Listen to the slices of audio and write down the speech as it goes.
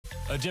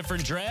A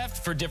different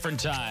draft for different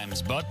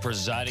times, but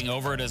presiding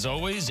over it, as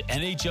always,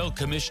 NHL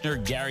Commissioner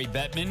Gary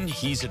Bettman.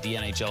 He's at the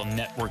NHL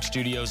Network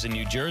Studios in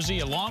New Jersey,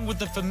 along with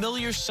the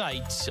familiar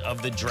sight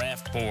of the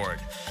draft board.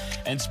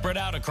 And spread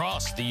out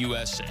across the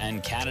U.S.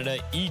 and Canada,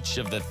 each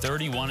of the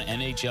 31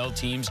 NHL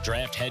teams'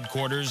 draft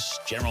headquarters,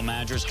 general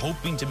managers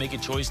hoping to make a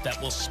choice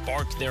that will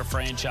spark their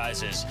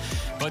franchises.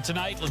 But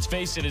tonight, let's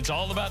face it, it's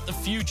all about the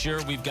future.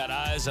 We've got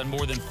eyes on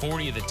more than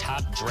 40 of the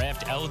top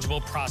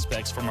draft-eligible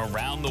prospects from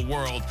around the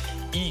world,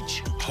 each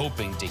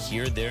hoping to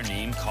hear their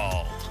name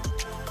called.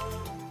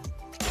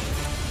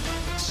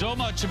 So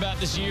much about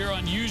this year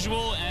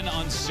unusual and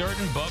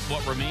uncertain, but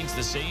what remains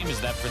the same is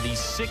that for the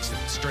 6th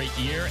straight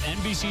year,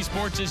 NBC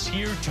Sports is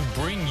here to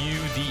bring you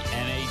the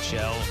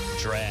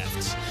NHL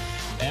Drafts.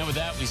 And with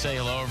that, we say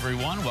hello,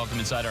 everyone. Welcome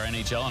inside our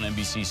NHL and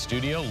NBC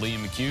studio.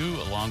 Liam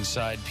McHugh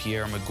alongside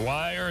Pierre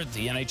Maguire.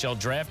 The NHL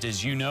Draft,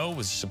 as you know,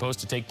 was supposed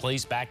to take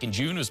place back in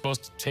June. It was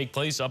supposed to take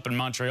place up in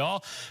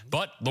Montreal.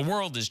 But the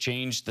world has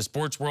changed. The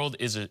sports world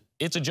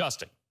it's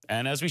adjusting.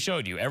 And as we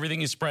showed you,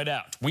 everything is spread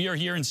out. We are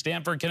here in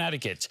Stamford,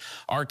 Connecticut.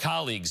 Our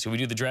colleagues who we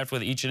do the draft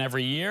with each and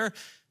every year,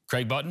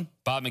 Craig Button,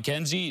 Bob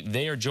McKenzie,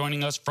 they are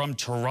joining us from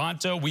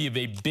Toronto. We have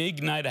a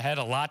big night ahead,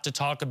 a lot to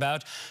talk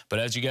about. But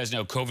as you guys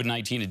know,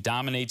 COVID-19, it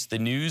dominates the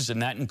news,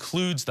 and that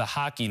includes the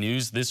hockey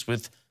news. This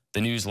with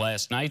the news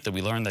last night that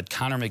we learned that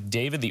Connor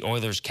McDavid, the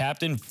Oilers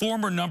captain,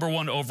 former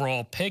 #1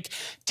 overall pick,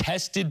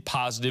 tested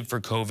positive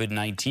for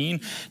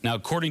COVID-19. Now,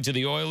 according to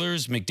the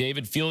Oilers,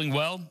 McDavid feeling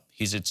well.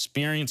 He's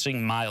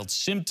experiencing mild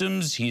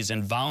symptoms. He's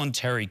in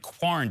voluntary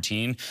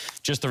quarantine.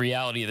 Just the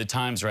reality of the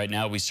times right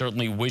now. We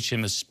certainly wish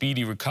him a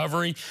speedy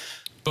recovery.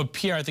 But,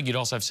 Pierre, I think you'd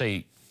also have to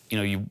say, you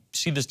know, you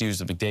see this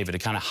news of McDavid, it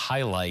kind of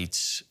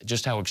highlights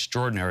just how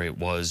extraordinary it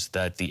was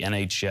that the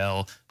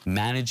NHL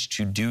managed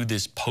to do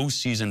this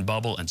postseason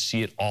bubble and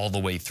see it all the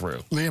way through.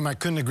 Liam, I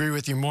couldn't agree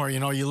with you more. You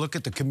know, you look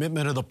at the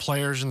commitment of the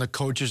players and the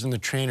coaches and the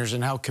trainers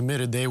and how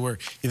committed they were.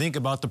 You think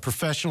about the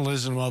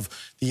professionalism of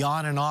the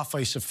on and off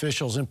ice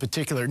officials in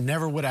particular. It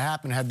never would have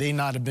happened had they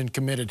not have been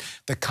committed.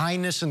 The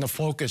kindness and the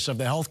focus of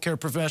the healthcare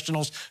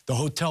professionals, the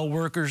hotel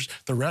workers,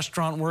 the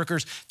restaurant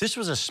workers. This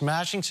was a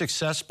smashing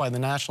success by the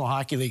National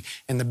Hockey League.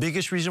 And the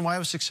biggest reason why it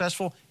was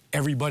successful,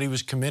 everybody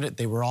was committed.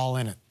 They were all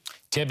in it.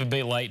 Tampa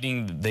Bay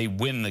Lightning, they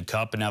win the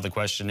cup, and now the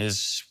question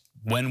is,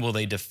 when will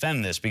they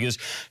defend this? Because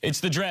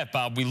it's the draft,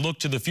 Bob. We look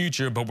to the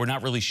future, but we're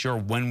not really sure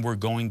when we're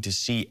going to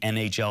see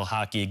NHL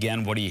hockey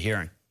again. What are you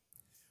hearing?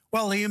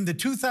 Well, Liam, the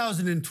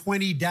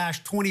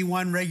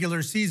 2020-21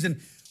 regular season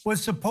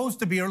was supposed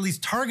to be, or at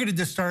least targeted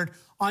to start,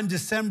 on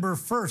December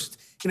 1st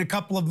in a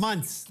couple of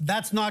months.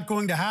 That's not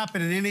going to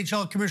happen. And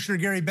NHL Commissioner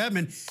Gary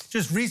Bettman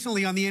just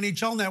recently on the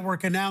NHL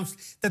Network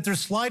announced that they're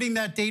sliding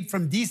that date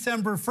from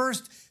December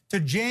 1st to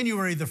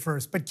January the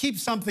 1st. But keep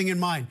something in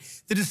mind.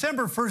 The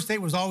December 1st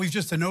date was always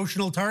just a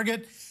notional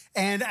target,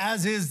 and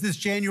as is this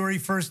January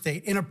 1st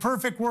date. In a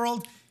perfect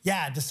world,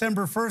 yeah,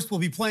 December 1st we'll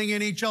be playing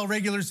NHL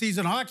regular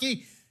season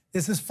hockey.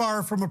 This is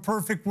far from a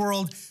perfect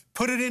world.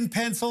 Put it in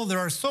pencil. There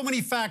are so many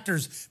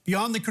factors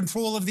beyond the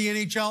control of the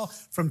NHL,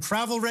 from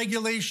travel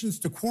regulations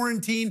to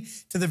quarantine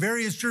to the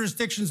various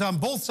jurisdictions on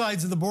both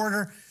sides of the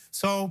border.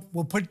 So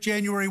we'll put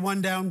January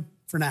 1 down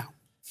for now.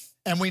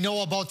 And we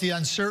know about the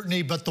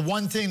uncertainty, but the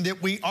one thing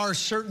that we are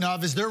certain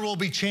of is there will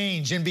be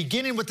change. And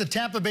beginning with the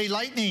Tampa Bay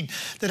Lightning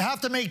that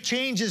have to make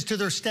changes to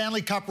their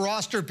Stanley Cup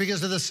roster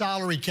because of the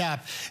salary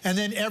cap. And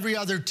then every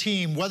other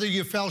team, whether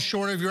you fell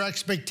short of your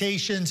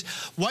expectations,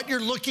 what you're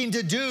looking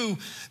to do,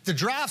 the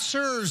draft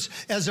serves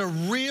as a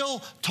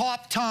real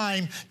top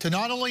time to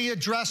not only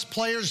address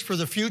players for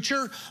the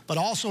future, but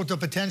also to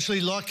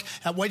potentially look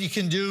at what you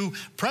can do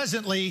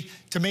presently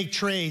to make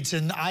trades.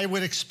 And I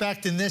would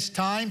expect in this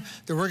time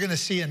that we're going to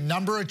see a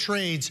number of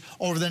trades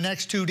over the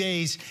next 2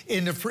 days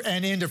into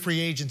free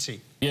agency.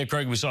 Yeah,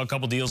 Craig, we saw a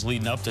couple deals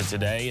leading up to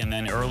today, and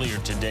then earlier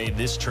today,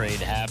 this trade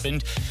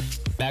happened.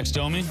 Max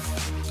Domi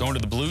going to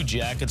the Blue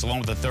Jackets along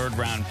with a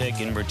third-round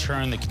pick. In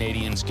return, the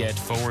Canadians get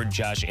forward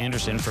Josh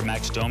Anderson for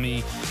Max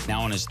Domi,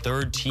 now on his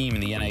third team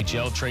in the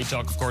NHL. Trade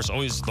talk, of course,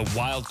 always the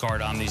wild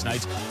card on these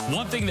nights.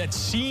 One thing that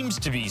seems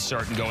to be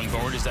certain going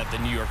forward is that the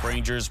New York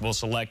Rangers will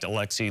select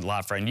Alexis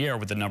Lafreniere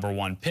with the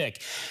 #1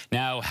 pick.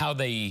 Now, how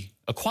they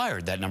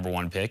acquired that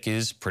 #1 pick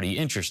is pretty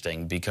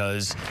interesting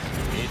because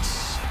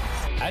it's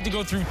had to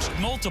go through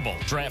multiple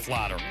draft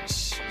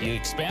lotteries. You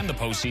expand the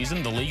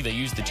postseason, the league, they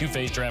used the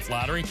two-phase draft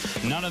lottery.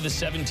 None of the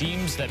 7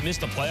 teams that missed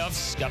the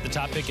playoffs got the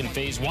top pick in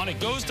phase 1. It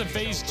goes to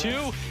phase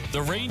 2.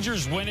 The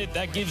Rangers win it.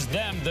 That gives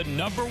them the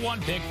 #1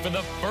 pick for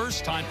the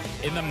first time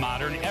in the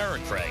modern era,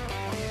 Craig.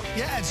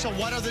 Yeah, and so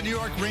what are the New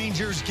York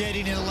Rangers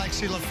getting in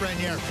Alexis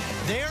Lafreniere?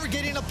 They're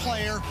getting a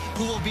player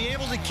who will be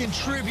able to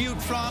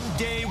contribute from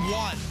day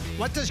one.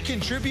 What does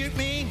contribute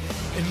mean?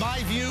 In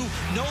my view,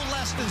 no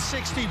less than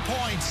 60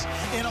 points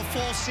in a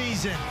full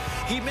season.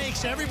 He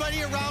makes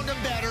everybody around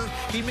him better.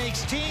 He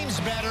makes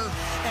teams better.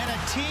 And a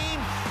team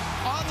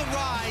on the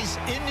rise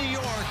in New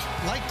York,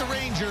 like the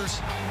Rangers,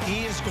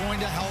 he is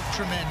going to help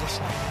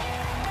tremendously.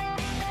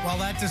 Well,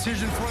 that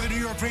decision for the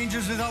New York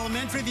Rangers is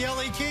elementary. The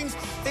LA Kings,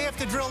 they have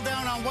to drill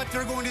down on what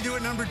they're going to do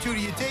at number 2. Do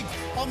you take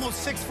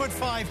almost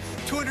 6'5",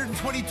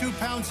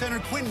 222-pound center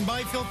Quinton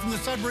Byfield from the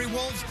Sudbury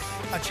Wolves,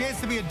 a chance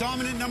to be a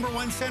dominant number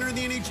 1 center in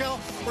the NHL,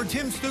 or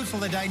Tim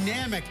Stützle, the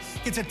dynamic,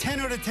 gets a 10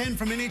 out of 10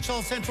 from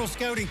NHL Central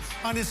Scouting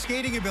on his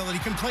skating ability,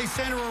 can play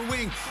center or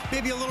wing,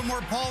 maybe a little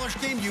more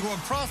polished game. You go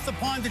across the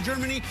pond to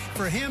Germany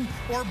for him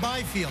or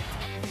Byfield.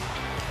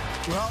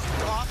 Well,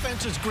 the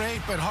offense is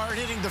great, but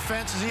hard-hitting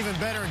defense is even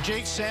better. And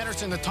Jake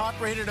Sanderson, the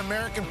top-rated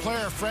American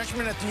player,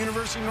 freshman at the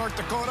University of North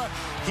Dakota,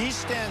 he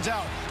stands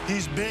out.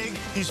 He's big,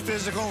 he's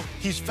physical,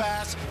 he's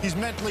fast, he's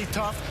mentally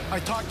tough. I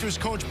talked to his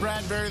coach,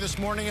 Brad Berry, this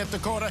morning at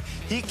Dakota.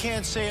 He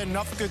can't say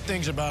enough good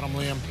things about him,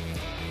 Liam.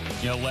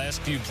 You know,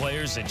 last few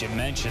players that you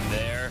mentioned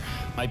there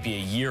might be a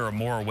year or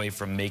more away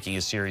from making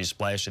a serious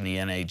splash in the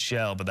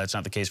NHL, but that's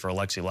not the case for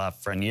Alexis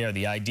Lafreniere.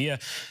 The idea,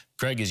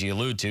 Craig, as you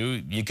allude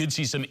to, you could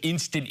see some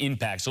instant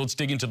impact. So let's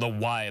dig into the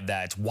why of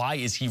that. Why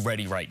is he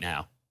ready right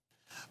now?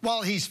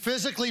 Well, he's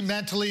physically,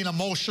 mentally, and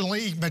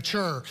emotionally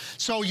mature.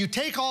 So you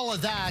take all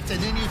of that,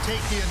 and then you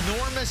take the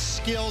enormous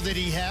skill that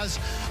he has,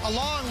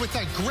 along with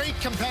a great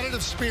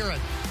competitive spirit.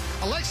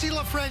 Alexis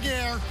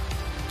Lafreniere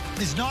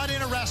is not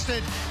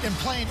interested in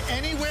playing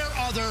anywhere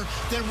other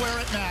than where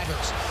it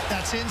matters.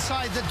 That's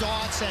inside the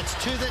dots, that's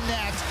to the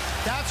net,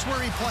 that's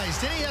where he plays.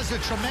 Then he has a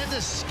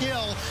tremendous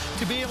skill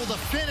to be able to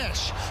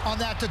finish on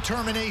that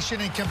determination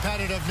and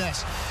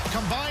competitiveness.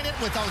 Combine it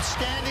with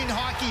outstanding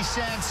hockey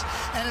sense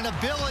and an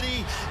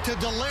ability to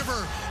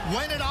deliver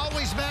when it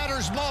always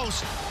matters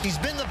most. He's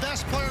been the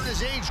best player in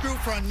his age group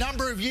for a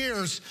number of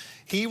years.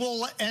 He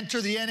will enter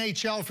the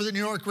NHL for the New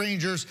York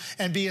Rangers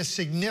and be a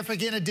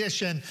significant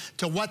addition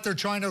to what they're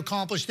trying to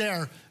accomplish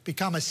there,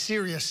 become a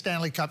serious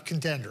Stanley Cup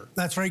contender.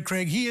 That's right,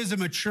 Craig. He is a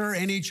mature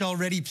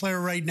NHL-ready player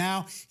right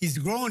now. He's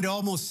grown to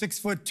almost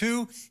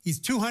 6'2". He's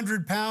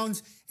 200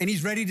 pounds, and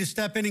he's ready to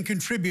step in and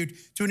contribute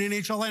to an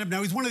NHL lineup.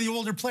 Now, he's one of the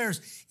older players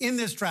in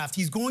this draft.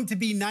 He's going to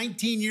be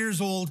 19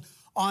 years old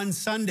on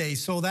Sunday,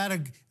 so that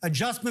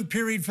adjustment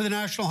period for the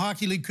National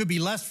Hockey League could be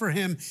less for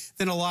him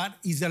than a lot.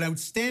 He's an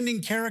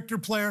outstanding character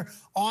player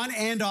on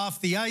and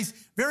off the ice,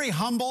 very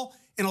humble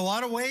in a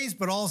lot of ways,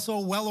 but also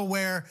well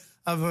aware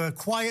of a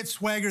quiet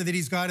swagger that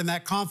he's got and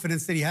that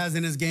confidence that he has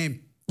in his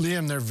game.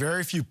 Liam, there are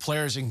very few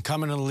players that can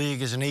come into the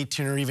league as an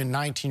 18 or even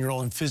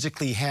 19-year-old and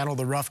physically handle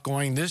the rough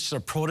going. This is a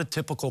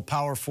prototypical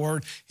power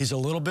forward. He's a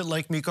little bit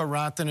like Mikko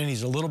Rantanen.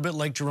 He's a little bit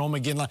like Jerome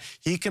McGinley.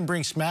 He can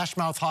bring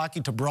smash-mouth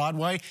hockey to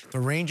Broadway. The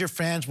Ranger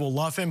fans will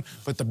love him.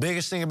 But the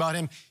biggest thing about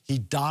him, he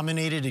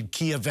dominated in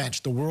key events.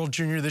 The World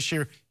Junior this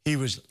year, he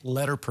was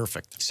letter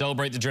perfect.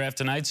 Celebrate the draft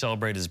tonight.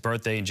 Celebrate his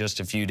birthday in just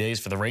a few days.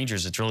 For the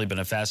Rangers, it's really been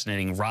a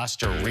fascinating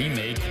roster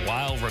remake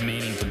while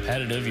remaining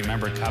competitive. You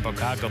remember Capo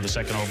Caco, the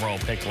second overall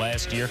pick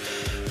last year.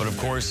 But, of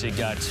course, it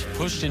got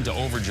pushed into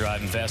overdrive.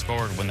 And fast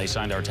forward when they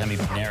signed Artemi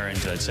Panarin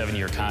into that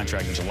 7-year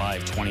contract in July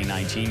of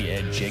 2019. You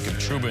add Jacob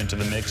Trouba into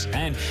the mix.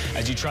 And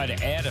as you try to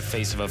add a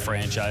face of a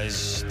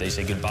franchise, they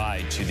say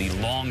goodbye to the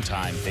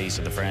longtime face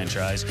of the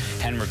franchise.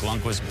 Henrik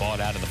Lundqvist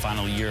bought out of the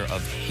final year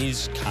of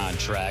his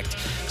contract.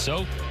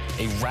 So,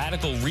 a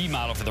radical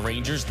remodel for the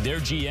Rangers. Their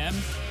GM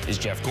is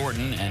Jeff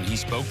Gordon, and he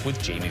spoke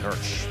with Jamie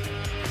Hirsch.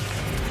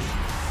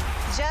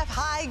 Jeff,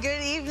 hi,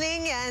 good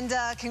evening, and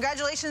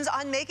congratulations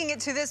on making it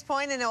to this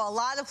point. I know a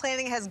lot of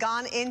planning has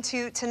gone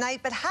into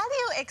tonight, but how do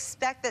you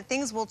expect that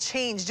things will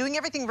change, doing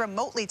everything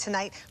remotely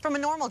tonight from a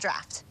normal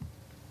draft?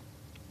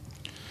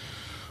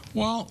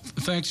 Well,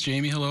 thanks,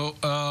 Jamie. Hello.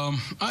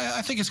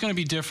 I think it's going to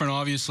be different.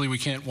 Obviously, we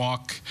can't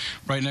walk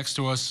right next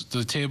to us to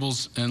the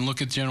tables and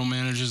look at general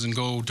managers and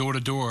go door to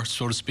door,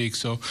 so to speak.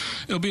 So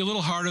it'll be a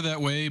little harder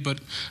that way. But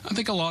I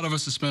think a lot of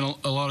us have spent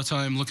a lot of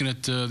time looking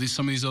at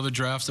some of these other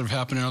drafts that have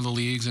happened in other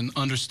leagues and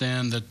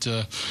understand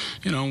that,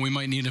 you know, we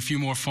might need a few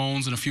more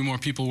phones and a few more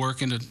people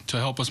working to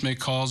help us make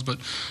calls. But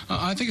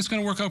I think it's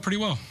going to work out pretty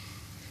well.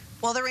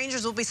 Well, the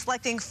Rangers will be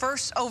selecting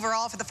first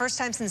overall for the first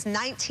time since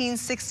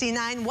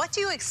 1969. What do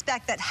you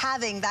expect that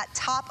having that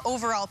top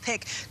overall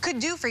pick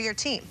could do for your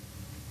team?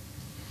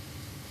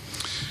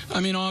 I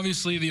mean,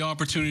 obviously, the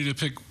opportunity to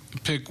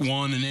pick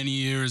one in any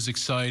year is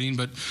exciting,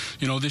 but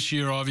you know, this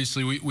year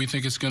obviously we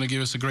think it's going to give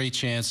us a great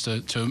chance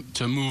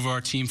to move our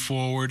team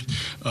forward,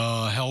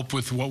 help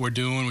with what we're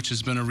doing, which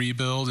has been a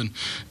rebuild,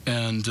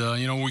 and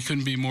you know, we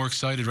couldn't be more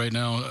excited right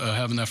now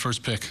having that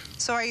first pick.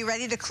 So are you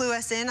ready to clue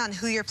us in on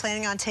who you're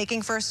planning on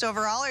taking first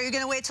overall, or are you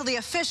going to wait till the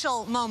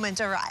official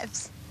moment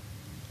arrives?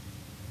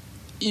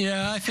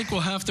 Yeah, I think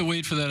we'll have to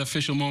wait for that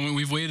official moment.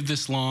 We've waited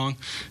this long,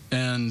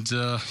 and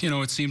you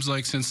know, it seems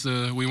like since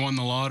we won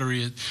the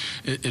lottery,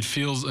 it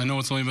feels. I know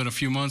it's only been a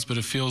few months, but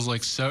it feels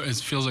like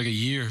a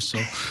year. So,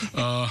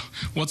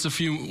 what's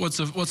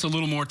a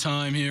little more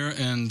time here,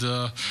 and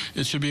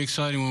it should be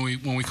exciting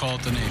when we call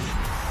it the name.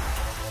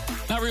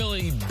 Not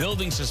really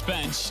building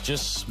suspense,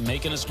 just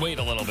making us wait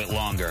a little bit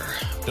longer.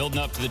 Building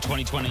up to the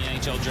 2020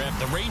 NHL Draft,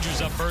 the Rangers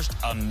up first.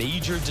 A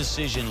major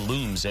decision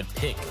looms at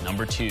pick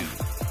number 2.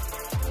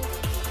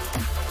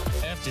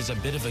 Is a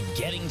bit of a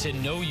getting to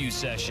know you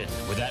session.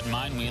 With that in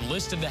mind, we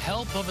enlisted the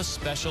help of a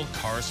special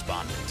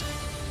correspondent.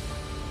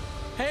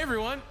 Hey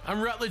everyone,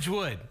 I'm Rutledge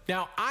Wood.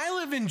 Now, I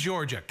live in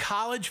Georgia,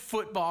 college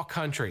football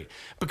country.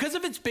 Because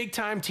of its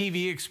big-time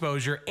TV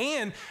exposure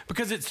and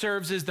because it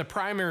serves as the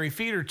primary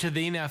feeder to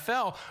the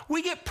NFL,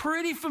 we get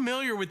pretty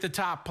familiar with the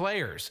top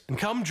players. And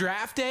come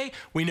draft day,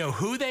 we know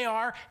who they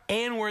are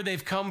and where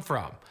they've come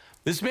from.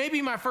 This may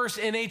be my first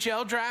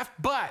NHL draft,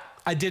 but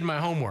I did my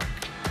homework.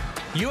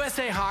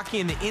 USA Hockey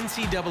and the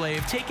NCAA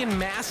have taken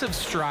massive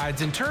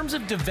strides in terms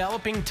of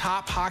developing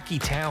top hockey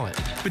talent.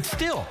 But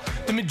still,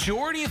 the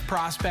majority of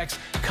prospects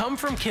come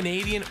from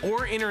Canadian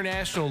or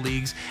international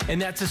leagues, and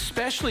that's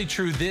especially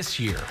true this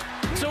year.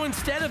 So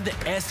instead of the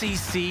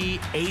SEC,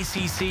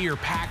 ACC, or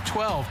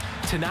Pac-12,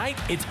 tonight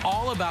it's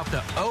all about the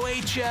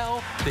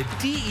OHL, the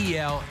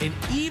DEL, and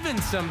even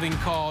something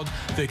called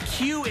the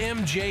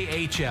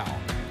QMJHL.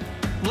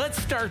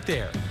 Let's start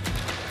there.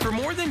 For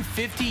more than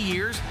 50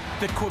 years,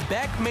 the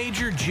Quebec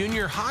Major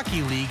Junior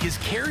Hockey League has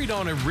carried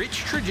on a rich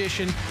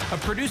tradition of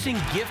producing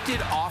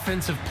gifted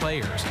offensive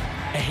players.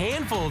 A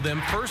handful of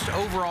them first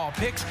overall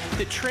picks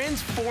that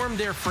transformed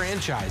their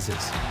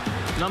franchises.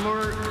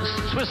 Number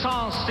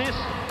 66,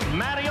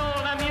 Mario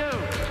Lemieux.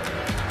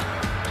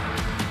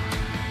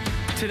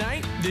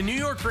 Tonight, the New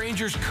York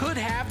Rangers could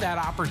have that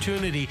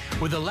opportunity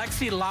with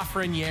Alexis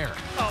Lafreniere.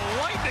 A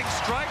lightning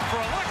strike for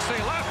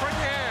Alexis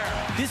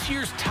Lafreniere. This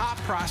year's top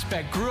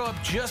prospect grew up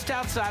just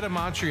outside of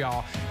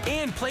Montreal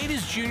and played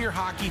his junior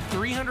hockey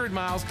 300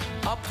 miles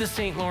up the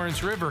St.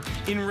 Lawrence River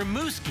in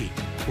Rimouski,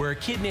 where a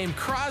kid named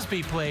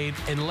Crosby played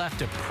and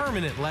left a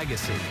permanent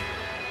legacy.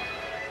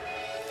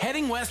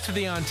 Heading west to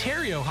the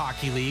Ontario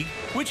Hockey League,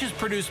 which has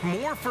produced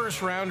more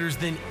first-rounders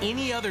than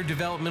any other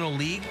developmental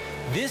league,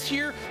 this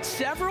year,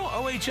 several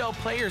OHL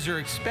players are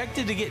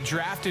expected to get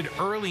drafted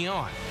early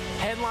on,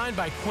 headlined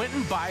by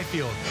Quinton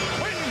Byfield.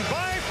 Quinton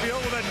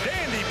Byfield with a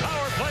dandy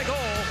power play goal.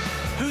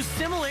 Whose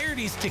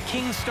similarities to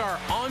King star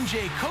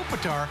Andrzej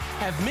Kopitar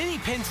have many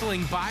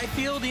penciling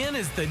Byfield in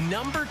as the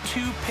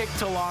 #2 pick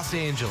to Los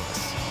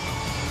Angeles.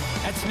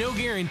 That's no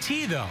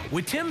guarantee, though.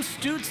 With Tim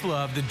Stützle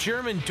of the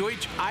German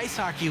Deutsche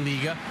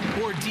Eishockey-Liga,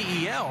 or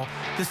DEL,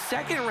 the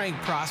second-ranked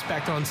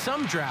prospect on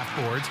some draft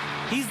boards,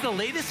 he's the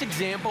latest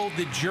example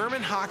that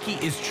German hockey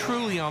is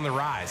truly on the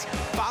rise,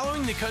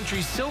 following the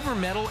country's silver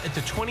medal at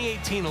the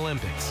 2018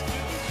 Olympics.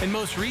 And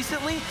most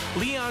recently,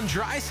 Leon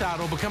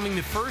Draisaitl becoming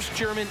the first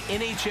German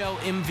NHL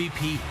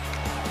MVP.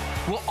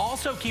 We'll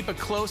also keep a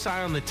close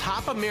eye on the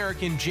top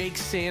American Jake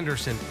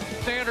Sanderson.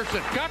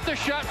 Sanderson got the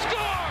shot,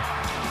 score!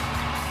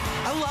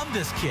 I love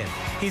this kid.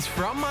 He's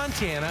from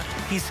Montana.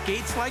 He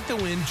skates like the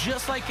wind,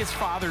 just like his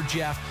father,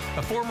 Jeff,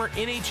 a former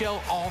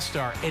NHL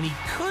All-Star, and he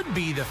could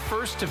be the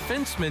first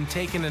defenseman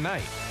taken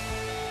tonight.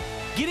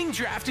 Getting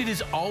drafted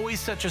is always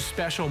such a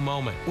special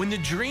moment when the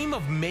dream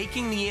of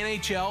making the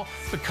NHL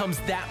becomes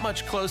that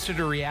much closer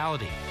to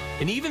reality.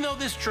 And even though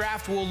this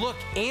draft will look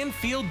and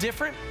feel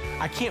different,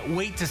 I can't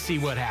wait to see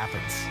what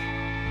happens.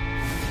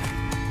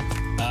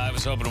 I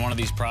was hoping one of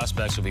these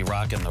prospects would be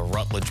rocking the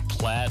Rutledge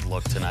plaid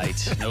look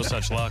tonight. No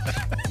such luck.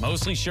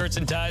 Mostly shirts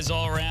and ties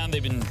all around.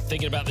 They've been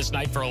thinking about this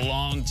night for a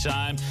long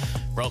time.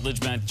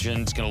 Rutledge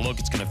mentioned it's going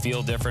to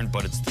feel different,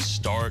 but it's the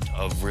start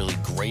of really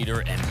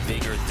greater and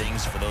bigger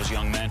things for those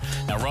young men.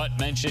 Now, Rut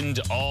mentioned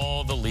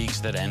all the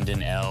leagues that end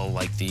in L,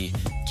 like the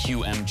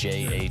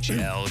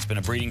QMJHL. It's been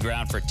a breeding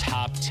ground for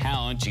top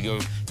talent. You go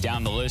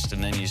down the list,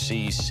 and then you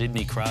see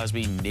Sidney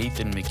Crosby,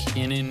 Nathan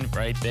McKinnon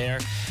right there.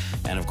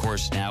 And, of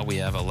course, now we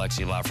have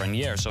Alexis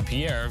Lafreniere. So,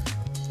 Pierre,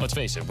 let's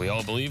face it, we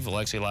all believe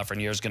Alexis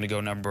Lafreniere is going to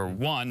go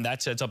 #1.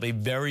 That sets up a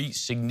very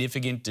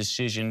significant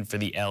decision for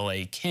the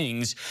LA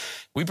Kings.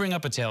 We bring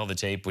up a tail of the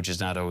tape, which is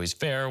not always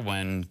fair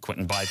when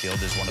Quinton Byfield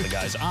is one of the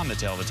guys on the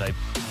tail of the tape.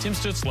 Tim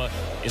Stützle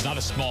is not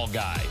a small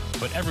guy,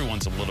 but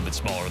everyone's a little bit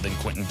smaller than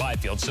Quinton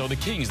Byfield. So the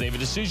Kings, they have a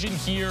decision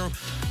here.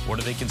 What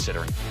are they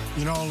considering?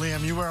 You know,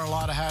 Liam, you wear a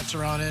lot of hats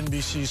around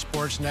NBC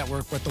Sports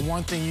Network, but the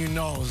one thing you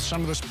know is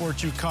some of the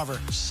sports you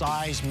cover,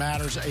 size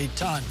matters a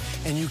ton,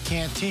 and you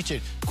can't teach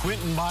it.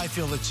 Quinton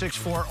Byfield at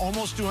 6'4",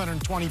 almost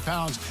 220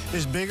 pounds,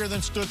 is bigger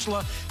than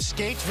Stützle,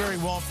 skates very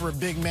well for a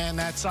big man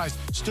that size.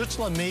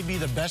 Stützle may be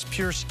the best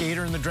pure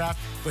skater in the draft,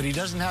 but he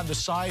doesn't have the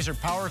size or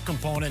power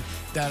component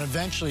that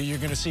eventually you're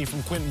going to see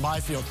from Quinton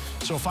Byfield.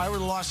 So if I were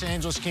the Los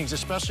Angeles Kings,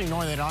 especially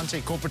knowing that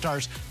Andrzej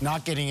Kopitar's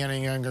not getting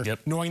any younger,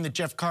 knowing that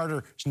Jeff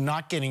Carter is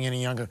not getting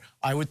any younger,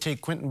 I would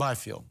take Quinton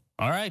Byfield.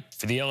 All right,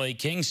 for the LA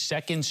Kings,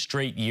 second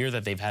straight year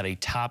that they've had a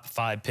top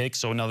 5 pick,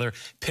 so another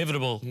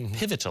pivotal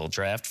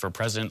draft for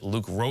President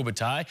Luc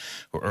Robitaille,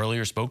 who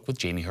earlier spoke with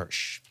Jamie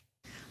Hirsch.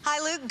 Hi,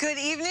 Luke. Good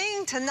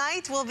evening.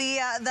 Tonight will be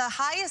the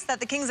highest that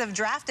the Kings have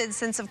drafted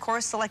since, of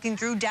course, selecting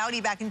Drew Doughty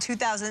back in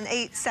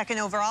 2008, second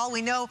overall.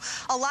 We know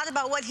a lot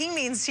about what he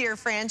means to your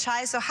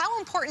franchise. So how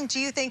important do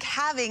you think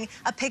having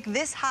a pick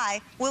this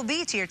high will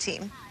be to your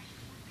team?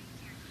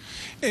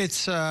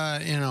 It's,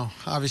 you know,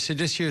 obviously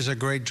this year's a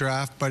great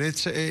draft, but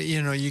it's,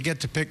 you know, you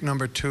get to pick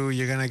 #2,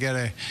 you're going to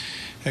get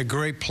a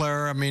great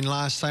player. I mean,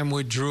 last time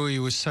with Drew, he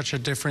was such a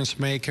difference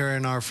maker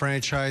in our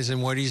franchise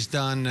and what he's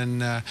done,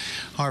 and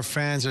our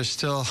fans are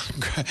still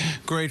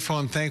grateful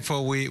and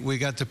thankful we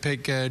got to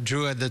pick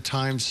Drew at the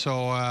time.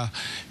 So,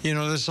 you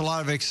know, there's a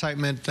lot of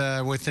excitement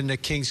within the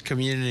Kings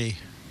community.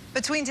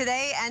 Between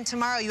today and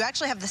tomorrow, you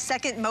actually have the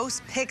second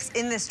most picks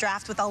in this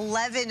draft with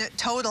 11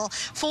 total,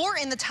 4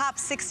 in the top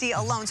 60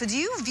 alone. So do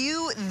you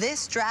view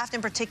this draft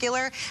in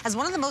particular as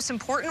one of the most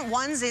important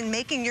ones in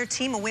making your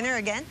team a winner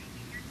again?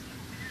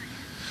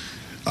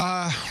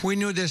 We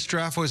knew this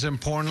draft was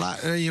important.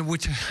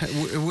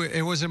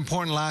 It was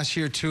important last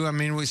year too. I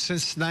mean,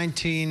 since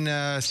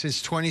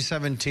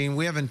 2017,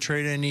 we haven't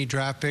traded any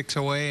draft picks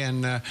away,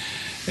 and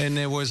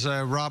it was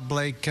Rob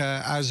Blake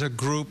as a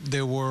group.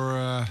 They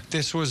were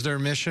this was their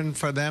mission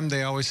for them.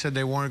 They always said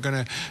they weren't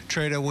going to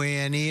trade away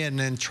any, and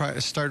then try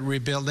to start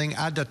rebuilding.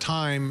 At the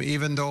time,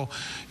 even though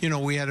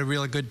we had a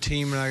really good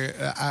team,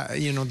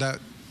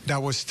 that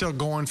was still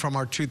going from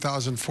our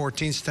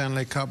 2014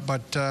 Stanley Cup,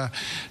 but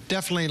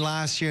definitely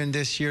last year and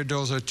this year,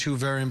 those are 2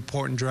 very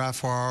important drafts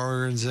for our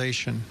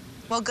organization.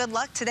 Well, good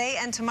luck today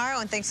and tomorrow,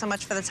 and thanks so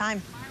much for the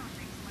time.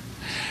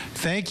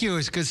 Thank you.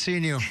 It's good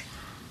seeing you.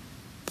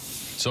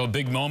 So a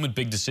big moment,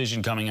 big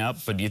decision coming up,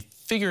 but you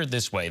figure it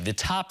this way. The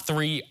top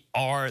 3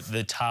 are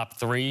the top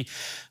 3.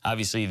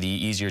 Obviously, the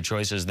easier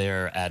choices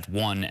there at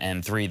 1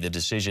 and 3, the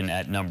decision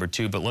at number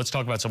 2. But let's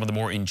talk about some of the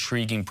more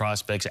intriguing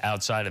prospects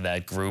outside of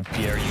that group.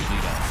 Pierre, you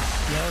lead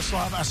off.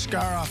 Yaroslav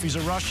Askarov, he's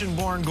a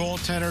Russian-born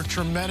goaltender,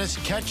 tremendous,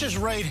 catches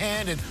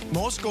right-handed.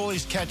 Most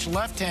goalies catch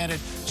left-handed,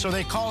 so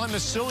they call him a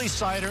silly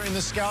sider in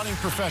the scouting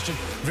profession.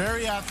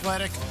 Very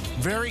athletic,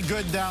 very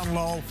good down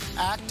low,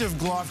 active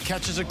glove,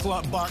 catches a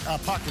puck,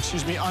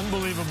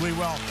 unbelievably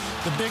well.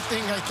 The big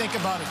thing I think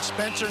about it,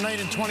 Spencer Knight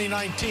in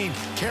 2019,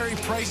 Carey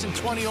Price in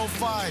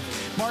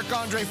 2005,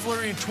 Marc-Andre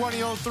Fleury in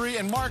 2003,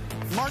 and Martin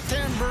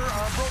Brodeur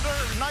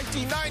in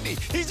 1990.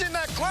 He's in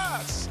that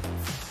class.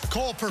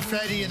 Cole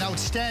Perfetti, an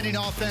outstanding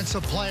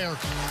offensive player.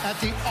 At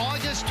the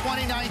August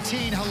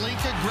 2019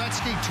 Hlinka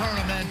Gretzky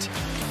tournament,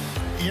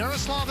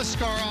 Yaroslav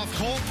Askarov,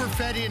 Cole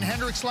Perfetti, and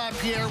Hendrix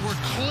Lapierre were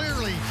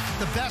clearly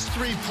the best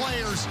 3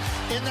 players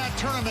in that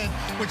tournament,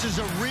 which is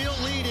a real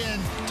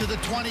lead-in to the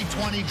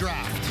 2020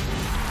 draft.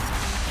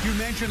 You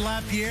mentioned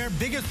Lapierre,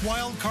 biggest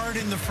wild card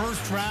in the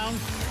first round.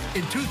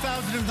 In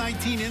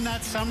 2019, in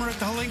that summer at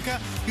the Hlinka,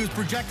 he was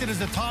projected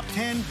as a top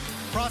 10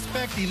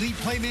 prospect, elite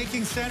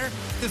playmaking center.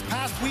 This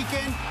past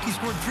weekend, he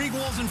scored 3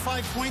 goals and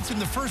 5 points in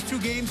the first 2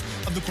 games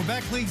of the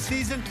Quebec League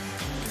season.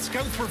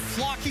 Scouts were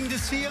flocking to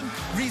see him.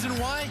 Reason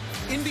why?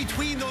 In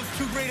between those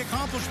 2 great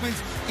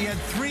accomplishments, he had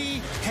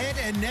 3 head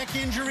and neck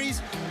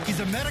injuries. He's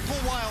a medical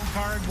wild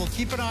card. We'll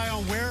keep an eye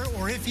on where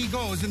or if he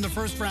goes in the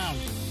first round.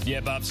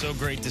 Yeah, Bob, so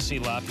great to see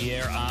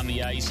Lapierre on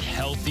the ice,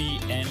 healthy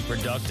and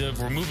productive.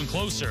 We're moving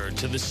closer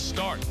to the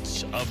start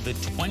of the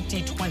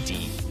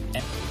 2020.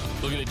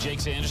 Looking at Jake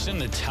Sanderson,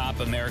 the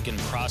top American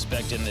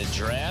prospect in the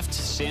draft.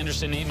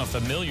 Sanderson name a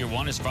familiar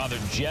one. His father,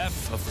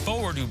 Jeff, a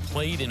forward who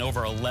played in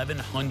over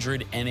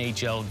 1,100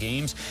 NHL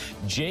games.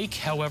 Jake,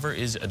 however,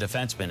 is a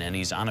defenseman, and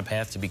he's on a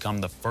path to become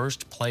the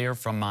first player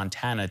from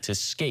Montana to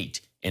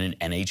skate in an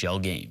NHL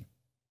game.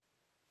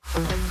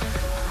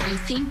 I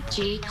think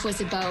Jake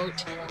was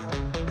about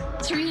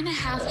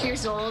 3.5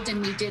 years old,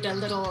 and we did a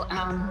little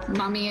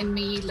Mommy and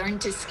Me Learn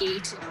to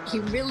Skate. He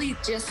really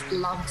just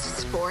loved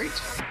sport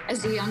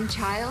as a young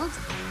child.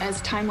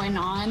 As time went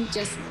on,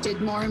 just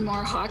did more and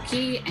more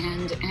hockey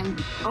and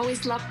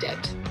always loved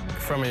it.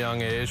 From a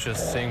young age,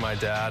 just seeing my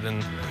dad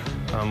and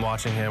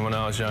watching him when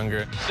I was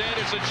younger.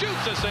 Sanderson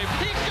shoots a save.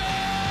 He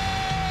scores!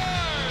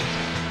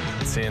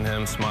 Seeing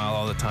him smile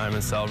all the time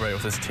and celebrate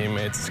with his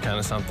teammates is kind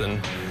of something,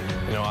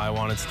 I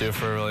wanted to do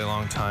for a really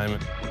long time.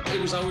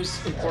 It was always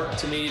important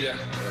to me to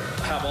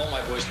have all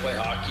my boys play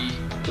hockey.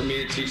 For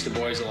me to teach the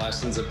boys the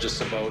lessons of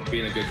just about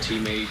being a good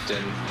teammate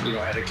and,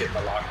 etiquette in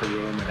the locker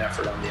room and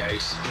effort on the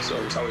ice. So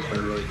it's always been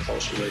a really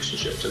close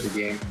relationship to the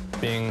game.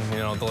 Being,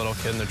 the little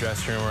kid in the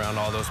dressing room around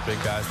all those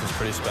big guys was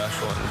pretty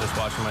special, and just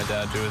watching my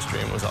dad do his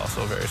dream was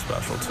also very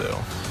special too.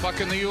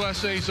 Puck in the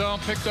USA zone,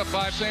 picked up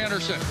by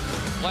Sanderson.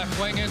 Left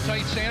wing in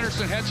tight,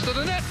 Sanderson heads to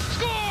the net,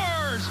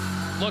 scores!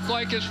 Looked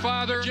like his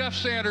father, Jeff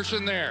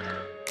Sanderson there.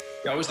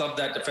 I always loved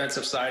that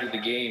defensive side of the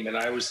game, and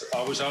I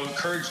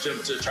encouraged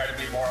him to try to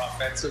be more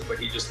offensive, but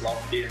he just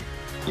loved being,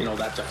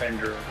 that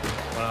defender.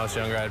 When I was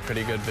younger, I had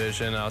pretty good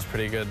vision. I was a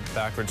pretty good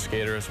backward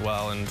skater as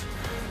well, and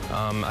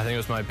I think it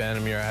was my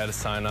Bantam year I had to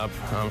sign up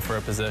for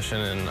a position,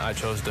 and I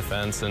chose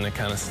defense, and it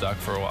kind of stuck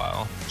for a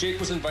while. Jake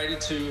was invited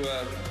to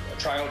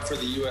try out for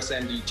the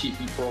USND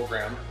TP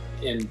program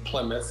in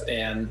Plymouth,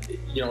 and,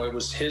 it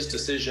was his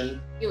decision.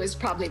 It was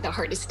probably the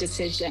hardest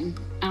decision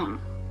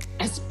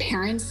as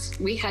parents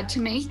we had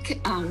to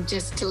make,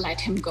 just to let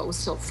him go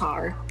so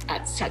far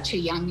at such a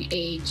young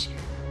age.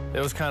 It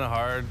was kind of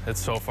hard.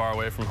 It's so far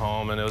away from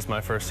home, and it was my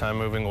first time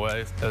moving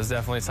away. It was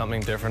definitely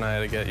something different I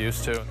had to get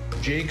used to.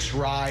 Jake's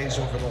rise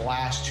over the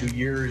last 2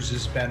 years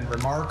has been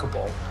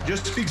remarkable.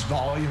 Just speaks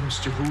volumes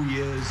to who he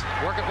is.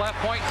 Work at left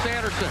point,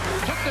 Sanderson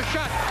took the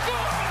shot,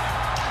 scored!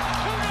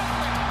 2-0,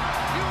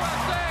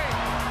 USA!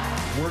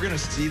 we're going to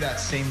see that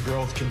same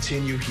growth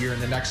continue here in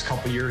the next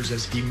couple of years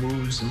as he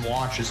moves and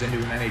launches into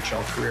an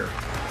NHL career.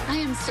 I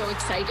am so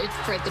excited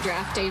for the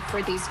draft day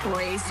for these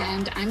boys,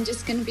 and I'm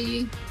just going to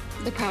be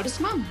the proudest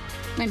mom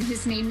when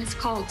his name is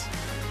called.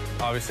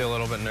 Obviously a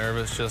little bit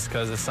nervous just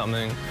because it's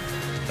something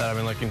that I've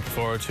been looking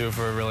forward to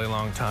for a really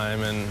long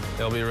time, and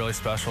it'll be really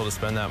special to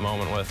spend that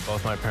moment with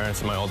both my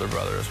parents and my older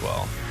brother as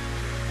well.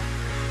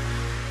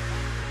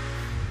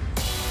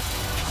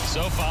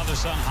 So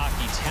father-son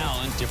hockey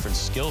talent, different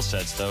skill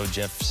sets though.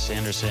 Jeff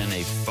Sanderson,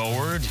 a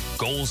forward,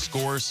 goal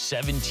scorer,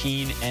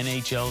 17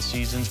 NHL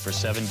seasons for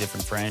 7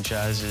 different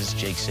franchises.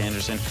 Jake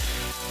Sanderson,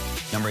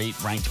 number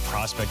 8 ranked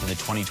prospect in the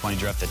 2020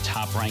 draft, the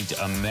top-ranked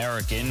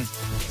American.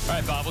 All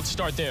right, Bob, let's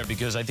start there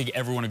because I think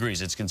everyone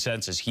agrees. It's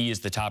consensus. He is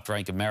the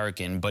top-ranked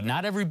American, but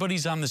not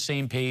everybody's on the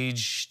same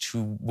page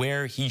to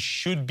where he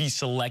should be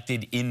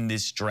selected in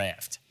this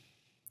draft.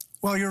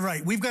 Well, you're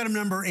right. We've got him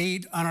number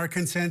 8 on our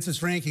consensus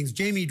rankings.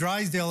 Jamie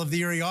Drysdale of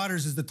the Erie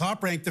Otters is the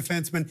top-ranked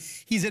defenseman.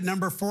 He's at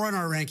number 4 on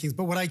our rankings.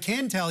 But what I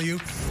can tell you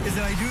is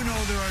that I do know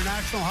there are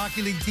National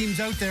Hockey League teams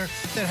out there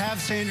that have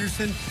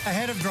Sanderson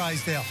ahead of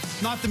Drysdale.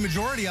 Not the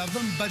majority of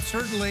them, but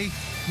certainly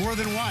more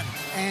than one.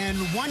 And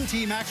one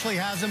team actually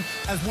has him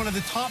as one of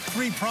the top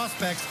 3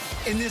 prospects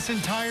in this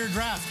entire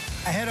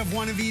draft, ahead of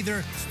one of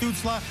either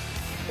Stützle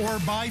or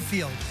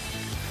Byfield.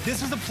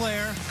 This is a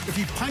player, if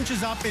he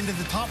punches up into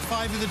the top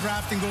 5 of the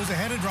draft and goes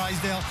ahead of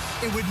Drysdale,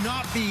 it would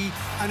not be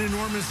an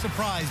enormous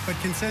surprise. But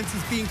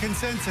consensus being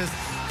consensus,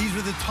 these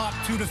were the top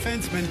 2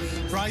 defensemen.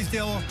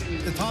 Drysdale,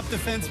 the top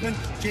defenseman,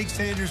 Jake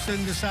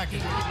Sanderson, the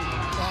second.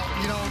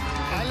 Well, you know,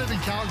 I live in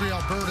Calgary,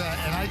 Alberta,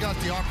 and I got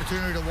the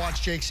opportunity to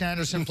watch Jake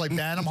Sanderson play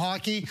Bantam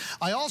hockey.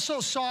 I also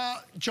saw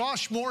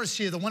Josh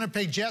Morrissey of the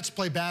Winnipeg Jets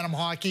play Bantam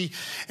hockey,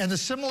 and the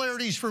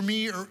similarities for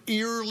me are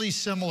eerily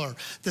similar.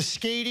 The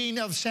skating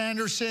of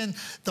Sanderson,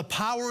 the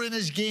power in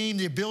his game,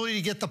 the ability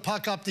to get the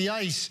puck up the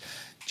ice.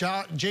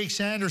 Jake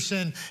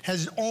Sanderson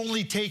has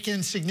only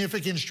taken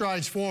significant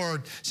strides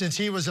forward since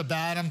he was a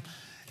Bantam.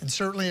 And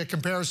certainly a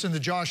comparison to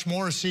Josh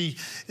Morrissey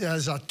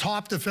as a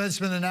top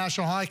defenseman in the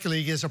National Hockey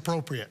League is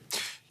appropriate.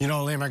 You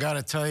know, Liam, I got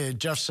to tell you,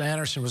 Jeff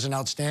Sanderson was an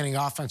outstanding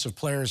offensive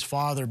player, his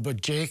father, but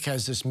Jake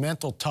has this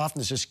mental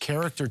toughness, this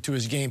character to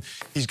his game.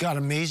 He's got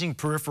amazing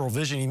peripheral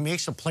vision. He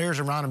makes the players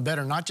around him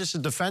better, not just a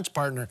defense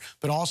partner,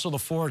 but also the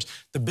forwards.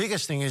 The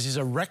biggest thing is he's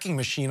a wrecking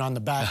machine on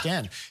the back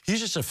end. He's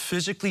just a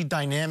physically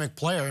dynamic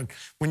player. And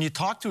when you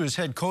talk to his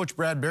head coach,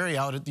 Brad Berry,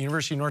 out at the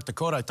University of North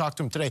Dakota, I talked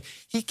to him today,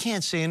 he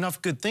can't say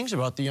enough good things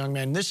about the young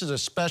man. This is a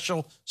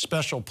special,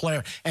 special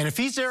player. And if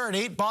he's there at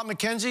 8, Bob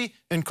McKenzie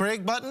and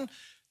Craig Button,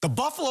 the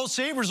Buffalo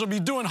Sabres will be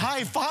doing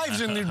high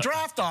fives in their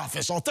draft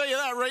office. I'll tell you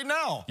that right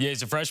now. Yeah,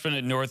 he's a freshman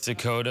at North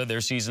Dakota.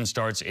 Their season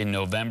starts in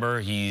November.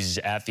 He's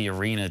at the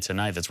arena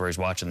tonight. That's where he's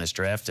watching this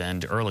draft.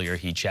 And earlier,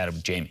 he chatted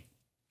with Jamie.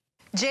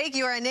 Jake,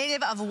 you are a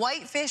native of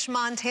Whitefish,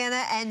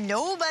 Montana, and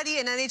nobody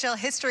in NHL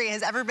history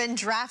has ever been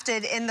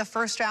drafted in the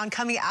first round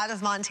coming out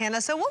of Montana.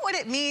 So what would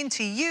it mean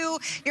to you,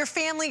 your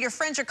family, your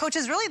friends, your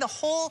coaches, really the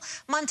whole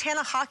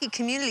Montana hockey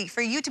community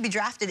for you to be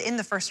drafted in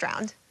the first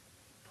round?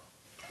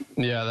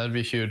 Yeah, that'd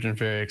be huge and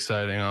very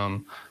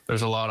exciting.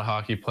 There's a lot of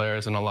hockey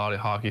players and a lot of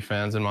hockey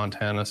fans in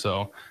Montana,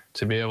 so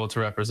to be able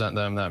to represent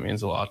them, that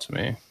means a lot to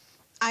me.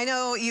 I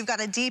know you've got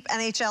a deep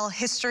NHL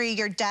history.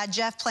 Your dad,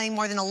 Jeff, playing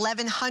more than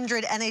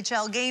 1,100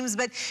 NHL games,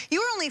 but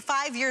you were only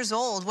 5 years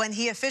old when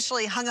he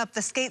officially hung up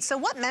the skates. So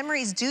what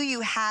memories do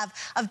you have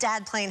of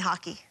Dad playing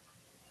hockey?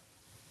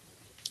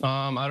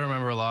 I don't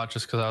remember a lot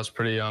just because I was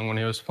pretty young when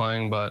he was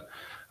playing, but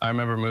I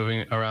remember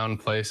moving around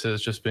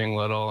places, just being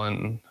little,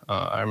 and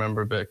I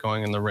remember a bit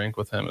going in the rink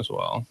with him as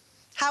well.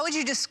 How would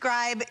you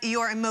describe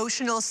your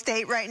emotional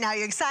state right now?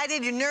 You're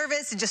excited, you're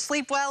nervous, did you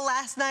sleep well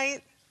last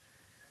night?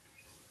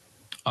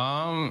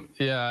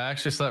 Yeah, I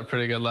actually slept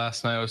pretty good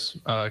last night. It was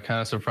kind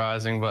of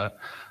surprising, but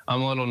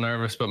I'm a little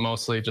nervous, but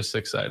mostly just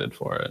excited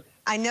for it.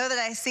 I know that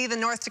I see the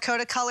North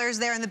Dakota colors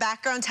there in the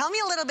background. Tell me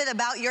a little bit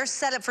about your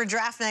setup for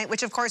draft night,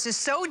 which of course is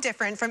so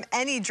different from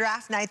any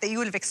draft night that you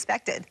would have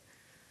expected.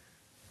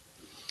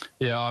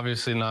 Yeah,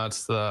 obviously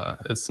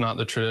it's not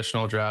the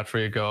traditional draft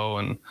where you go,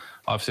 and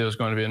obviously it was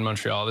going to be in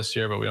Montreal this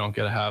year, but we don't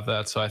get to have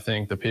that. So I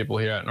think the people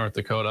here at North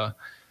Dakota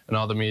and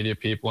all the media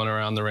people and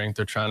around the rink,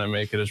 they're trying to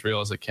make it as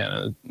real as they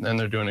can, and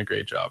they're doing a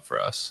great job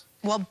for us.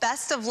 Well,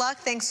 best of luck.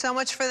 Thanks so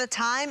much for the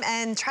time,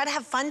 and try to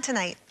have fun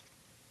tonight.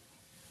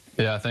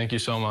 Yeah, thank you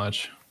so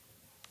much.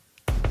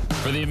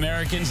 For the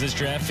Americans, this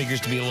draft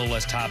figures to be a little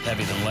less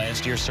top-heavy than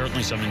last year.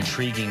 Certainly some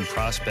intriguing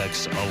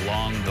prospects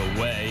along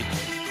the way.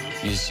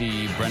 You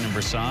see Brendan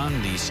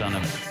Brisson, the son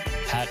of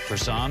Pat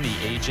Brisson, the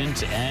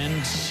agent,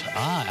 and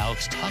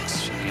Alex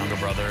Tuck's younger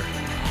brother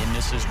in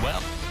this as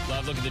well.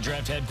 Live look at the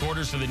draft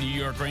headquarters for the New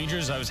York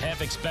Rangers. I was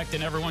half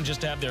expecting everyone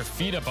just to have their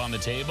feet up on the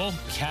table,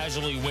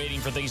 casually waiting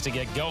for things to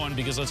get going,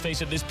 because let's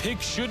face it, this pick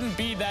shouldn't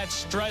be that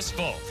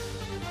stressful.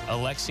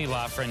 Alexis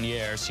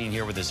Lafreniere, seen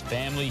here with his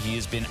family. He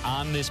has been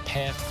on this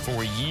path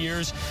for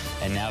years,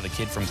 and now the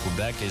kid from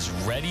Quebec is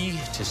ready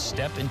to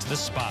step into the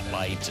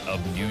spotlight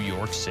of New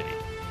York City.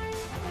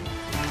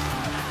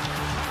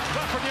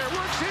 Lafreniere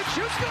works it,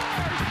 shoots. scores!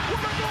 What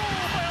a goal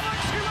by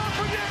Alexis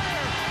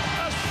Lafreniere!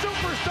 A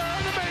superstar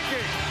in the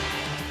making.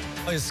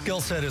 His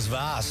skill set is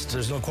vast.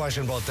 There's no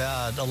question about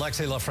that.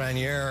 Alexis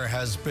Lafreniere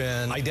has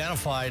been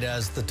identified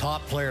as the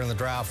top player in the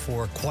draft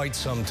for quite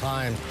some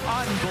time.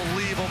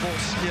 Unbelievable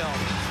skill.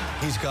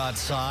 He's got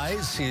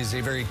size. He's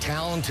a very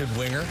talented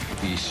winger.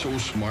 He's so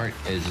smart.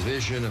 His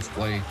vision of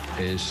play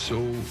is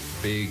so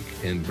big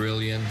and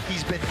brilliant.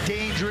 He's been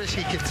dangerous.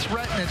 He can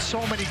threaten in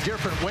so many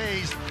different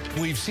ways.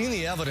 We've seen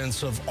the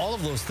evidence of all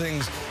of those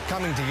things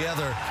coming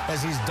together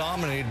as he's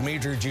dominated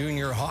major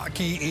junior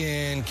hockey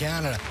in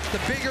Canada. The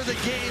bigger the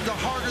game, the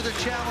harder the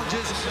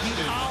challenges. He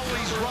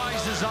always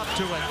rises up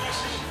to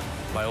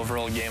it. My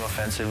overall game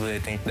offensively, I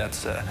think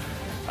that's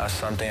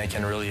something I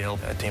can really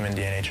help a team in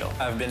the NHL.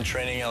 I've been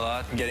training a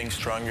lot, getting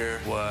stronger.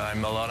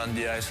 I'm a lot on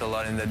the ice, a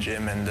lot in the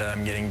gym, and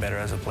I'm getting better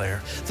as a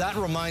player. That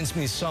reminds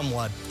me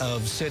somewhat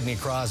of Sidney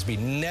Crosby,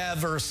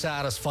 never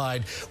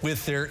satisfied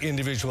with their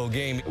individual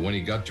game. When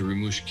he got to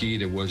Rimouski,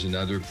 there was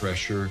another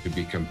pressure to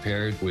be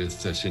compared with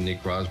Sidney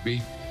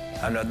Crosby.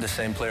 I'm not the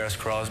same player as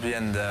Crosby,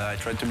 and I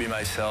tried to be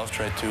myself,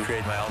 tried to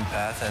create my own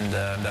path, and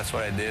that's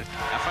what I did.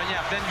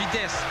 Lafrenière, pleine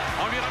vitesse.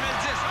 On lui remet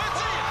le 10. Un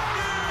tir!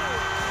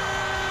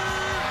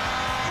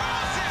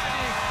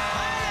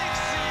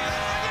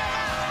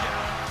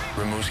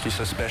 Rimouski's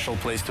a special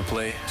place to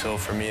play, so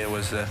for me it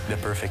was the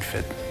perfect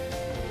fit.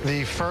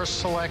 The first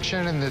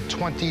selection in the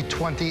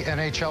 2020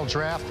 NHL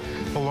draft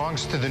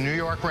belongs to the New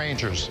York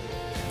Rangers.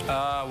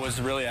 I was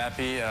really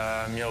happy.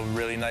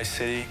 Really nice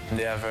city.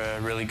 They have a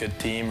really good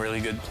team,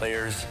 really good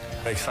players.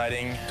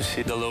 Exciting to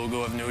see the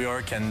logo of New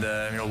York, and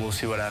we'll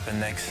see what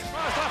happens next.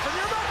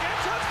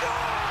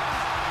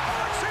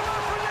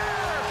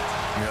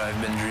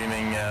 I've been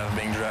dreaming of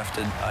being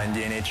drafted in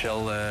the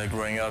NHL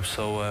growing up,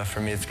 so for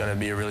me it's going to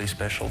be really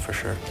special for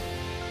sure.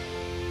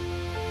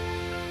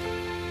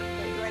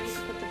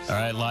 All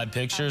right, live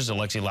pictures.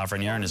 Alexis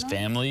Lafreniere and his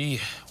family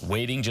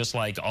waiting just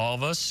like all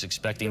of us,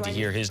 expecting to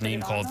hear his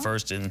name called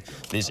first in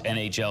this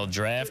NHL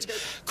draft.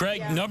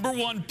 Craig,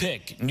 #1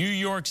 pick, New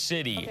York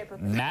City,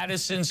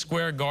 Madison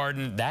Square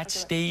Garden. That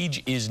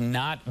stage is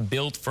not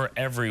built for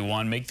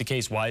everyone. Make the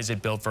case, why is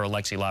it built for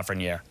Alexis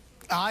Lafreniere?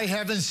 I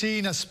haven't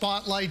seen a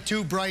spotlight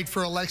too bright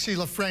for Alexis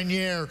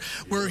Lafreniere,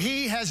 where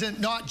he hasn't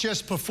not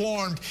just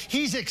performed,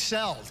 he's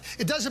excelled.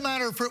 It doesn't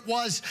matter if it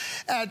was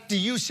at the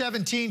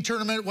U17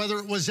 tournament, whether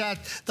it was at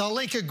the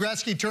Lincoln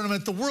Gretzky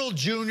tournament, the World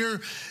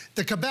Junior,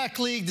 the Quebec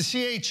League, the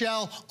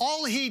CHL.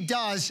 All he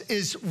does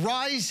is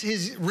raise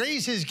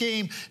his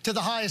game to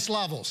the highest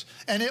levels.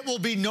 And it will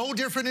be no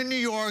different in New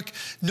York,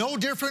 no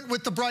different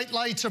with the bright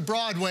lights of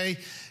Broadway.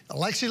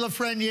 Alexis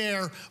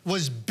Lafreniere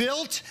was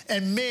built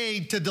and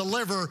made to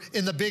deliver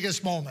in the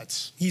biggest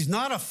moments. He's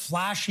not a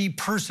flashy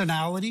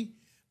personality,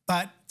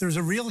 but there's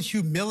a real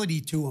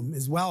humility to him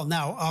as well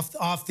now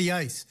off the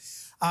ice.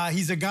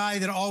 He's a guy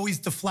that always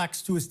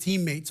deflects to his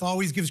teammates,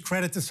 always gives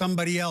credit to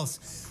somebody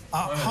else.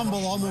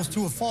 Humble almost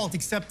to a fault,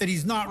 except that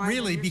he's not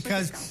really,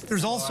 because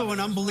there's also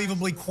an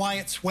unbelievably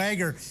quiet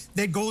swagger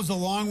that goes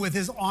along with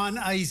his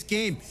on-ice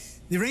game.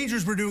 The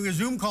Rangers were doing a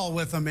Zoom call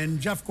with him, and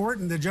Jeff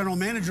Gorton, the general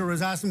manager,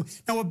 was asking him,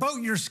 now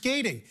about your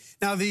skating.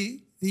 Now,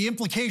 the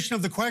implication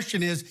of the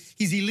question is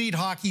he's elite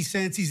hockey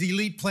sense, he's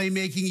elite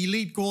playmaking,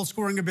 elite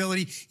goal-scoring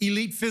ability,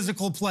 elite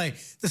physical play.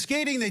 The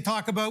skating they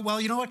talk about,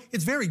 well, you know what?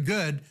 It's very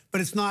good,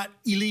 but it's not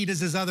elite as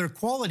his other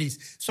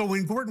qualities. So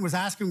when Gorton was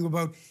asking him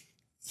about,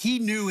 he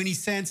knew and he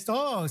sensed,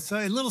 oh, so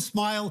a little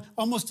smile,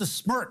 almost a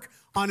smirk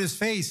on his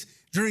face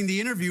during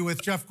the interview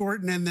with Jeff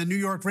Gorton and the New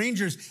York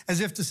Rangers, as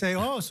if to say,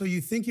 oh, so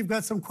you think you've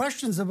got some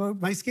questions about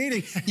my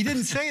skating. He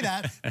didn't say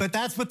that, but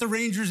that's what the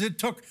Rangers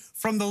took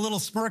from the little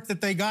smirk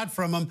that they got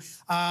from him.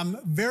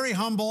 Very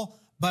humble,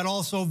 but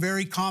also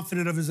very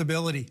confident of his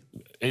ability.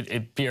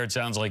 Pierre, it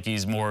sounds like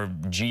he's more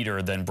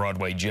Jeter than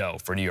Broadway Joe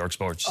for New York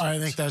sports. I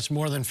think that's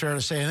more than fair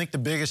to say. I think the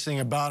biggest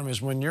thing about him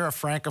is when you're a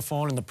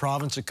francophone in the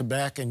province of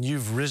Quebec and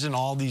you've risen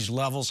all these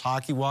levels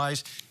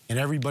hockey-wise and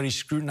everybody's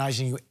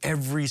scrutinizing you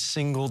every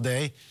single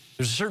day,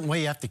 there's a certain way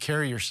you have to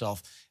carry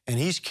yourself. And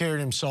he's carried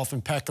himself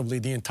impeccably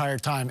the entire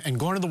time. And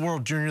going to the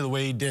World Junior the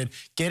way he did,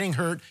 getting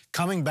hurt,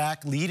 coming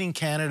back, leading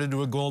Canada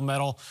to a gold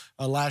medal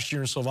last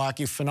year in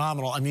Slovakia,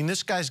 phenomenal. I mean,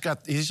 this guy's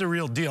he's a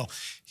real deal.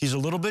 He's a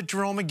little bit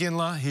Jerome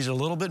McGinley. He's a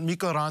little bit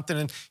Mikko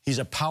Rantanen. He's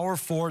a power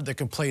forward that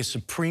can play a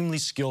supremely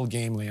skilled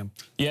game, Liam.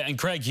 Yeah, and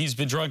Craig, he's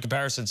been drawing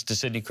comparisons to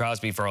Sidney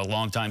Crosby for a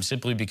long time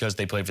simply because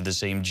they played for the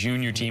same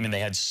junior team and they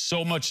had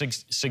so much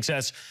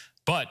success.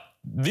 But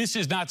this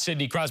is not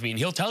Sidney Crosby, and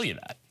he'll tell you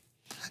that.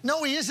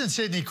 No, he isn't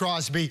Sidney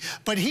Crosby,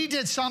 but he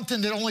did something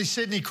that only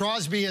Sidney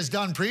Crosby has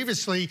done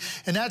previously,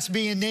 and that's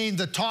being named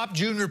the top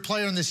junior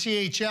player in the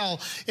CHL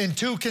in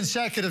 2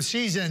 consecutive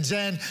seasons.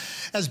 And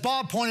as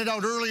Bob pointed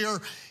out earlier,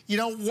 you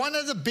know, one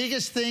of the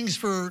biggest things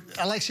for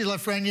Alexis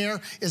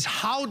Lafreniere is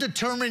how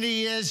determined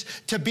he is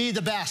to be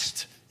the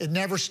best. It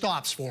never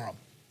stops for him.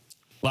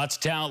 Lots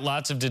of talent,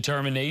 lots of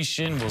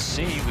determination. We'll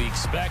see. We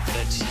expect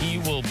that he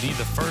will be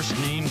the first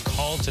name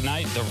called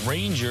tonight. The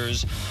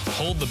Rangers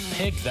hold the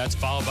pick. That's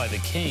followed by the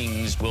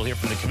Kings. We'll hear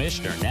from the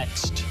commissioner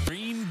next.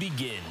 Dream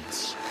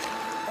begins.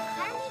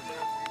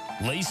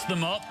 lace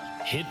them up,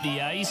 hit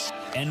the ice,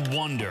 and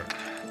wonder,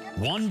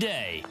 one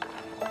day,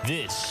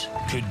 this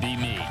could be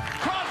me.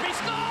 Crosby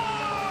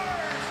scores!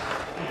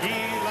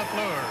 Guy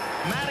Lafleur.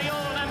 Mario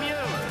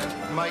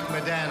Lemieux. Mike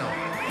Modano.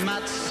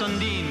 Mats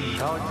Sundin.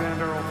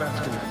 Alexander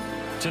Ovechkin.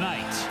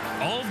 Tonight,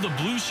 all of the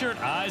blue shirt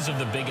eyes of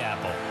the Big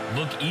Apple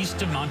look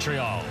east of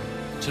Montreal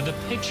to the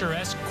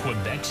picturesque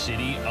Quebec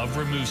city of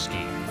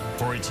Rimouski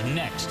for its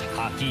next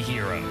hockey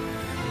hero.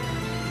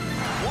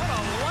 What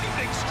a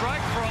lightning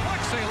strike for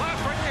Alexei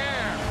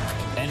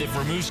Lafreniere. And if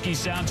Rimouski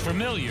sounds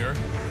familiar,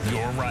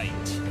 you're right.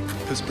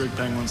 Pittsburgh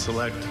Penguins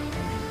select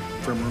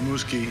from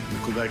Rimouski, the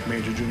Quebec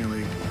Major Junior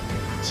League,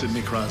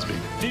 Sidney Crosby.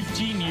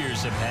 15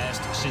 years have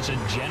passed since a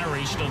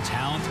generational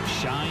talent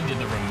shined in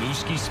the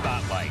Rimouski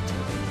spotlight.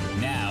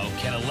 Now,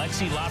 can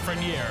Alexei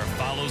Lafreniere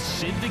follow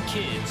Sid the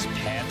Kid's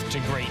path to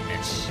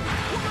greatness?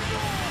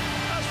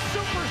 A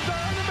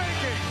superstar in the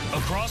making.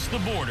 Across the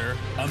border,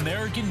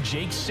 American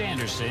Jake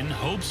Sanderson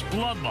hopes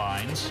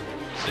bloodlines.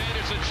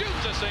 Sanderson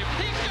shoots a save.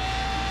 He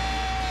scores!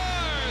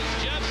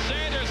 Jeff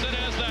Sanderson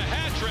has the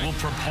hat trick. Will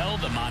propel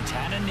the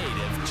Montana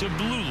native to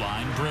blue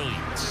line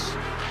brilliance.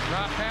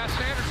 Drop pass,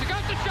 Sanderson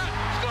got the shot.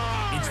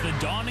 Score! It's the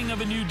dawning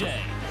of a new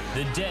day.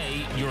 The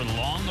day your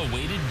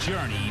long-awaited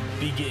journey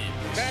begins.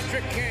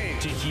 Patrick Kane.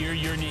 To hear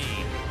your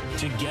name,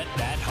 to get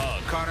that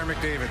hug. Connor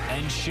McDavid.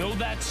 And show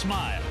that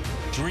smile.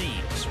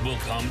 Dreams will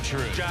come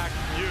true. Jack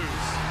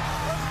Hughes.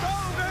 Let's go,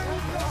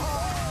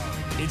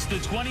 baby! It's the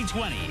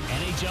 2020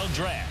 NHL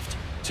Draft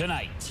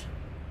tonight.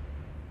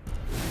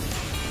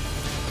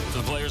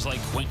 For players like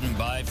Quentin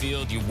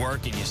Byfield, you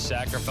work and you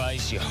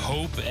sacrifice, you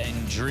hope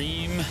and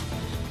dream.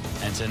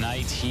 And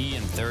tonight, he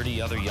and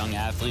 30 other young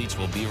athletes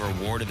will be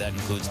rewarded. That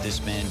includes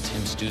this man,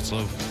 Tim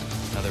Stutzlo,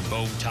 another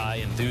bow tie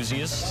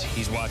enthusiast.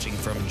 He's watching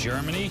from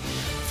Germany.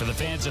 For the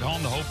fans at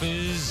home, the hope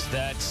is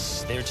that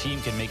their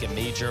team can make a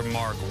major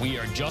mark. We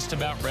are just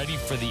about ready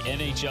for the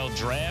NHL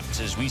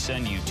Draft as we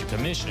send you to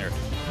Commissioner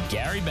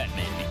Gary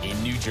Bettman in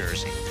New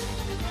Jersey.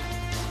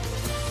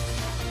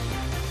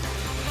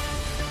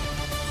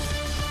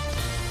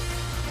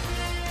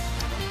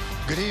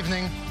 Good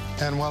evening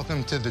and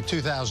welcome to the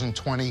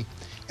 2020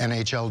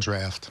 NHL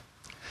Draft.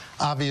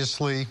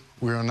 Obviously,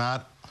 we are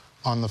not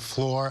on the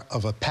floor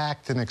of a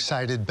packed and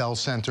excited Bell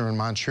Center in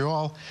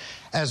Montreal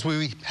as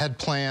we had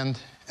planned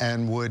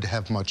and would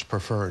have much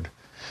preferred.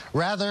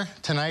 Rather,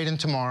 tonight and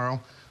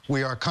tomorrow,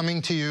 we are coming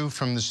to you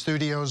from the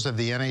studios of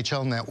the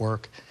NHL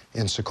Network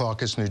in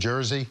Secaucus, New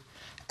Jersey,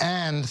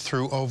 and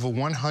through over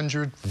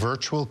 100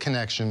 virtual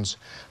connections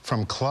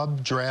from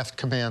club draft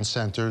command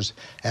centers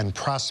and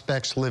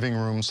prospects' living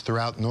rooms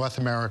throughout North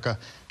America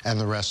and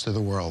the rest of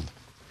the world.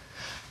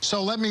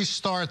 So let me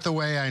start the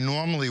way I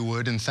normally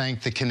would and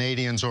thank the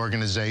Canadiens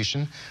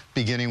organization,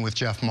 beginning with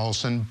Jeff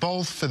Molson,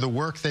 both for the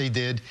work they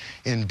did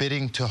in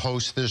bidding to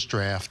host this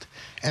draft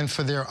and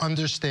for their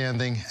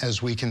understanding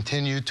as we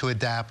continue to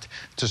adapt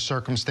to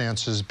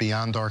circumstances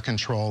beyond our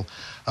control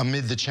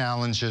amid the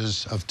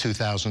challenges of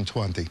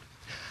 2020.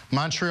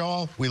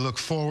 Montreal, we look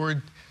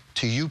forward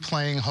to you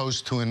playing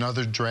host to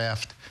another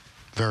draft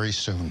very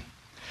soon.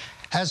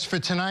 As for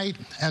tonight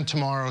and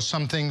tomorrow,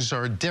 some things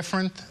are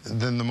different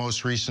than the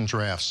most recent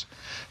drafts.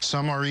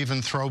 Some are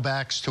even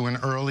throwbacks to an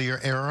earlier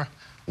era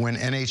when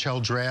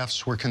NHL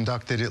drafts were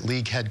conducted at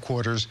league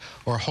headquarters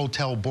or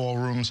hotel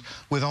ballrooms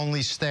with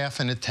only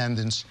staff in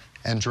attendance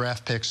and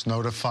draft picks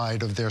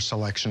notified of their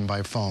selection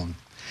by phone.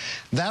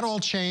 That all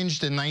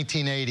changed in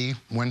 1980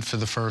 when, for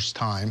the first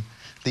time,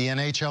 the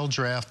NHL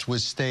draft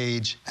was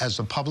staged as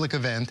a public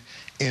event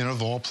in,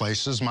 of all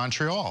places,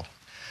 Montreal.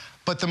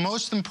 But the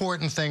most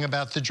important thing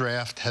about the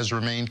draft has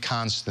remained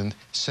constant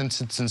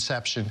since its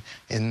inception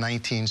in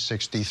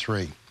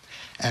 1963.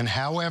 And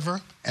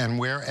however and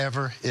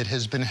wherever it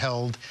has been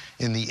held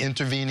in the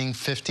intervening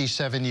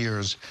 57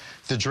 years,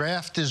 the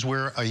draft is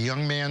where a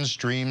young man's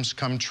dreams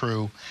come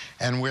true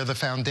and where the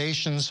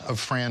foundations of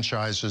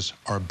franchises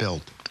are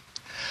built.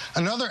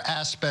 Another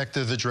aspect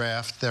of the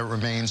draft that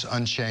remains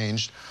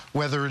unchanged,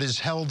 whether it is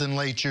held in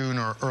late June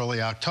or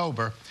early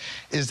October,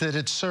 is that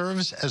it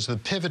serves as the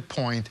pivot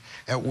point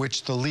at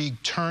which the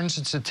league turns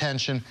its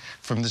attention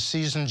from the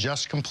season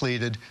just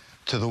completed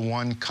to the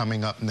one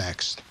coming up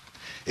next.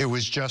 It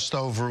was just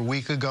over a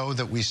week ago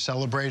that we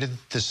celebrated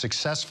the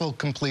successful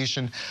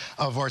completion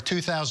of our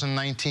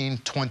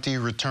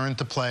 2019-20 return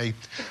to play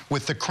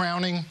with the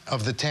crowning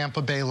of the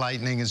Tampa Bay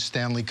Lightning as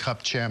Stanley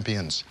Cup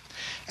champions.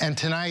 And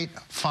tonight,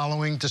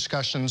 following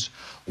discussions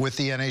with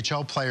the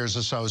NHL Players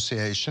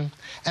Association,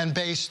 and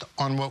based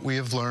on what we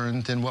have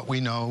learned and what we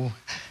know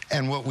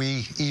and what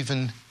we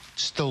even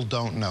still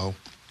don't know,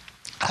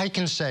 I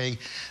can say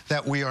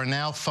that we are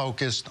now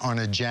focused on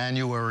a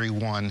January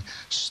 1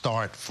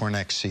 start for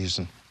next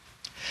season.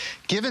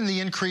 Given the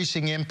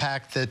increasing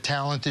impact that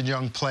talented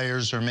young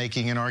players are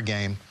making in our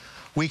game,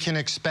 we can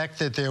expect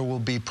that there will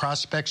be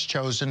prospects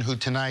chosen who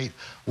tonight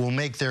will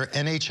make their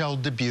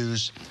NHL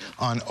debuts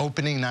on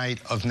opening night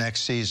of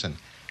next season.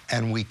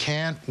 And we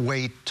can't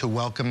wait to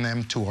welcome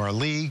them to our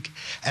league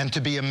and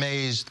to be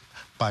amazed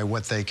by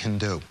what they can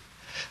do.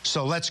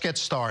 So let's get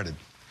started.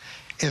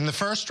 In the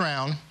first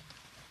round,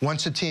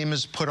 Once a team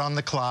is put on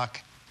the clock,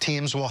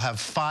 teams will have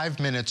 5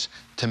 minutes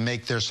to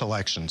make their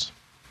selections.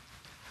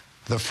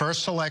 The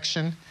first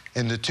selection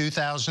in the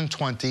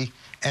 2020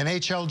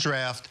 NHL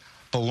Draft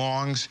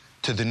belongs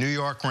to the New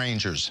York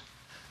Rangers.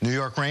 New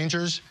York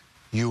Rangers,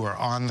 you are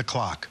on the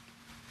clock.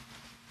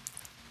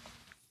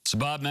 So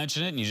Bob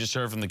mentioned it, and you just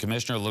heard from the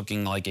commissioner,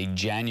 looking like a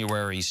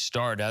January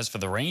start. As for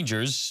the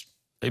Rangers,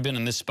 they've been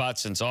in this spot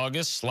since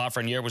August.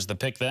 Lafreniere was the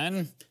pick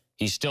then.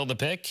 He's still the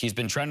pick. He's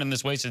been trending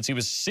this way since he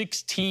was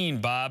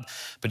 16, Bob.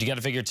 But you got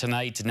to figure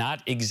tonight,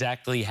 not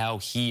exactly how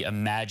he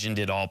imagined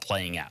it all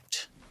playing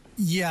out.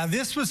 Yeah,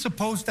 this was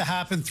supposed to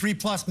happen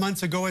 3+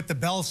 months ago at the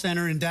Bell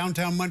Center in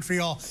downtown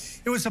Montreal.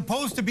 It was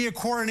supposed to be a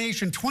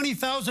coronation.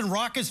 20,000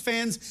 Rockets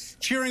fans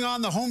cheering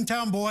on the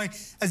hometown boy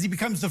as he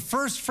becomes the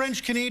first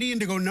French-Canadian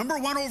to go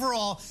 #1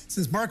 overall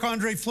since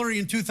Marc-Andre Fleury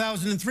in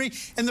 2003,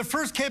 and the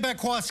first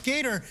Quebecois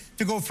skater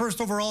to go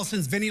first overall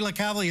since Vinny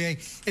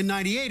Lecavalier in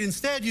 '98.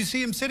 Instead, you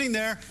see him sitting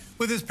there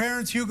with his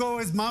parents, Hugo,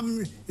 his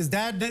mom, his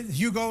dad,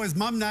 Hugo, his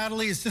mom,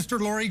 Natalie, his sister,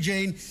 Laurie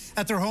Jane,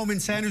 at their home in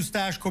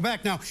Saint-Eustache,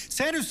 Quebec. Now,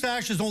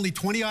 Saint-Eustache is only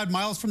 20-odd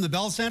miles from the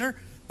Bell Center,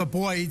 but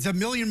boy, it's a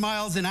million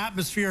miles in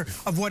atmosphere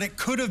of what it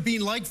could have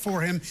been like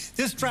for him.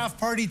 This draft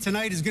party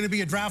tonight is going to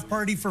be a draft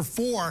party for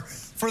 4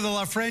 for the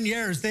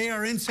Lafrenières. They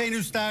are in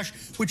Saint-Eustache,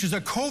 which is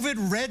a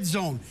COVID red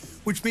zone,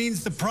 which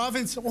means the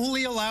province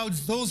only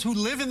allows those who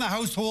live in the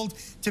household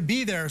to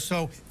be there.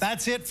 So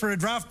that's it for a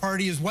draft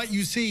party, is what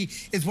you see,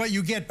 is what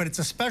you get. But it's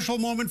a special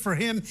moment for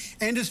him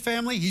and his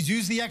family. He's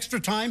used the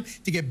extra time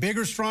to get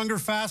bigger, stronger,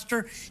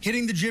 faster,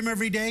 hitting the gym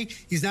every day.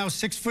 He's now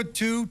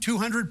 6'2",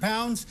 200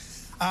 pounds.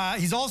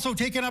 He's also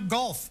taken up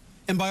golf,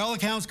 and by all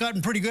accounts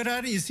gotten pretty good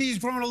at it. You see he's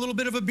growing a little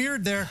bit of a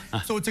beard there.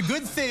 So it's a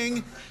good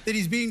thing that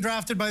he's being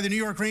drafted by the New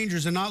York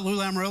Rangers and not Lou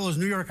Lamoriello's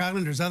New York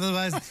Islanders.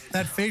 Otherwise,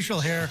 that facial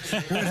hair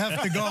would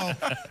have to go.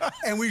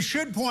 And we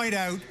should point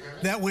out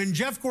that when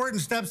Jeff Gorton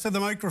steps to the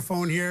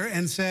microphone here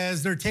and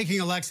says they're taking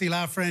Alexis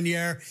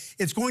Lafreniere,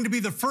 it's going to be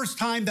the first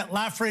time that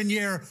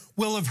Lafreniere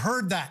will have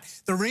heard that.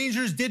 The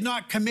Rangers did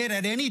not commit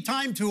at any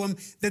time to him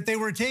that they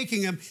were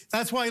taking him.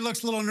 That's why he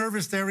looks a little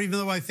nervous there, even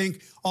though I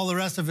think all the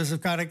rest of us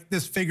have got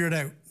this figured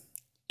out.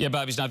 Yeah,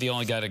 Bobby's not the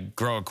only guy to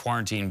grow a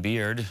quarantine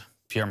beard.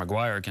 Pierre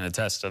Maguire can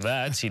attest to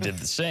that. He did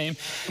the same.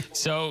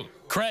 So,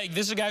 Craig,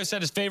 this is a guy who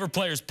said his favorite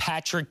player is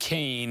Patrick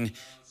Kane.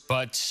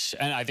 But,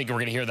 and I think we're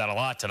going to hear that a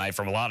lot tonight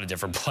from a lot of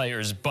different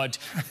players, but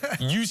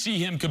you see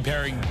him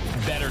comparing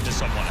better to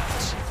someone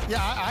else.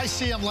 Yeah, I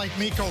see him like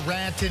Mikko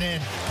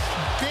Rantanen.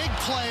 Big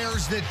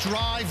players that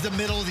drive the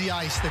middle of the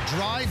ice, that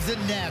drive the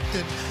net,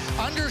 that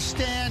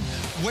understand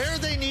where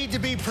they need to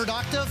be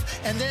productive,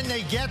 and then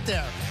they get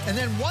there. And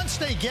then once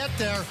they get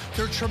there,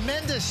 their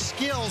tremendous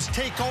skills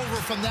take over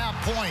from that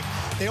point.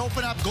 They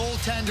open up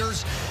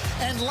goaltenders.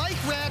 And like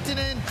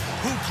Rantanen,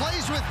 who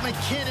plays with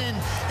McKinnon,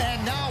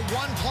 and now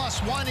 1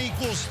 + 1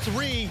 =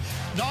 3,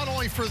 not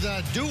only for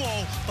the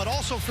duo, but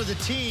also for the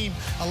team,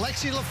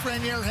 Alexis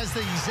Lafreniere has the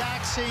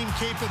exact same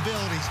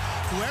capabilities.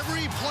 Whoever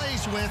he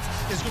plays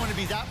with is going to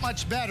be that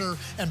much better,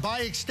 and by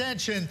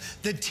extension,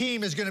 the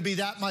team is going to be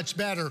that much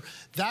better.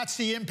 That's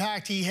the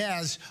impact he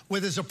has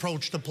with his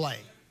approach to play.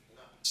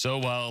 So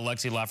while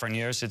Alexis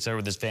Lafreniere sits there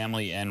with his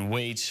family and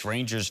waits,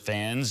 Rangers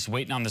fans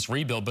waiting on this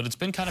rebuild, but it's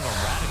been kind of a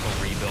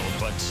radical rebuild.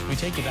 But we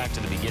take you back to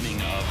the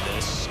beginning of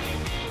this,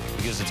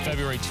 because it's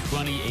February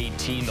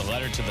 2018, the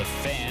letter to the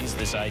fans,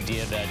 this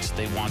idea that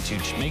they want to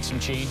make some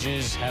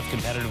changes, have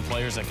competitive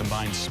players that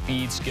combine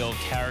speed, skill,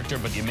 character,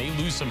 but you may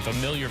lose some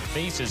familiar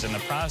faces in the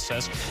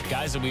process,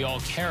 guys that we all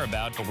care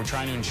about, but we're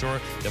trying to ensure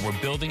that we're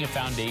building a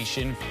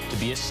foundation to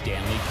be a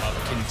Stanley Cup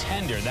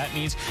contender. That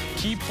means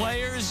key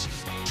players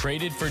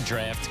traded for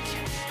draft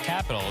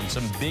capital and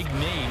some big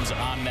names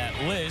on that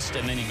list,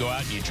 and then you go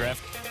out and you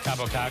draft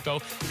Capo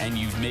Caco, and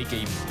you make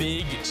a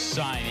big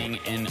signing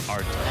in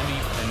Artemi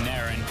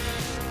Panarin.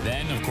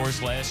 Then, of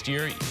course, last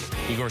year,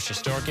 Igor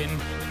Shesterkin,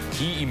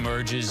 he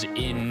emerges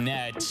in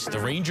net. The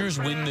Rangers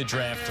win the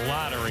draft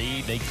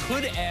lottery. They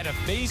could add a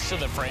face to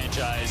the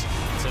franchise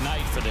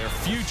tonight for their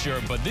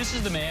future, but this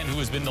is the man who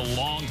has been the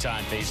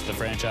longtime face of the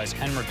franchise,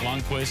 Henrik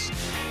Lundqvist,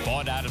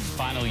 bought out of the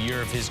final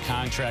year of his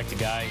contract, a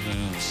guy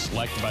who was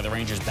selected by the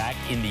Rangers back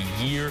in the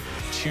year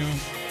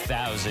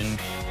 2000,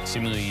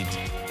 seemingly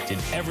did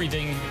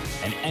everything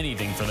and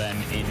anything for them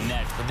in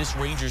net. But this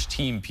Rangers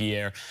team,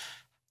 Pierre,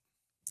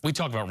 we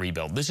talk about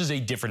rebuild. This is a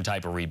different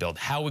type of rebuild.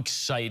 How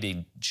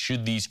excited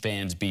should these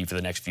fans be for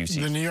the next few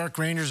seasons? The New York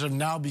Rangers have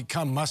now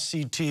become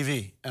must-see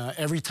TV.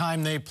 Every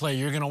time they play,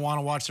 you're going to want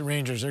to watch the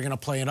Rangers. They're going to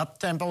play an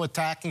up-tempo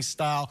attacking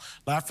style.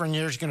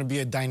 Lafreniere is going to be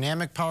a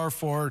dynamic power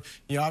forward.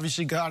 You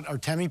obviously got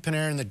Artemi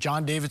Panarin, that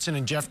John Davidson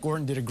and Jeff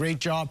Gorton did a great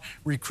job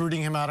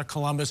recruiting him out of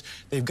Columbus.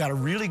 They've got a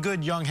really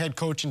good young head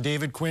coach in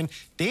David Quinn.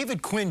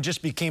 David Quinn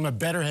just became a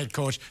better head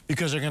coach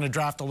because they're going to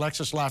draft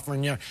Alexis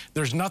Lafreniere.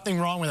 There's nothing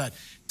wrong with that.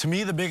 To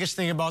me, the biggest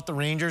thing about the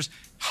Rangers,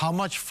 how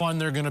much fun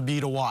they're going to be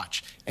to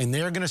watch. And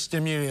they're going to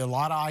stimulate a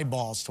lot of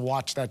eyeballs to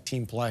watch that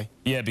team play.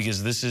 Yeah,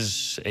 because this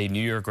is a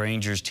New York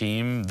Rangers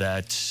team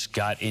that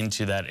got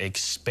into that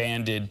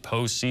expanded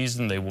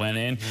postseason. They went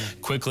in,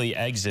 quickly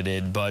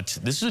exited, but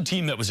this is a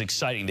team that was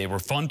exciting. They were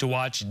fun to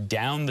watch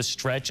down the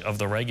stretch of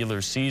the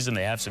regular season.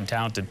 They have some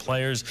talented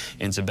players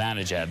in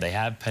Zibanejad. They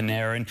have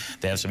Panarin.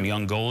 They have some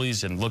young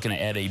goalies and looking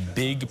to add a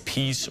big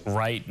piece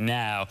right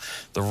now.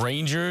 The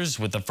Rangers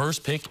with the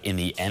first pick in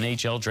the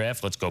NHL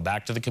draft. Let's go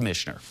back to the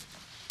commissioner.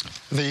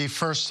 The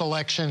first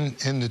selection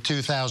in the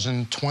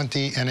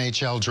 2020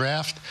 NHL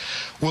draft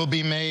will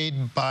be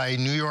made by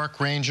New York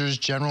Rangers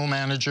general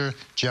manager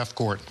Jeff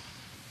Gorton.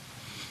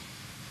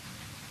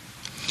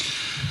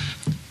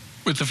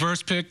 With the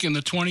first pick in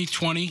the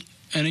 2020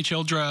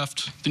 NHL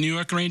draft, the New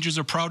York Rangers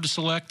are proud to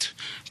select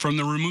from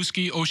the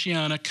Rimouski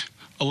Oceanic,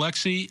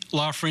 Alexis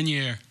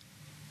Lafreniere.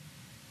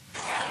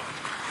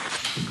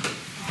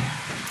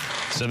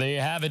 So there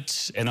you have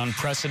it, an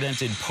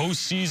unprecedented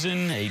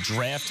postseason, a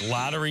draft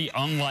lottery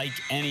unlike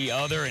any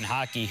other in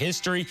hockey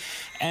history.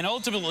 And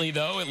ultimately,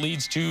 though, it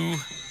leads to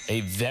a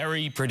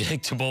very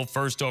predictable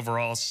first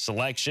overall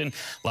selection.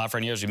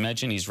 Lafreniere, as we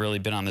mentioned, he's really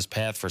been on this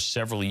path for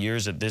several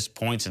years at this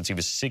point, since he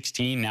was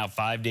 16, now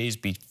 5 days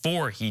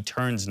before he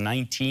turns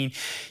 19.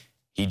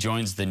 He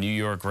joins the New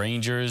York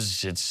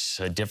Rangers. It's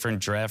a different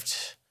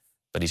draft,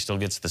 but he still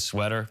gets the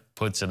sweater,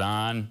 puts it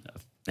on.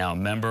 Now a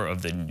member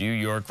of the New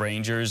York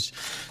Rangers.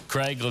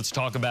 Craig, let's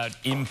talk about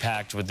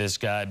impact with this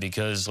guy,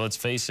 because let's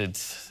face it,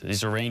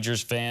 these are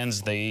Rangers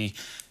fans. They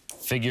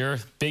figure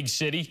big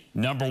city,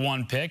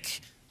 #1 pick.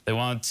 They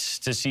want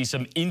to see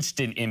some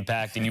instant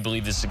impact, and you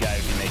believe this is a guy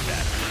who can make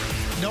that.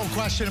 No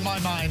question in my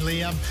mind,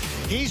 Liam.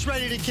 He's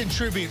ready to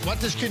contribute. What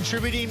does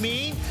contributing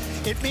mean?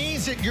 It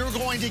means that you're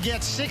going to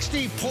get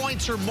 60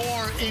 points or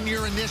more in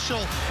your initial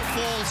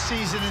full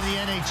season in the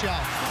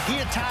NHL. He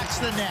attacks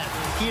the net.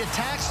 He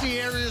attacks the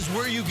areas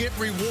where you get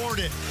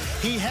rewarded.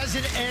 He has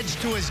an edge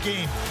to his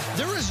game.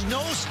 There is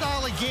no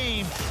style of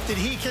game that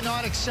he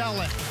cannot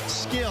excel in.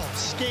 Skill,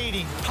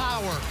 skating,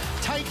 power,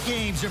 tight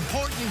games,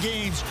 important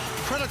games,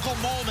 critical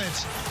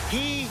moments.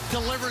 He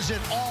delivers it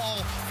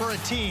all for a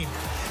team.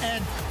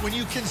 And when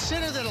you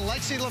consider that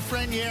Alexis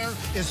Lafreniere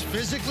is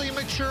physically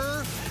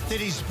mature, that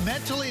he's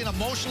mentally and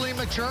emotionally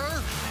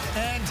mature,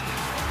 and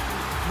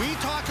we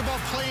talk about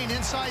playing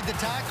inside the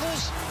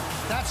tackles,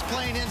 that's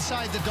playing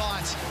inside the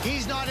dots.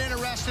 He's not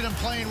interested in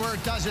playing where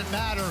it doesn't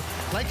matter.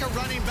 Like a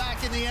running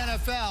back in the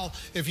NFL,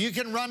 if you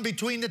can run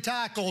between the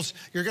tackles,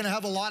 you're going to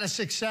have a lot of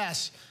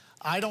success.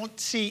 I don't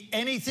see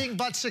anything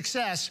but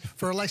success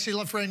for Alexis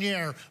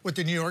Lafreniere with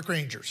the New York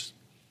Rangers.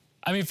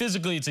 I mean,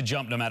 physically, it's a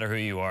jump no matter who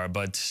you are,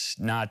 but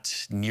not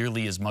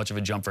nearly as much of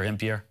a jump for him,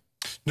 Pierre.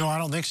 No, I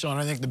don't think so. And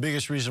I think the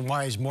biggest reason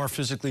why he's more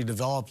physically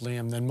developed,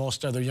 Liam, than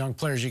most other young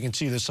players. You can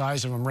see the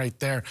size of him right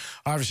there.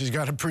 Obviously, he's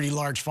got a pretty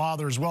large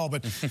father as well.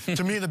 But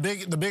to me, the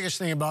biggest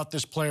thing about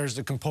this player is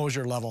the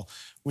composure level.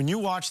 When you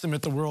watch them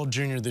at the World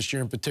Junior this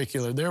year in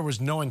particular, there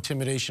was no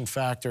intimidation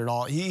factor at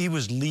all. He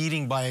was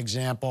leading by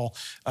example,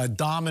 a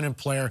dominant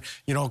player.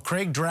 You know,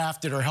 Craig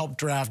drafted or helped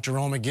draft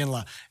Jarome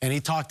Iginla, and he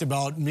talked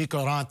about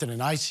Mikko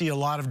Rantanen. I see a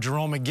lot of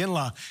Jarome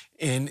Iginla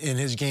in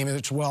his game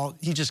as well.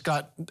 He just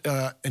got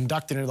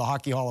inducted into the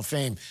Hockey Hall of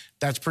Fame.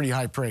 That's pretty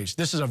high praise.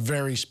 This is a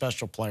very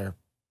special player.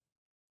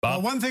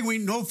 One thing we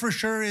know for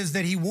sure is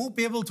that he won't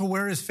be able to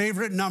wear his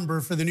favorite number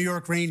for the New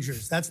York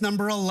Rangers. That's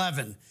number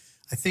 11.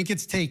 I think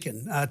it's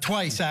taken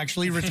twice,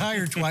 actually,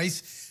 retired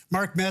twice.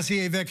 Mark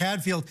Messier, Vic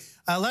Hadfield.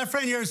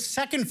 Lafreniere's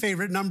second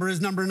favorite number is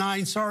number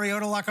 9. Sorry,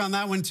 out of luck on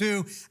that one,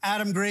 too.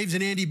 Adam Graves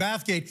and Andy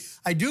Bathgate.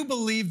 I do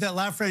believe that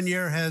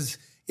Lafreniere has,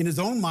 in his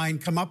own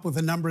mind, come up with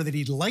a number that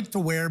he'd like to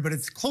wear, but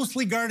it's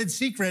closely guarded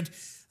secret.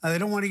 They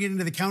don't want to get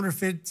into the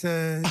counterfeit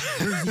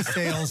jersey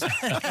sales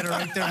that are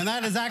right there. And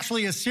that is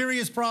actually a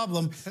serious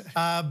problem.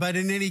 But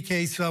in any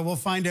case, we'll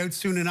find out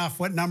soon enough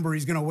what number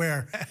he's going to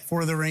wear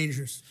for the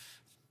Rangers.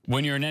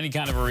 When you're in any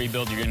kind of a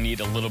rebuild, you're going to need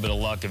a little bit of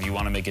luck if you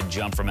want to make a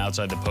jump from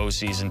outside the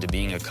postseason to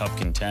being a cup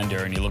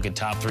contender. And you look at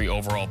top 3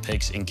 overall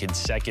picks in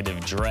consecutive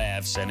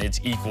drafts, and it's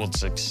equaled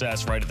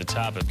success right at the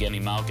top of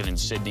Evgeny Malkin and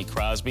Sidney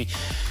Crosby.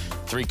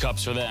 3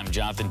 cups for them.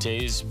 Jonathan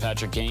Toews,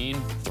 Patrick Kane,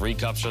 3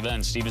 cups for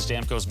them. Steven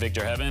Stamkos,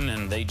 Victor Hedman,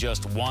 and they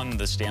just won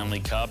the Stanley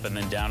Cup. And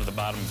then down at the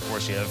bottom, of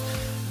course, you have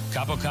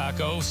Kaapo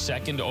Kakko,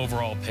 2nd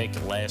overall pick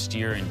last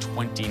year in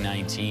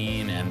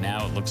 2019, and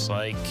now it looks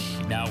like,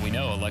 now we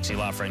know Alexis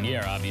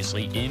Lafreniere,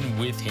 obviously, in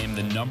with him,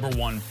 the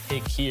 #1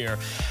 pick here.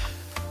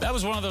 That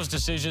was one of those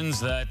decisions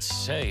that,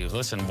 hey,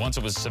 listen, once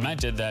it was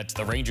cemented that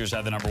the Rangers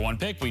had the #1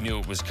 pick, we knew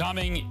it was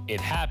coming,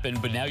 it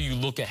happened, but now you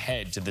look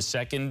ahead to the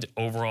 2nd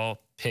overall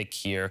pick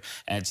here,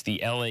 and it's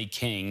the LA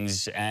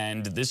Kings,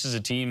 and this is a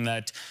team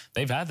that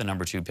they've had the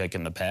 #2 pick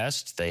in the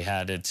past. They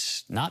had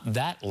it not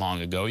that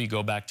long ago. You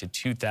go back to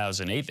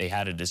 2008, they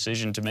had a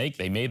decision to make.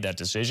 They made that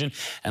decision,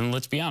 and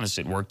let's be honest,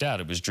 it worked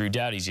out. It was Drew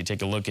Doughty's. You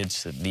take a look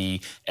at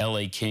the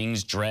LA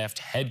Kings draft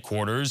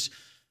headquarters.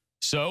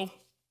 So,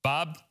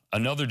 Bob,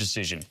 another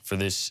decision for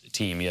this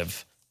team. You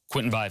have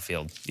Quentin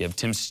Byfield. You have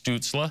Tim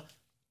Stützle.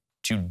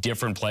 two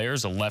different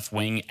players, a left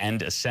wing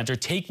and a center.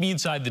 Take me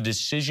inside the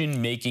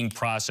decision-making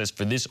process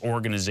for this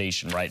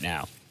organization right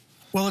now.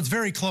 Well, it's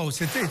very close.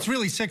 It's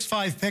really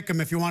 6-5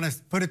 pick'em, if you want to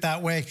put it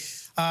that way.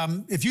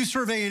 If you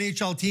survey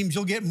NHL teams,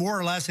 you'll get more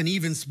or less an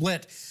even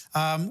split.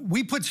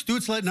 We put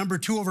Stützle at number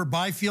 2 over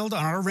Byfield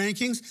on our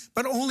rankings,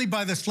 but only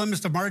by the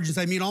slimmest of margins.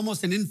 I mean,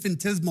 almost an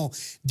infinitesimal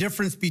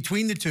difference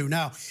between the two.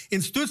 Now,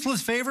 in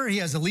Stützle's favor, he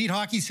has elite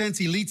hockey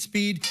sense, elite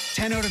speed,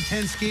 10 out of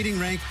 10 skating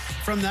rank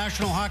from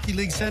National Hockey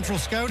League Central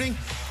Scouting.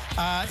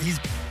 He's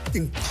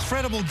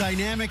incredible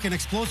dynamic and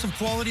explosive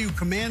quality who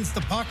commands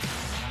the puck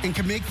and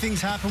can make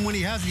things happen when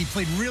he has it. He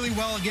played really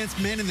well against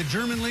men in the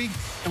German league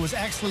and was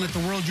excellent at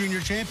the World Junior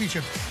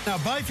Championship. Now,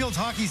 Byfield's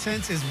hockey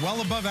sense is well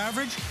above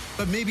average,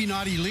 but maybe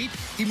not elite.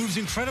 He moves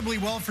incredibly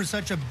well for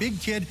such a big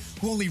kid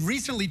who only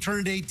recently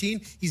turned 18.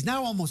 He's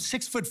now almost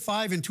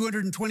 6'5" and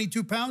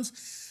 222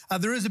 pounds.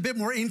 There is a bit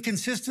more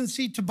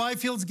inconsistency to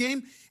Byfield's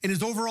game, and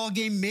his overall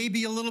game may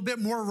be a little bit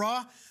more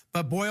raw.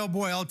 But boy, oh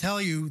boy, I'll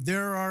tell you,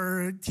 there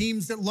are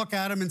teams that look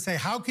at him and say,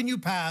 how can you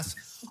pass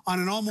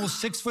on an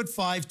almost 6'5",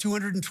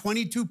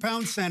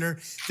 222-pound center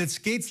that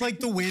skates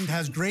like the wind,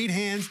 has great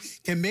hands,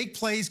 can make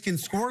plays, can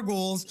score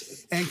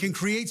goals, and can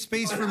create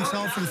space for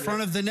himself in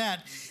front of the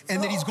net,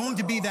 and that he's going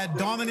to be that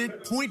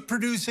dominant,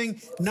 point-producing,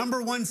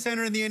 #1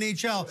 center in the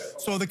NHL.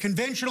 So the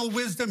conventional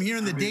wisdom here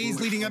in the days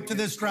leading up to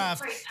this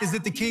draft is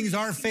that the Kings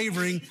are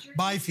favoring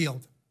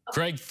Byfield.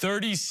 Craig,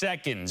 30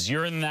 seconds.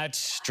 You're in that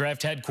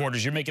draft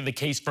headquarters. You're making the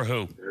case for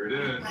who? There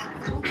it is.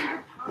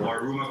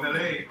 War Room of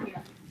LA.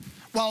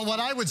 Well, what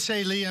I would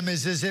say, Liam,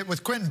 is that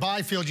with Quinton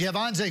Byfield, you have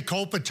Anze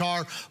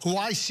Kopitar, who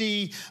I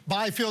see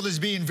Byfield as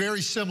being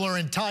very similar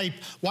in type.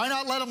 Why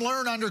not let him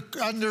learn under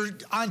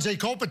Anze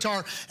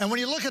Kopitar? And when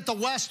you look at the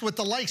West with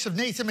the likes of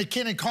Nathan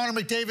McKinnon,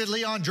 Connor McDavid,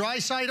 Leon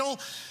Draisaitl,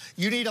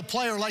 you need a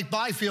player like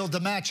Byfield to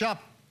match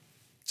up.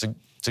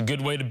 It's a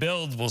good way to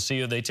build. We'll see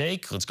who they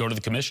take. Let's go to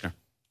the commissioner.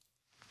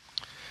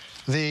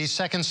 The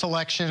second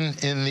selection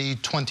in the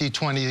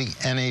 2020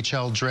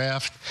 NHL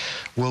Draft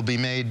will be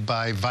made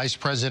by Vice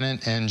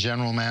President and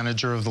General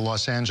Manager of the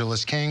Los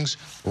Angeles Kings,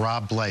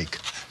 Rob Blake.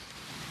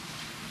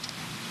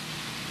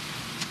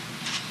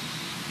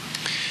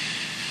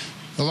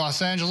 The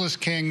Los Angeles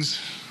Kings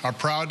are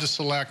proud to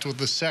select with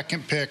the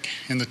second pick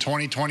in the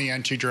 2020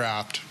 NT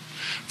Draft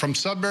from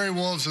Sudbury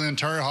Wolves of the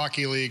Ontario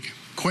Hockey League,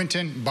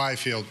 Quinton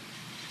Byfield.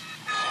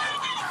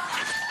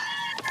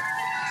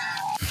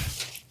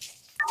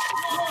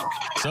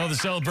 So the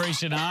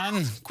celebration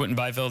on. Quinton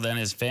Byfield and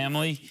his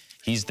family.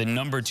 He's the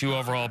 #2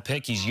 overall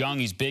pick. He's young,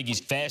 he's big, he's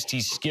fast,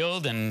 he's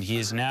skilled, and he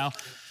is now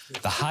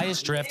the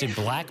highest drafted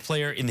black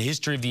player in the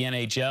history of the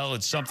NHL.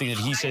 It's something that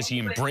he says he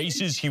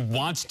embraces. He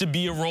wants to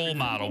be a role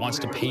model, wants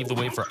to pave the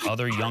way for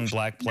other young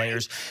black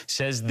players,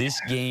 says this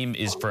game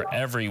is for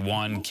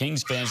everyone.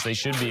 Kings fans, they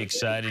should be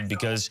excited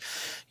because,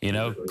 you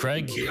know,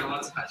 Craig,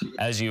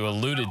 as you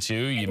alluded to,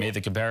 you made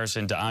the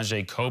comparison to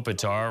Anze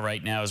Kopitar.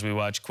 Right now, as we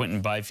watch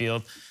Quinton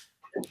Byfield,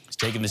 he's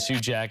taking the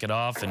suit jacket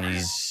off and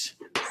he's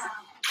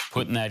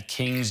putting that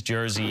Kings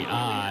jersey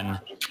on.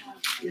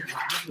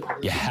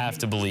 You have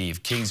to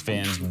believe Kings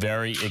fans,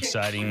 very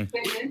exciting,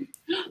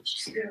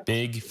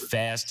 big,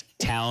 fast,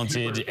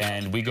 talented,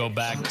 and we go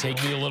back,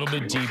 take me a little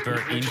bit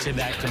deeper into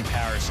that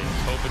comparison,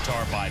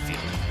 Kopitar Byfield.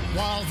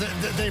 Well,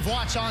 they've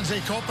watched Anze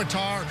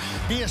Kopitar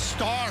be a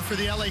star for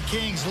the LA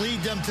Kings,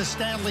 lead them to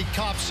Stanley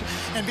Cups,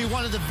 and be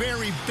one of the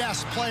very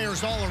best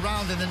players all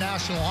around in the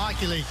National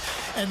Hockey League.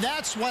 And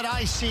that's what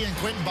I see in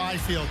Quinton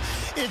Byfield.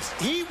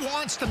 He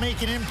wants to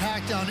make an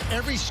impact on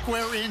every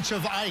square inch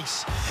of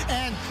ice.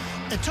 And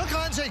it took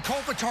Anze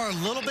Kopitar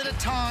a little bit of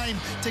time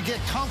to get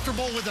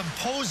comfortable with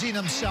imposing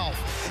himself.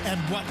 And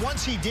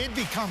once he did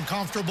become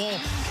comfortable,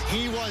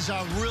 he was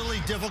a really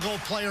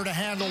difficult player to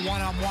handle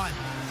one-on-one.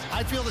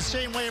 I feel the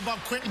same way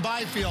about Quinton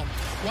Byfield.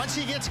 Once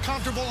he gets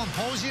comfortable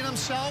imposing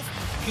himself,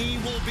 he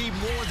will be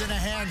more than a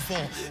handful.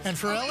 And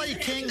for LA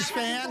Kings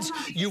fans,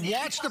 you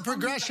watch the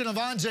progression of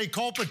Anze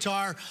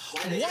Kopitar.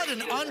 What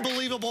an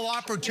unbelievable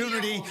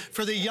opportunity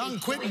for the young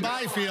Quinton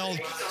Byfield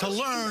to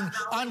learn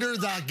under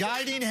the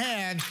guiding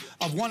hand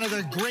of one of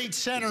the great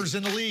centers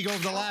in the league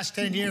over the last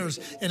 10 years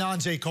in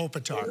Anze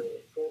Kopitar.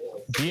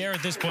 Pierre,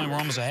 at this point, we're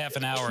almost a half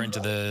an hour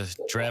into the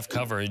draft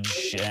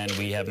coverage, and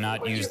we have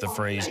not used the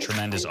phrase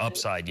tremendous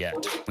upside yet.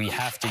 We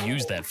have to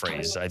use that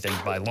phrase, I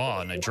think, by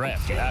law in a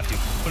draft. You have to.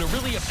 But it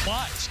really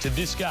applies to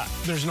this guy.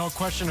 There's no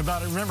question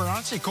about it. Remember,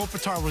 Anze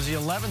Kopitar was the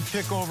 11th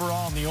pick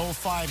overall in the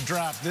 05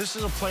 draft. This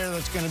is a player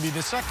that's going to be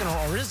the second,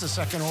 or is the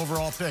second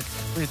overall pick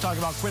when you talk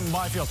about Quinton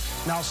Byfield.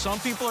 Now,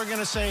 some people are going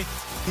to say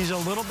he's a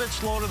little bit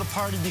slow to the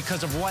party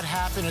because of what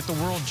happened at the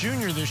World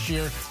Junior this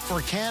year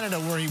for Canada,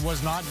 where he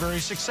was not very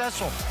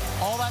successful.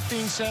 All that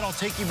being said, I'll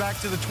take you back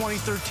to the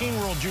 2013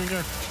 World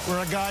Junior,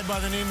 where a guy by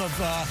the name of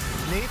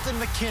Nathan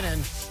McKinnon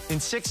in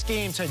 6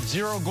 games had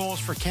 0 goals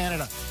for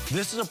Canada.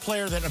 This is a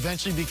player that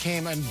eventually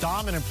became a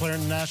dominant player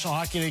in the National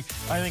Hockey League.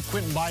 I think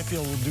Quinton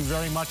Byfield will do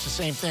very much the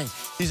same thing.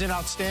 He's an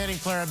outstanding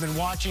player. I've been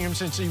watching him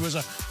since he was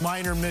a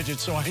minor midget,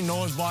 so I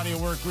know his body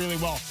of work really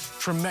well.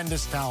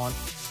 Tremendous talent.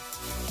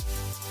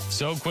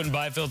 So Quinton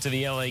Byfield to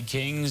the LA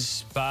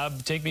Kings.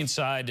 Bob, take me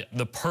inside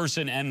the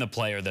person and the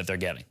player that they're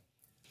getting.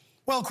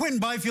 Well, Quinton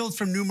Byfield's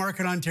from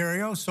Newmarket,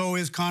 Ontario. So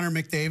is Connor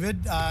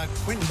McDavid.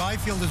 Quinton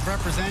Byfield is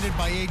represented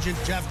by agent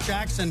Jeff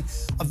Jackson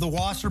of the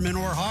Wasserman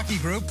Orr Hockey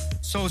Group.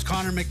 So is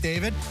Connor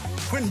McDavid.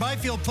 Quinton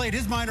Byfield played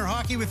his minor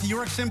hockey with the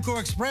York Simcoe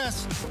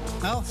Express.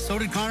 Well, so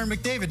did Connor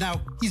McDavid.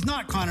 Now, he's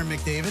not Connor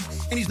McDavid,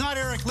 and he's not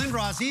Eric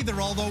Lindros either,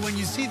 although when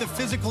you see the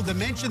physical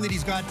dimension that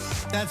he's got,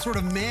 that sort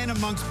of man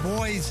amongst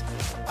boys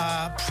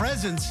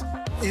presence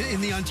in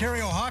the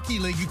Ontario Hockey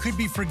League, you could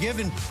be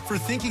forgiven for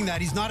thinking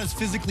that. He's not as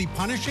physically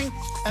punishing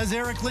as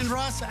Eric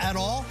Lindros at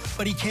all,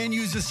 but he can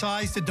use his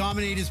size to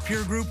dominate his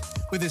peer group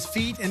with his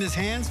feet and his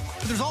hands.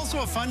 But there's also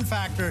a fun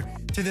factor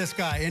to this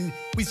guy, and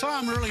we saw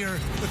him earlier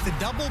with the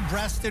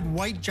double-breasted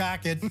white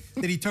jacket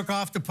that he took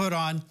off to put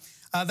on.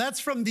 That's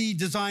from the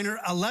designer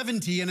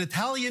Aleventi, an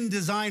Italian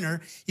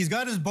designer. He's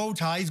got his bow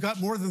tie. He's got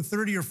more than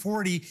 30 or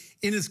 40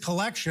 in his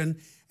collection.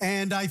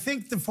 And I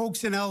think the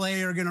folks in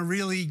LA are going to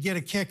really get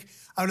a kick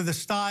out of the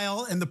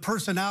style and the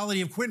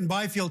personality of Quinton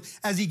Byfield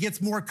as he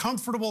gets more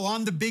comfortable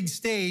on the big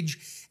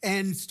stage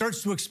and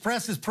starts to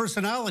express his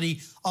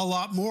personality a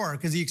lot more,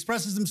 because he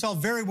expresses himself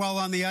very well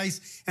on the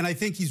ice. And I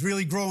think he's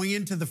really growing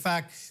into the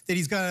fact that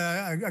he's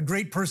got a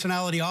great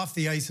personality off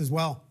the ice as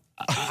well.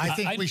 I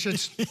think we should.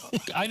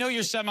 I know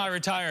you're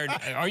semi-retired.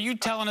 Are you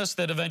telling us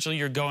that eventually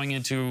you're going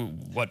into,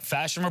 what,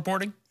 fashion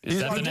reporting?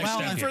 Is that the next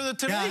step for the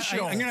Today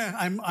Show.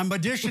 I'm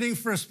auditioning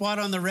for a spot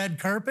on the red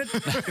carpet,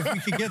 if we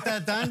could get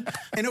that done.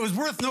 And it was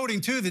worth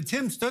noting, too, that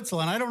Tim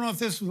Stützle, and I don't know if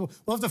this, we'll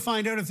have to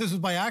find out if this was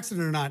by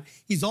accident or not,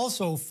 he's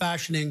also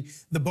fashioning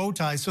the bow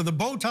tie. So the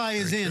bow tie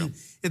is in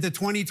at the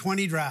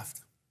 2020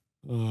 draft.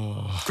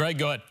 Greg,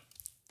 go ahead.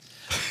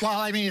 Well,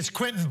 I mean, it's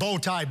Quinton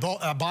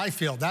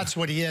Byfield. That's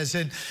what he is.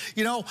 And,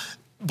 you know,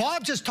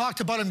 Bob just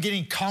talked about him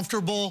getting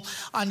comfortable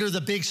under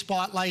the big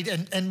spotlight.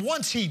 And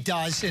once he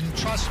does, and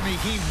trust me,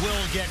 he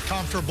will get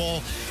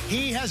comfortable,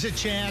 he has a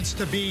chance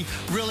to be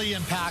really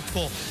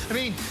impactful. I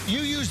mean, you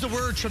use the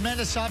word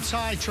tremendous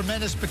upside,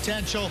 tremendous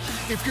potential.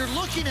 If you're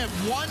looking at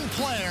one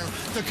player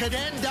that could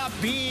end up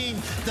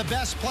being the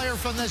best player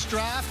from this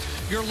draft,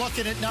 you're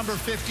looking at number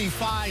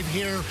 55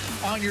 here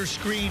on your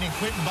screen in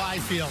Quinton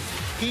Byfield.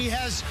 He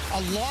has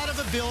a lot of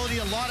ability,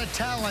 a lot of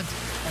talent,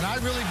 and I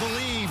really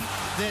believe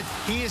that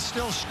he is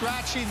still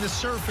scratching the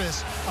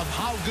surface of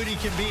how good he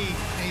can be,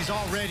 and he's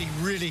already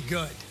really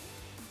good.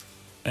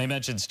 They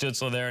mentioned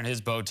Stützle there and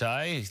his bow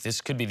tie. This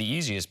could be the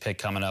easiest pick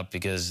coming up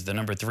because the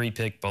number 3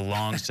 pick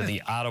belongs to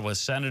the Ottawa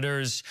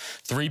Senators.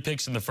 3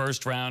 picks in the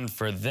first round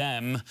for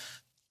them.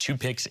 2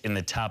 picks in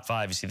the top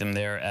 5. You see them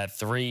there at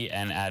 3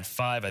 and at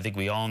 5. I think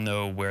we all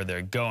know where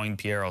they're going.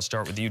 Pierre, I'll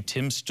start with you.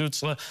 Tim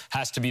Stützle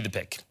has to be the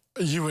pick.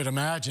 You would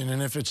imagine,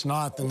 and if it's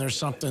not, then there's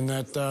something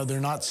that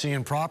they're not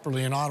seeing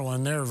properly in Ottawa,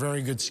 and they're a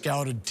very good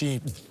scouted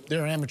team.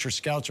 Their amateur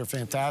scouts are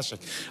fantastic.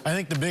 I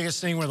think the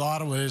biggest thing with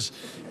Ottawa is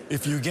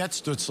if you get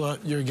Stützle,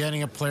 you're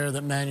getting a player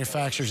that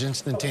manufactures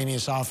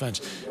instantaneous offense.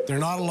 There are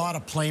not a lot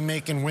of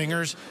playmaking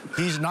wingers.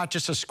 He's not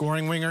just a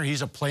scoring winger,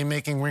 he's a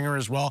playmaking winger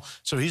as well,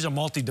 so he's a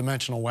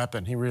multi-dimensional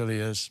weapon. He really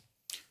is.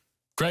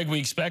 Greg, we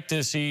expect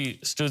to see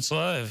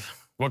Stützle.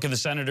 What can the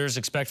Senators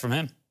expect from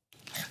him?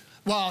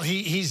 Well,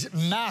 he's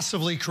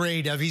massively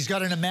creative. He's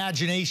got an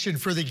imagination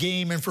for the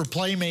game and for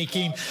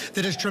playmaking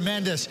that is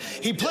tremendous.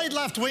 He played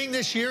left wing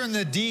this year in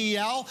the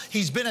DEL.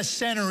 He's been a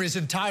center his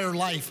entire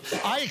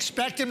life. I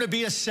expect him to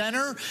be a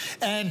center,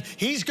 and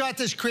he's got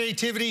this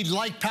creativity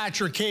like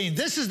Patrick Kane.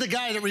 This is the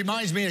guy that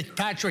reminds me of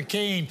Patrick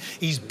Kane.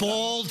 He's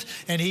bold,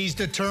 and he's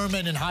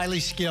determined and highly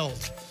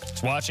skilled.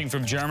 It's watching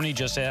from Germany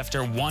just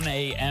after 1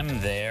 a.m.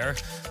 there.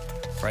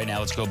 Right now,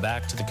 let's go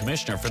back to the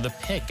commissioner for the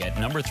pick at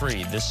number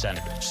 3, the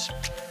Senators.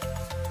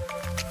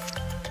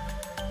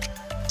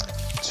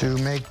 To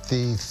make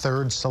the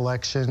 3rd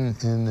selection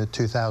in the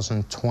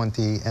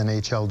 2020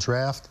 NHL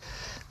Draft,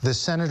 the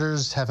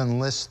Senators have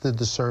enlisted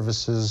the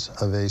services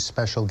of a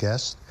special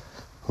guest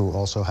who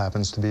also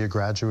happens to be a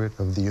graduate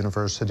of the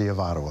University of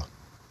Ottawa.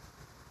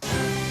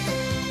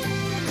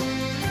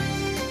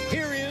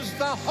 Here is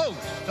the host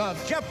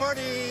of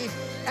Jeopardy,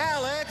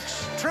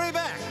 Alex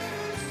Trebek.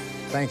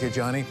 Thank you,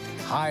 Johnny.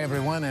 Hi,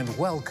 everyone, and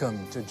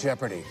welcome to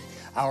Jeopardy.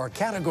 Our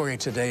category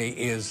today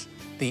is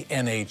the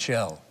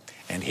NHL.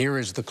 And here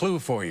is the clue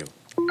for you.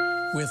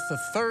 With the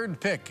 3rd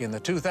pick in the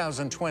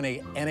 2020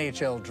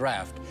 NHL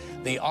Draft,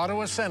 the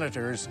Ottawa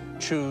Senators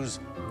choose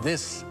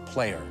this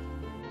player.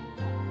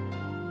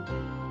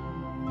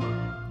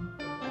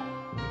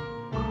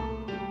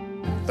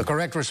 The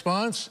correct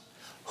response,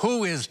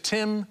 who is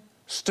Tim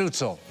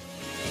Stützle?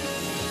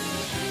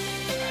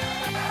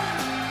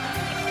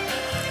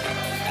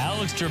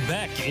 Alex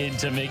Trebek in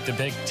to make the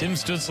pick. Tim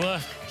Stützle,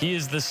 he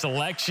is the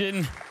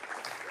selection.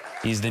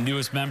 He's the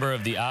newest member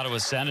of the Ottawa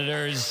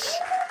Senators.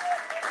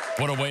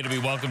 What a way to be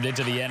welcomed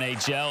into the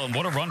NHL, and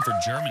what a run for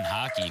German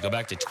hockey. You go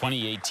back to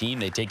 2018,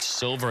 they take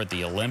silver at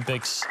the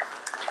Olympics.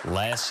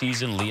 Last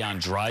season, Leon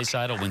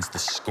Draisaitl wins the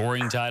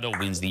scoring title,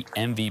 wins the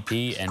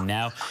MVP, and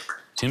now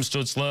Tim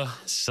Stützle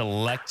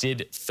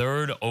selected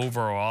 3rd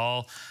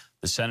overall.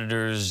 The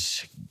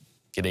Senators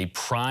get a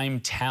prime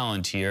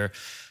talent here.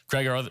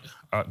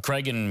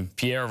 Craig and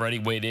Pierre already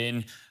weighed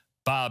in.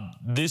 Bob,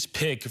 this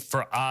pick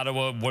for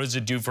Ottawa, what does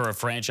it do for a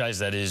franchise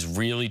that is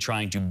really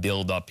trying to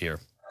build up here?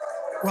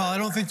 Well, I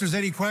don't think there's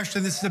any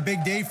question this is a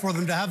big day for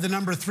them to have the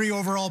number 3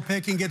 overall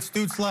pick and get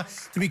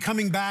Stützle to be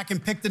coming back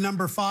and pick the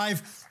number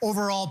 5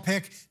 overall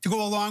pick to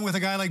go along with a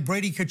guy like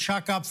Brady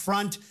Tkachuk up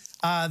front.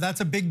 That's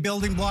a big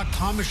building block.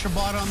 Thomas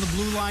Chabot on the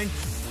blue line.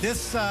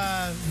 This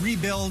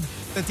rebuild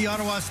that the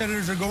Ottawa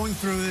Senators are going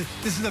through,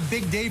 this is a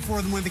big day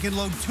for them when they can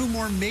load 2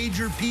 more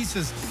major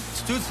pieces.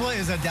 Stützle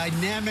is a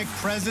dynamic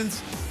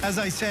presence. As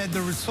I said,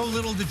 there was so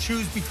little to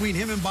choose between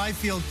him and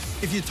Byfield.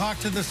 If you talk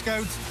to the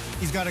scouts,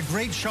 he's got a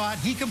great shot.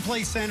 He can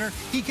play center.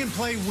 He can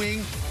play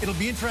wing. It'll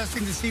be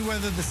interesting to see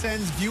whether the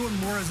Sens view him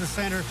more as a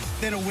center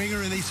than a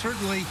winger, and they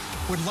certainly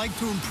would like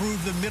to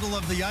improve the middle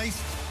of the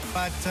ice.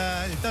 But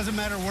it doesn't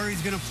matter where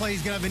he's going to play.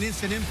 He's going to have an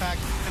instant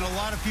impact, and a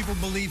lot of people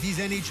believe he's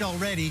NHL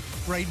ready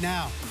right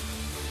now.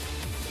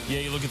 Yeah,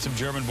 you look at some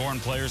German-born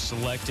players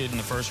selected in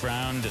the first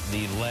round.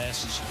 The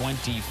last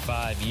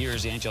 25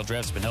 years, the NHL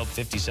draft's been held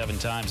 57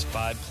 times.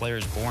 5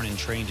 players born and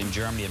trained in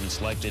Germany have been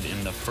selected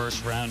in the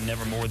first round,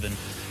 never more than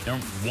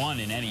 1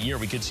 in any year.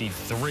 We could see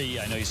 3.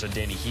 I know you saw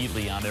Danny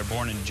Heatley on there,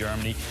 born in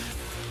Germany.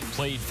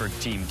 Played for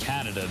Team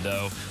Canada,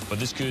 though. But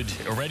this could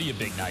already a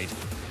big night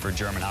for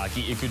German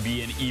hockey. It could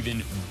be an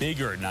even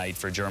bigger night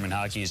for German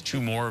hockey as 2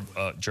 more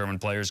German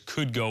players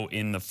could go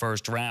in the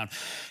first round.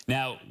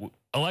 Now,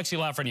 Alexis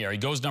Lafreniere, he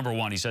goes number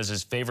 1. He says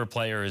his favorite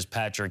player is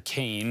Patrick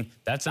Kane.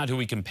 That's not who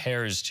he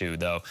compares to,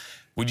 though.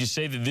 Would you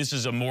say that this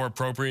is a more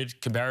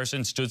appropriate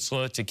comparison,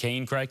 Stützle to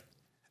Kane, Craig?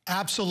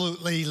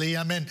 Absolutely,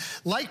 Liam. And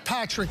like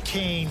Patrick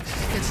Kane,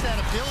 it's that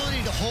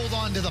ability to hold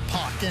on to the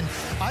puck. And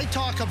I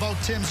talk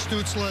about Tim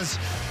Stützle's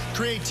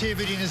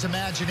creativity and his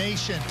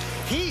imagination.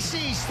 He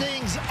sees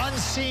things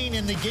unseen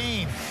in the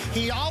game.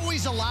 He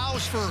always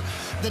allows for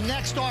the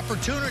next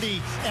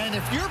opportunity. And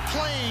if you're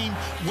playing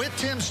with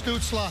Tim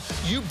Stützle,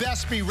 you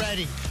best be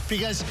ready,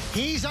 because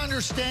he's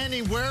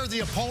understanding where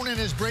the opponent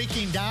is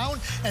breaking down,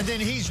 and then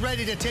he's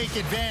ready to take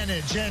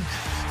advantage. And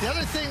the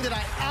other thing that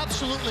I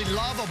absolutely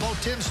love about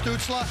Tim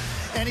Stützle,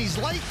 and he's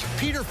like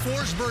Peter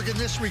Forsberg in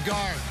this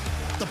regard.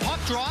 The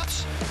puck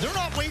drops. They're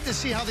not waiting to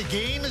see how the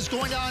game is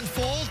going to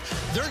unfold.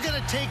 They're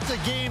going to take the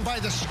game by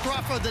the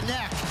scruff of the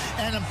neck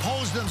and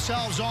impose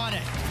themselves on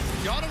it.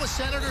 The Ottawa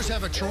Senators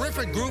have a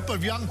terrific group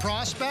of young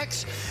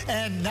prospects,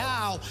 and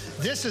now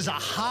this is a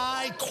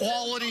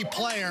high-quality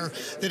player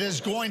that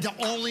is going to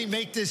only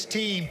make this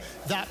team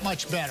that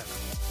much better.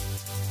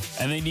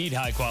 And they need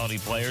high-quality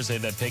players. They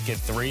have that pick at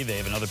 3. They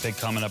have another pick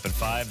coming up at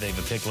 5. They have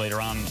a pick later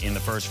on in the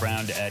first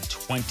round at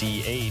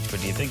 28.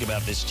 But do you think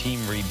about this team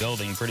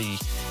rebuilding? Pretty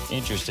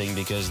interesting,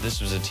 because this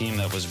was a team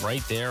that was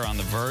right there on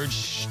the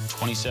verge.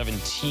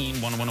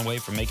 2017, 1 away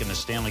from making the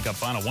Stanley Cup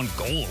Final, 1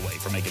 goal away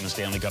from making the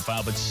Stanley Cup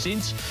Final. But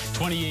since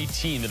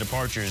 2018, the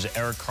departures,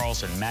 Erik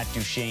Karlsson, Matt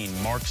Duchene,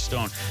 Mark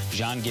Stone,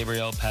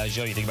 Jean-Gabriel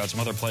Pageau. You think about some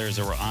other players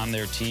that were on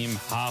their team,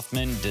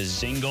 Hoffman,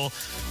 Dzingel.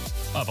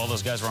 If all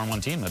those guys were on one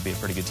team, that'd be a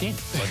pretty good team.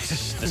 But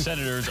the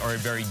Senators are a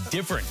very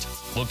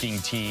different-looking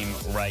team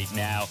right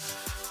now.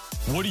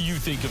 What do you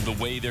think of the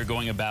way they're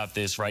going about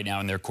this right now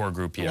in their core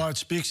group here? Well, it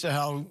speaks to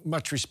how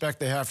much respect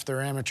they have for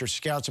their amateur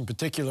scouts, and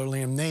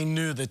particularly, and they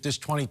knew that this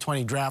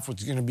 2020 draft was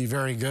going to be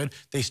very good.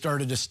 They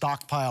started to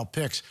stockpile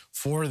picks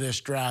for this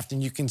draft,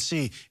 and you can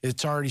see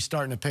it's already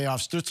starting to pay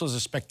off. Stützle's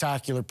a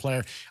spectacular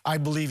player. I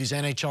believe he's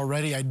NHL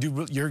ready.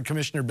 You heard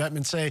Commissioner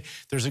Bettman say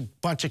there's a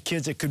bunch of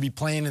kids that could be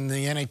playing in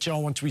the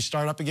NHL once we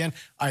start up again.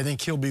 I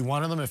think he'll be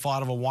one of them if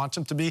Ottawa wants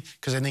him to be,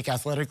 because I think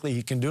athletically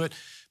he can do it.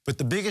 But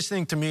the biggest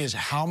thing to me is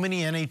how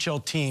many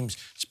NHL teams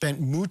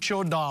spent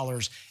mucho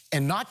dollars,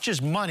 and not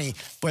just money,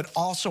 but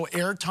also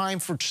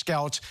airtime for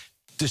scouts,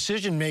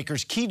 decision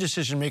makers, key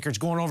decision makers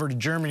going over to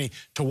Germany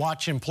to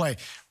watch him play.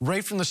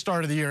 Right from the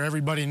start of the year,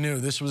 everybody knew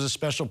this was a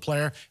special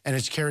player, and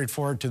it's carried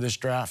forward to this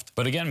draft.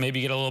 But again, maybe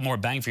you get a little more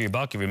bang for your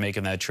buck if you're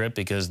making that trip,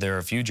 because there are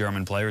a few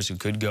German players who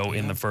could go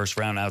in the first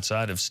round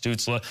outside of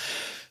Stützle.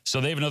 So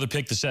they have another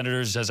pick, the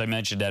Senators, as I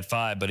mentioned, at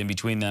 5. But in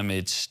between them,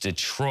 it's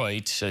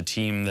Detroit, a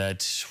team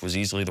that was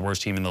easily the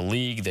worst team in the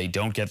league. They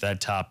don't get that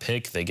top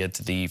pick. They get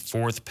to the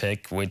 4th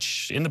pick,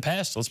 which in the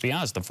past, let's be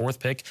honest, the 4th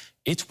pick,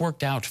 it's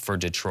worked out for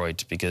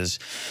Detroit, because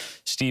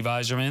Steve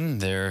Yzerman,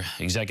 their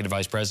executive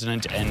vice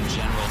president and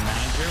general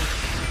manager,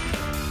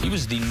 he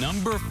was the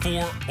number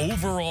 4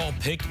 overall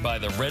pick by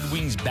the Red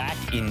Wings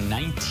back in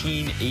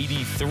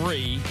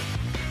 1983.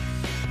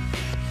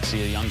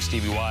 See a young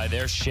Stevie Y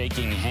there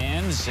shaking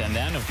hands, and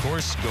then, of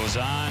course, goes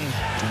on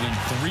to win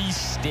 3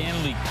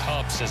 Stanley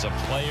Cups as a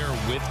player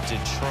with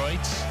Detroit.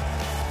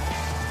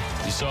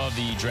 You saw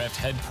the draft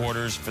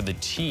headquarters for the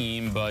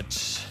team, but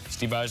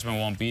Steve Yzerman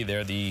won't be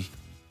there. The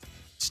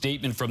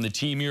Statement from the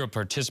team here: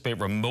 participate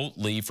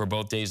remotely for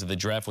both days of the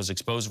draft. Was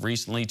exposed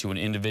recently to an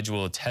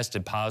individual who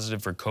tested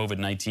positive for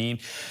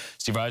COVID-19.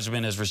 Steve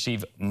Yzerman has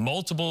received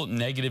multiple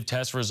negative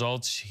test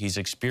results. He's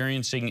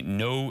experiencing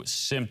no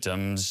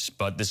symptoms,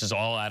 but this is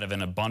all out of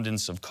an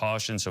abundance of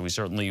caution, so we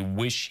certainly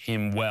wish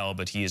him well,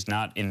 but he is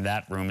not in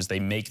that room as they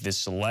make this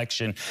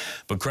selection.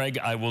 But Craig,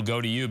 I will go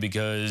to you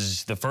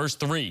because the first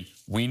three,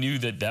 we knew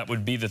that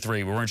would be the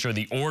three. We weren't sure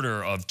the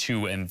order of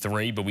 2 and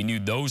 3, but we knew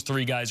those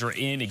three guys are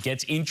in. It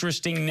gets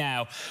interesting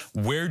now.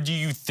 Where do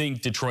you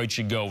think Detroit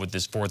should go with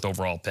this 4th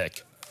overall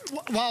pick?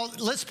 Well,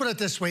 let's put it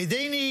this way.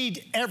 They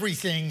need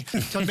everything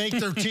to make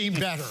their team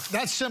better.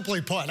 That's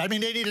simply put. I mean,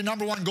 they need a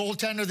 #1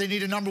 goaltender. They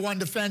need a #1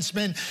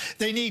 defenseman.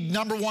 They need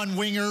 #1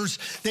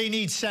 wingers. They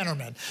need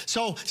centermen.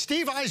 So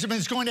Steve Yzerman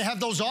is going to have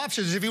those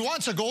options. If he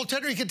wants a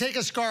goaltender, he can take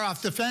a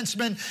scar-off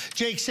defenseman,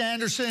 Jake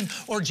Sanderson,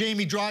 or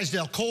Jamie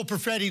Drysdale, Cole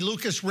Perfetti,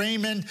 Lucas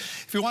Raymond.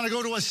 If you want to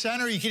go to a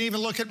center, you can even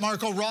look at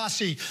Marco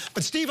Rossi.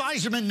 But Steve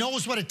Yzerman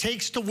knows what it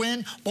takes to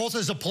win, both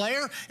as a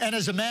player and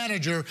as a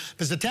manager,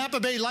 because the Tampa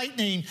Bay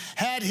Lightning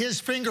had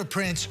his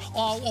fingerprints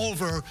all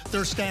over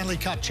their Stanley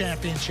Cup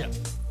championship.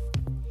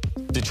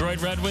 Detroit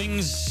Red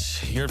Wings,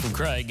 you heard from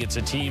Craig, it's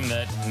a team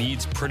that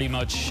needs pretty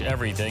much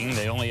everything.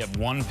 They only have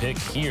 1 pick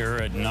here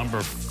at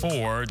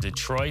 #4.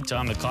 Detroit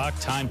on the clock,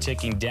 time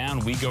ticking down.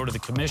 We go to the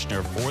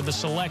commissioner for the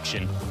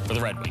selection for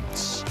the Red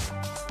Wings.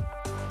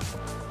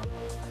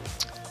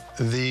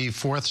 The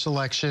 4th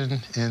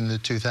selection in the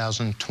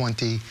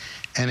 2020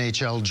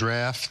 NHL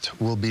Draft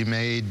will be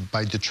made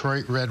by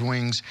Detroit Red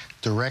Wings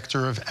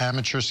Director of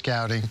Amateur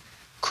Scouting,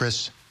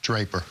 Chris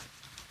Draper.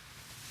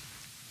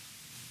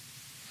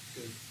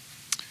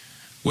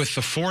 With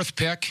the 4th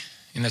pick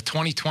in the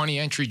 2020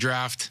 entry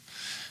draft,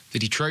 the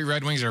Detroit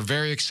Red Wings are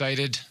very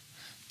excited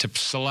to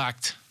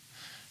select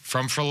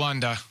from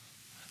Frölunda,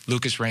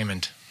 Lucas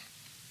Raymond.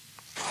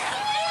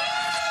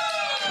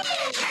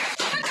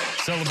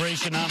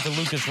 Celebration on for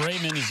Lucas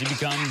Raymond as he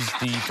becomes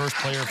the first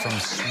player from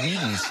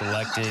Sweden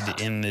selected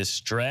in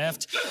this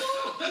draft.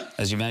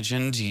 As you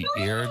mentioned, he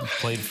here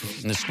played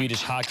in the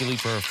Swedish Hockey League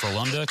for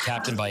Frölunda,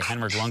 captained by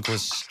Henrik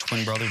Lundqvist's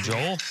twin brother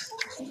Joel.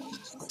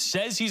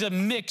 Says he's a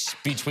mix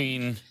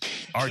between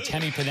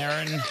Artemi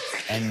Panarin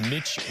and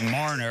Mitch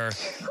Marner.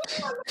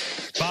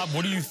 Bob,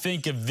 what do you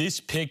think of this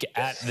pick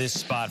at this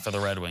spot for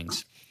the Red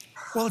Wings?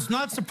 Well, it's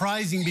not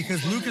surprising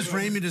because Lucas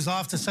Raymond is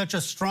off to such a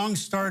strong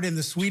start in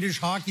the Swedish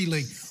Hockey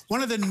League.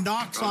 One of the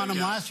knocks on him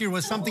last year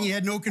was something he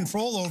had no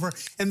control over,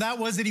 and that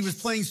was that he was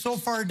playing so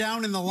far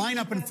down in the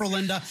lineup in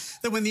Frölunda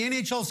that when the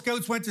NHL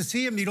scouts went to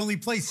see him, he'd only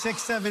play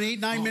 6, 7, 8,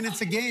 9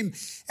 minutes a game,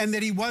 and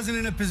that he wasn't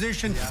in a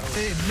position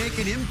to make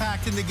an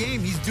impact in the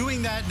game. He's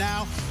doing that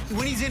now.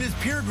 When he's in his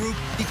peer group,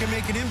 he can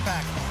make an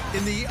impact.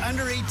 In the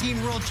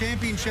Under-18 World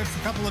Championships a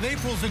couple of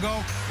Aprils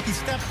ago, he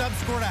stepped up,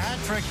 scored a hat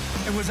trick,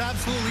 and was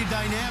absolutely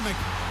dynamic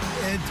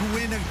to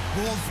win a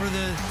gold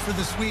for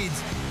the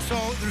Swedes. So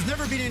there's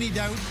never been any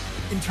doubt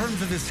in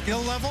terms of his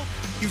skill level.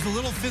 He was a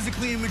little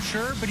physically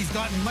immature, but he's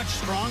gotten much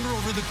stronger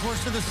over the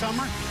course of the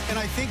summer. And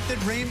I think that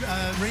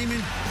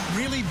Raymond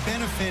really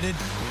benefited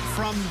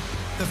from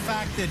the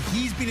fact that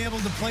he's been able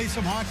to play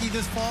some hockey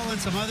this fall and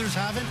some others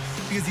haven't,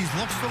 because he's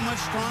looked so much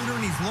stronger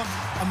and he's looked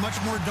a much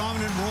more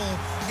dominant role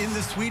in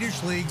the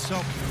Swedish league. So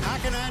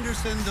Håkan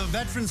Andersson, the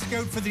veteran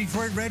scout for the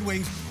Detroit Red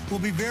Wings, will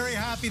be very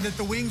happy that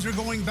the Wings are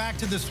going back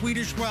to the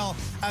Swedish well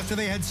after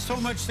they had so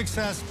much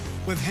success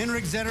with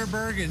Henrik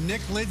Zetterberg and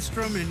Nick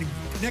Lidstrom and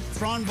Nick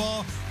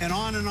Thronvall, and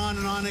on and on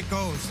and on it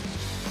goes.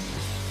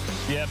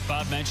 Yeah,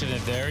 Bob mentioned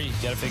it there. You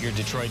got to figure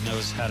Detroit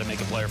knows how to make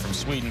a player from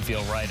Sweden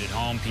feel right at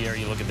home. Pierre,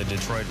 you look at the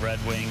Detroit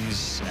Red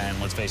Wings, and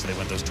let's face it, they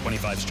went those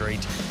 25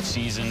 straight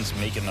seasons,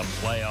 making the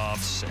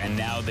playoffs, and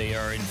now they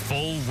are in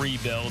full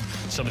rebuild.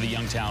 Some of the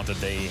young talent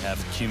that they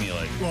have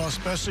accumulated. Well,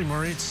 especially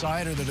Moritz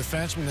Seider, the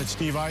defenseman that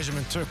Steve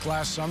Yzerman took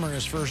last summer in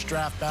his first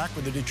draft back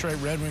with the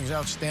Detroit Red Wings,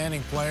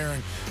 outstanding player,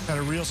 and had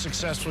a real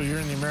successful year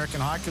in the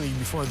American Hockey League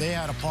before they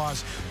had a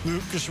pause.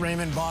 Lucas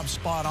Raymond, Bob,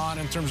 spot on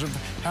in terms of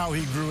how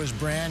he grew his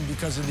brand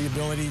because of the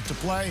ability to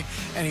play,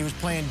 and he was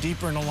playing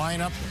deeper in the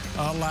lineup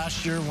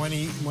last year when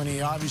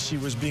he obviously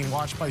was being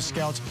watched by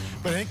scouts.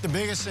 But I think the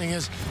biggest thing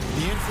is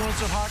the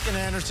influence of Håkan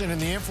Andersson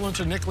and the influence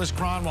of Niklas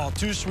Kronwall,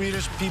 two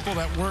Swedish people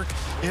that work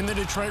in the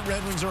Detroit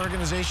Red Wings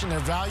organization. They're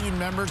valued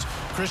members.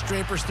 Chris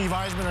Draper, Steve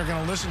Yzerman are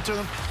going to listen to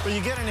them. But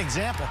you get an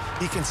example.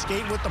 He can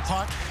skate with the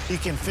puck. He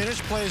can finish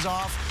plays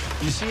off.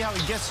 You see how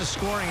he gets to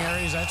scoring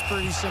areas. That's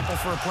pretty simple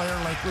for a player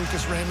like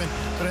Lucas Raymond.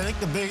 But I think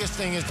the biggest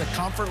thing is the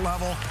comfort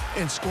level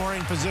in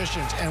scoring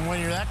positions. And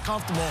when you're that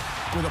comfortable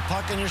with a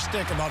puck in your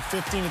stick about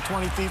 15 to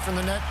 20 feet from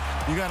the net,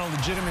 you got a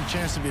legitimate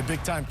chance to be a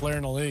big-time player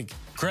in the league.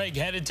 Craig,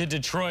 headed to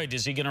Detroit.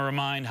 Is he going to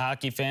remind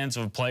hockey fans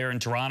of a player in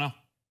Toronto?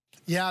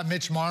 Yeah,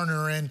 Mitch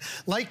Marner. And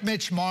like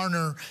Mitch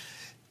Marner,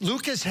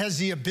 Lucas has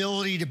the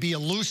ability to be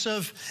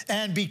elusive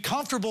and be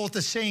comfortable at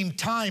the same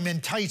time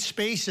in tight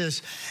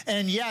spaces,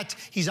 and yet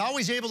he's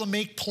always able to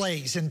make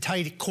plays in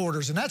tight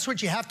quarters, and that's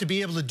what you have to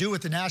be able to do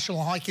at the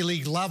National Hockey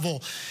League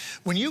level.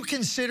 When you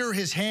consider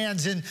his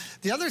hands, and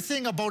the other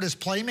thing about his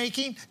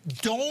playmaking,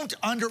 don't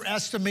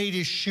underestimate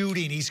his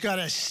shooting. He's got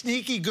a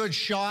sneaky good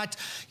shot.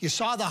 You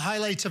saw the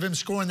highlights of him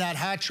scoring that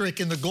hat trick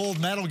in the gold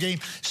medal game.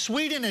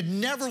 Sweden had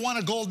never won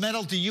a gold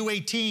medal to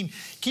U18.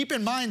 Keep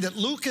in mind that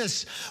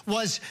Lucas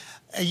was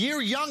a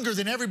year younger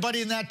than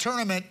everybody in that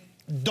tournament,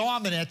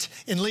 dominant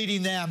in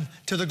leading them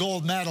to the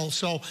gold medal.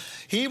 So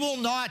he will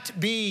not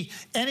be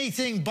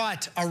anything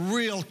but a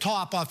real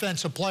top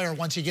offensive player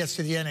once he gets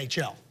to the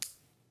NHL.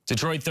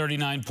 Detroit,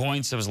 39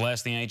 points. That was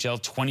last in the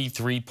NHL,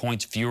 23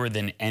 points fewer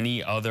than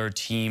any other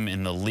team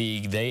in the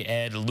league. They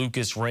add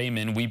Lucas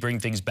Raymond. We bring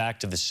things back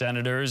to the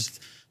Senators.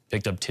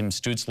 Picked up Tim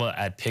Stützle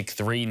at pick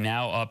 3,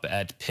 now up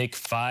at pick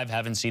 5.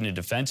 Haven't seen a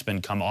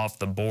defenseman come off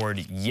the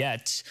board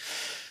yet.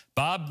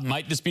 Bob,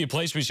 might this be a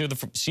place we should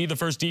see the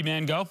first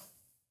D-man go?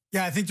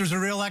 Yeah, I think there's a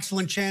real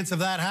excellent chance of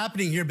that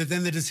happening here, but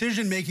then the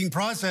decision-making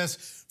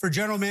process for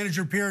General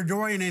Manager Pierre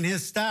Dorion and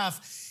his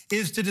staff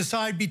is to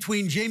decide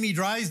between Jamie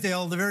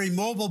Drysdale, the very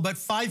mobile but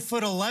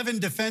 5'11"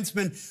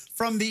 defenseman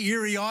from the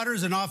Erie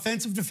Otters, an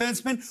offensive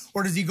defenseman,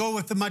 or does he go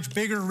with the much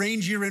bigger,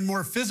 rangier, and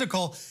more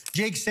physical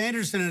Jake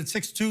Sanderson at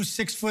 6'2",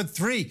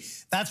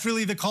 6'3"? That's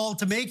really the call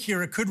to make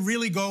here. It could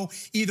really go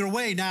either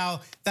way.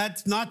 Now,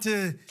 that's not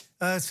to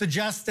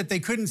suggest that they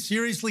couldn't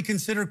seriously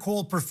consider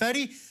Cole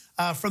Perfetti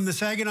from the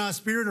Saginaw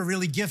Spirit, a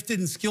really gifted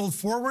and skilled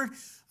forward.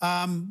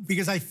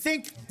 Because I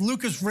think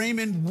Lucas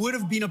Raymond would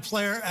have been a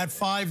player at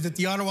 5 that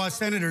the Ottawa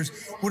Senators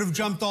would have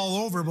jumped all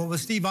over. But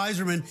with Steve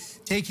Yzerman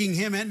taking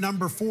him at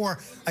number 4,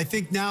 I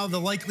think now the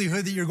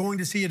likelihood that you're going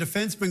to see a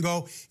defenseman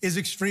go is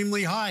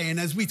extremely high. And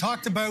as we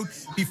talked about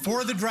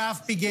before the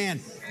draft began,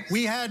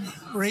 we had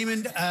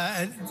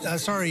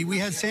we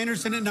had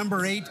Sanderson at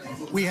number 8.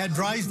 We had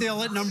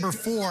Drysdale at number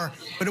 4.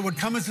 But it would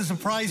come as a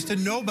surprise to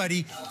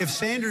nobody if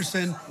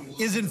Sanderson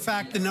is in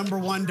fact the number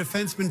 1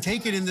 defenseman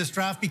taken in this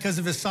draft because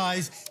of his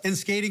size and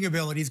skating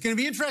ability. It's going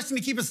to be interesting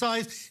to keep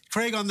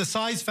Craig, on the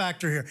size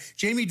factor here.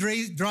 Jamie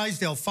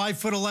Drysdale,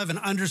 5'11",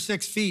 under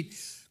 6 feet.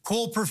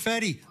 Cole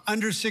Perfetti,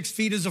 under 6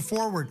 feet as a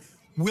forward.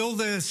 Will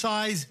the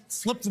size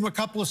slip them a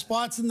couple of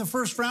spots in the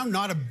first round?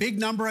 Not a big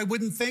number, I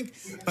wouldn't think,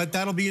 but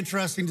that'll be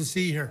interesting to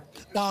see here.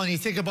 Well, and you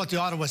think about the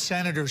Ottawa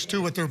Senators,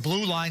 too, with their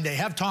blue line. They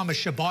have Thomas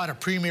Chabot, a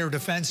premier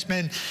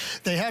defenseman.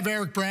 They have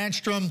Eric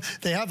Brandstrom.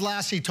 They have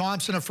Lassie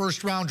Thompson, a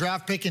first-round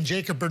draft pick, and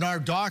Jacob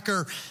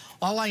Bernard-Docker.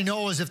 All I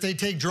know is if they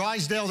take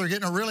Drysdale, they're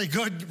getting a really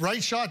good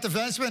right-shot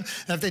defenseman.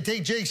 And if they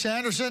take Jake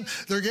Sanderson,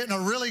 they're getting a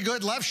really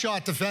good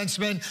left-shot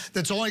defenseman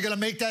that's only going to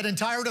make that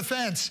entire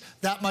defense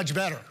that much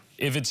better.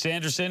 If it's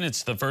Sanderson,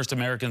 it's the first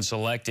American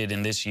selected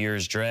in this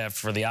year's draft.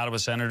 For the Ottawa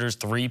Senators,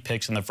 3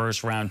 picks in the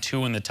first round,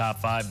 2 in the top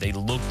 5. They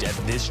looked at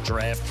this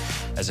draft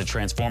as a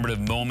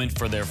transformative moment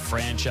for their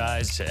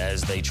franchise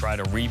as they try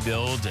to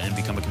rebuild and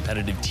become a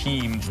competitive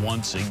team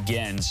once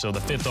again. So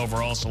the 5th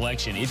overall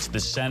selection, it's the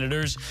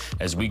Senators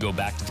as we go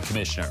back to the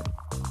commissioner.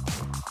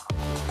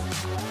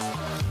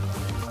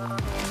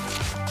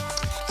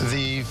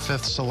 The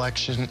 5th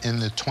selection in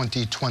the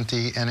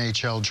 2020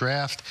 NHL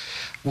Draft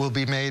will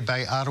be made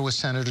by Ottawa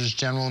Senators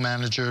General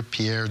Manager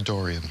Pierre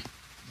Dorion.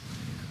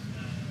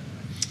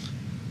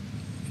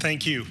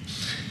 Thank you.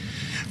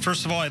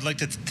 First of all, I'd like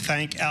to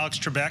thank Alex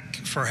Trebek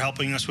for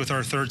helping us with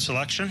our 3rd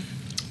selection.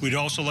 We'd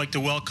also like to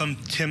welcome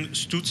Tim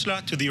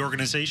Stützle to the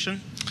organization.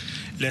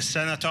 Les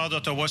Sénateurs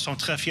d'Ottawa sont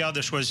très fiers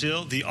de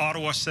choisir. The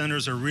Ottawa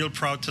Senators are real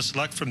proud to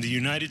select from the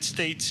United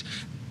States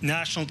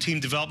National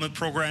Team Development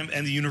Program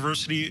and the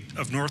University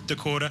of North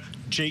Dakota,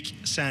 Jake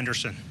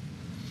Sanderson.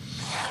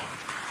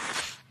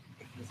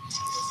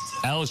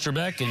 Alex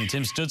Trebek and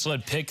Tim Stützle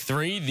at pick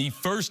 3. The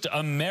first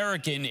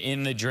American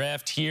in the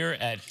draft here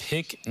at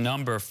pick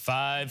number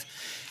 5.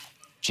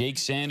 Jake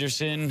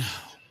Sanderson,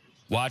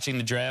 watching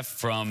the draft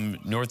from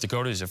North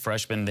Dakota. He's a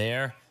freshman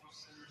there.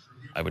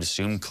 I would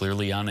assume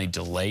clearly on a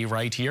delay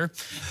right here,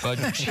 but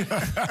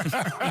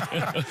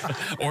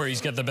or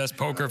he's got the best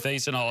poker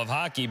face in all of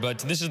hockey. But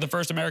this is the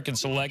first American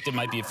selected.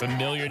 Might be a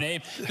familiar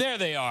name. There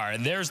they are,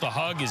 and there's the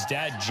hug. His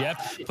dad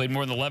Jeff played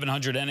more than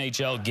 1,100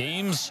 NHL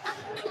games.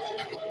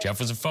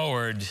 Jeff was a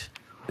forward.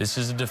 This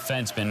is a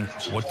defenseman.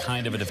 What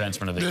kind of a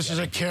defenseman are they? This is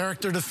a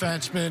character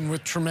defenseman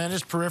with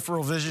tremendous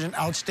peripheral vision,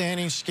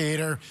 outstanding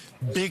skater,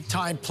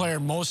 big-time player.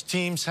 Most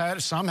teams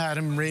had, some had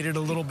him rated a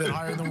little bit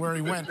higher than where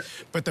he went.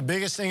 But the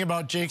biggest thing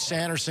about Jake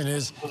Sanderson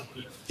is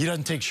he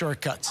doesn't take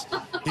shortcuts.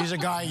 He's a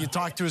guy, you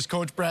talk to his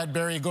coach, Brad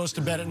Berry, he goes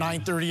to bed at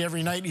 9:30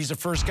 every night. He's the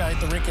first guy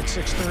at the rink at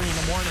 6:30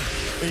 in the morning.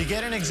 But you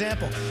get an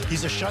example.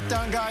 He's a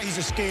shutdown guy. He's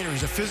a skater.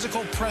 He's a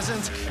physical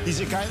presence.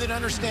 He's a guy that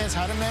understands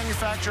how to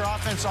manufacture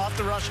offense off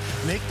the rush,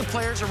 make the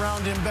players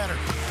around him better.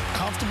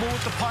 Comfortable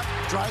with the puck,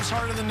 drives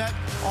hard in the net.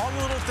 All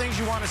the little things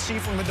you want to see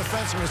from a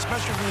defenseman,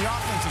 especially from the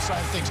offensive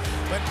side of things.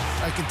 But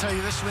I can tell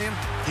you this, Liam,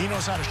 he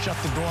knows how to shut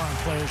the door on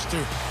players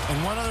too.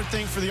 And one other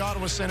thing for the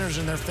Ottawa Senators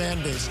and their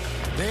fan base,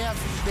 they have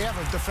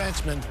a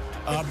defenseman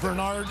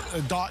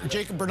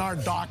Jacob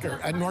Bernard Docker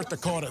at North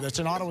Dakota. That's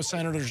an Ottawa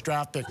Senators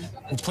draft pick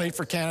who played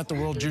for Canada at the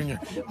World Junior.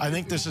 I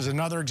think this is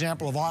another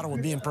example of Ottawa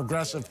being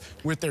progressive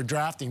with their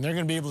drafting. They're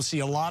going to be able to see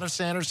a lot of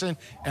Sanderson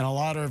and a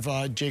lot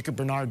of Jacob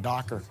Bernard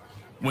Docker.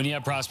 When you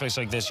have prospects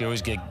like this, you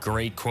always get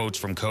great quotes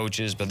from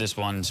coaches, but this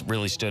one's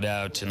really stood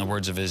out in the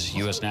words of his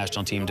U.S.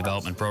 National Team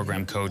Development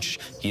Program coach.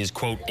 He is,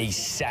 quote, a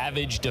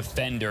savage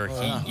defender.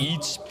 He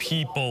eats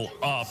people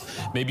up.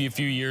 Maybe a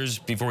few years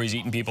before he's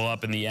eating people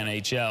up in the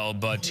NHL,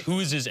 but who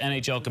is his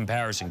NHL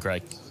comparison,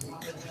 Craig?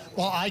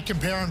 Well, I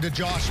compare him to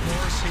Josh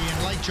Morrissey,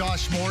 and like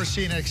Josh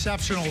Morrissey, an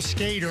exceptional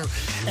skater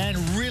and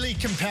really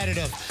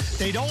competitive.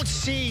 They don't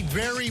cede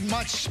very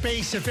much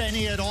space, if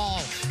any at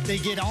all. They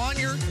get on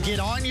you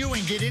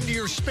and get into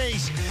your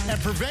space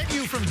and prevent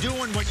you from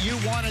doing what you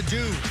want to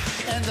do.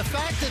 And the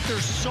fact that they're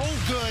so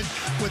good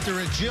with their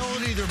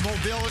agility, their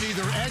mobility,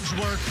 their edge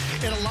work,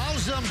 it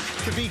allows them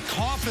to be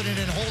confident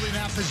in holding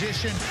that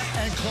position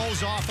and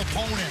close off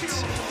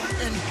opponents.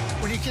 And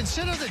when you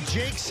consider that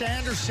Jake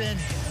Sanderson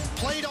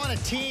played on a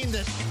team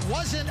that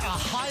wasn't a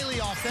highly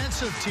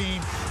offensive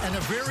team and a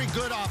very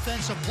good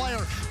offensive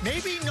player,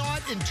 maybe not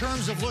in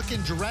terms of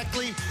looking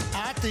directly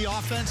at the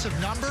offensive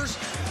numbers,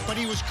 but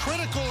he was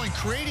critical in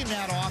creating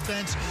that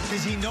offense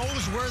because he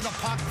knows where the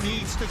puck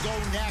needs to go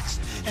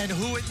next and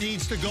who it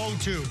needs to go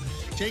to.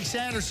 Jake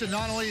Sanderson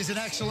not only is an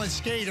excellent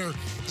skater,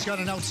 he's got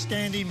an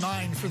outstanding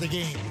mind for the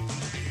game.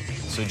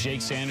 So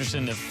Jake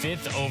Sanderson, the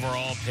 5th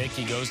overall pick,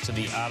 he goes to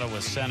the Ottawa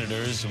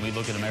Senators. And we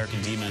look at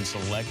American D-men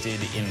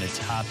selected in the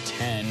top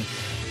 10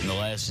 in the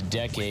last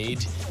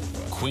decade.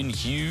 Quinn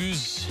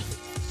Hughes,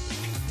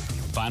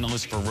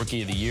 finalist for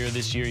Rookie of the Year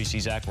this year. You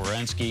see Zach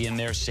Werenski in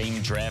there, same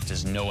draft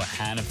as Noah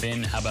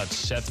Hannafin. How about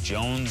Seth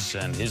Jones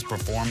and his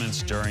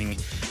performance during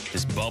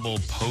this bubble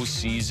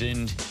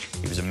postseason?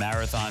 He was a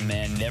marathon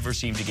man, never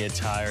seemed to get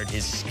tired.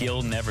 His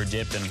skill never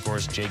dipped. And, of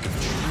course, Jacob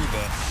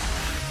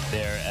Trouba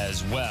there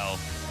as well.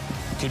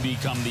 Could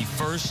become the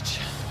first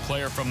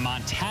player from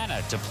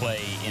Montana to play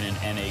in an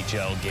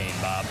NHL game,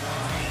 Bob.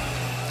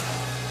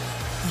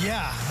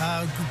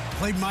 Yeah,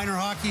 played minor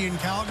hockey in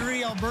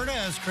Calgary, Alberta,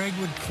 as Craig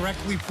would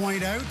correctly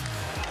point out.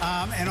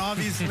 And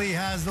obviously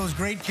has those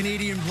great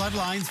Canadian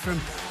bloodlines from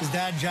his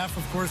dad, Jeff,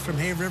 of course, from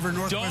Hay River,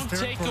 Northwest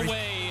Territories.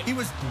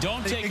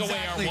 Don't take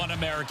away our one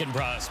American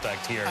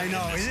prospect here. I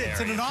know. It's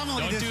an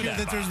anomaly this year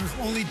that there's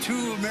only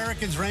 2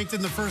 Americans ranked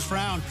in the first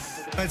round.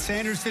 But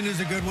Sanderson is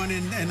a good one,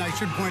 and I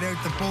should point out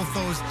that both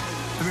those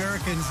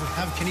Americans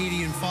have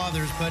Canadian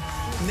fathers. But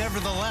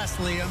nevertheless,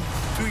 Liam,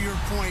 to your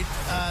point,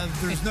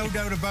 there's no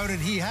doubt about it.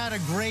 He had a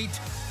great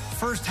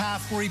first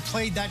half where he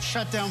played that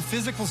shutdown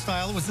physical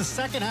style. It was the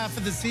second half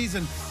of the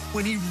season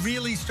when he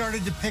really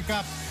started to pick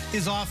up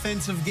his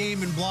offensive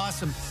game and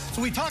blossom.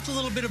 So we talked a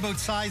little bit about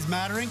size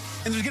mattering,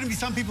 and there's going to be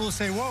some people who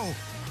say, whoa,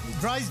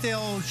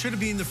 Drysdale should have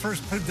been the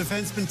first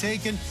defenseman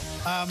taken.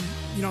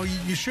 You know,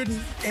 you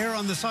shouldn't err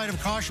on the side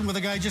of caution with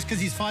a guy just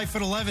because he's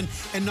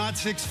 5'11" and not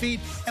 6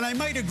 feet. And I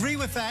might agree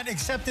with that,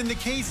 except in the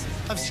case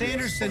of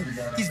Sanderson,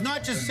 he's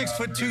not just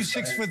 6'2",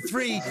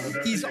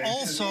 6'3". He's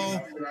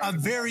also a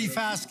very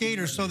fast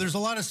skater. So there's a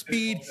lot of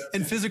speed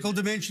and physical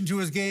dimension to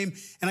his game.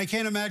 And I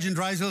can't imagine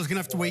Drysdale is going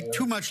to have to wait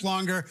too much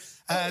longer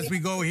as we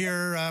go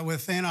here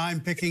with Anaheim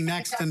picking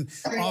next and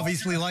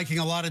obviously liking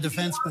a lot of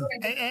defensemen.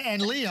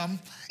 And Liam,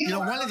 you know,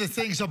 one of the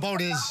things about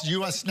his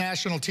U.S.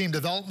 national team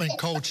development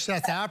coach,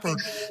 Seth Appert,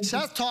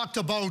 Seth talked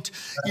about,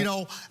 you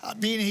know,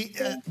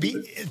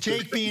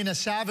 Jake being a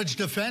savage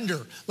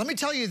defender. Let me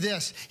tell you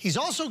this. He's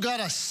also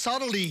got a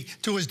subtlety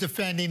to his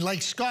defending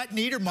like Scott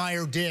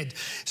Niedermayer did.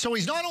 So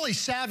he's not only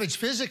savage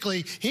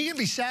physically, he can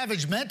be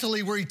savage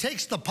mentally where he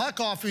takes the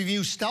puck off of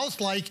you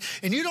stealth-like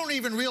and you don't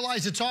even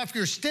realize it's off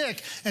your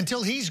stick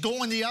until he's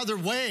going the other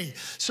way.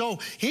 So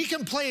he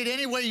can play it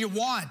any way you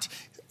want.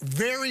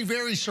 Very,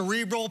 very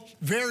cerebral,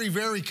 very,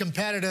 very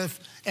competitive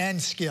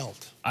and skilled.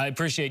 I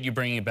appreciate you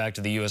bringing it back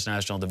to the U.S.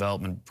 National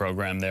Development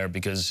Program there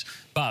because,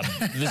 Bob,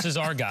 this is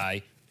our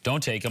guy.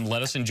 Don't take him.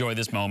 Let us enjoy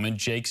this moment.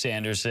 Jake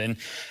Sanderson.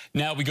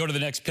 Now we go to the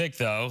next pick,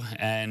 though,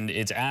 and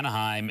it's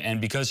Anaheim. And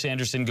because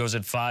Sanderson goes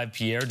at 5,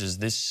 Pierre, does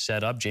this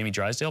set up Jamie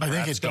Drysdale? I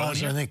think it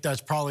does. I think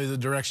that's probably the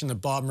direction that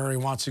Bob Murray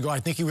wants to go.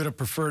 I think he would have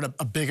preferred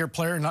a bigger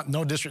player.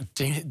 No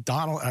disrespect.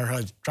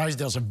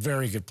 Drysdale's a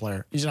very good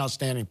player. He's an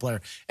outstanding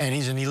player, and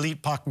he's an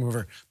elite puck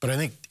mover. But I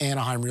think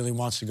Anaheim really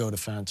wants to go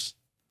defense.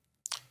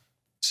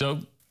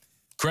 So,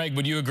 Craig,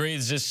 would you agree?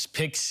 Is this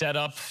pick set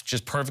up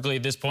just perfectly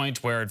at this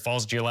point where it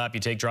falls to your lap, you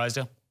take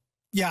Drysdale?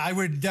 Yeah, I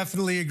would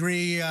definitely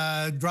agree.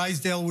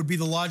 Drysdale would be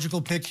the logical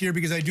pick here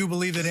because I do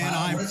believe that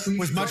Anaheim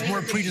was much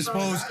more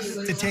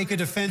predisposed to take a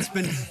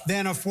defenseman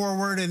than a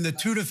forward. And the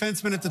 2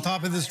 defensemen at the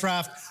top of this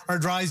draft are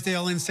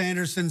Drysdale and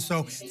Sanderson.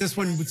 So this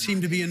one would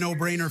seem to be a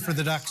no-brainer for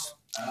the Ducks.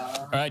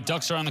 All right,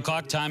 Ducks are on the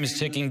clock. Time is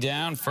ticking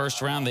down.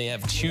 First round, they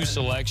have 2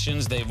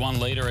 selections. They've won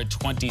later at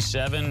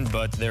 27,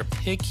 but their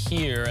pick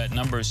here at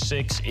number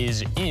 6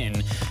 is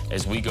in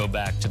as we go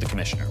back to the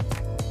commissioner.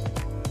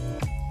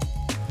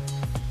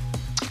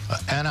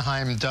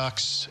 Anaheim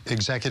Ducks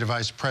Executive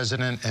Vice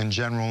President and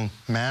General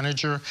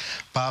Manager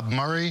Bob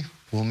Murray.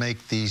 will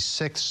make the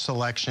 6th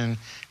selection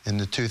in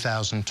the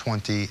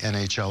 2020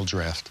 NHL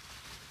Draft.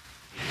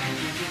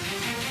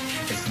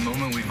 It's the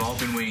moment we've all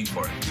been waiting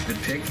for. The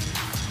pick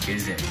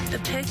is in. The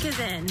pick is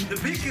in. The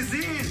pick is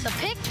in. The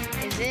pick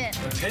is in.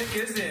 The pick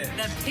is in.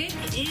 The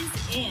pick is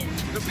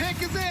in. The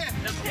pick is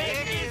in. The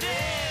pick is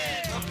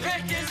in. The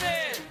pick is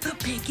in. The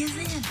pick is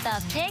in.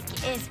 The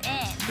pick is in.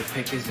 The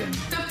pick is in.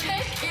 The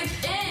pick is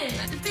in.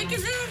 The pick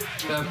is in.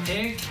 The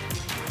pick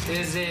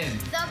is in.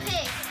 The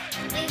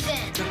pick is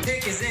in. The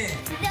pick is in.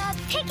 The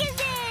pick is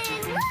in.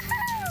 Woohoo!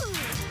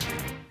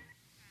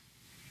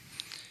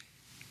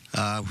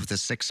 With the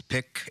 6th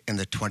pick in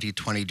the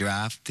 2020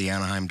 draft, the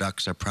Anaheim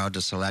Ducks are proud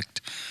to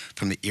select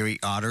from the Erie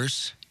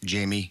Otters,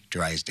 Jamie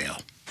Drysdale.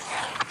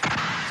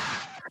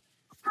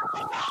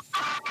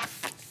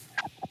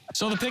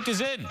 So the pick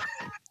is in.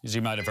 As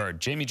you might have heard,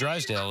 Jamie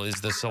Drysdale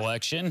is the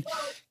selection.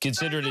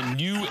 Considered a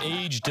new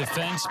age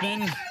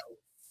defenseman.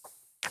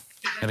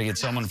 Gotta get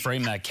someone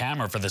frame that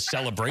camera for the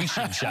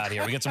celebration shot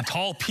here. We got some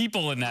tall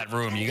people in that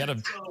room. You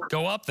gotta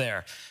go up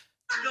there.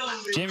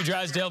 Jamie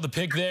Drysdale, the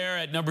pick there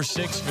at number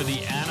 6 for the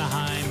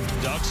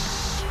Anaheim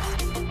Ducks.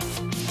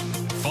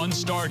 Fun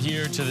start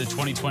here to the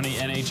 2020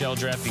 NHL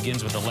Draft.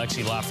 Begins with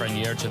Alexis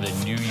Lafreniere to the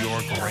New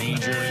York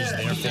Rangers.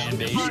 Their fan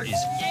base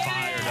is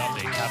fired up.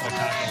 They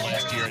Kapokaka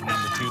last year at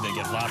number 2. They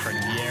get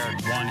Lafreniere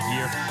at 1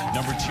 here.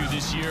 Number 2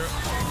 this year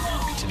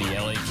to the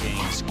LA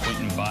Kings.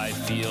 Quentin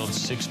Byfield,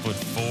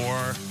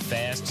 6'4",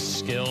 fast,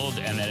 skilled.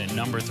 And then at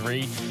number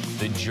 3,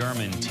 the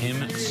German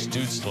Tim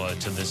Stützle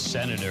to the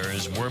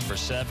Senators. We're for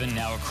 7.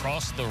 Now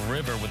across the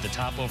river with the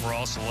top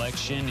overall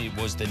selection, it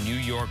was the New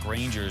York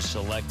Rangers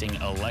selecting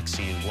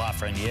Alexis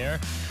Lafreniere.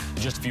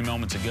 Just a few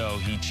moments ago,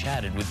 he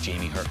chatted with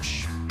Jamie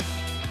Hirsch.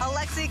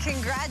 Alexis,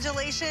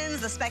 congratulations.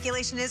 The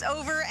speculation is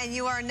over, and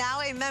you are now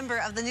a member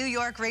of the New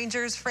York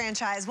Rangers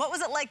franchise. What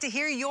was it like to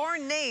hear your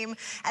name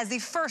as the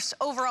first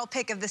overall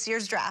pick of this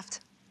year's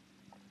draft?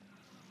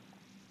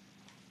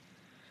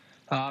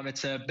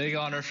 It's a big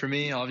honor for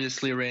me.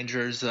 Obviously,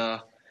 Rangers,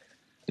 the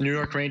New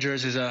York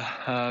Rangers is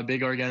a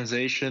big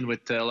organization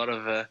with a lot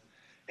of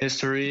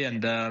history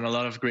and a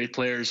lot of great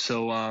players.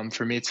 So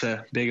for me, it's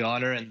a big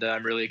honor, and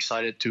I'm really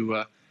excited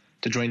to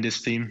join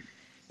this team.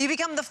 You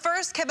become the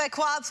first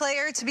Quebecois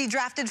player to be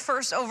drafted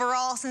first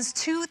overall since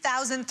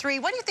 2003.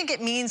 What do you think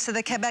it means to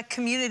the Quebec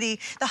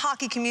community, the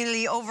hockey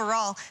community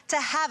overall, to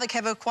have a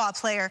Quebecois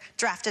player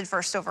drafted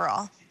first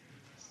overall?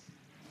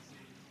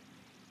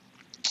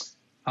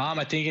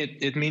 I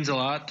think it means a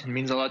lot. It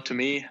means a lot to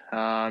me.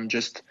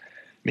 Just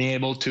being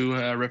able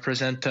to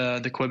represent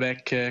the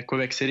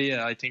Quebec City.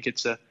 I think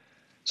it's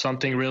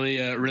something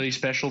really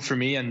special for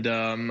me, and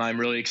I'm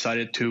really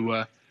excited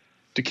to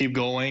keep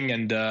going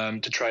and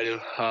to try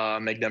to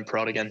make them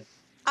proud again.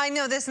 I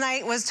know this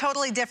night was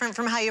totally different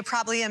from how you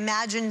probably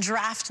imagined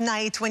draft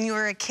night when you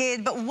were a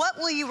kid, but what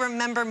will you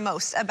remember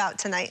most about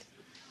tonight?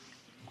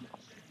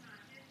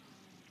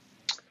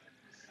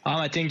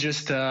 I think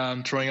just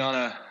throwing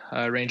on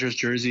a Rangers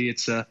jersey,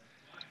 it's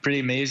pretty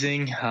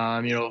amazing.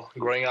 You know,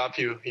 growing up,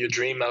 you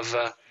dream of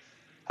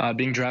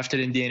being drafted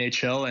in the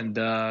NHL, and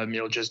you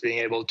know, just being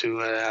able to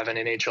have an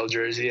NHL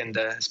jersey, and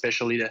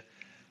especially the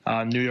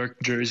New York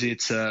jersey,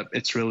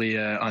 it's really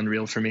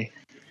unreal for me.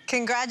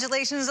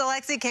 Congratulations,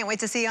 Alexis. Can't wait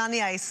to see you on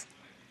the ice.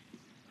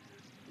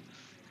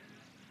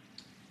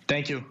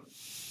 Thank you.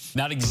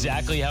 Not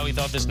exactly how he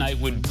thought this night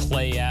would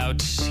play out.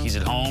 He's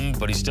at home,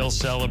 but he's still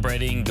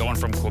celebrating, going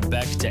from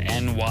Quebec to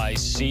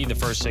NYC. The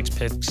first 6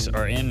 picks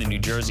are in. The New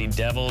Jersey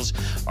Devils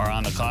are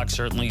on the clock.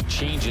 Certainly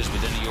changes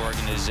within the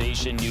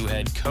organization. New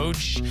head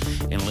coach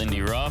in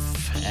Lindy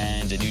Ruff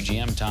and a new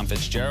GM, Tom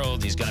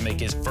Fitzgerald. He's going to make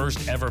his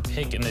first ever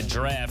pick in the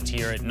draft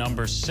here at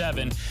number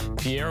 7.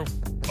 Pierre,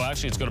 well,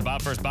 actually, let's go to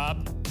Bob first.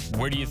 Bob,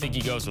 where do you think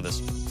he goes with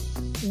this?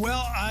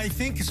 Well, I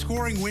think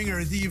scoring winger.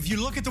 If you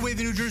look at the way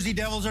the New Jersey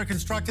Devils are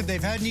constructed,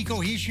 they've had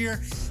Nico Hischier,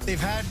 they've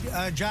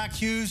had Jack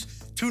Hughes,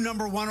 2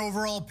 number 1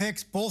 overall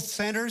picks, both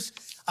centers.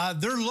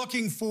 They're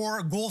looking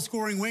for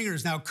goal-scoring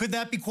wingers. Now, could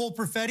that be Cole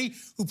Perfetti,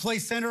 who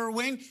plays center or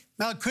wing?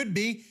 Now, it could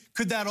be.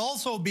 Could that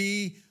also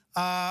be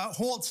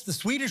Holtz, the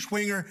Swedish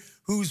winger,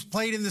 who's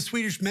played in the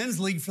Swedish men's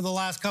league for the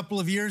last couple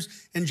of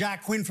years, and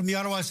Jack Quinn from the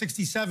Ottawa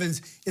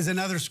 67s is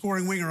another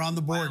scoring winger on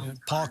the board.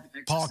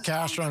 Paul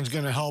Castron's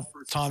going to help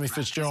Tommy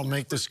Fitzgerald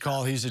make this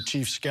call. He's a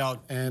chief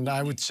scout, and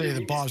I would say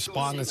that Bob's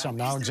spotting at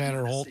something.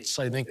 Alexander Holtz,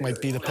 I think, might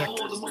be the pick. All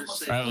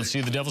right, let's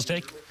see the Devils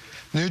take.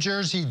 New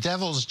Jersey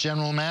Devils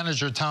general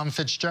manager Tom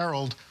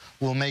Fitzgerald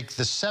will make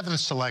the 7th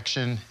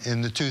selection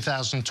in the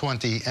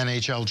 2020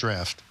 NHL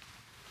Draft.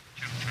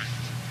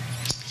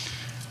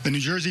 The New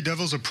Jersey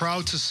Devils are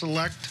proud to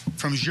select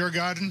from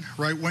Djurgården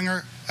right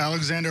winger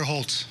Alexander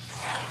Holtz.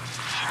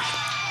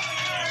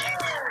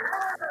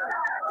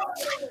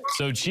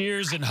 So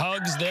cheers and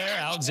hugs there,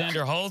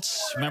 Alexander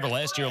Holtz. Remember,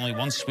 last year only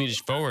 1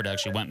 Swedish forward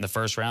actually went in the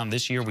first round.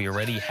 This year we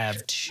already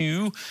have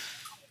 2.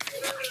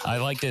 I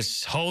like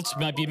this. Holtz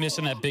might be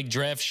missing that big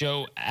draft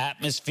show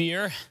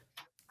atmosphere,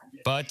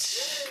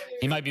 but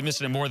he might be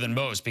missing it more than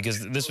most,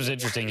 because this was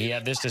interesting. He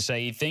had this to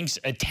say. He thinks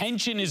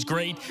attention is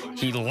great.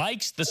 He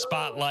likes the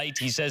spotlight.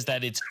 He says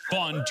that it's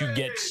fun to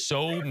get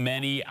so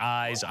many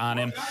eyes on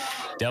him.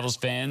 Devils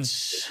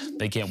fans,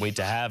 they can't wait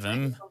to have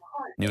him.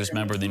 Newest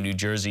member of the New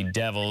Jersey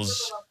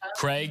Devils.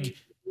 Craig,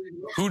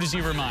 who does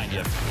he remind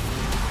you?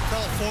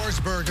 Philip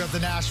Forsberg of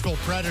the Nashville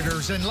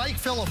Predators. And like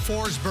Philip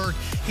Forsberg,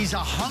 he's a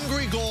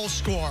hungry goal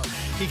scorer.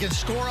 He can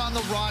score on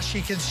the rush,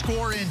 he can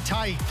score in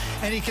tight,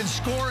 and he can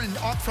score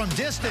up from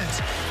distance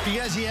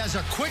because he has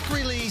a quick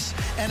release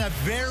and a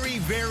very,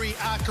 very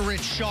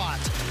accurate shot.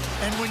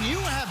 And when you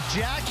have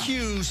Jack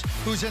Hughes,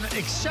 who's an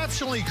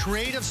exceptionally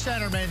creative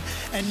centerman,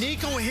 and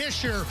Nico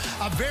Hischier,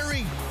 a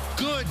very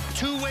good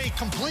two-way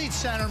complete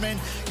centerman,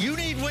 you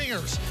need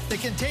wingers that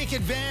can take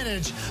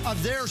advantage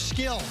of their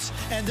skills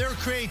and their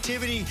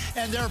creativity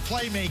and their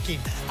playmaking.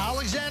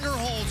 Alexander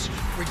Holtz,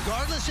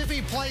 regardless if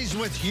he plays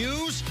with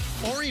Hughes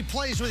or he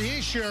plays with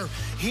Hischier,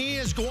 he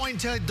is going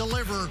to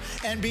deliver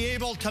and be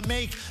able to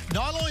make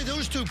not only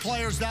those two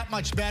players that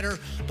much better,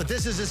 but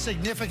this is a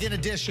significant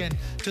addition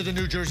to the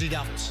New Jersey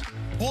Devils.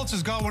 Holtz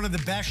has got one of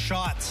the best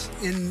shots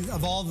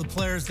of all the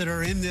players that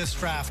are in this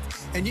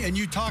draft. And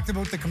you talked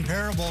about the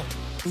comparable,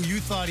 who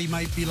you thought he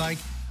might be like.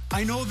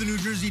 I know the New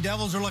Jersey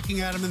Devils are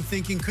looking at him and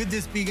thinking, could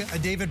this be a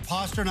David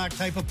Pastrnak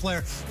type of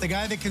player? The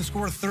guy that can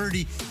score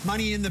 30,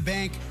 money in the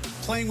bank,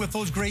 playing with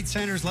those great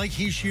centers like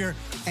Hischier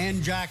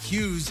and Jack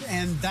Hughes.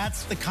 And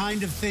that's the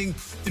kind of thing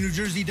the New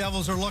Jersey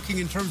Devils are looking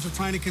in terms of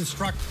trying to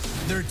construct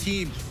their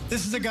team.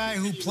 This is a guy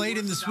who played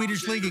in the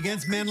Swedish League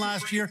against men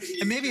last year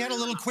and maybe had a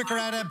little quicker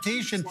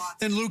adaptation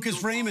than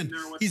Lucas Raymond.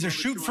 He's a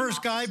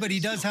shoot-first guy, but he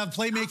does have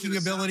playmaking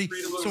ability,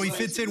 so he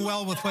fits in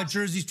well with what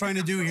Jersey's trying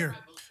to do here.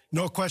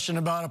 No question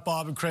about it,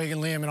 Bob and Craig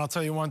and Liam. And I'll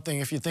tell you one thing.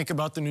 If you think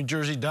about the New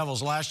Jersey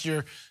Devils, last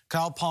year,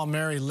 Kyle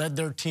Palmieri led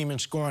their team in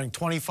scoring,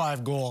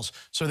 25 goals.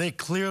 So they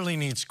clearly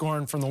need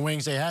scoring from the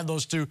wings. They had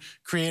those two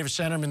creative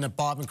centermen that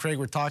Bob and Craig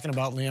were talking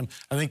about, Liam.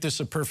 I think this is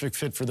a perfect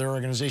fit for their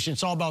organization.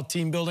 It's all about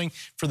team building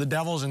for the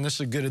Devils, and this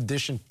is a good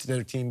addition to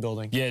their team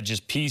building. Yeah,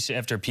 just piece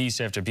after piece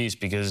after piece,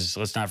 because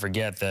let's not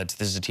forget that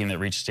this is a team that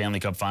reached Stanley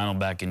Cup final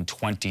back in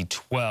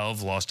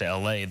 2012, lost to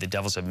L.A. The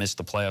Devils have missed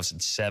the playoffs in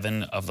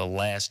 7 of the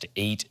last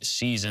 8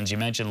 seasons. You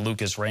mentioned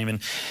Lucas Raymond,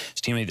 his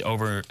teammate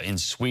over in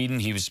Sweden.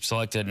 He was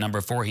selected at number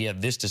 4. He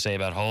had this to say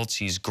about Holtz.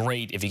 He's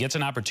great. If he gets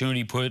an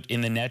opportunity put in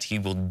the net, he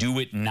will do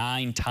it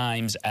 9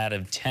 times out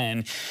of 10.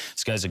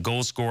 This guy's a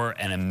goal scorer,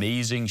 an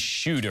amazing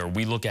shooter.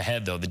 We look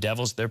ahead, though. The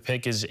Devils, their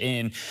pick is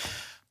in.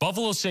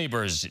 Buffalo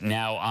Sabres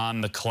now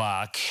on the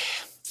clock.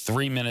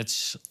 3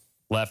 minutes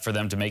left for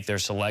them to make their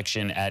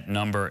selection at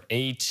number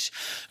 8.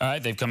 All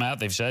right, they've come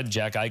out. They've said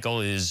Jack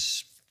Eichel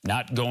is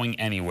not going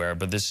anywhere,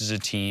 but this is a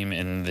team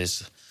in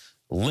this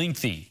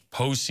lengthy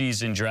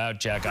postseason drought.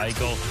 Jack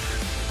Eichel,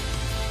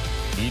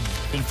 he'd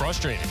been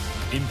frustrated,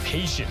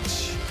 impatient.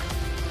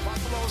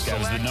 This guy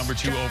was the number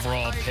 2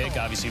 overall pick,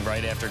 obviously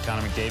right after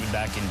Connor McDavid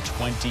back in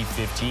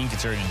 2015,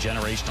 considered a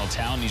generational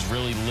talent. He's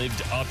really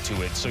lived up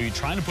to it. So you're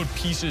trying to put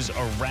pieces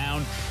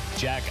around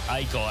Jack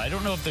Eichel. I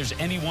don't know if there's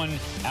anyone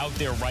out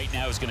there right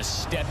now who's going to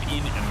step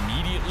in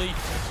immediately,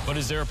 but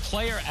is there a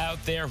player out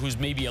there who's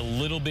maybe a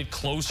little bit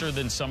closer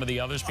than some of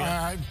the others?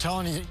 I'm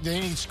telling you, they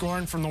need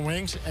scoring from the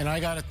wings, and I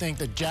got to think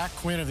that Jack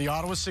Quinn of the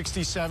Ottawa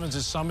 67s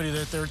is somebody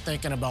that they're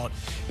thinking about.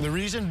 And the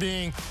reason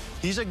being,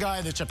 he's a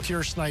guy that's a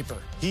pure sniper.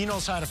 He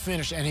knows how to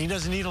finish, and he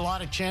doesn't need a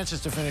lot of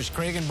chances to finish.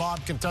 Craig and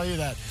Bob can tell you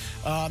that.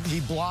 He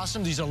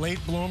blossomed. He's a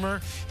late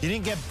bloomer. He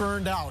didn't get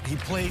burned out. He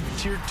played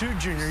Tier 2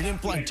 junior. He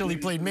didn't play until he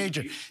played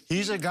major.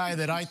 He's a guy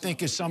that I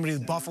think is somebody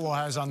that Buffalo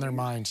has on their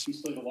minds.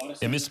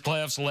 They missed the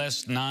playoffs the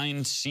last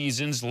 9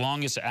 seasons,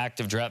 longest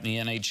active drought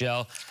in the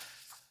NHL.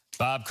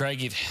 Bob,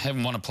 Craig, you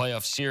haven't won a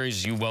playoff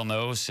series, you well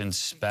know,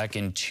 since back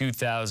in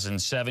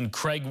 2007.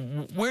 Craig,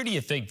 where do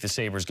you think the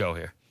Sabres go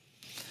here?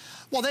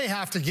 Well, they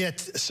have to get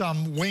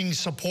some wing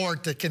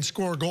support that can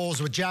score goals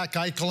with Jack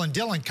Eichel and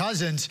Dylan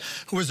Cousins,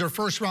 who was their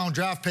first-round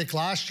draft pick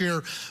last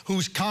year,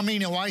 who's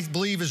coming, who I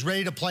believe is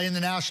ready to play in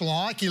the National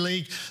Hockey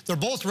League. They're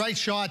both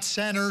right-shot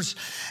centers.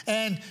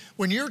 And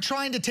when you're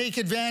trying to take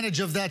advantage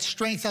of that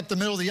strength up the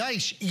middle of the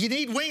ice, you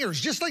need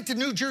wingers. Just like the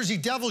New Jersey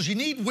Devils, you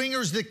need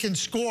wingers that can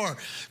score.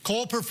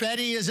 Cole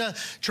Perfetti is a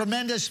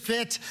tremendous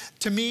fit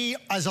to me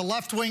as a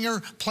left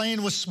winger,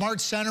 playing with smart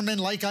centermen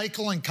like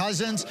Eichel and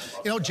Cousins.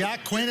 You know,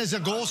 Jack Quinn is a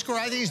goal scorer.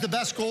 I think he's the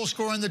best goal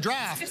scorer in the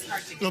draft.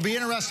 It'll be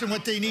interesting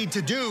what they need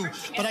to do,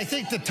 but I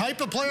think the type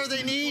of player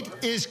they need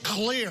is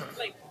clear.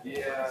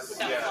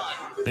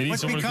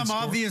 What's become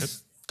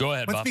obvious? Go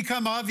ahead, Bob. What's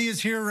become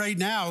obvious here right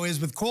now is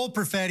with Cole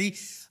Perfetti,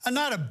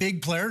 not a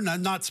big player,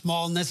 not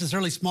small,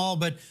 necessarily small,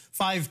 but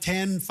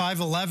 5'10",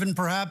 5'11",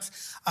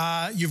 perhaps.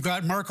 You've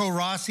got Marco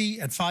Rossi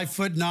at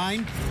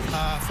 5'9"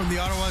 from the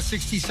Ottawa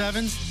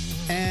 67s.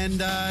 And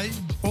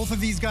both of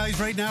these guys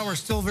right now are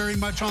still very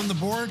much on the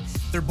board.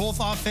 They're both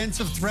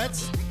offensive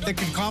threats that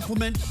can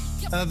complement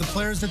the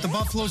players that the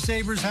Buffalo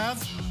Sabres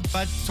have.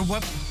 But to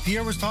what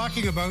Pierre was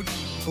talking about,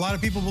 a lot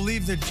of people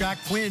believe that Jack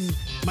Quinn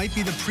might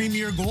be the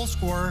premier goal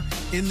scorer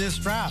in this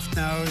draft.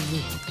 Now,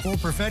 Cole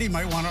Perfetti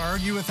might want to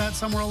argue with that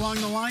somewhere along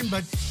the line,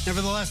 but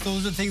nevertheless,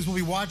 those are things we'll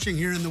be watching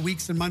here in the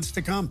weeks and months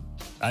to come.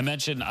 I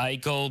mentioned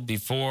Eichel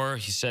before.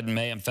 He said in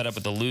May, I'm fed up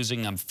with the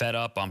losing. I'm fed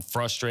up. I'm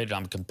frustrated.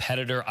 I'm a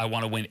competitor. I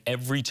want to win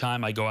every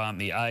time I go out on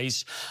the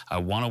ice. I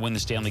want to win the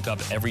Stanley Cup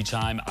every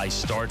time I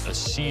start a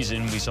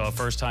season. We saw a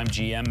first-time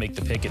GM make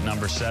the pick at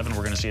number 7.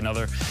 We're going to see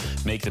another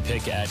make the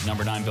pick at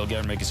number 9. Bill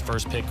Guerin make his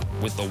first pick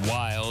with the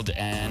Wild.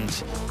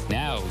 And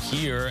now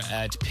here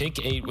at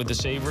pick 8 with the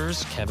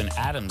Sabres, Kevin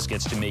Adams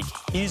gets to make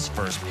his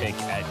first pick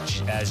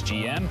as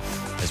GM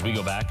as we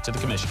go back to the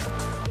commissioner.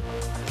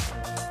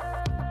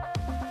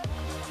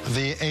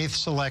 The 8th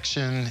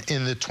selection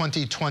in the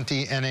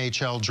 2020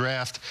 NHL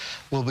Draft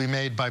will be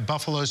made by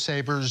Buffalo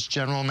Sabres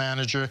General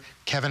Manager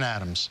Kevin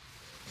Adams.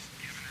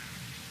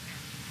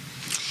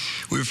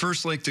 We would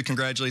first like to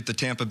congratulate the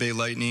Tampa Bay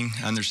Lightning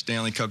on their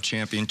Stanley Cup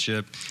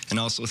championship and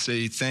also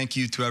say thank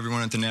you to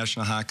everyone at the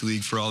National Hockey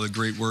League for all the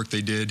great work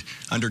they did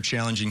under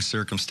challenging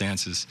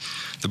circumstances.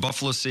 The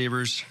Buffalo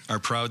Sabres are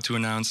proud to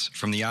announce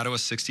from the Ottawa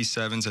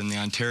 67s and the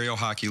Ontario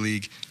Hockey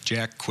League,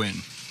 Jack Quinn.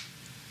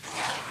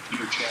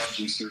 Under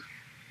challenging circumstances.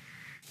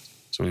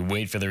 So we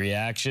wait for the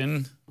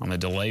reaction on the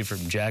delay from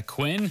Jack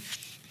Quinn.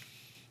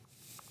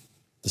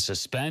 The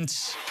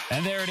suspense.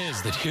 And there it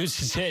is. The news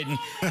is hidden.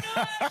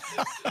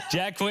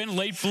 Jack Quinn,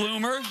 late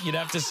bloomer, you'd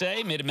have to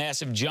say. Made a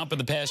massive jump in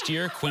the past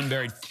year. Quinn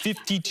buried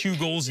 52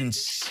 goals in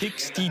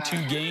 62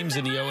 games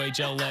in the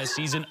OHL last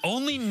season.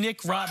 Only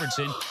Nick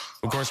Robertson, who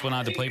of course went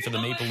on to play for the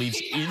Maple Leafs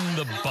in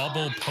the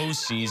bubble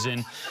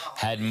postseason,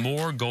 had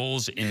more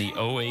goals in the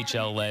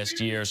OHL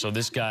last year. So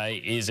this guy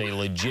is a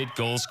legit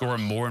goal scorer.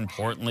 More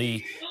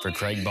importantly, for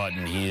Craig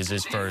Button, he is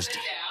his first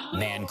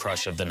man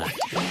crush of the night.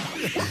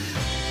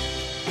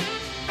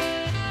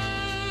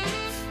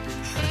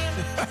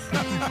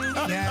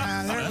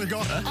 Yeah, there we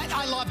go.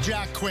 I love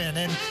Jack Quinn.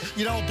 And,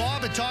 you know,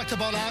 Bob had talked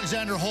about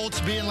Alexander Holtz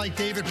being like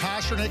David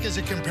Pastrnak as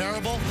a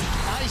comparable.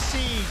 I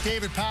see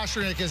David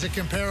Pastrnak as a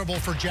comparable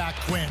for Jack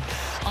Quinn.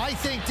 I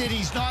think that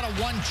he's not a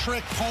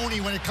one-trick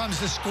pony when it comes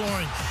to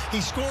scoring.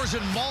 He scores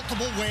in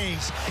multiple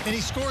ways, and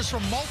he scores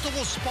from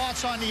multiple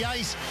spots on the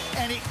ice,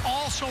 and he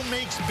also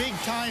makes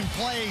big-time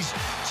plays,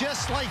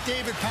 just like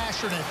David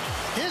Pastrnak.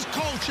 His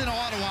coach in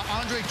Ottawa,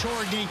 Andre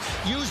Tourigny,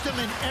 used him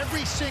in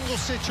every single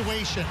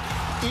situation.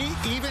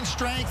 Even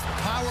strength,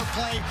 power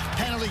play,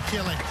 penalty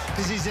killing,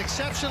 because he's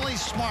exceptionally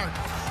smart.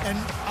 And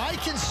I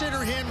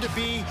consider him to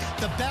be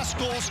the best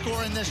goal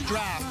scorer in this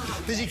draft,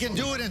 because he can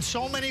do it in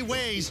so many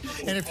ways.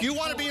 And if you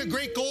want to be a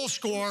great goal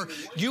scorer,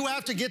 you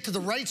have to get to the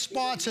right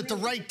spots at the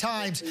right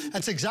times.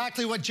 That's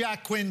exactly what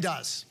Jack Quinn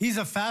does. He's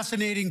a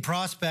fascinating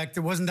prospect.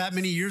 It wasn't that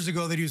many years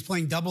ago that he was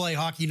playing AA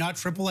hockey, not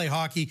AAA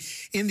hockey,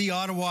 in the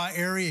Ottawa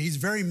area. He's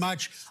very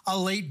much a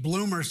late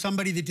bloomer,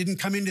 somebody that didn't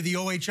come into the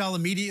OHL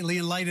immediately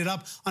and light it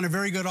up on a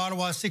very good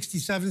Ottawa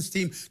 67s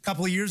team. A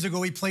couple of years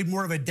ago, he played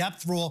more of a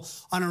depth role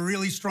on a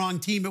really strong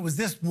team. It was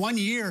this one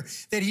year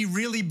that he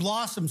really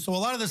blossomed. So a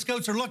lot of the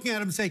scouts are looking at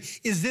him and say,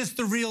 is this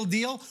the real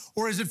deal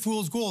or is it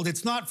fool's gold?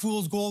 It's not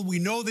fool's gold. We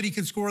know that he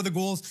can score the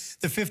goals,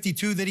 the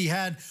 52 that he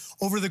had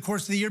over the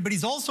course of the year, but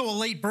he's also a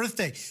late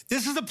birthday.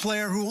 This is a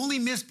player who only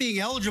missed being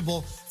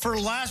eligible for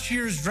last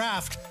year's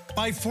draft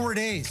by 4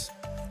 days.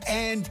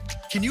 And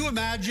can you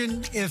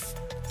imagine if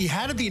he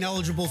had been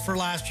eligible for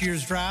last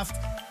year's draft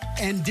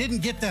and didn't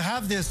get to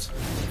have this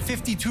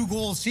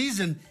 52-goal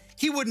season,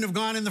 he wouldn't have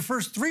gone in the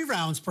first 3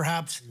 rounds,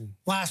 perhaps,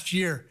 last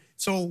year.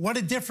 So what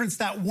a difference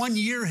that 1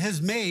 year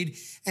has made.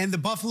 And the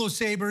Buffalo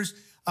Sabres,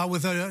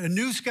 with a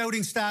new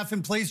scouting staff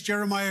in place,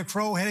 Jeremiah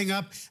Crow heading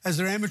up as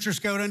their amateur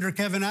scout under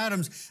Kevin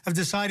Adams, have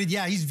decided,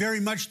 yeah, he's very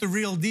much the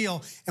real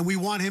deal, and we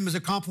want him as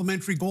a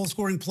complementary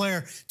goal-scoring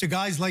player to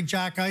guys like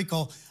Jack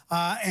Eichel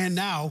and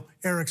now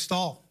Eric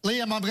Stahl.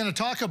 Liam, I'm going to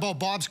talk about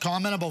Bob's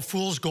comment about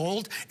fool's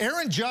gold.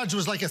 Aaron Judge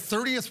was like a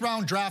 30th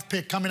round draft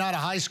pick coming out of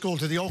high school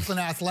to the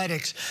Oakland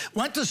Athletics.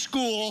 Went to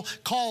school,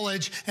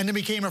 college, and then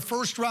became a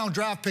first-round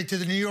draft pick to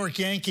the New York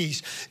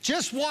Yankees.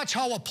 Just watch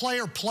how a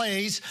player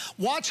plays,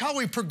 watch how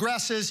he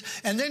progresses,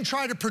 and then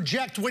try to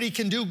project what he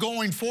can do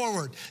going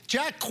forward.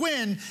 Jack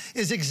Quinn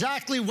is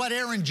exactly what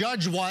Aaron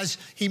Judge was.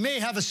 He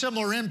may have a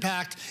similar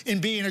impact in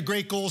being a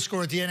great goal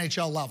scorer at the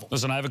NHL level.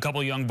 Listen, I have a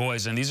couple of young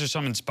boys, and these are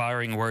some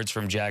inspiring words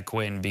from Jack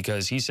Quinn,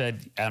 because he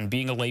said, I'm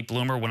being a late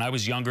bloomer. When I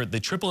was younger,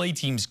 the AAA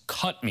teams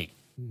cut me.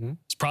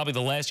 It's probably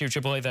the last year of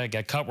AAA that I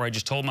got cut, where I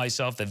just told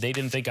myself that they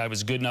didn't think I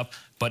was good enough,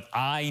 but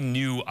I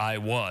knew I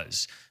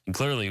was. And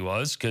clearly he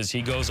was, because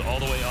he goes all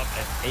the way up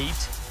at 8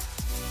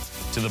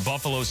 to the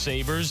Buffalo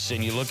Sabres.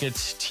 And you look at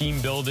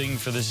team building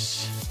for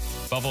this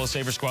Buffalo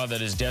Sabres squad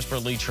that is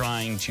desperately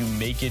trying to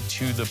make it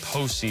to the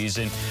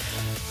postseason.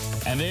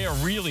 And they are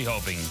really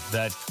hoping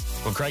that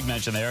what Craig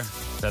mentioned there,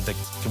 that the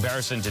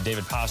comparison to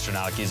David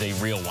Pastrnak is a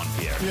real one,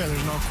 Pierre. Yeah,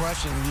 there's no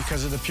question,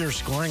 because of the pure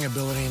scoring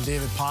ability. And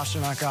David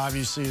Pastrnak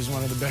obviously is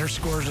one of the better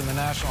scorers in the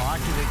National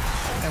Hockey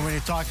League. And when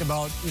you talk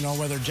about, you know,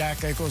 whether Jack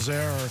Eichel's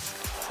there or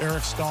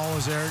Eric Stahl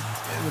is there,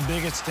 the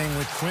biggest thing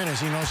with Quinn is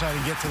he knows how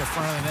to get to the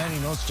front of the net. He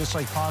knows, just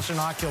like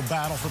Pastrnak, he'll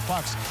battle for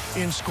pucks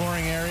in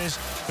scoring areas.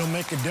 He'll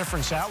make a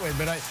difference that way.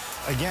 But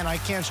again, I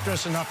can't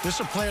stress enough, this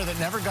is a player that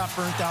never got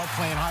burnt out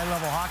playing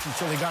high-level hockey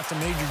until he got to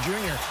major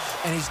junior,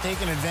 and he's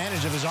taken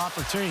advantage of his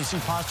opportunity. You see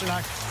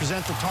Pasternak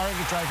present the target,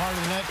 drive hard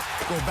to the net,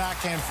 go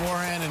backhand,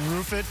 forehand, and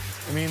roof it.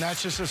 I mean,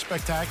 that's just a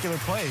spectacular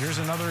play. Here's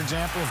another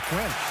example of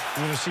Quinn.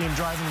 You're going to see him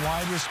driving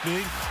wide with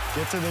speed,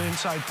 get to the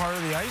inside part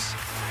of the ice,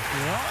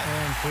 you know,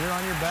 and put it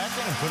on your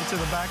backhand and put it to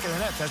the back of the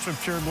net. That's what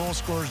pure goal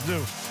scorers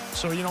do.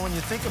 So, you know, when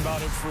you think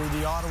about it, for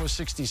the Ottawa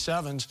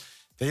 67s,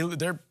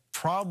 they're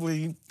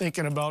probably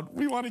thinking about,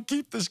 we want to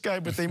keep this guy,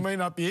 but they might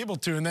not be able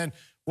to. And then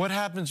what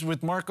happens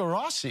with Marco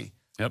Rossi?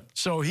 Yep.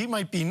 So he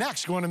might be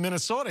next going to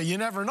Minnesota. You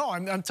never know.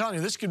 I'm telling you,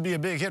 this could be a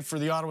big hit for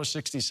the Ottawa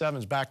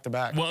 67s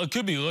back-to-back. Well, it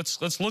could be.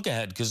 Let's look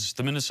ahead, because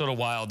the Minnesota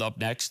Wild up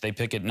next. They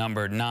pick at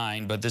number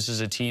 9, but this is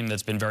a team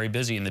that's been very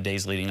busy in the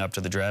days leading up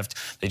to the draft.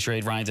 They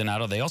trade Ryan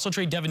Donato. They also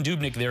trade Devin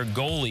Dubnyk, their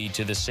goalie,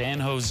 to the San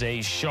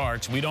Jose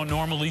Sharks. We don't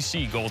normally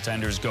see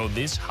goaltenders go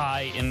this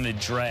high in the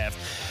draft.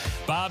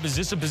 Bob, is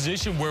this a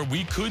position where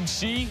we could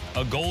see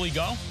a goalie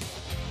go?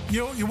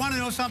 You want to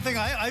know something?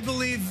 I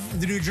believe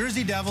the New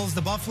Jersey Devils,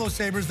 the Buffalo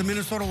Sabres, the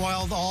Minnesota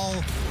Wild all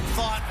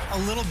thought a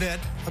little bit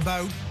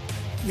about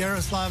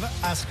Yaroslav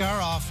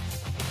Askarov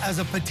as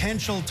a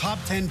potential top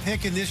 10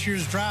 pick in this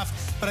year's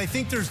draft. But I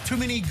think there's too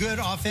many good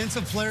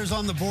offensive players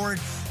on the board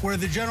where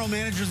the general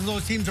managers of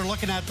those teams are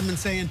looking at them and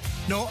saying,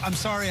 no, I'm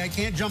sorry, I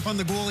can't jump on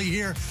the goalie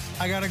here.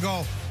 I got to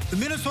go. The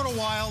Minnesota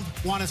Wild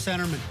want a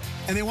centerman,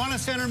 and they want a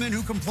centerman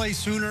who can play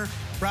sooner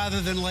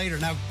rather than later.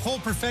 Now, Cole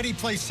Perfetti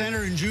plays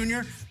center in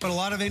junior, but a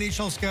lot of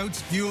NHL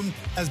scouts view him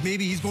as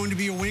maybe he's going to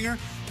be a winger.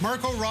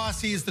 Marco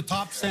Rossi is the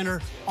top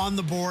center on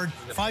the board,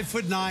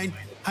 5'9",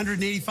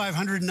 185,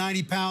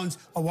 190 pounds,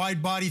 a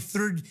wide body,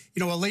 third,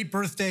 a late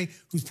birthday,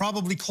 who's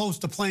probably close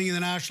to playing in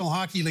the National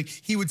Hockey League.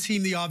 He would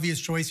seem the obvious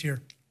choice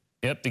here.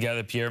 Yep, the guy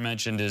that Pierre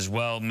mentioned as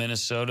well,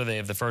 Minnesota. They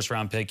have the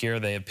first-round pick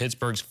here. They have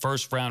Pittsburgh's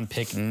first-round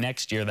pick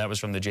next year. That was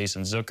from the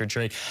Jason Zucker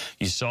trade.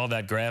 You saw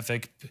that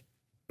graphic.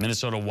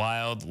 Minnesota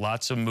Wild,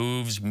 lots of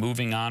moves,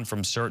 moving on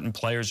from certain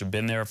players who've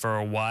been there for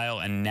a while,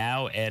 and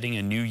now adding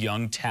a new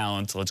young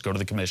talent. Let's go to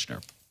the commissioner.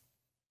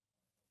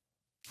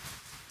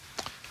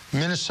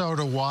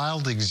 Minnesota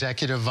Wild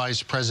Executive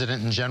Vice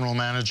President and General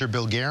Manager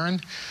Bill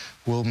Guerin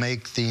will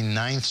make the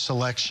 9th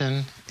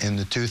selection in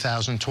the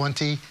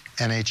 2020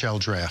 NHL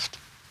Draft.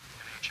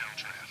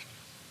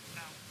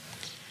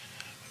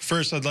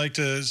 First, I'd like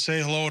to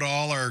say hello to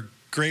all our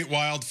great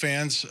Wild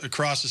fans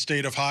across the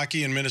state of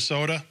hockey in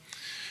Minnesota.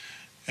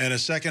 And a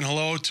second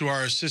hello to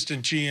our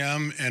assistant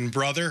GM and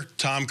brother,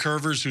 Tom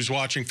Curvers, who's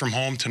watching from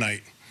home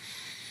tonight.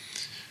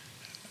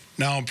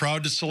 Now I'm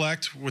proud to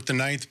select with the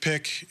 9th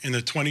pick in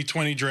the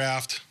 2020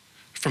 draft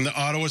from the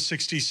Ottawa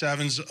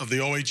 67s of the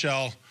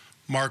OHL,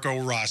 Marco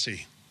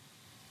Rossi.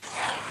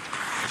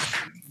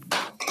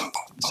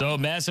 So,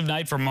 massive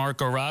night for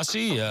Marco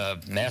Rossi,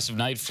 massive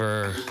night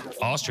for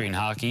Austrian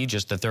hockey,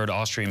 just the 3rd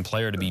Austrian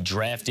player to be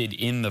drafted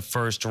in the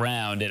first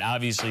round. And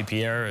obviously,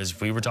 Pierre, as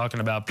we were talking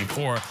about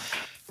before,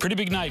 pretty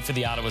big night for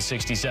the Ottawa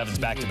 67s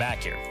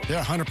back-to-back here.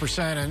 Yeah,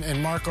 100%.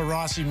 And Marco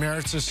Rossi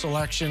merits this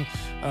selection.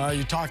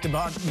 You talked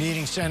about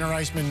needing center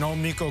iceman. No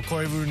Mikko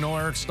Koivu, no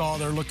Eric Stahl.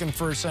 They're looking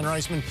for a center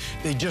iceman.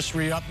 They just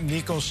re-upped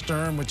Nico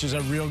Sturm, which is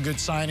a real good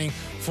signing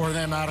for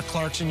them out of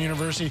Clarkson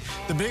University.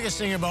 The biggest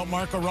thing about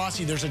Marco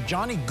Rossi, there's a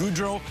Johnny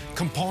Gaudreau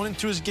component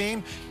to his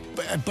game.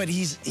 But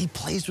he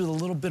plays with a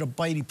little bit of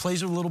bite. He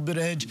plays with a little bit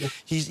of edge.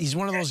 He's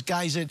one of those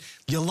guys that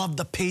you love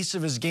the pace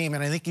of his game,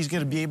 and I think he's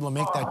going to be able to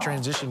make that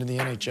transition to the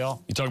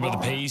NHL. You talk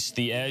about the pace,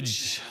 the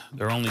edge.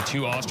 There are only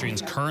 2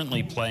 Austrians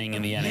currently playing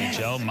in the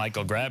NHL.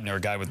 Michael Grabner, a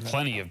guy with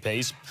plenty of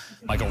pace.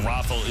 Michael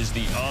Raffel is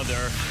the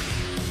other.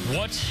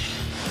 What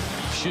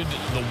should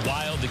the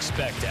Wild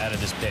expect out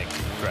of this pick,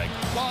 Greg?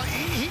 Well,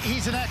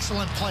 he's an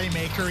excellent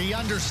playmaker. He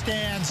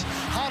understands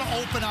how to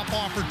open up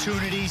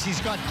opportunities.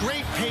 He's got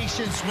great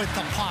patience with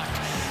the puck.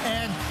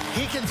 And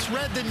he can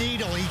thread the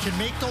needle. He can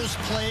make those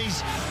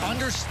plays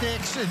under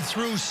sticks and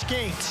through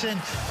skates. And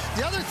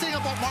the other thing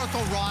about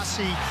Marco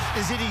Rossi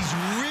is that he's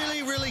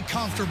really, really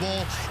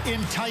comfortable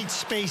in tight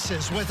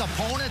spaces with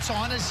opponents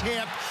on his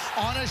hip,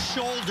 on his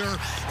shoulder,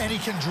 and he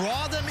can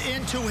draw them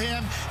into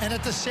him and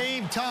at the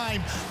same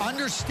time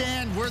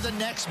understand where the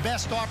next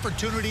best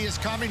opportunity is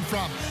coming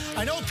from.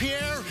 I know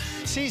Pierre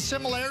sees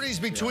similarities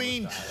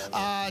between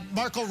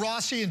Marco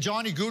Rossi and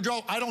Johnny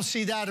Gaudreau. I don't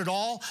see that at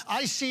all.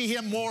 I see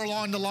him more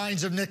along the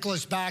lines of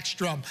Nicklas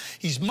Backstrom.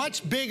 He's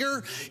much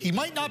bigger. He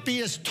might not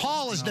be as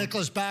tall as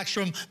Nicklas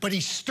Backstrom, but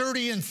he's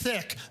sturdy and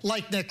thick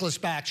like Nicklas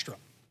Backstrom.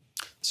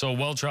 So a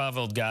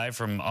well-traveled guy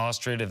from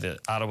Austria to the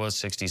Ottawa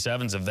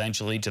 67s,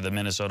 eventually to the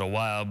Minnesota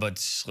Wild.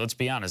 But let's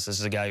be honest, this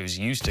is a guy who's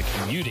used to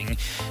commuting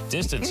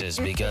distances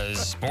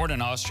because born in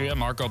Austria,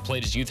 Marco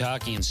played his youth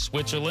hockey in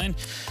Switzerland.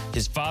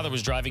 His father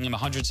was driving him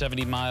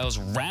 170 miles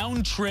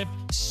round trip,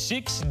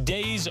 6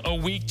 days a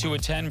week to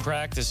attend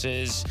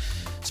practices.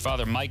 His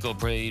father, Michael,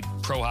 played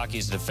pro hockey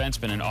as a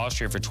defenseman in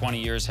Austria for 20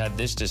 years, had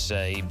this to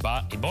say. He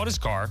bought his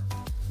car,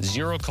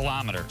 0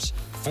 kilometers.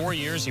 4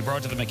 years, he brought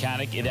it to the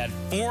mechanic. It had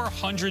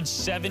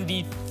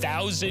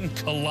 470,000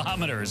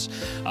 kilometers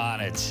on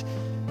it.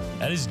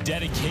 That is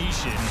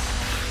dedication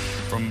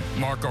from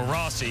Marco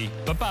Rossi.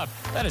 But, Bob,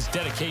 that is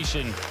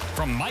dedication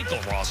from Michael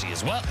Rossi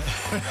as well.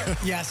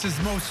 Yes, it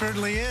most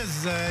certainly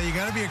is. You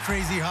got to be a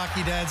crazy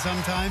hockey dad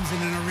sometimes,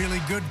 and in a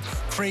really good,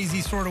 crazy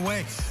sort of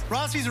way.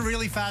 Rossi's a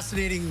really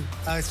fascinating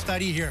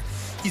study here.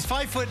 He's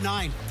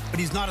 5'9", but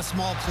he's not a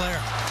small player.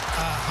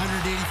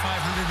 185,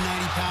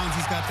 190 pounds.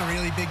 He's got the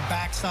really big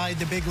backside,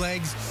 the big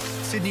legs.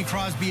 Sidney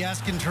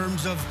Crosby-esque in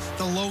terms of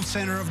the low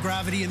center of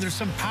gravity, and there's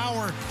some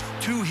power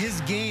to his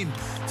game.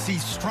 So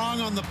he's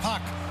strong on the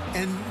puck,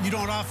 and you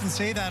don't often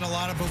say that a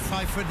lot about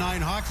 5'9"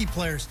 hockey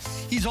players.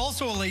 He's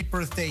also a late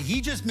birthday.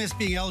 He just missed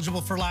being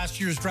eligible for last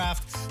year's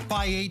draft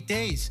by 8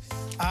 days.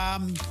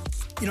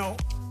 You know,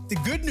 the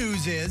good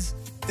news is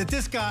that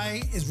this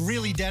guy is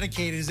really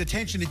dedicated. His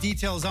attention to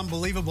detail is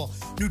unbelievable.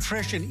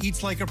 Nutrition,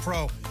 eats like a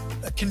pro.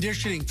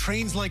 Conditioning,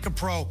 trains like a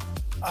pro.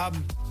 On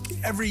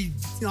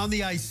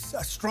the ice,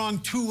 a strong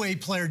two-way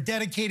player,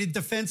 dedicated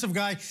defensive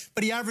guy,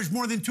 but he averaged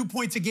more than 2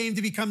 points a game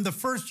to become the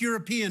first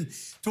European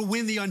to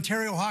win the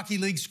Ontario Hockey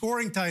League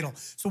scoring title.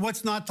 So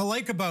what's not to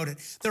like about it?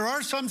 There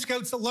are some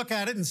scouts that look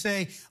at it and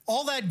say,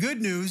 all that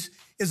good news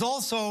is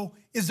also,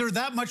 is there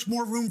that much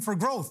more room for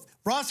growth?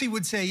 Rossi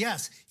would say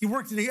yes. He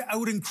worked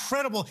out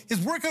incredible. His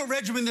workout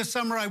regimen this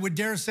summer, I would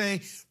dare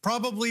say,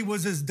 probably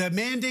was as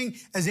demanding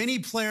as any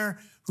player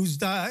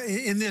who's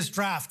in this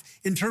draft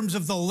in terms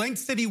of the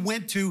lengths that he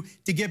went to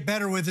get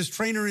better with his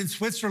trainer in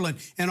Switzerland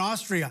and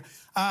Austria.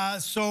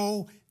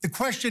 So the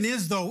question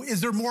is, though,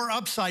 is there more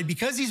upside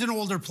because he's an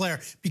older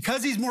player,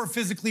 because he's more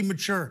physically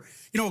mature?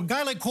 You know, a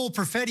guy like Cole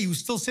Perfetti, who's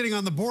still sitting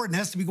on the board and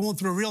has to be going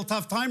through a real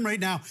tough time right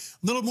now, a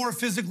little more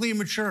physically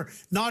mature,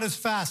 not as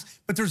fast,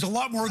 but there's a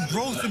lot more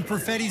growth in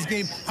Perfetti's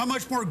game. How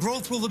much more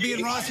growth will there be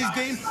in Rossi's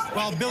game?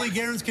 Well, Billy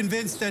Guerin's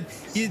convinced that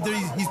he's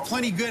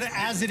plenty good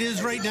as it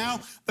is right now,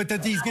 but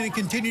that he's going to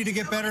continue to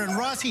get better. And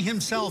Rossi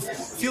himself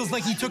feels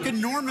like he took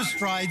enormous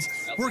strides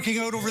working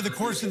out over the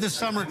course of this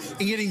summer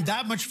and getting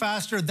that much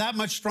faster, that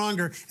much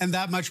stronger, and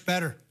that much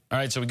better. All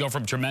right, so we go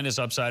from tremendous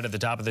upside at the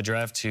top of the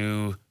draft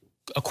to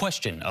a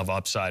question of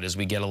upside as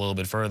we get a little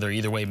bit further.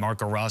 Either way,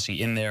 Marco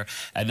Rossi in there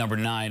at number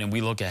 9, and we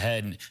look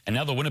ahead. And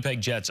now the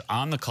Winnipeg Jets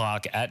on the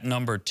clock at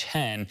number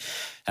 10.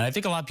 And I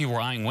think a lot of people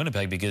are eyeing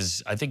Winnipeg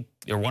because I think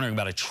they're wondering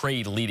about a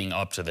trade leading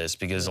up to this,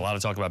 because a lot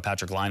of talk about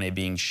Patrick Laine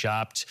being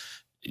shopped.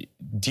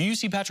 Do you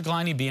see Patrick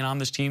Laine being on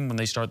this team when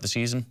they start the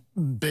season?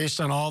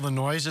 Based on all the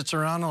noise that's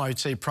around him, I'd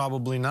say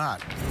probably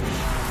not.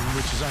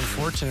 Which is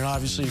unfortunate,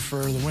 obviously,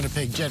 for the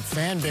Winnipeg Jet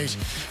fan base.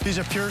 He's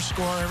a pure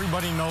scorer.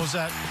 Everybody knows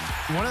that.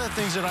 One of the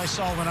things that I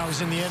saw when I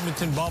was in the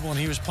Edmonton bubble and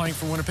he was playing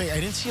for Winnipeg,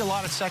 I didn't see a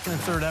lot of second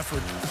and third effort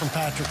from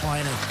Patrick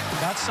Laine.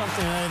 That's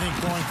something that I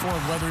think going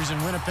forward, whether he's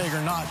in Winnipeg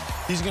or not,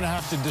 he's going to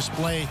have to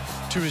display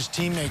to his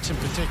teammates in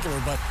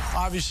particular. But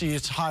obviously,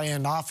 it's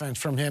high-end offense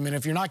from him. And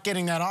if you're not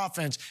getting that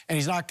offense and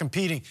he's not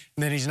competing,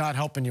 then he's not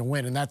helping you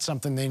win. And that's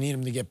something they need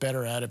him to get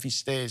better at if he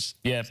stays.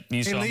 Yeah,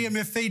 you saw. Liam,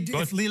 if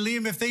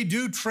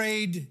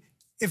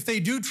they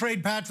do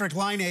trade Patrick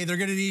Laine, they're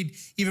going to need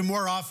even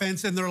more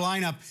offense in their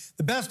lineup.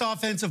 The best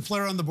offensive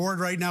player on the board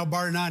right now,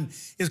 bar none,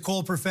 is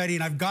Cole Perfetti.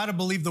 And I've got to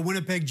believe the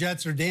Winnipeg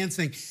Jets are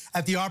dancing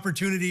at the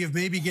opportunity of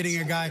maybe getting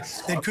a guy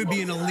that could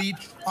be an elite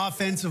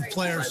offensive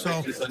player.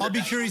 So I'll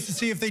be curious to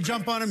see if they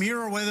jump on him here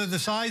or whether the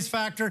size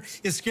factor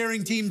is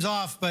scaring teams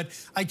off. But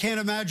I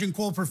can't imagine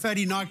Cole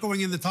Perfetti not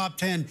going in the top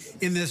 10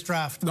 in this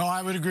draft. No,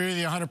 I would agree with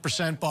you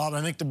 100%, Bob.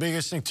 I think the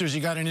biggest thing, too, is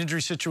you got an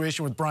injury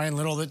situation with Brian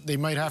Little that they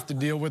might have to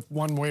deal with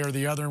one way or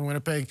the other in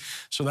Winnipeg.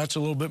 So that's a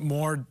little bit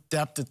more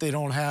depth that they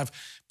don't have.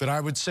 But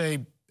I would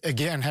say,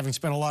 again, having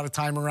spent a lot of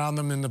time around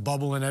them in the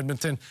bubble in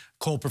Edmonton,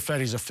 Cole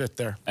Perfetti's a fit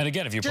there. And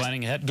again, if you're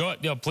planning ahead, go ahead.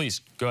 Yeah,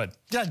 please, go ahead.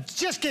 Yeah,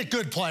 just get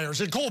good players.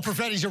 And Cole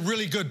Perfetti's a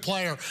really good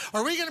player.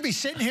 Are we going to be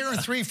sitting here in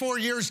 3-4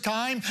 years'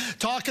 time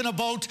talking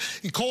about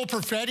Cole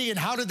Perfetti and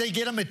how did they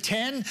get him at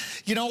 10?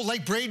 You know,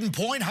 like Braden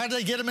Point, how did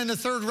they get him in the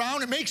 3rd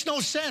round? It makes no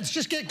sense.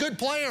 Just get good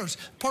players.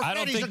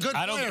 Perfetti's a good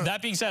player.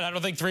 That being said, I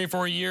don't think 3 or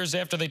 4 years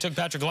after they took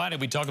Patrick Laine,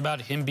 we talk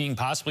about him being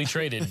possibly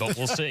traded, but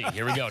we'll see.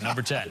 Here we go,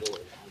 number 10.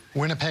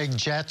 Winnipeg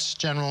Jets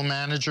general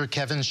manager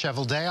Kevin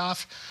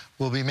Cheveldayoff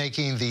will be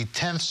making the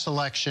 10th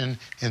selection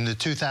in the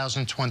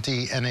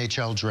 2020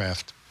 NHL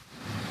Draft.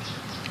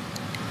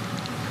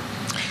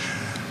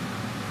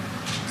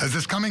 As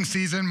this coming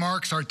season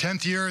marks our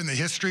 10th year in the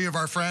history of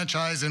our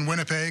franchise in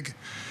Winnipeg,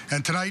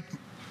 and tonight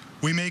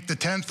we make the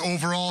 10th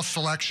overall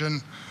selection,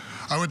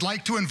 I would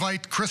like to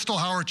invite Crystal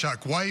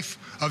Hawerchuk, wife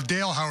of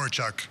Dale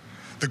Hawerchuk,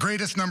 the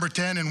greatest number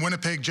 10 in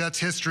Winnipeg Jets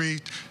history,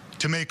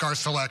 to make our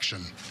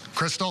selection.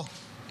 Crystal?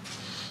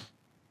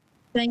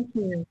 Thank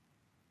you.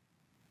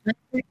 I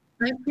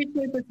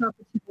appreciate this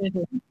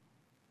opportunity.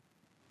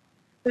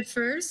 But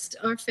first,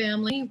 our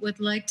family would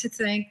like to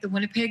thank the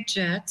Winnipeg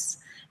Jets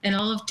and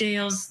all of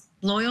Dale's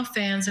loyal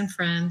fans and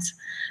friends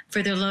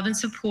for their love and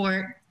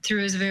support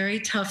through his very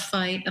tough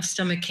fight of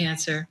stomach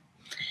cancer.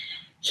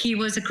 He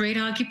was a great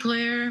hockey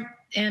player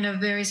and a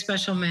very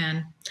special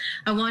man.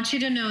 I want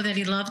you to know that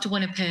he loved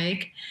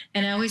Winnipeg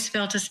and always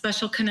felt a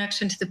special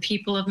connection to the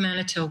people of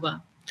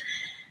Manitoba.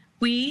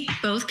 We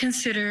both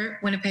consider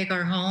Winnipeg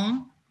our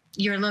home,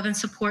 Your love and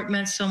support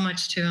meant so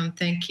much to him.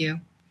 Thank you.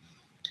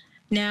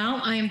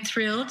 Now, I am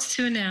thrilled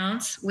to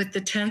announce with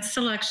the 10th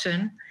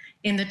selection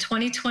in the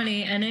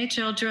 2020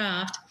 NHL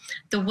Draft,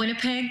 the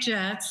Winnipeg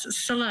Jets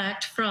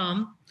select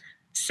from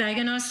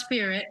Saginaw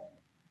Spirit,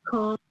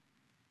 Cole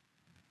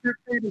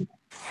Perfetti.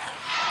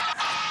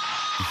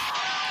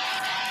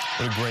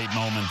 What a great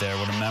moment there.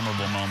 What a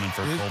memorable moment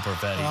for Cole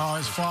Perfetti. Oh,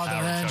 his father,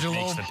 Angelo.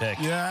 Makes the pick.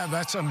 Yeah,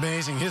 that's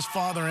amazing. His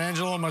father,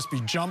 Angelo, must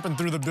be jumping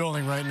through the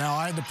building right now.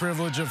 I had the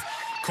privilege of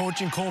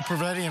coaching Cole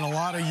Perfetti in a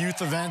lot of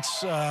youth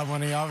events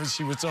when he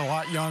obviously was a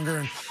lot younger.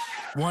 And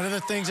one of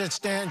the things that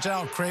stands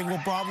out, Craig will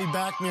probably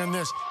back me on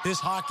this, his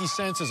hockey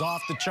sense is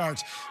off the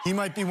charts. He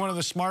might be one of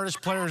the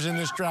smartest players in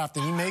this draft,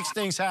 and he makes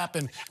things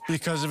happen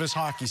because of his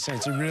hockey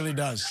sense. He really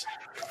does.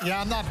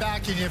 Yeah, I'm not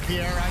backing you,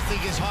 Pierre. I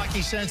think his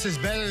hockey sense is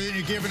better than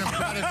you're giving him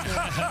credit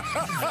for.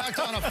 In fact,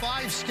 on a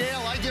 5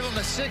 scale, I give him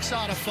a 6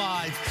 out of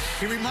 5.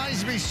 He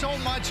reminds me so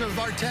much of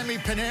Artemi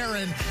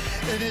Panarin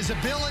in his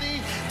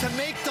ability to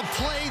make the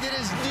play that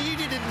is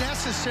needed and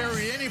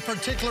necessary at any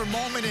particular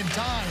moment in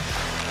time.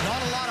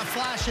 Not a lot of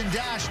flash and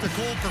dash to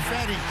Cole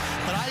Perfetti,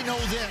 but I know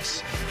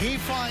this. He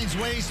finds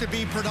ways to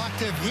be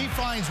productive. He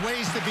finds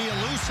ways to be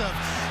elusive.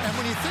 And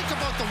when you think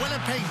about the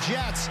Winnipeg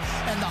Jets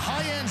and the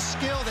high-end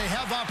skill they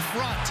have up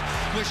front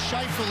with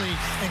Scheifele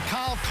and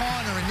Kyle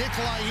Connor and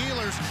Nikolai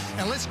Ehlers,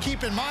 and let's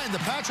keep in mind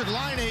that Patrick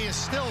Laine is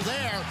still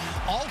there.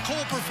 All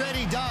Cole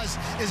Perfetti does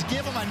is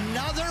give him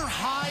another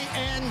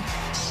high-end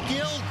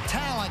skilled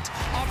talent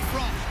up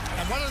front.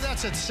 And whether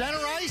that's at center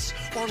ice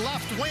or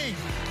left wing.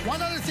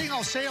 One other thing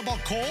I'll say about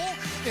Cole,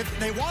 if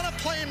they want to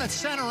play him at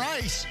center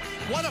ice,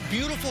 what a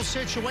beautiful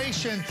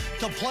situation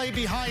to play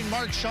behind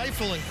Mark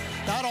Scheifele.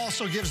 That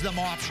also gives them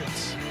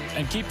options.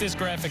 And keep this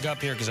graphic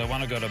up here because I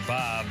want to go to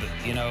Bob.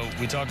 You know,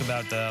 we talk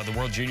about the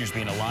World Juniors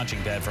being a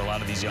launching pad for a lot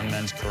of these young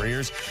men's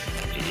careers.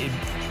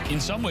 In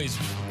some ways,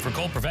 for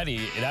Cole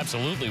Perfetti, it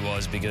absolutely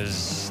was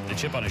because the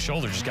chip on his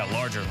shoulder just got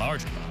larger and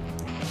larger.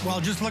 Well,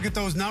 just look at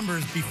those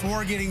numbers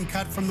before getting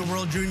cut from the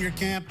World Junior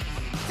Camp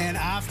and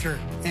after.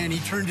 And he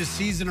turned his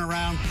season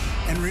around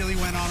and really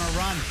went on a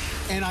run.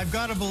 And I've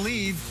got to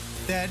believe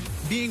that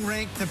being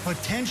ranked to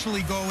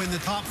potentially go in the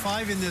top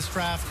 5 in this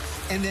draft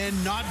and then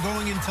not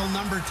going until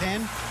number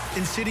 10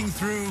 and sitting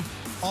through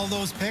all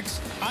those picks,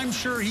 I'm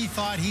sure he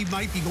thought he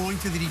might be going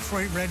to the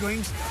Detroit Red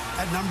Wings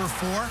at number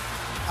 4.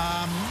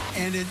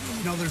 And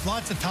there's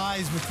lots of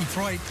ties with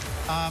Detroit.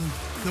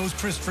 Knows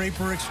Chris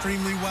Draper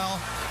extremely well.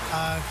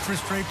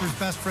 Chris Draper's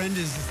best friend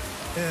is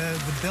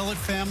the Billet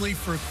family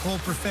for Cole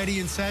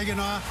Perfetti in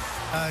Saginaw.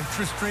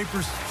 Chris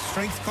Draper's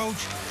strength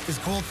coach is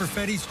Cole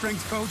Perfetti's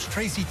strength coach.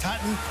 Tracy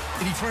Tutton,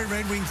 the Detroit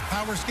Red Wings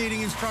power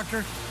skating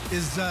instructor,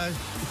 is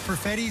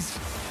Perfetti's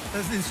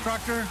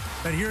instructor.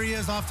 But here he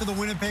is off to the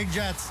Winnipeg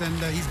Jets, and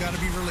he's got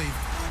to be relieved.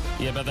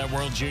 Yeah, about that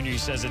World Junior, he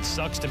says, it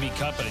sucks to be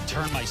cut, but it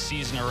turned my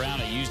season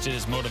around. I used it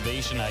as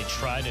motivation. I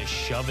try to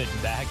shove it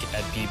back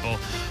at people.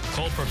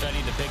 Cole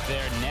Perfetti the pick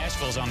there.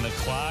 Nashville's on the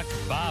clock.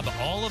 Bob,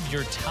 all of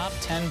your top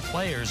 10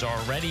 players are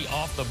already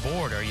off the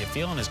board. Are you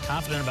feeling as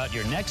confident about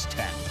your next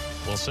 10?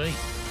 We'll see.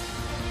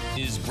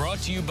 Is brought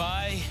to you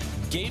by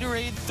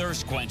Gatorade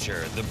Thirst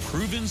Quencher, the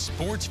proven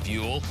sports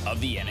fuel of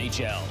the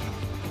NHL.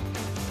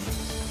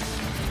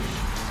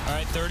 All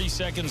right, 30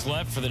 seconds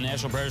left for the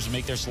National Predators to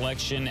make their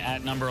selection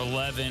at number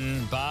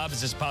 11. Bob,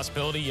 is this a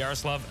possibility?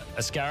 Yaroslav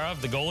Askarov,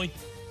 the goalie?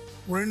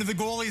 We're into the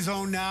goalie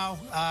zone now.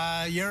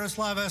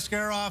 Yaroslav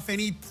Askarov,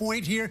 any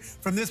point here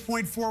from this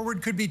point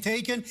forward could be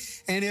taken.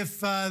 And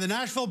if the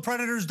Nashville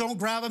Predators don't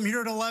grab him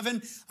here at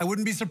 11, I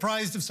wouldn't be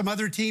surprised if some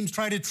other teams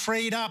try to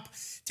trade up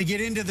to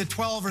get into the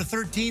 12 or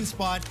 13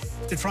 spot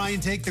to try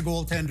and take the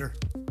goaltender.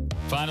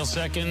 Final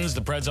seconds,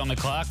 the Preds on the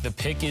clock. The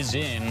pick is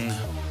in.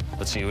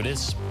 Let's see who it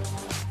is.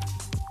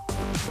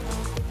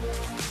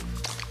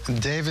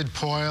 David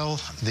Poile,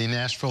 the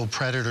Nashville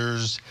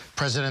Predators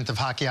President of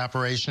Hockey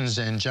Operations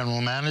and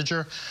General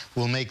Manager,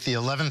 will make the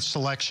 11th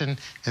selection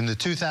in the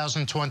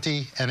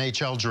 2020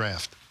 NHL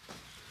Draft.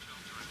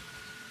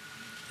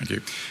 Thank you.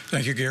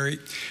 Thank you, Gary.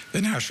 The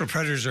Nashville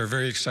Predators are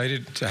very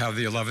excited to have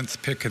the 11th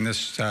pick in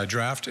this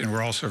draft, and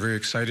we're also very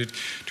excited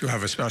to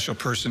have a special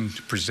person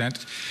to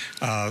present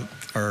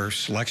our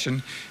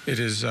selection. It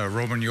is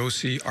Roman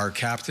Josi, our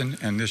captain,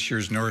 and this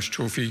year's Norris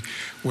Trophy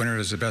winner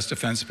as the best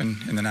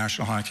defenseman in the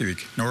National Hockey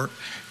League.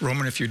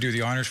 Roman, if you do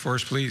the honors for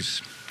us,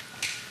 please.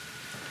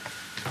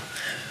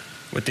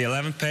 With the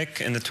 11th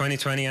pick in the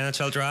 2020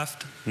 NHL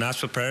Draft,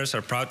 Nashville Predators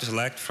are proud to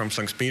select from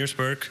St.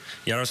 Petersburg,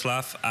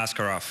 Yaroslav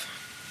Askarov.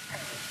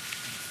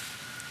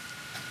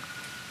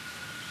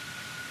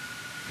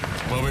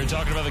 Well, we were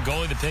talking about the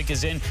goalie. The pick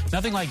is in.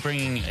 Nothing like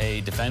bringing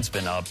a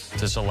defenseman up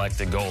to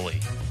select a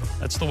goalie.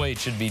 That's the way it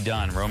should be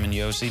done. Roman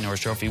Josi, Norris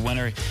Trophy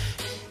winner.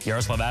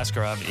 Yaroslav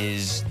Askarov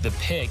is the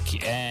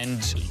pick, and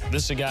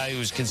this is a guy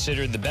who's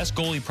considered the best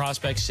goalie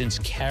prospect since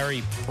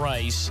Carey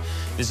Price.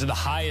 This is the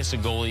highest a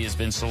goalie has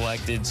been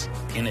selected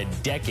in a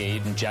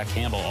decade, and Jack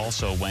Campbell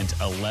also went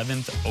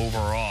 11th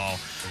overall.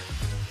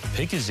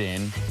 Pick is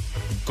in.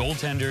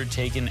 Goaltender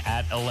taken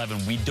at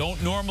 11. We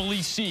don't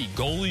normally see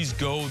goalies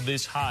go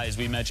this high, as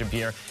we mentioned,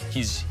 Pierre.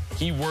 He's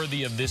he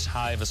worthy of this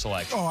high of a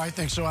selection? Oh, I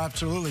think so,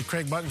 absolutely.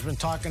 Craig Button's been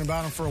talking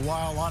about him for a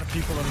while. A lot of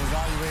people that have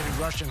evaluated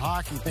Russian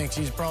hockey thinks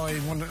he's probably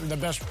one of the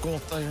best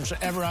goaltenders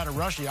ever out of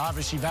Russia.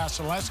 Obviously,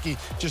 Vasilevsky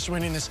just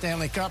winning the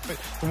Stanley Cup. But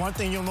the one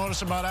thing you'll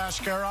notice about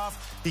Askarov,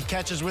 he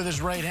catches with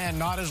his right hand,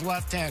 not his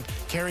left hand.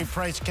 Carey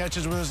Price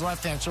catches with his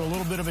left hand, so a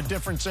little bit of a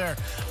difference there.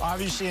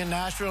 Obviously, in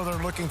Nashville,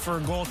 they're looking for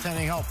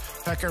goaltending help.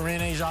 Pekka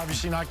Rinne's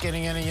obviously not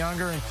getting any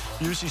younger, and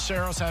Jussi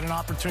Saros had an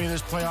opportunity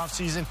this playoff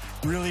season,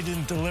 really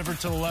didn't deliver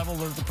to the level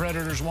that the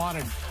Predators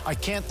wanted. I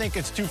can't think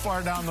it's too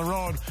far down the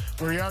road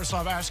where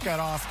Yaroslav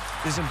Askarov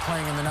isn't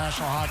playing in the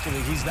National Hockey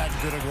League. He's that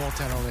good a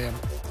goaltender, Liam.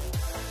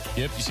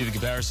 Yep, you see the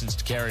comparisons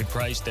to Carey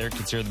Price there,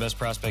 considered the best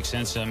prospect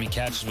since him. He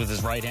catches with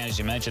his right hand, as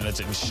you mentioned.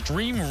 That's an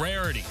extreme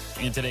rarity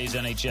in today's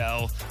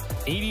NHL.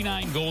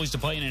 89 goalies to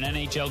play in an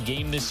NHL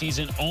game this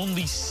season.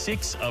 Only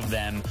 6 of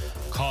them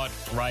caught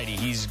righty.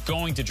 He's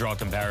going to draw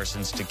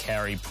comparisons to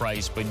Carey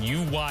Price, but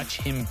you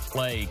watch him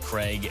play,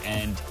 Craig,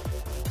 and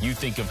you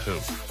think of who?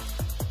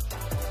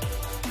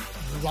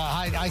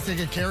 I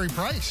think of Carey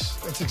Price.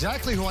 That's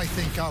exactly who I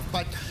think of.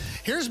 But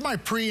here's my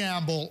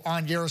preamble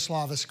on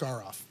Yaroslav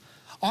Askarov.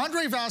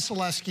 Andrei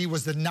Vasilevsky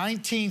was the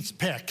 19th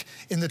pick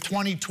in the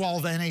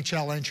 2012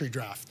 NHL entry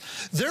draft.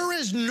 There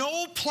is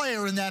no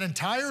player in that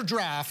entire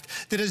draft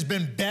that has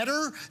been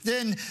better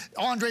than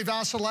Andrei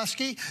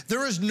Vasilevsky.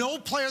 There is no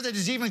player that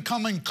is even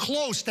coming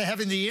close to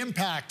having the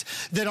impact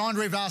that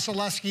Andrei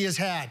Vasilevsky has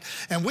had.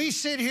 And we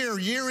sit here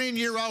year in,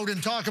 year out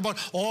and talk about,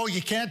 oh,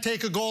 you can't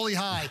take a goalie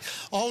high.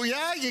 Oh,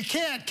 yeah, you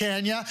can't,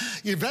 can you?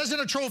 Your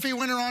Vezina Trophy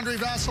winner, Andrei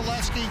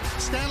Vasilevsky,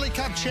 Stanley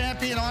Cup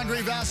champion,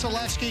 Andrei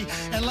Vasilevsky,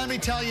 and let me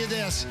tell you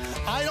this,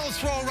 I don't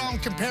throw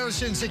around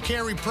comparisons to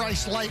Carey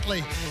Price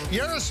lightly.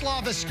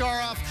 Yaroslav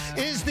Askarov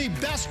is the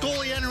best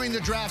goalie entering the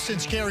draft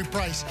since Carey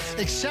Price.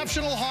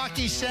 Exceptional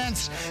hockey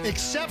sense,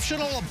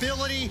 exceptional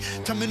ability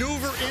to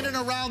maneuver in and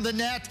around the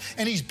net,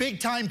 and he's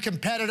big-time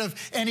competitive,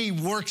 and he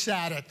works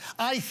at it.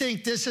 I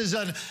think this is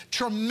a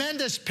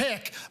tremendous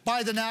pick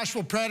by the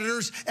Nashville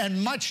Predators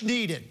and much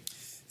needed.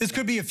 This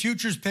could be a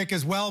futures pick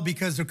as well,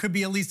 because there could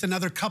be at least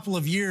another couple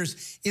of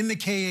years in the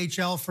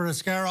KHL for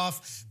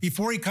Askarov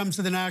before he comes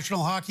to the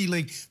National Hockey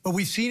League. But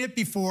we've seen it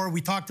before.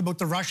 We talked about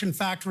the Russian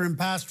factor in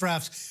past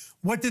drafts.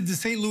 What did the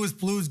St. Louis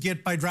Blues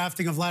get by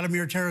drafting of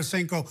Vladimir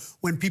Tarasenko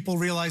when people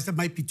realized it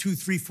might be 2,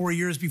 3, 4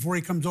 years before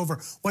he comes over?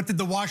 What did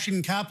the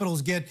Washington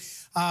Capitals get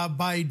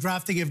by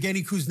drafting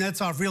Evgeny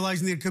Kuznetsov,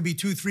 realizing that it could be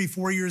 2, 3,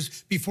 4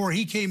 years before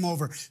he came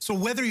over? So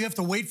whether you have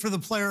to wait for the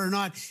player or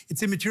not,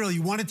 it's immaterial.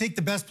 You want to take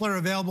the best player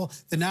available.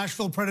 The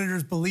Nashville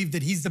Predators believe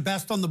that he's the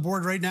best on the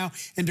board right now,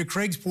 and to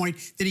Craig's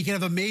point, that he can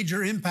have a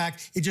major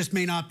impact. It just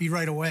may not be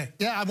right away.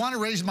 Yeah, I want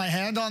to raise my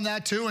hand on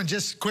that too and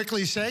just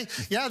quickly say,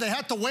 yeah, they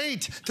had to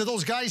wait till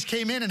those guys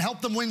came in and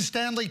helped them win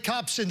Stanley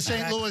Cups in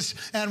St. Louis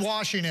and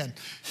Washington.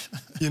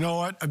 You know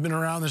what? I've been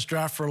around this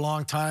draft for a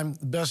long time.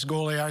 The best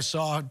goalie I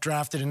saw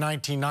drafted in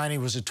 1990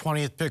 was the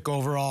 20th pick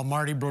overall,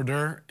 Marty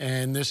Brodeur,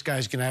 and this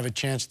guy's going to have a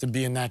chance to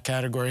be in that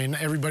category. And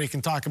everybody can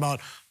talk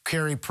about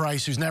Carey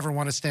Price, who's never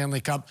won a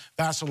Stanley Cup,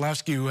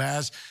 Vasilevsky, who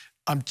has.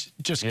 I'm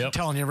just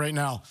telling you right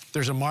now,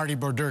 there's a Marty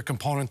Brodeur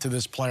component to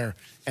this player,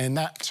 and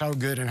that's how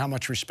good and how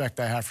much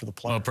respect I have for the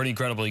player. Well, pretty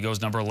incredible. He goes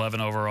number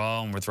 11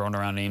 overall, and we're throwing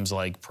around names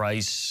like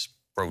Price,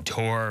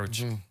 Brodeur,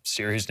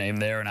 serious name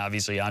there, and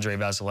obviously Andrei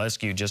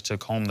Vasilevsky, who just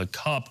took home the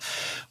cup.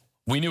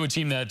 We knew a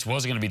team that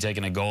wasn't going to be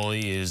taking a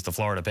goalie is the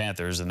Florida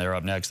Panthers, and they're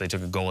up next. They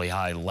took a goalie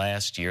high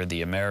last year,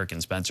 the American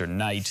Spencer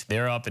Knight.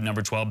 They're up at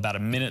number 12, about a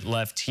minute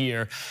left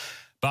here.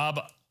 Bob,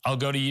 I'll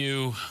go to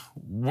you.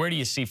 Where do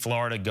you see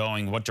Florida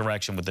going? What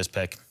direction with this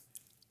pick?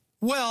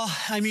 Well,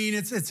 I mean,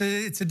 it's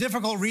a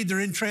difficult read.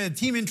 They're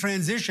team in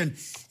transition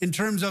in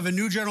terms of a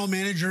new general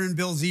manager in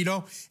Bill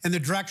Zito and the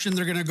direction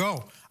they're going to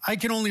go. I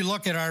can only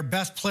look at our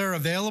best player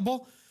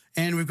available,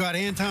 and we've got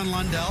Anton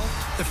Lundell,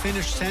 the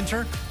Finnish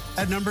center,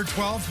 at number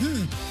 12.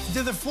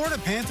 Do the Florida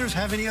Panthers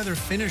have any other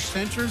Finnish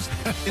centers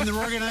in their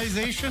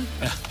organization?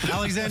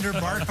 Alexander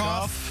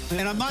Barkov.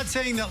 And I'm not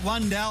saying that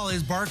Lundell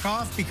is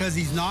Barkov, because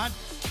he's not,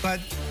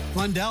 but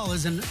Lundell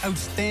is an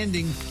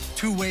outstanding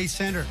two-way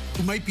center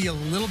who might be a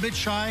little bit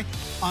shy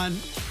on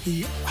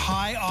the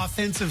high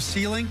offensive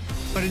ceiling,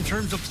 but in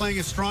terms of playing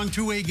a strong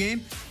two-way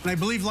game, and I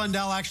believe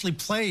Lundell actually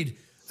played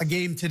a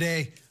game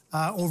today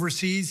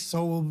overseas,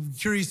 so we're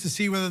curious to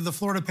see whether the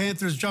Florida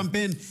Panthers jump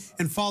in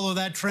and follow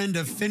that trend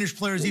of Finnish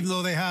players, even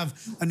though they have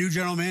a new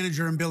general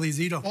manager in Billy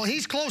Zito. Well,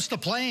 he's close to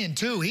playing,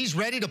 too. He's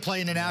ready to play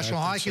in the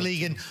National Hockey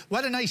League, and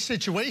what a nice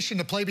situation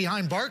to play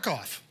behind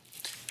Barkov.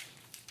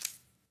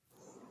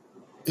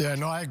 Yeah,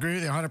 no, I agree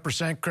with you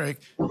 100%, Craig.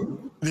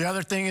 The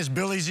other thing is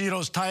Billy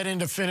Zito's tied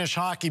into Finnish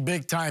hockey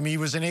big time. He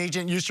was an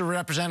agent, used to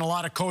represent a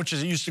lot of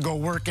coaches that used to go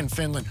work in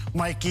Finland,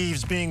 Mike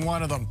Eaves being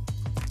one of them.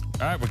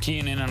 All right, we're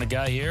keying in on a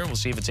guy here. We'll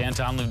see if it's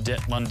Anton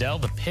Lundell.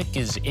 The pick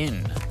is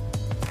in.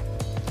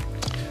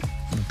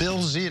 Bill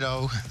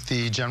Zito,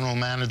 the general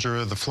manager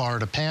of the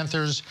Florida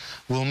Panthers,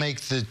 will make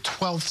the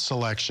 12th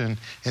selection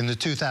in the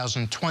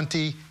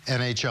 2020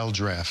 NHL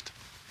Draft.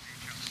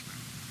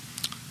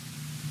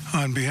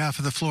 On behalf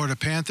of the Florida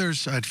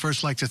Panthers, I'd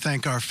first like to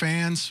thank our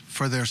fans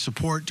for their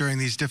support during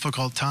these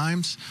difficult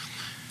times.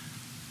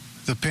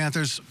 The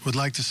Panthers would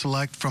like to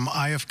select from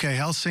IFK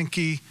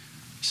Helsinki,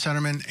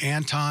 centerman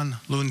Anton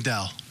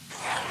Lundell.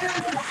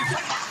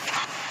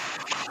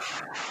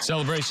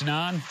 Celebration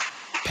on.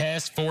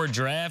 Past 4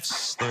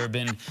 drafts, there have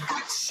been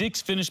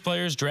 6 Finnish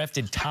players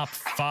drafted top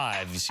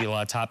 5. You see a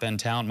lot of top-end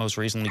talent. Most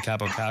recently,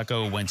 Capo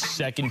Kakko went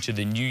second to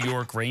the New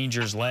York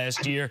Rangers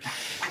last year.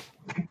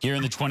 Here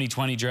in the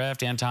 2020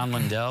 draft, Anton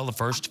Lundell, the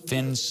first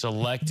Finn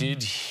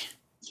selected.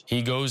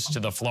 He goes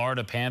to the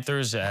Florida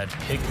Panthers at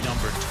pick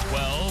number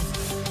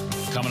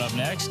 12. Coming up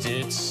next,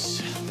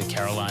 it's the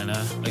Carolina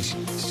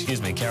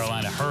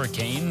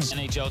Hurricanes.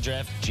 NHL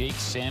draft, Jake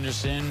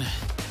Sanderson,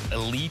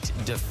 elite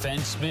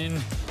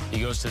defenseman. He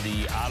goes to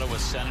the Ottawa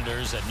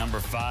Senators at number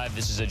 5.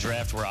 This is a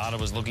draft where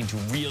Ottawa's looking to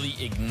really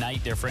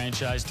ignite their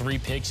franchise. 3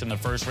 picks in the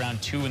first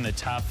round, 2 in the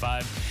top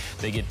 5.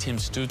 They get Tim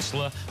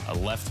Stützle, a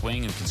left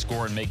wing who can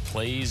score and make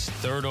plays,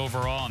 3rd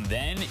overall. And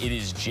then it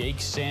is Jake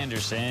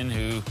Sanderson,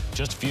 who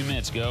just a few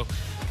minutes ago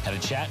had a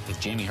chat with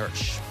Jamie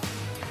Hirsch.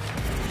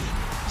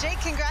 Jake,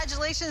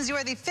 congratulations. You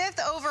are the 5th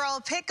overall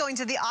pick going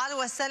to the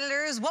Ottawa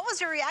Senators. What was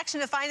your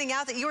reaction to finding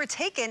out that you were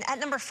taken at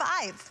number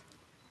 5?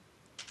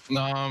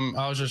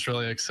 I was just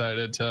really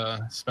excited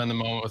to spend the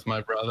moment with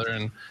my brother,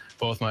 and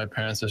both my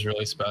parents is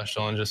really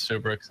special, and just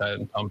super excited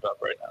and pumped up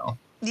right now.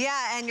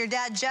 Yeah, and your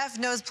dad, Jeff,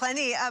 knows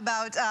plenty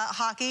about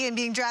hockey and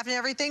being drafted and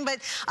everything, but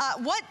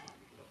what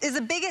is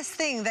the biggest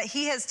thing that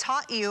he has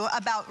taught you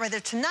about whether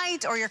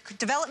tonight or your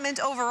development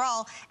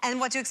overall and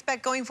what to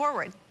expect going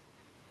forward?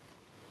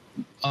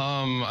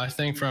 I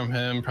think from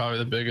him, probably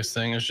the biggest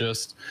thing is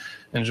just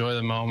enjoy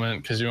the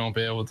moment, because you won't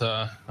be able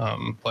to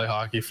play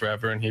hockey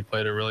forever, and he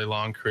played a really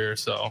long career,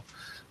 so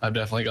I've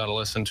definitely got to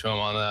listen to him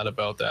on that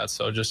about that.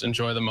 So just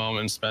enjoy the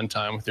moment and spend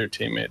time with your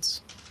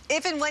teammates.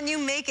 If and when you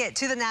make it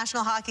to the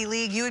National Hockey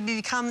League, you would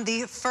become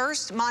the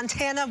first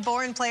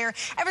Montana-born player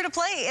ever to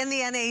play in the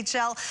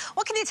NHL.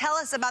 What can you tell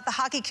us about the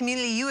hockey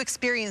community you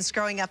experienced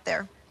growing up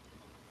there?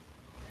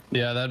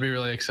 Yeah, that'd be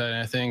really exciting.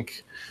 I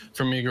think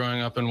for me growing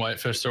up in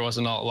Whitefish, there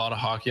wasn't a lot of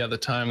hockey at the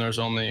time. There was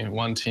only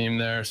 1 team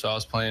there, so I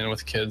was playing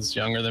with kids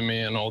younger than me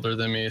and older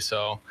than me,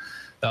 so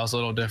that was a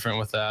little different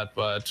with that,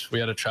 but we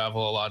had to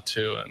travel a lot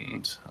too,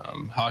 and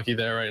hockey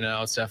there right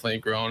now, it's definitely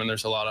grown, and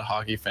there's a lot of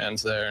hockey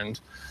fans there,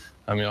 and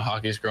you know,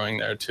 hockey's growing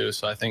there too,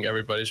 so I think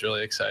everybody's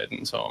really excited,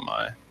 and so am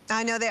I.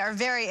 I know they are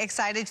very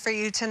excited for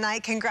you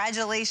tonight.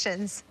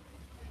 Congratulations.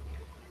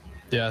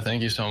 Yeah,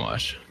 thank you so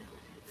much.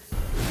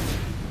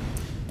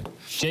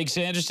 Jake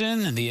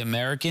Sanderson, the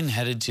American,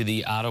 headed to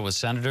the Ottawa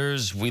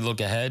Senators. We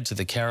look ahead to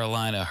the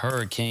Carolina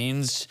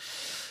Hurricanes.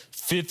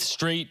 5th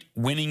straight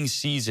winning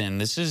season.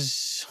 This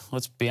is,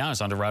 let's be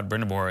honest, under Rod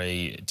Brindamore,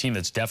 a team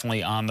that's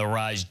definitely on the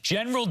rise.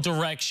 General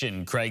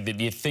direction, Craig, that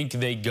you think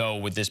they go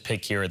with this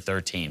pick here at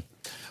 13?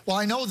 Well,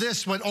 I know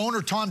this, what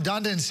owner Tom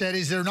Dundon said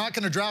is they're not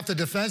going to draft a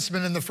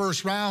defenseman in the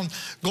first round.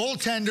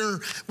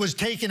 Goaltender was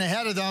taken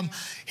ahead of them.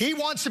 He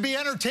wants to be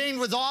entertained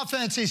with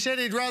offense. He said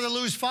he'd rather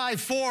lose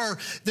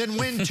 5-4 than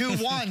win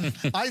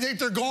 2-1. I think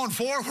they're going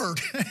forward.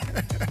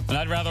 And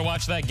I'd rather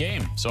watch that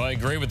game, so I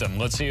agree with them.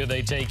 Let's see who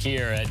they take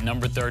here at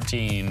number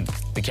 13.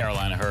 The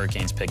Carolina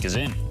Hurricanes pick is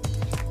in.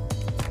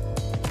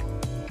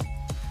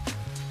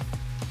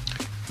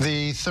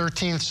 The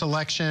 13th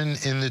selection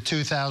in the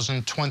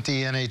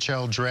 2020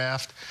 NHL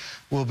Draft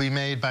will be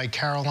made by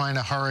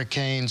Carolina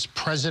Hurricanes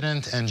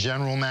President and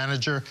General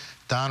Manager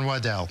Don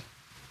Waddell.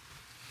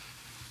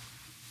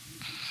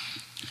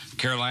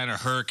 Carolina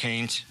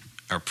Hurricanes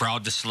are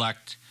proud to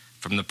select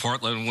from the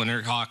Portland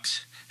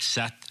Winterhawks,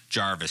 Seth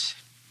Jarvis.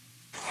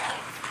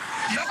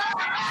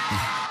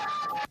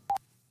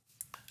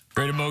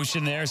 Great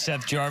emotion there.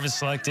 Seth Jarvis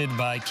selected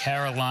by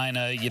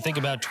Carolina. You think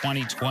about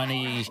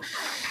 2020.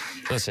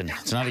 Listen,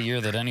 it's not a year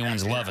that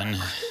anyone's loving.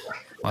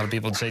 A lot of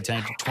people would say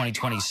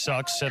 2020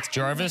 sucks. Seth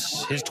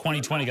Jarvis, his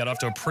 2020 got off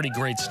to a pretty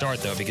great start,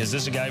 though, because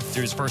this is a guy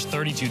through his first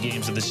 32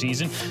 games of the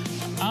season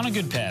on a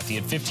good path. He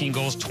had 15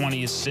 goals,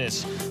 20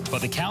 assists.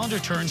 But the calendar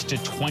turns to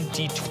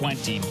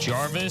 2020.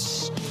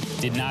 Jarvis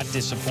did not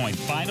disappoint.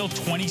 Final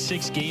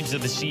 26 games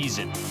of the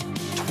season,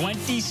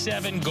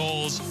 27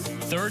 goals,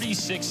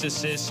 36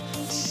 assists,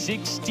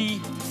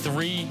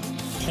 63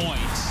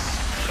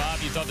 points. Bob,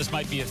 you thought this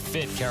might be a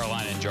fit,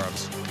 Carolina and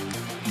Jarvis.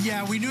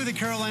 Yeah, we knew the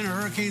Carolina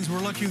Hurricanes were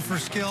looking for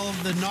skill.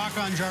 The knock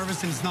on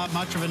Jarvis, and it's not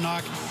much of a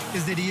knock,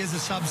 is that he is a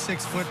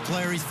sub-6-foot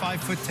player. He's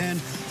 5'10",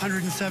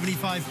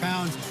 175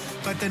 pounds.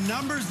 But the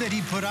numbers that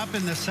he put up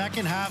in the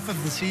second half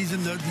of the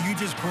season that you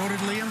just quoted,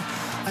 Liam,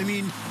 I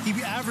mean, he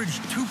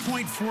averaged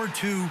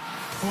 2.42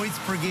 points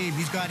per game.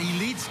 He's got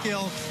elite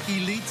skill,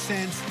 elite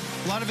sense.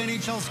 A lot of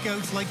NHL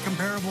scouts like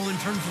comparable in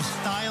terms of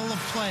style of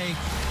play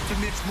to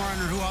Mitch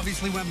Marner, who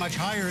obviously went much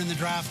higher in the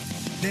draft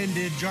than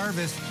did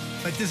Jarvis.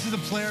 But this is a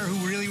player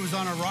who really was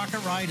on a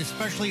rocket ride,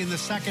 especially in the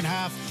second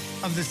half.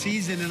 of the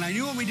season. And I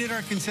knew when we did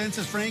our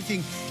consensus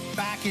ranking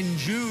back in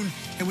June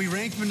and we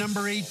ranked him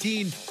number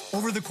 18,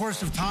 over the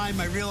course of time,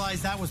 I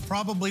realized that was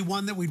probably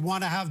one that we'd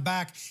want to have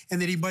back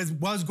and that he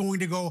was going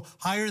to go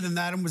higher than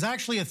that and was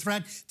actually a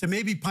threat to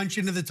maybe punch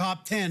into the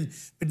top 10.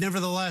 But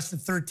nevertheless, at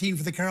 13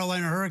 for the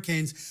Carolina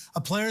Hurricanes,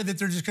 a player that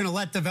they're just going to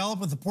let develop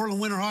with the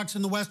Portland Winterhawks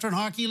in the Western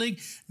Hockey League.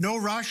 No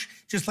rush.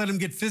 Just let him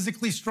get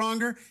physically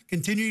stronger,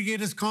 continue to get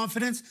his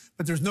confidence.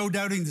 But there's no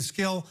doubting the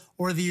skill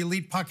or the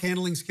elite puck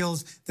handling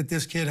skills that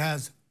this kid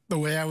has. The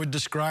way I would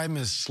describe him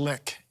is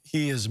slick.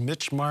 He is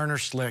Mitch Marner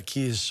slick.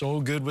 He is so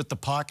good with the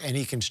puck, and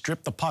he can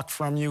strip the puck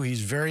from you.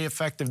 He's very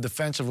effective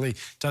defensively.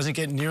 Doesn't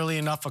get nearly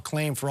enough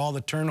acclaim for all the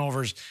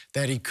turnovers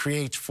that he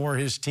creates for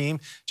his team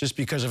just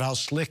because of how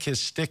slick his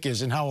stick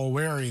is and how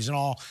aware he is in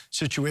all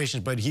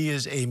situations. But he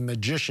is a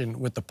magician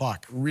with the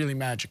puck. Really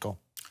magical.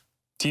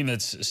 Team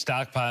that's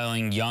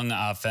stockpiling young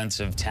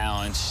offensive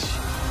talent.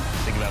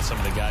 Think about some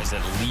of the guys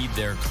that lead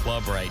their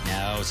club right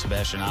now.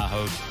 Sebastian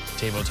Aho,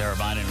 Teuvo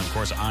Teravainen, and, of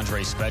course,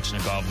 Andrei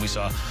Svechnikov. We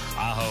saw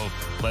Aho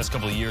last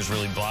couple of years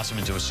really blossom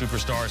into a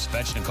superstar.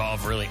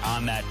 Svechnikov really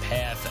on that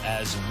path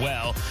as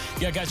well.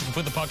 Yeah, guys who can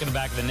put the puck in the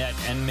back of the net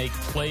and make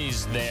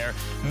plays there.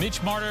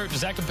 Mitch Marner,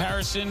 does that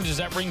comparison, does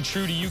that ring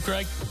true to you,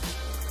 Craig?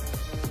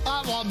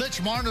 Well,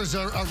 Mitch Marner's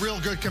a real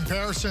good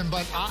comparison,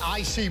 but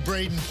I see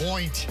Braden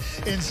Point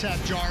in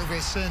Seth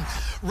Jarvis. And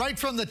right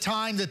from the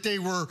time that they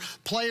were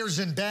players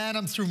in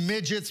Bantam through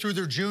midget, through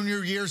their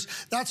junior years,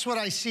 that's what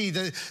I see.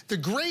 The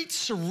great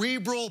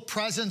cerebral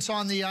presence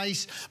on the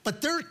ice,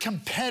 but they're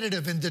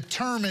competitive and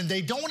determined.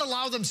 They don't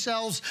allow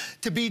themselves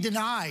to be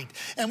denied.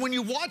 And when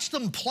you watch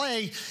them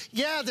play,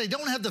 yeah, they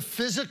don't have the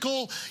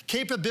physical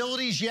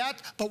capabilities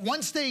yet, but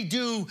once they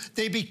do,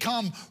 they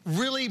become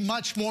really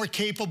much more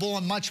capable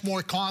and much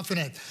more confident.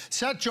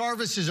 Seth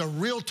Jarvis is a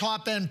real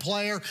top-end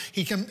player.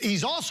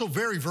 He's also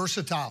very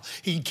versatile.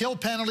 He can kill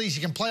penalties.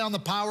 He can play on the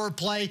power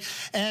play.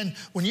 And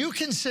when you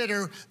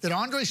consider that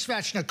Andrei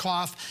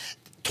Svechnikov,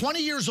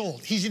 20 years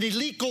old, he's an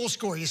elite goal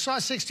scorer. You saw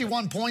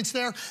 61 points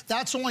there.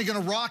 That's only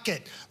going to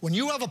rocket. When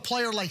you have a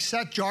player like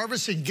Seth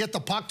Jarvis and get the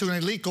puck to an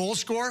elite goal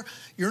scorer,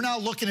 you're now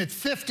looking at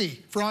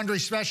 50 for Andrei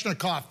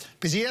Svechnikov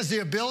because he has the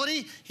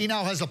ability. He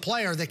now has a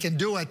player that can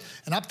do it.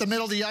 And up the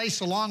middle of the ice,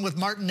 along with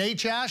Martin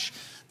Necas,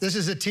 this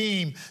is a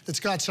team that's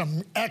got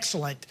some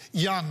excellent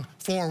young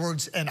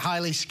forwards and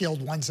highly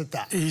skilled ones at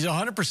that. He's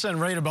 100%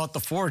 right about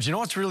the forwards. You know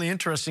what's really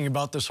interesting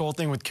about this whole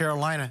thing with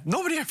Carolina?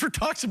 Nobody ever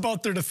talks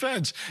about their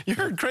defense. You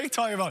heard Craig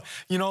talking about,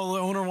 you know, the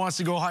owner wants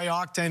to go high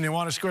octane, they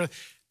want to score.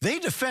 They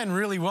defend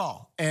really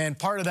well, and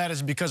part of that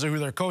is because of who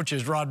their coach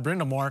is, Rod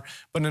Brindamore,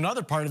 but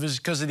another part of it is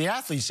because of the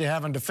athletes they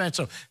have on defense.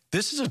 So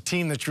this is a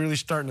team that's really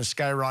starting to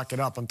skyrocket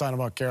up. I'm talking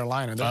about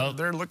Carolina.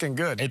 They're looking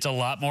good. It's a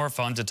lot more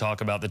fun to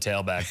talk about the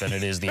tailback than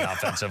it is the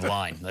offensive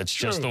line. That's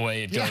just the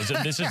way it goes.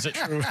 Yeah.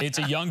 It's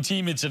a young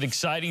team. It's an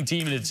exciting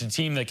team, and it's a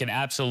team that can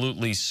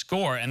absolutely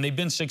score, and they've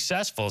been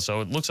successful.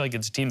 So it looks like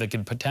it's a team that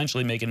could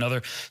potentially make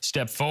another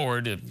step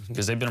forward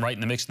because they've been right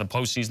in the mix in the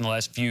postseason the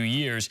last few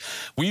years.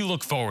 We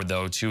look forward,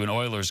 though, to an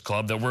Oilers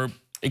club that we're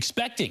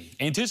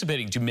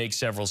anticipating to make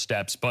several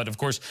steps. But, of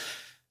course,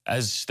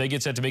 as they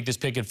get set to make this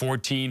pick at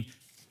 14,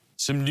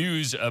 some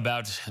news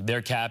about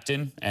their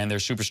captain and their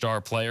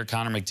superstar player,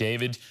 Connor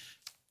McDavid.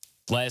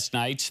 Last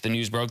night, the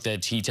news broke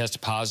that he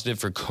tested positive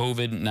for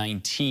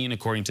COVID-19,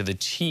 according to the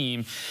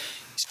team.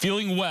 He's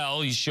feeling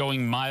well. He's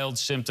showing mild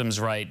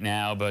symptoms right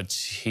now, but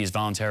he's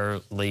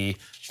voluntarily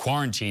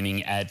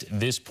quarantining at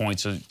this point.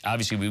 So,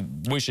 obviously, we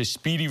wish a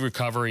speedy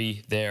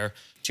recovery there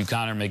to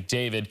Connor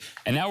McDavid.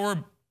 And now we're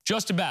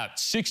just about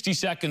 60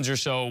 seconds or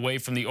so away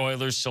from the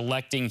Oilers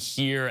selecting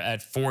here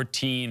at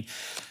 14.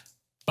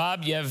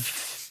 Bob, you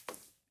have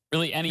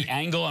really any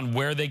angle on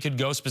where they could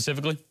go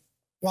specifically?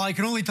 Well, I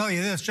can only tell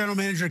you this. General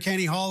Manager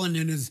Kenny Holland,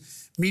 in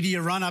his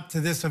media run-up to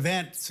this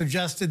event,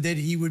 suggested that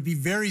he would be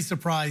very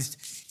surprised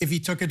if he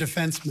took a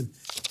defenseman,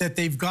 that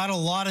they've got a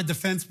lot of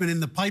defensemen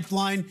in the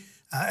pipeline,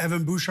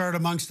 Evan Bouchard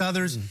amongst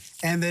others,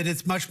 and that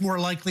it's much more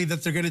likely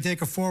that they're going to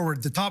take a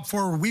forward. The top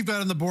forward we've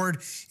got on the board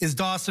is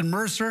Dawson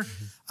Mercer,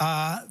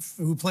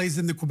 who plays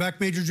in the Quebec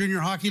Major Junior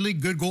Hockey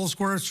League. Good goal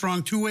scorer,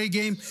 strong two-way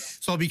game.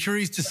 So I'll be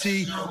curious to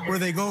see where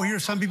they go here.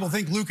 Some people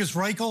think Lucas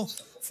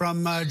Reichel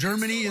from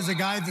Germany is a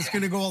guy that's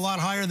going to go a lot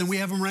higher than we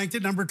have him ranked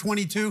at number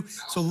 22.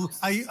 So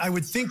I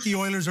would think the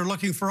Oilers are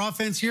looking for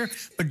offense here.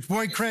 But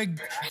boy,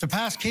 Craig, to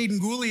pass Caden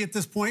Gooley at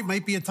this point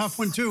might be a tough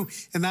one too.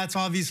 And that's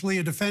obviously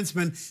a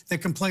defenseman that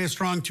can play a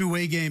strong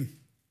two-way game.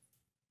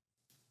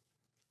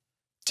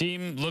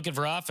 Team looking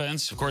for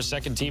offense. Of course,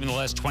 second team in the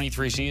last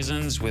 23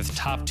 seasons with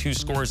top 2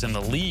 scorers in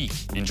the league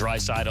in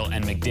Draisaitl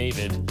and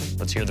McDavid.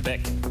 Let's hear the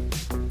pick.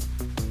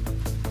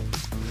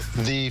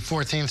 The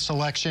 14th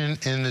selection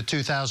in the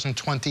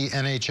 2020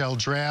 NHL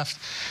Draft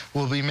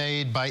will be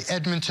made by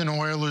Edmonton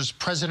Oilers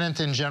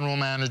President and General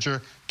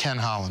Manager Ken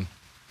Holland.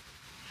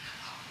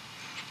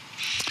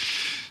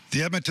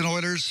 The Edmonton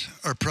Oilers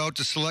are proud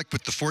to select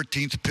with the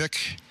 14th pick,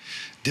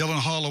 Dylan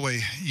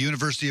Holloway,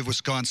 University of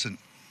Wisconsin.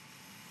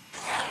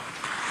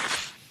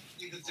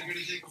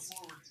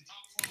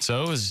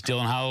 So as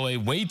Dylan Holloway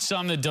waits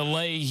on the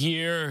delay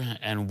here,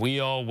 and we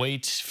all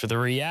wait for the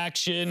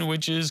reaction,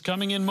 which is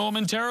coming in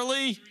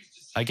momentarily.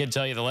 I can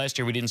tell you the last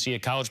year we didn't see a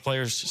college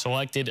player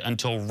selected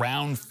until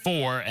round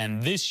 4,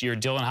 and this year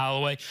Dylan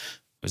Holloway,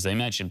 as they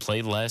mentioned,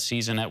 played last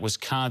season at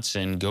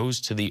Wisconsin,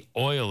 goes to the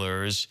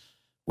Oilers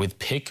with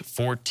pick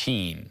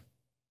 14.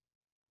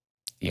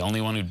 The only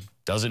one who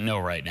doesn't know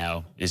right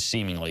now is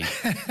seemingly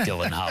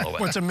Dylan Holloway.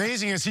 What's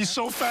amazing is he's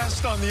so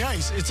fast on the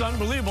ice. It's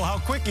unbelievable how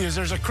quick he is.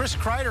 There's a Chris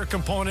Kreider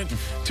component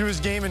to his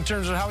game in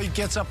terms of how he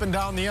gets up and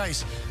down the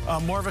ice.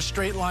 More of a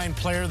straight line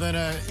player than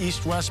an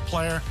east-west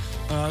player.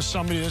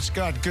 Somebody that's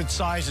got good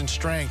size and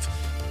strength,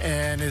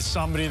 and is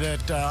somebody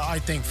that I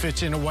think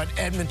fits into what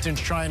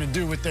Edmonton's trying to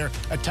do with their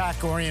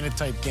attack-oriented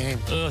type game.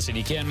 Listen,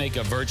 you can't make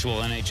a virtual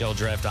NHL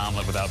draft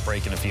omelet without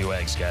breaking a few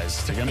eggs,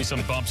 guys. There are going to be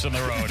some bumps in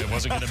the road. It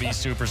wasn't going to be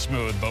super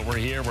smooth, but we're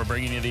here. We're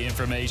bringing you the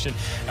information,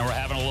 and we're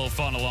having a little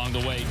fun along the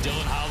way.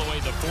 Dylan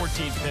Holloway, the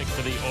 14th pick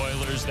for the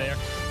Oilers there.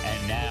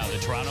 And now the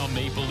Toronto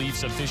Maple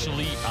Leafs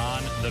officially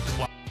on the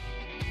clock.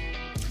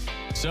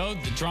 So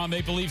the Toronto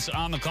Maple Leafs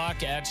on the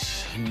clock at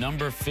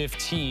number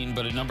 15,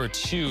 but at number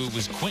 2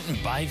 was Quinton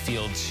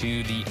Byfield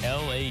to the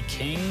LA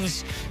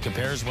Kings.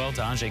 Compares well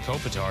to Anze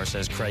Kopitar,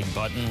 says Craig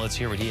Button. Let's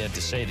hear what he had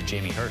to say to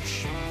Jamie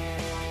Hirsch.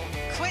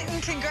 Quinton,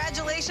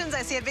 congratulations.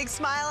 I see a big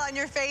smile on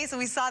your face, and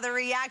we saw the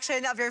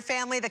reaction of your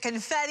family, the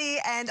confetti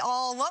and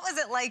all. What was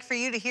it like for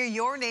you to hear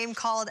your name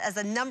called as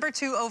the number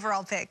 2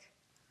 overall pick?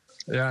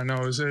 Yeah, no,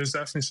 it was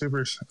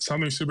definitely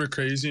something super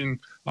crazy, and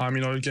you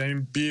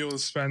know, be able to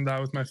spend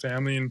that with my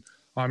family, and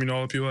you know,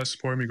 all the people that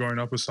supported me growing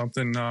up was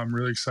something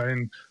really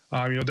exciting.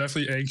 You know,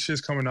 definitely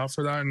anxious coming up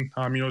for that,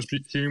 and you know,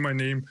 hearing my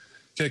name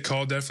get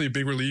called, definitely a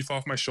big relief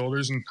off my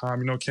shoulders, and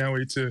you know, can't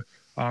wait to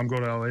go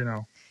to LA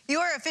now. You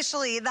are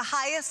officially the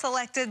highest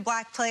selected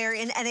black player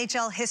in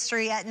NHL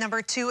history at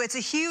number 2. It's a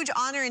huge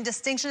honor and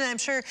distinction, and I'm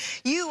sure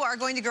you are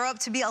going to grow up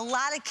to be a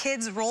lot of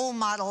kids' role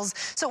models.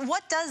 So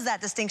what does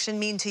that distinction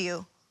mean to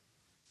you?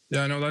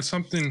 Yeah, no, that's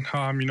something,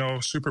 you know,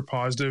 super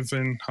positive,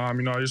 and,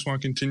 you know, I just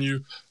want to continue,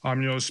 you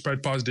know,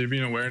 spread positivity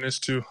and awareness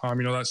to, you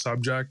know, that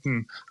subject,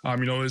 and,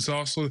 you know, it's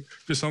also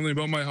just something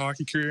about my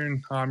hockey career,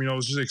 and, you know, it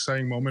was just an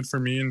exciting moment for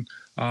me,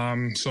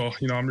 and so,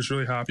 you know, I'm just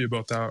really happy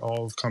about that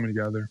all coming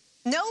together.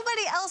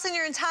 Nobody else in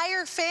your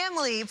entire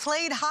family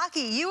played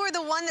hockey. You were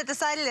the one that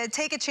decided to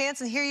take a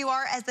chance, and here you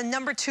are as the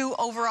number 2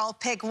 overall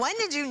pick. When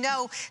did you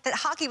know that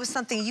hockey was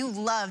something you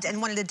loved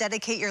and wanted to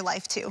dedicate your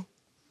life to?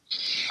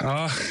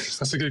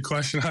 That's a good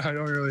question. I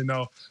don't really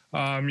know.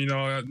 You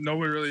know,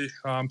 nobody really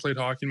played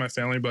hockey in my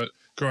family, but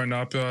growing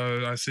up,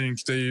 I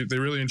think they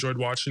really enjoyed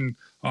watching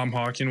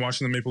hockey and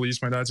watching the Maple Leafs.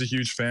 My dad's a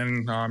huge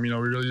fan, and you know,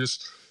 we really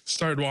just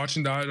started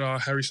watching that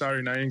every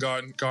Saturday night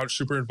and got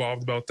super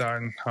involved about that.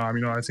 And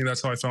you know, I think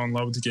that's how I fell in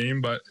love with the game.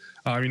 But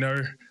I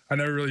never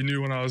really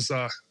knew when I was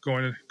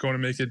going to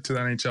make it to the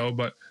NHL.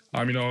 But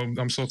you know,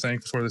 I'm so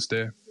thankful for this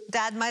day.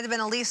 Dad might have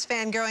been a Leafs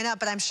fan growing up,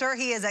 but I'm sure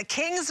he is a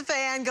Kings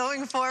fan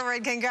going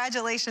forward.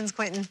 Congratulations,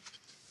 Quinton.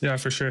 Yeah,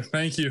 for sure.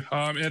 Thank you.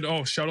 And,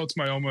 oh, shout out to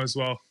my Oma as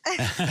well.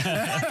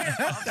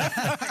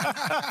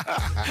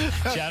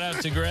 Shout out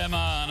to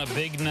Grandma on a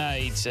big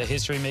night, a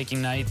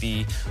history-making night.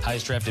 The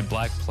highest drafted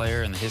black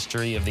player in the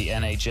history of the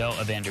NHL,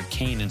 Evander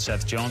Kane and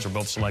Seth Jones, were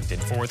both selected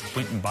 4th.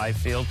 Quinton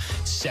Byfield,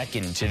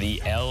 2nd to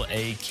the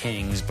LA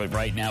Kings. But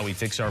right now we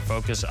fix our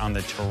focus on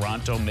the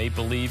Toronto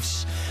Maple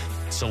Leafs,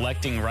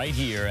 selecting right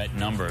here at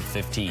number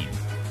 15.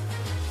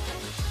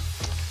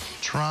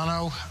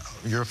 Toronto,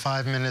 your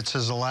 5 minutes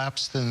has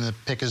elapsed and the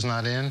pick is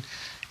not in.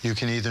 You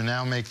can either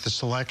now make the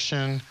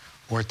selection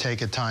or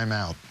take a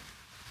timeout. Are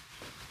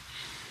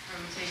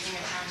we taking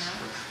a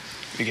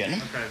timeout? You getting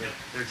them? Okay,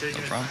 they're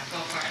taking no problem. Go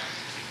for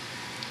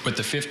it. With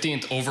the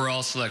 15th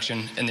overall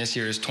selection in this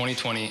year's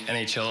 2020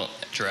 NHL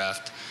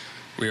Draft,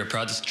 we are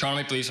proud to,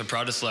 Toronto Maple Leafs are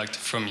proud to select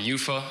from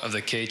UFA of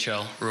the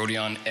KHL,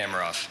 Rodion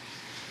Amirov.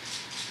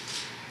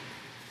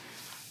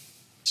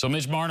 So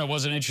Mitch Marner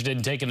wasn't interested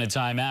in taking a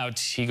timeout.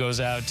 He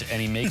goes out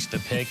and he makes the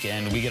pick,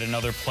 and we get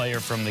another player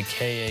from the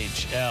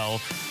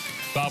KHL.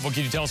 Bob, what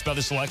can you tell us about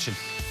the selection?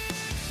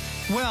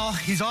 Well,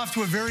 he's off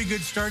to a very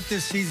good start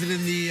this season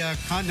in the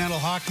Continental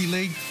Hockey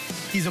League.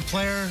 He's a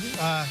player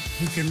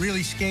who can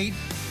really skate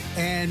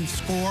and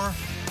score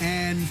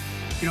and,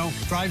 you know,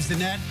 drives the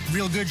net,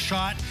 real good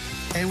shot.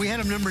 And we had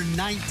him number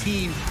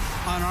 19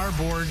 on our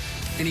board,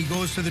 and he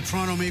goes to the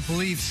Toronto Maple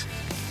Leafs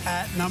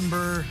at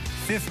number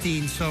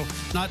 15, so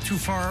not too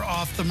far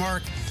off the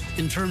mark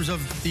in terms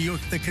of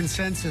the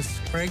consensus.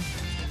 Craig?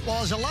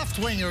 Well, as a left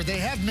winger, they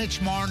have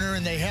Mitch Marner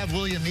and they have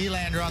William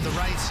Nylander on the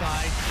right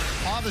side.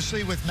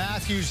 Obviously, with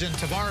Matthews and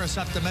Tavares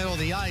up the middle of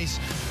the ice,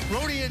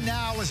 Rodion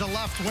now as a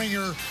left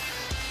winger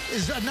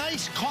is a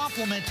nice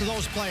complement to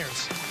those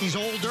players. He's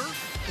older,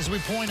 as we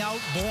point out,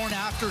 born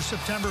after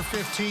September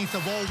 15th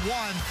of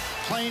 01,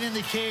 playing in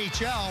the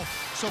KHL,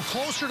 so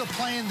closer to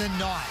playing than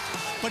not.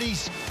 But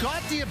he's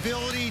got the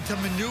ability to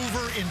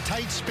maneuver in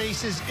tight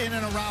spaces in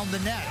and around the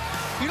net.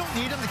 You don't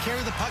need him to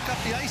carry the puck up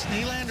the ice.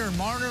 Nylander and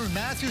Marner and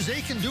Matthews,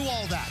 they can do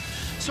all that.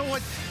 So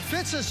it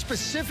fits a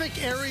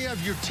specific area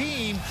of your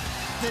team,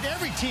 that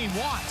every team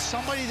wants.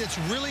 Somebody that's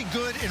really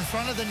good in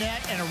front of the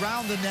net and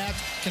around the net,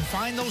 can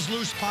find those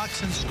loose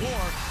pucks and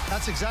score.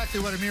 That's exactly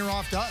what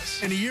Amirov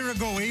does. And a year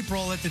ago,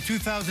 April, at the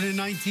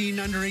 2019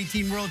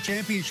 Under-18 World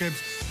Championships,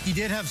 he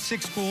did have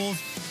 6 goals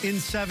in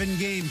 7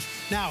 games.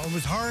 Now, it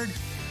was hard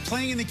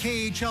playing in the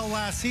KHL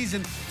last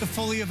season to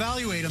fully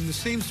evaluate him. The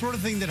same sort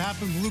of thing that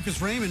happened with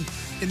Lucas Raymond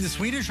in the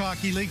Swedish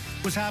Hockey League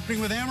was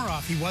happening with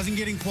Amirov. He wasn't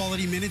getting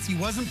quality minutes. He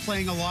wasn't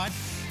playing a lot.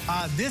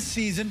 This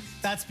season,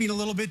 that's been a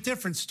little bit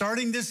different.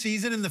 Starting this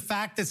season, and the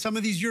fact that some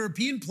of these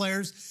European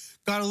players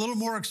got a little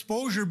more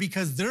exposure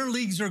because their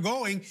leagues are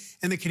going,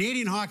 and the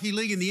Canadian Hockey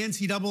League and the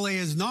NCAA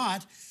is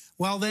not,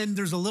 well, then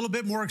there's a little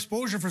bit more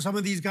exposure for some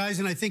of these guys,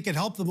 and I think it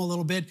helped them a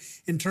little bit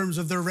in terms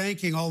of their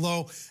ranking.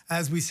 Although,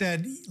 as we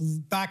said,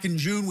 back in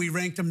June, we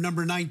ranked him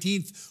number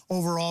 19th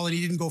overall, and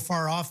he didn't go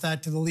far off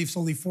that to the Leafs,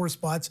 only 4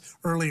 spots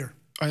earlier.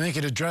 I think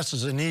it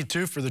addresses a need,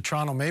 too, for the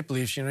Toronto Maple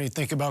Leafs. You know, you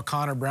think about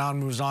Connor Brown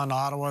moves on to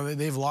Ottawa.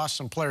 They've lost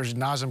some players.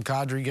 Nazem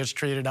Kadri gets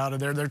traded out of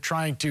there. They're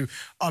trying to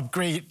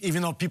upgrade,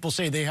 even though people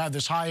say they have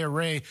this high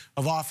array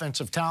of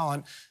offensive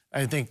talent.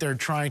 I think they're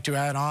trying to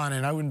add on,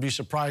 and I wouldn't be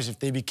surprised if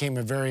they became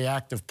a very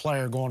active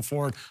player going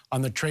forward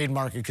on the trade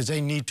market, because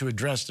they need to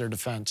address their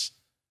defense.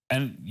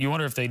 And you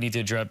wonder if they need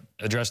to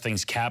address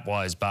things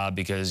cap-wise, Bob,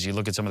 because you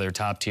look at some of their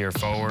top-tier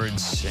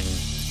forwards, and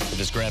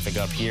this graphic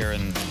up here,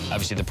 and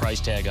obviously the price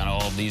tag on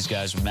all of these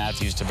guys with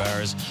Matthews,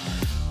 Tavares,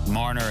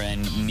 Marner,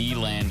 and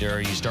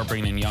Nylander. You start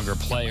bringing in younger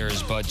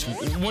players, but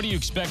what do you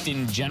expect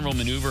in general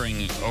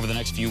maneuvering over the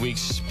next few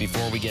weeks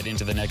before we get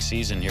into the next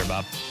season here,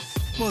 Bob?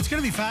 Well, it's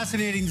going to be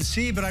fascinating to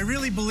see, but I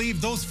really believe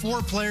those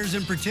 4 players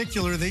in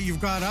particular that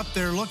you've got up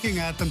there looking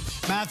at them,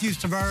 Matthews,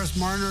 Tavares,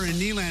 Marner, and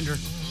Nylander,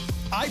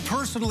 I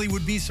personally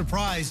would be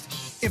surprised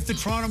if the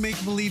Toronto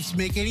Maple Leafs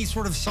make any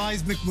sort of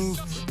seismic move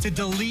to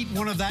delete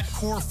one of that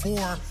core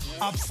 4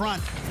 up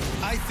front.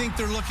 I think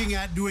they're looking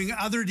at doing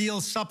other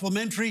deals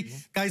supplementary,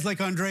 guys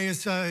like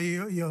Andreas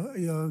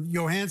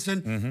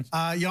Johansson,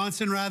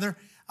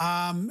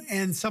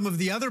 and some of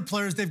the other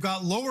players they've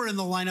got lower in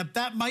the lineup.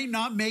 That might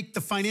not make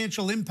the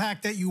financial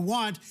impact that you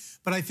want,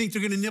 but I think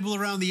they're going to nibble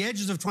around the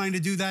edges of trying to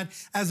do that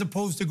as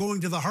opposed to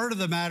going to the heart of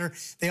the matter.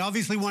 They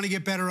obviously want to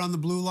get better on the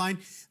blue line.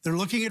 They're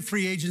looking at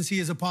free agency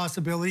as a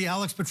possibility.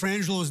 Alex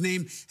Petrangelo's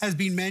name has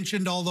been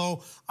mentioned,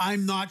 although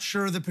I'm not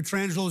sure that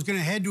Petrangelo is going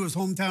to head to his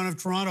hometown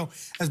of Toronto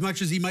as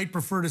much as he might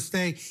prefer to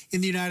stay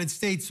in the United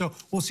States. So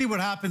we'll see what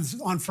happens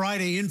on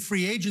Friday in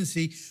free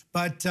agency.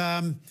 But,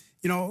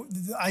 you know,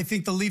 I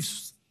think the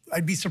Leafs,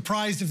 I'd be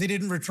surprised if they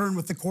didn't return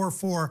with the core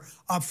 4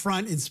 up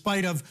front, in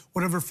spite of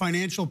whatever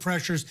financial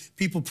pressures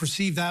people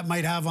perceive that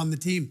might have on the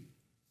team.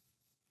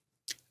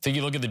 I think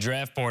you look at the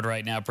draft board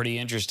right now, pretty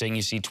interesting.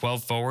 You see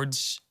 12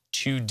 forwards,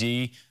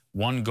 2D,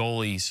 1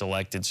 goalie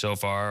selected so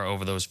far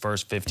over those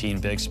first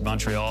 15 picks.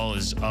 Montreal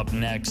is up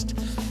next.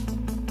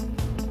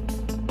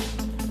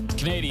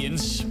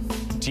 Canadians,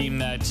 team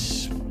that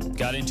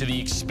got into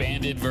the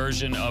expanded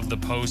version of the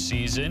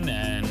postseason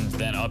and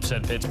then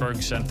upset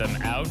Pittsburgh, sent them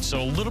out.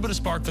 So a little bit of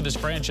spark for this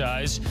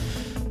franchise.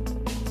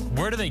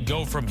 Where do they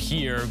go from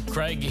here?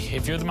 Craig,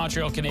 if you're the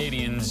Montreal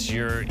Canadiens,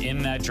 you're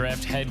in that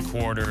draft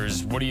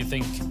headquarters. What do you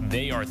think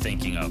they are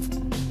thinking of?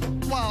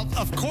 Well,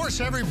 of course,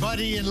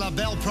 everybody in La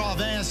Belle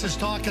Province is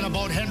talking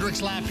about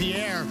Hendrix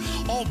Lapierre.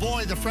 Oh,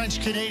 boy, the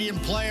French-Canadian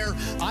player.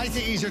 I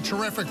think he's a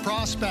terrific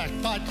prospect.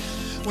 But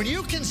when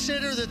you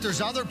consider that there's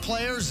other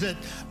players that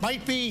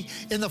might be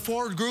in the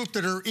forward group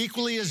that are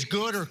equally as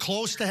good or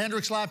close to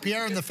Hendrix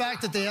Lapierre, and the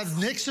fact that they have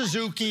Nick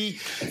Suzuki,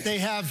 they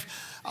have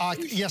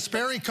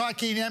Jesperi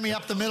Kotkaniemi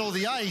up the middle of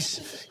the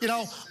ice, you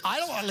know, I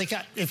don't like.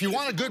 If you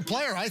want a good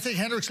player, I think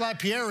Hendrix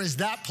Lapierre is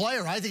that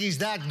player. I think he's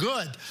that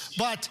good.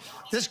 But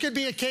this could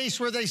be a case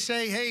where they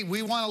say, hey,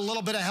 we want a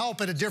little bit of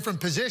help at a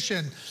different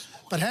position.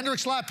 But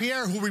Hendrix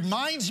Lapierre, who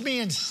reminds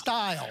me in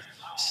style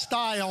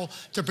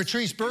to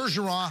Patrice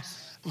Bergeron,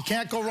 you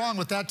can't go wrong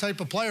with that type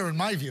of player, in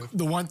my view.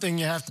 The one thing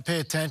you have to pay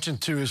attention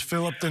to is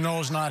Philip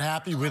Deneau's not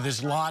happy with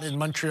his lot in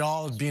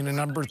Montreal as being a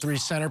number 3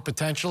 center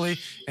potentially,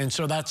 and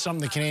so that's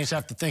something the Canadiens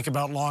have to think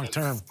about long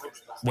term.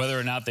 Whether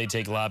or not they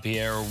take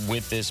Lapierre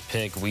with this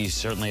pick, we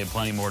certainly have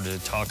plenty more to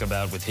talk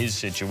about with his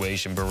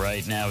situation, but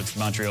right now it's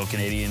Montreal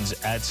Canadiens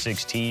at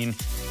 16.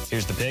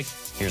 Here's the pick.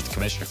 Here's the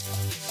commissioner.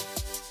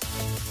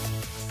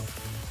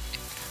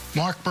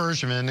 Marc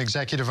Bergevin,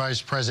 Executive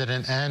Vice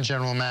President and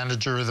General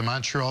Manager of the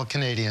Montreal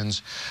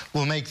Canadiens,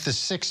 will make the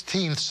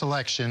 16th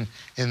selection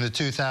in the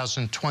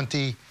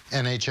 2020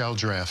 NHL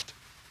Draft.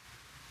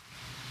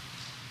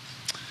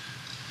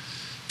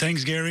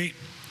 Thanks, Gary.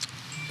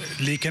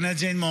 Les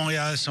Canadiens de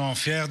Montréal sont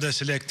fiers de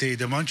sélecter.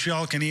 The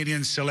Montreal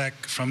Canadiens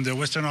select from the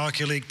Western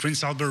Hockey League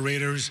Prince Albert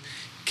Raiders,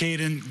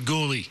 Caden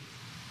Gooley.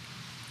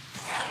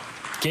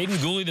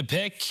 Caden Gooley, the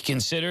pick,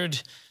 considered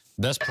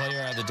best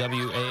player out of the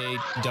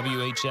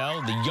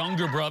WHL, the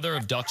younger brother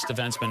of Ducks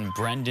defenseman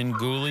Brendan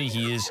Gooley.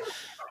 He is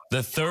the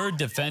 3rd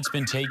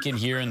defenseman taken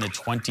here in the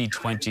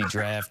 2020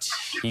 draft.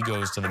 He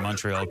goes to the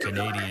Montreal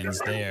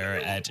Canadiens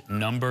there at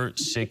number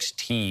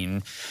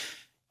 16.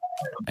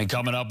 And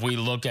coming up, we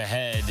look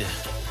ahead.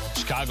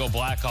 Chicago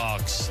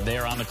Blackhawks,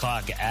 they're on the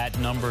clock at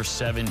number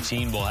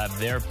 17. We'll have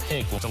their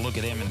pick. We'll have to look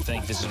at him and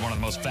think this is one of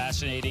the most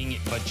fascinating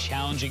but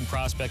challenging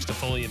prospects to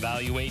fully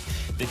evaluate.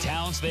 The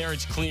talent's there,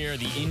 it's clear.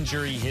 The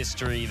injury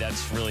history,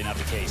 that's really not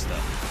the case,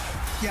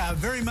 though. Yeah,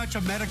 very much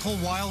a medical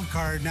wild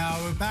card. Now,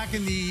 back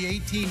in the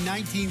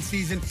 18-19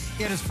 season,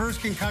 he had his first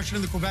concussion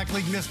in the Quebec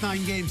League, missed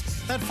 9 games.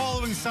 That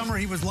following summer,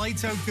 he was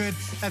lights out good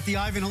at the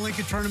Ivan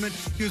Halinka tournament.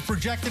 He was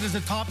projected as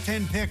a top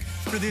 10 pick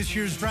for this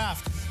year's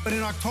draft. But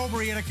in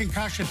October, he had a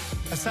concussion,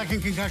 a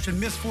second concussion,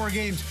 missed 4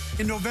 games.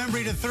 In November,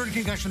 he had a third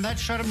concussion. That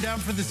shut him down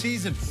for the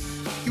season.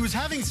 He was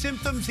having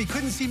symptoms. He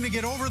couldn't seem to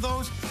get over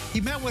those.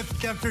 He met with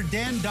Dr.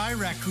 Dan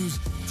Dyrek, who's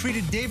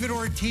treated David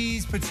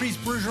Ortiz, Patrice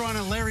Bergeron,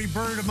 and Larry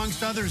Bird,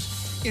 amongst others,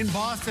 in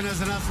Boston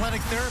as an athletic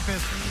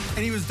therapist,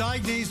 and he was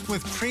diagnosed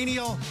with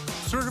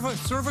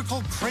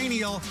cervical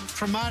cranial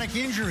traumatic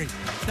injury.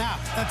 Now,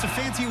 that's a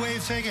fancy way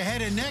of saying a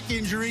head and neck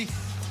injury.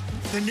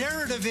 The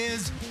narrative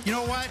is, you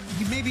know what,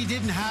 he maybe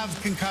didn't have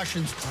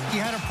concussions. He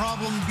had a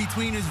problem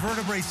between his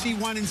vertebrae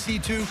C1 and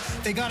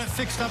C2. They got it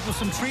fixed up with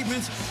some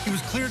treatments. He was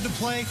cleared to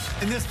play.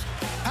 And this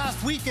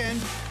past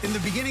weekend, in the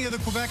beginning of the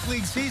Quebec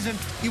League season,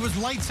 he was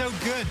lights out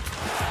good.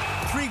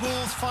 3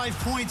 goals, 5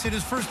 points in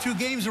his first 2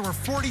 games. There were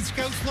 40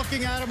 scouts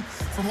looking at him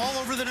from all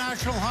over the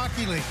National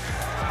Hockey League.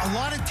 A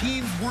lot of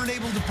teams weren't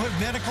able to put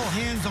medical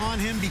hands on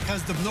him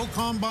because of no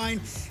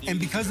combine and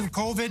because of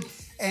COVID.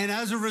 And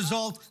as a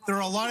result, there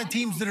are a lot of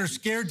teams that are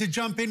scared to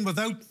jump in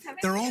without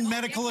their own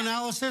medical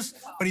analysis.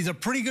 But he's a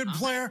pretty good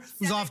player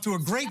who's off to a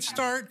great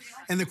start.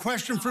 And the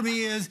question for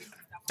me is,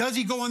 does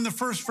he go in the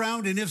first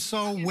round? And if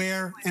so,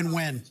 where and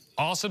when?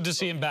 Awesome to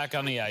see him back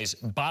on the ice.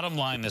 Bottom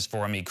line this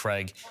for me,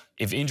 Craig.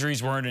 If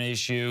injuries weren't an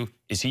issue,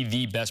 is he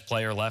the best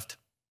player left?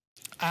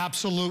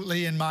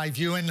 Absolutely, in my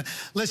view. And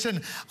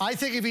listen, I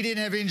think if he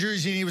didn't have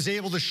injuries and he was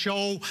able to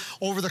show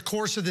over the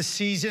course of the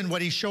season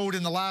what he showed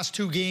in the last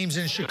 2 games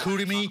in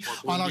Chicoutimi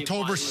on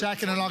October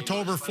 2nd and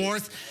October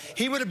 4th,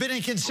 he would have been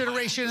in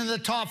consideration in the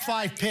top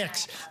 5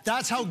 picks.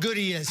 That's how good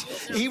he is.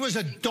 He was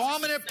a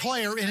dominant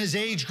player in his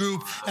age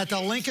group at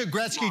the Linka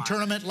Gretzky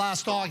tournament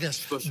last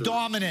August.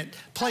 Dominant.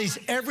 Plays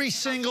every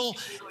single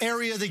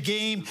area of the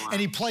game,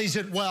 and he plays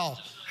it well.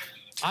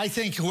 I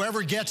think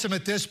whoever gets him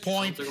at this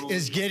point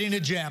is getting a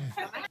gem.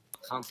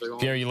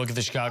 Pierre, you look at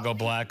the Chicago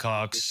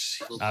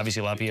Blackhawks.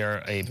 Obviously,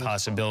 Lapierre a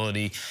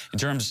possibility. In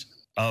terms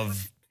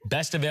of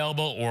best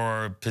available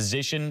or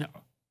position,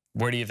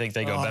 where do you think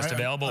they go? Best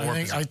available or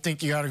position? I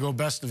think you got to go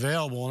best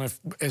available. And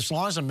as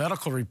long as the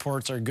medical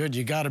reports are good,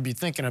 you got to be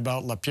thinking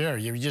about Lapierre.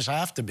 You just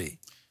have to be.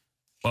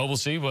 Well, we'll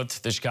see what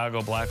the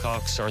Chicago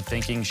Blackhawks are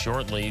thinking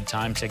shortly.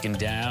 Time ticking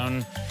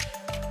down.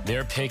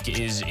 Their pick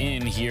is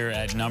in here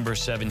at number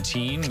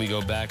 17. We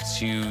go back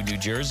to New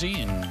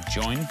Jersey and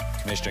join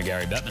Commissioner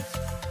Gary Bettman.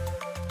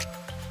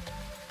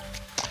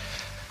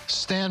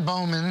 Stan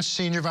Bowman,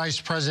 Senior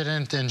Vice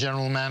President and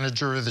General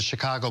Manager of the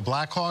Chicago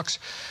Blackhawks,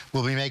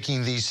 will be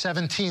making the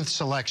 17th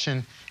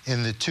selection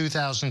in the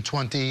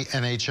 2020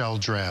 NHL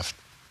Draft.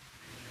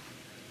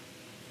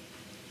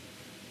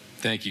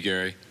 Thank you,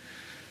 Gary.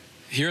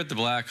 Here at the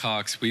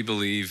Blackhawks, we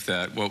believe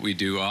that what we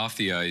do off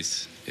the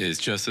ice is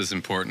just as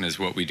important as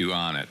what we do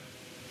on it.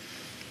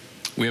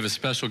 We have a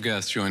special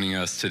guest joining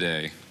us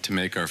today to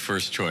make our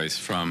first choice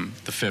from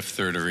the Fifth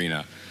Third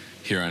Arena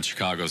here on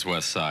Chicago's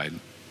West Side.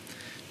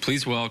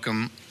 Please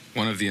welcome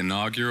one of the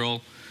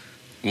inaugural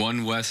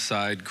One West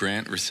Side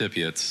grant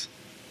recipients,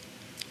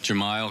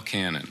 Jamile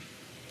Cannon.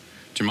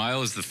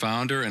 Jamile is the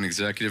founder and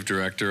executive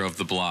director of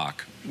The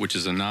Block, which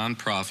is a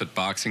nonprofit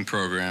boxing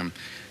program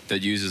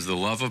that uses the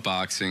love of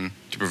boxing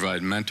to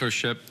provide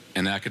mentorship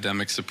and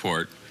academic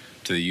support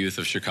to the youth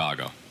of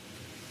Chicago.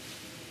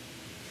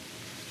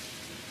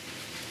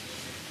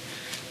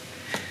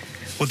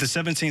 With the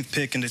 17th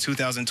pick in the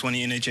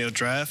 2020 NHL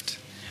Draft,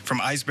 from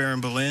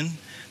Eisbären Berlin,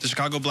 the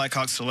Chicago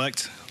Blackhawks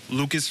select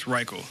Lukas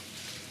Reichel.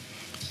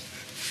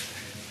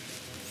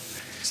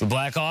 So the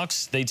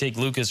Blackhawks, they take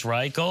Lukas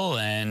Reichel,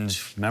 and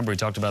remember, we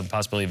talked about the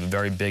possibility of a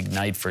very big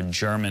night for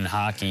German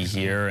hockey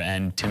here,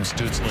 and Tim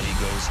Stützle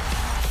goes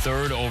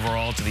 3rd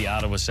overall to the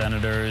Ottawa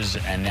Senators,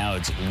 and now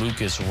it's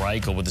Lukas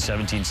Reichel with the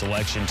 17th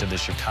selection to the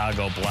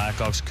Chicago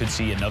Blackhawks. Could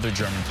see another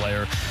German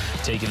player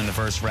taken in the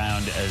first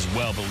round as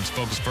well, but let's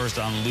focus first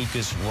on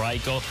Lukas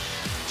Reichel.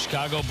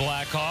 Chicago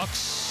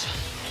Blackhawks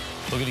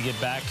looking to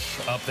get back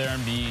up there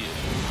and be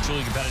a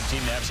truly competitive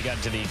team. They obviously got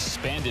into the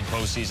expanded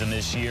postseason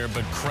this year,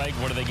 but Craig,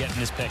 what do they get in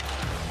this pick?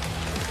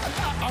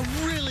 A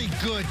really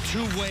good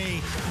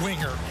two-way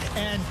winger,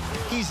 and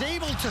he's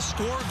able to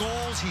score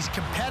goals. He's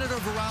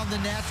competitive around the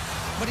net.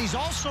 but he's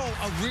also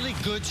a really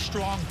good,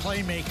 strong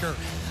playmaker.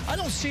 I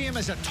don't see him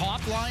as a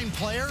top-line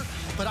player,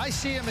 but I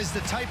see him as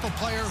the type of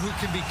player who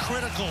can be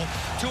critical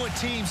to a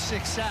team's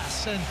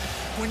success. And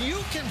when you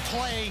can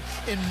play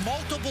in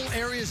multiple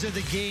areas of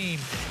the game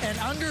and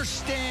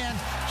understand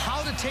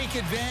how to take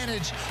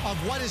advantage of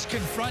what is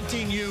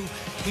confronting you,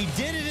 he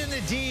did it in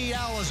the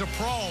DEL as a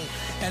pro,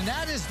 and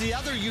that is the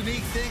other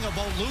unique thing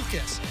about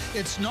Lucas.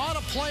 It's not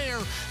a player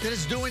that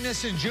is doing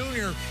this in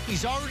junior.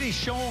 He's already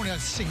shown a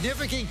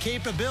significant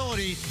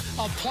capability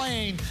of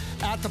playing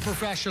at the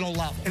professional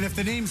level. And if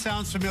the name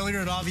sounds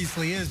familiar, it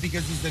obviously is,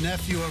 because he's the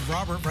nephew of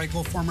Robert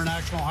Reichel, former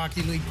National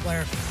Hockey League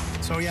player.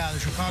 So yeah, the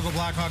Chicago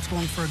Blackhawks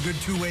going for a good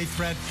two-way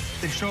threat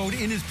that showed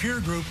in his peer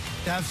group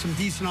to have some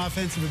decent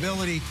offensive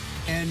ability,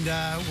 and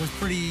was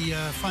pretty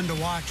fun to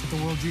watch at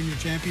the World Junior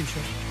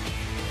Championship.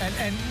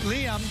 And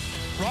Liam,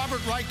 Robert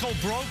Reichel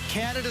broke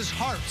Canada's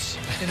hearts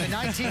in the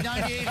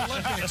 1998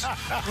 Olympics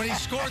when he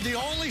scored the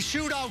only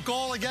shootout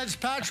goal against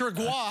Patrick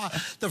Roy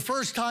the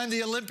first time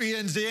the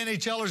Olympians, the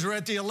NHLers, were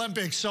at the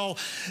Olympics. So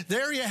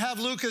there you have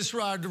Lucas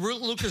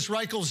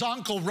Reichel's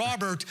uncle,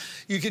 Robert.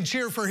 You can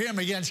cheer for him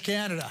against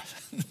Canada.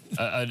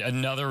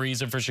 Another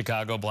reason for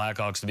Chicago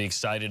Blackhawks to be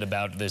excited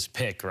about this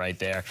pick right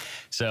there.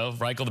 So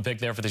Reichel the pick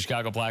there for the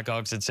Chicago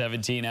Blackhawks at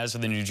 17. As for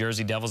the New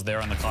Jersey Devils,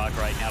 they're on the clock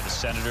right now. The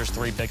Senators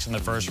 3 picks in the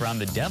first round.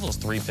 The Devils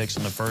 3 picks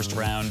in the first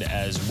round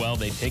as well.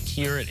 They pick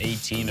here at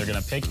 18. They're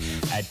going to pick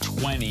at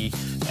 20.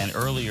 And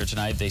earlier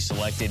tonight, they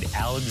selected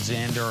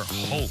Alexander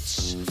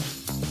Holtz.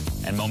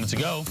 And moments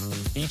ago,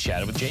 he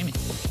chatted with Jamie.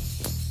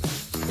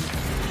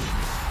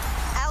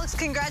 Alex,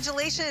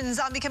 congratulations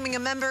on becoming a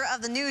member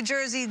of the New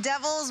Jersey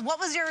Devils. What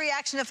was your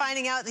reaction to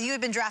finding out that you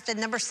had been drafted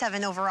number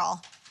 7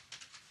 overall?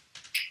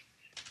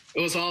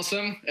 It was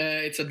awesome.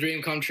 It's a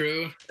dream come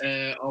true,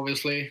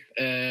 obviously.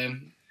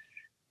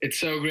 It's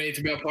so great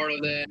to be a part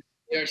of the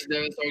New Jersey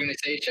Devils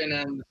organization,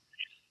 and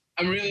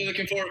I'm really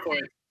looking forward for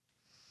it.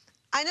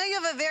 I know you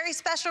have a very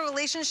special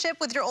relationship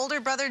with your older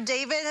brother,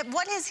 David.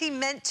 What has he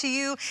meant to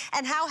you,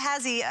 and how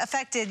has he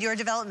affected your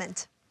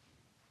development?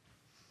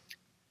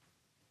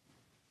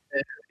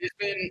 He's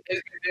been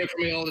there for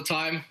me all the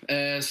time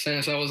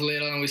since I was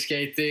little and we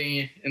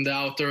skating in the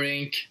outdoor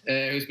rink.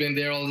 He's been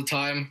there all the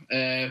time,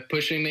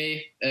 pushing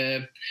me.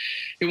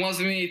 He wants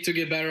me to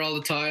get better all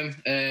the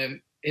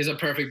time. He's a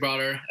perfect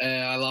brother.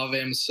 I love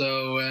him.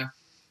 So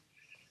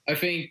I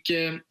think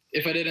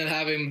if I didn't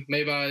have him,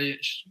 maybe I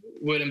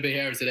wouldn't be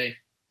here today.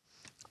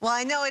 Well,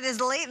 I know it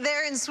is late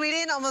there in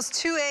Sweden, almost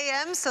 2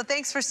 a.m., so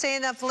thanks for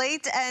staying up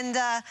late, and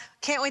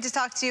can't wait to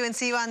talk to you and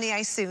see you on the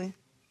ice soon.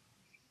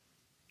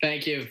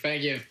 Thank you.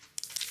 Thank you.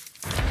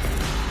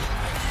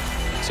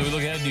 So we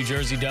look ahead, New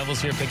Jersey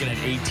Devils here picking at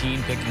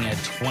 18, picking at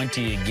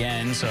 20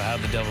 again. So how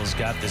the Devils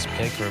got this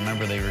pick,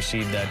 remember they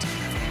received that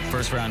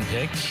first-round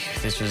pick.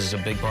 This was a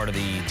big part of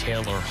the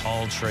Taylor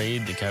Hall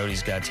trade. The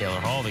Coyotes got Taylor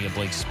Hall. They got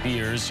Blake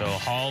Spears. So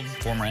Hall,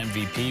 former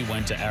MVP,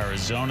 went to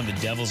Arizona. The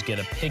Devils get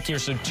a pick here.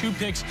 So 2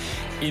 picks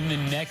in the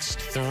next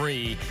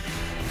 3.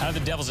 How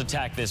did the Devils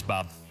attack this,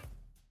 Bob?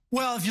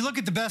 Well, if you look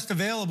at the best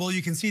available,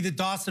 you can see that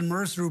Dawson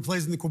Mercer, who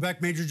plays in the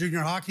Quebec Major Junior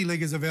Hockey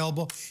League, is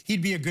available.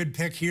 He'd be a good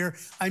pick here.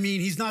 I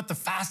mean, he's not the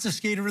fastest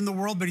skater in the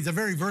world, but he's a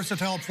very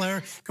versatile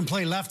player. Can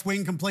play left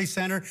wing, can play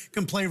center,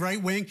 can play right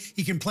wing.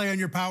 He can play on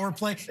your power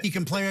play. He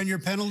can play on your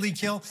penalty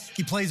kill.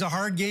 He plays a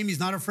hard game.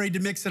 He's not afraid to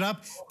mix it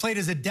up. Played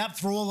as a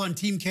depth role on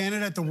Team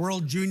Canada at the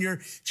World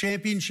Junior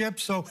Championship.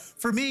 So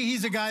for me,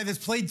 he's a guy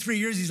that's played 3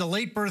 years. He's a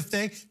late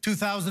birthday,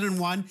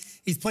 2001.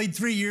 He's played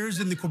 3 years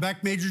in the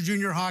Quebec Major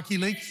Junior Hockey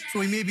League,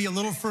 so he may be a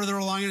little further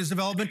along in his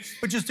development,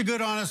 but just a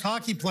good, honest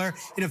hockey player.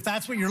 And if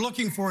that's what you're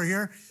looking for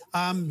here,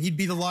 he'd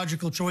be the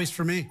logical choice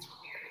for me.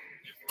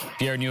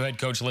 Pierre, new head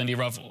coach Lindy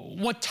Ruff,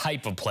 what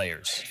type of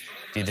players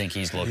do you think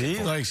he's looking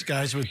for? He likes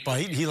guys with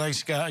bite. He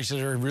likes guys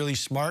that are really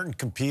smart and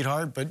compete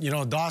hard. But, you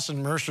know,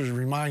 Dawson Mercer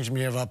reminds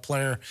me of a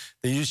player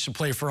that used to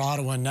play for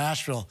Ottawa and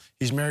Nashville.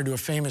 He's married to a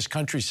famous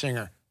country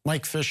singer,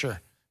 Mike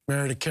Fisher.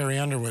 Married to Carrie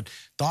Underwood.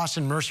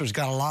 Dawson Mercer's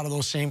got a lot of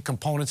those same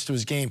components to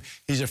his game.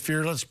 He's a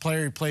fearless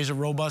player. He plays a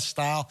robust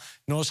style,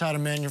 knows how to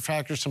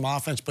manufacture some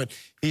offense, but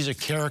he's a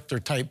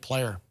character-type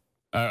player.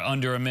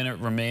 Under a minute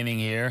remaining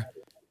here.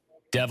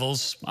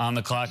 Devils on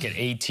the clock at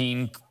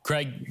 18.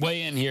 Craig,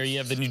 weigh in here. You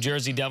have the New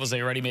Jersey Devils.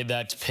 They already made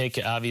that pick,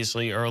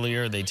 obviously,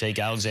 earlier. They take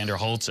Alexander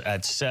Holtz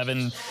at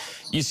 7.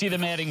 You see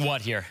them adding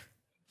what here?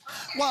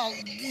 Well,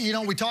 you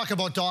know, we talk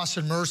about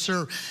Dawson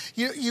Mercer.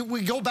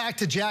 We go back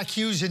to Jack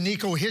Hughes and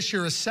Nico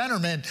Hischier as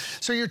centermen.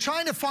 So you're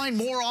trying to find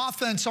more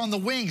offense on the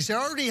wings. They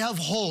already have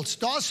Holtz.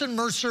 Dawson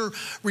Mercer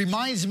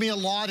reminds me a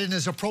lot in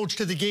his approach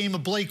to the game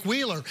of Blake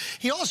Wheeler.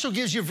 He also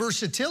gives you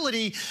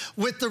versatility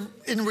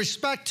in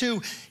respect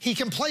to he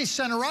can play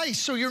center ice,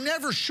 so you're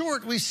never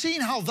short. We've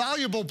seen how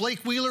valuable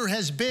Blake Wheeler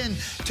has been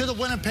to the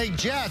Winnipeg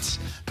Jets.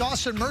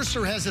 Dawson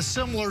Mercer has a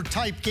similar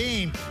type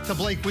game to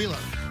Blake Wheeler.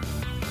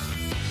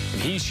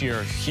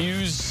 Hischier,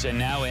 Hughes, and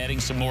now adding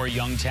some more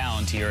young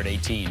talent here at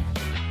 18.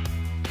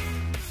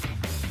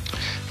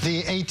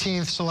 The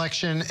 18th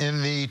selection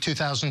in the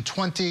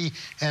 2020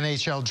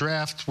 NHL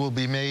Draft will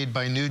be made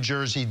by New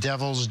Jersey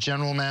Devils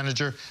General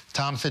Manager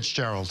Tom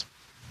Fitzgerald.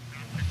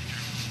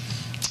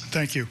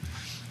 Thank you.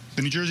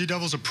 The New Jersey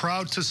Devils are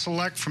proud to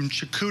select from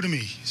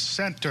Chicoutimi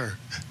center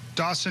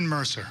Dawson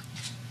Mercer.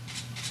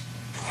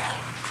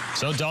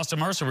 So Dawson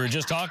Mercer, we were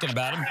just talking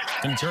about him.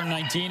 Going to turn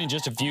 19 in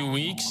just a few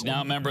weeks.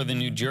 Now a member of the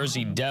New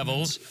Jersey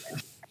Devils.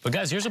 But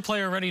guys, here's a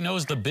player who already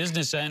knows the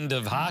business end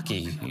of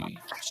hockey. He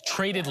was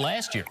traded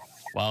last year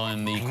while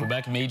in the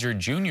Quebec Major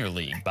Junior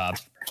League, Bob.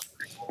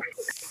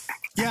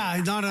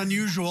 Yeah, not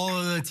unusual.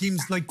 The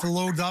teams like to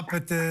load up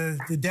at the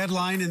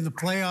deadline in the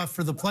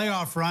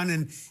playoff run,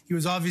 and he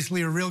was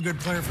obviously a real good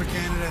player for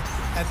Canada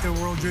at the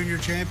World Junior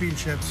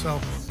Championship.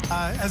 So,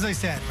 as I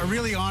said, a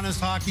really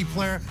honest hockey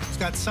player. He's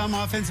got some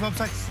offensive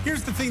upside.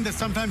 Here's the thing that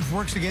sometimes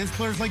works against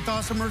players like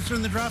Dawson Mercer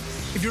in the draft.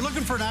 If you're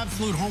looking for an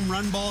absolute home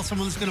run ball,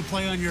 someone that's going to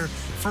play on your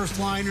first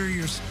line or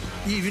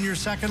even your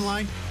second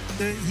line,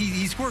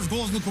 he scores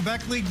goals in the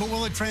Quebec League, but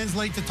will it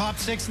translate to top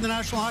 6 in the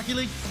National Hockey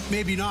League?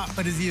 Maybe not,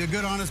 but is he a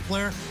good, honest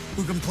player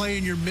who can play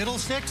in your middle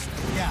 6?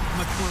 Yeah,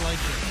 much more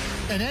likely.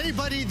 And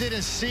anybody that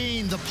has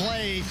seen the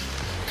play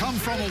come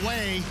from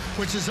away,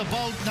 which is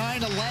about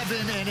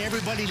 9/11 and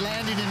everybody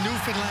landing in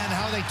Newfoundland,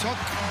 how they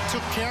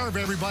took care of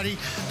everybody.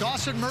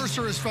 Dawson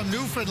Mercer is from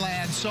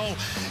Newfoundland, so,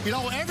 you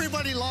know,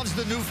 everybody loves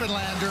the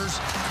Newfoundlanders,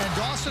 and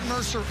Dawson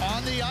Mercer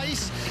on the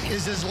ice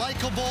is as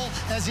likable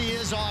as he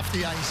is off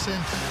the ice.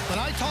 And when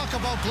I talk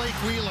about Blake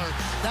Wheeler,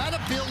 that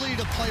ability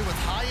to play with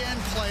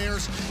high-end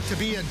players, to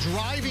be a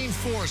driving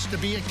force, to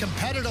be a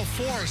competitive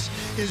force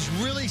is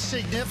really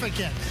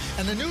significant.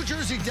 And the New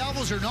Jersey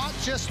Devils are not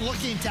just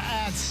looking to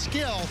add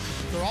skill,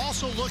 they're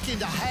also looking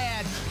to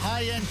add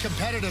high-end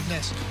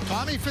competitiveness.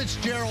 Tommy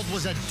Fitzgerald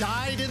was a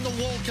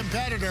dyed-in-the-wool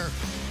competitor.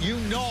 You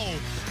know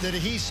that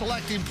he's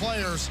selecting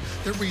players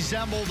that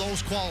resemble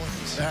those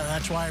qualities.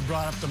 That's why I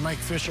brought up the Mike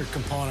Fisher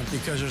component,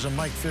 because there's a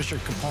Mike Fisher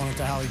component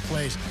to how he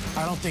plays.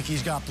 I don't think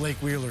he's got Blake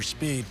Wheeler's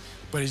speed,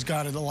 but he's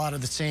got a lot of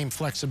the same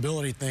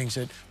flexibility things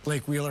that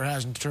Blake Wheeler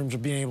has in terms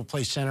of being able to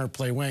play center,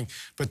 play wing.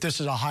 But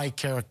this is a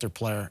high-character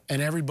player, and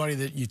everybody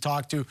that you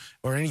talk to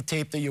or any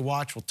tape that you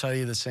watch will tell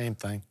you the same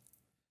thing.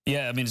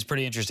 Yeah, I mean, it's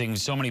pretty interesting.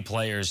 So many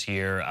players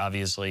here,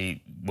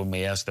 obviously, when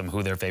we ask them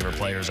who their favorite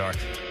players are,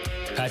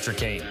 Patrick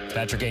Kane.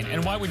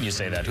 And why wouldn't you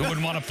say that? Who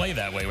wouldn't want to play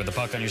that way with the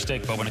puck on your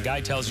stick? But when a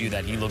guy tells you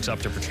that he looks up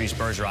to Patrice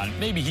Bergeron,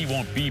 maybe he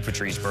won't be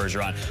Patrice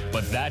Bergeron,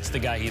 but that's the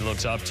guy he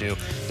looks up to,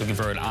 looking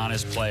for an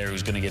honest player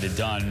who's going to get it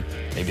done.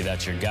 Maybe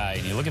that's your guy.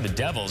 And you look at the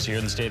Devils here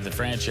in the state of the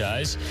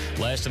franchise,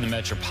 last in the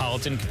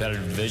Metropolitan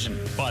competitive division,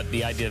 but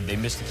the idea that they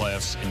missed the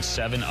playoffs in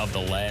 7 of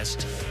the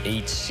last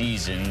 8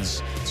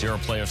 seasons, 0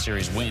 playoff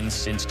series wins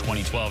since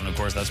 2012, and of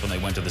course that's when they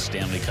went to the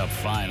Stanley Cup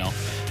final.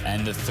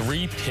 And the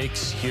 3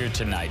 picks here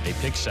tonight, they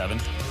pick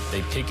 7th,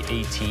 they pick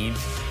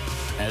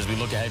 18th. As we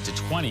look ahead to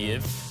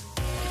 20th,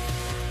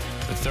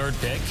 the 3rd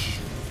pick,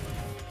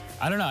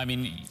 I don't know. I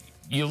mean,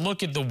 you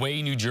look at the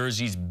way New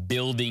Jersey's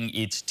building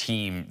its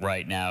team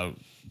right now,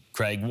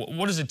 Craig,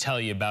 what does it tell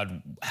you about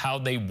how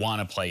they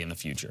want to play in the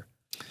future?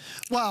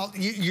 Well,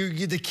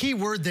 the key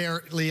word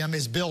there, Liam,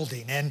 is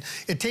building. And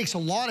it takes a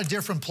lot of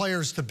different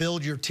players to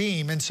build your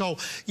team. And so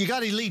you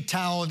got elite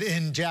talent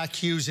in Jack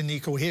Hughes and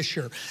Nico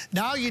Hischier.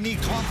 Now you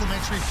need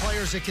complementary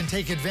players that can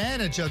take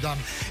advantage of them.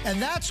 And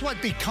that's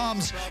what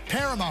becomes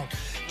paramount.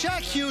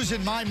 Jack Hughes,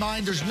 in my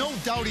mind, there's no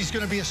doubt he's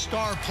going to be a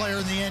star player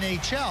in the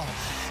NHL.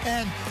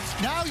 And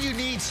now you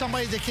need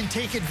somebody that can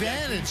take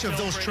advantage of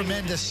those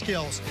tremendous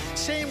skills.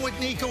 Same with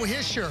Nico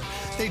Hischier.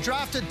 They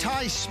drafted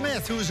Ty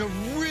Smith, who's a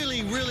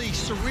really, really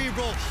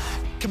cerebral,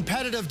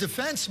 competitive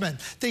defenseman.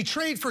 They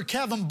trade for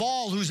Kevin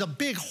Ball, who's a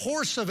big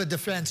horse of a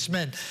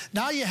defenseman.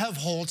 Now you have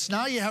Holtz.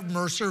 Now you have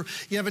Mercer.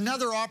 You have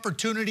another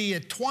opportunity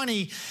at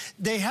 20.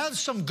 They have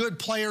some good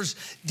players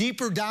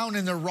deeper down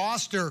in their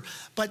roster,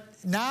 but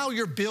now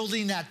you're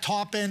building that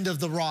top end of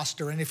the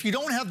roster. And if you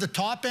don't have the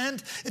top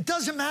end, it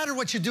doesn't matter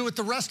what you do with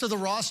the rest of the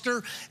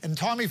roster. And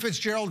Tommy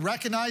Fitzgerald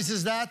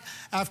recognizes that.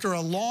 After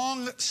a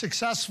long,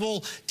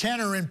 successful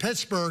tenure in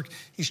Pittsburgh,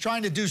 he's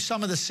trying to do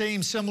some of the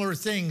same similar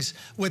things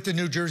with the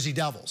New Jersey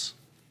Devils.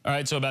 All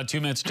right, so about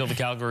 2 minutes until the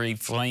Calgary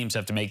Flames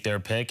have to make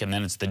their pick, and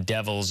then it's the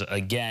Devils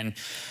again.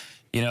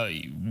 You know,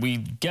 we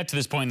get to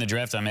this point in the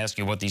draft, I'm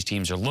asking you what these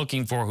teams are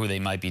looking for, who they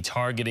might be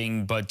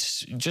targeting, but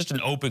just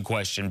an open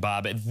question,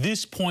 Bob. At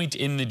this point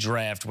in the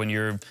draft, when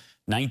you're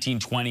 19,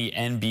 20,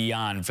 and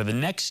beyond, for the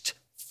next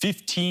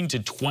 15 to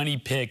 20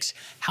 picks,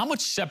 how much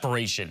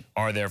separation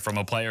are there from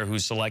a player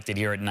who's selected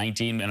here at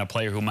 19 and a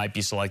player who might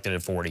be selected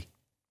at 40?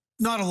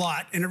 Not a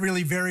lot, and it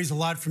really varies a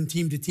lot from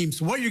team to team.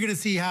 So what you're going to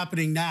see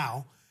happening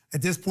now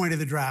at this point of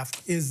the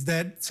draft is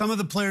that some of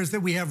the players that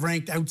we have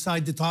ranked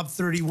outside the top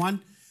 31,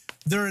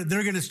 they're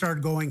going to start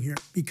going here,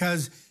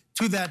 because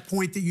to that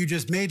point that you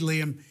just made,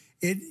 Liam,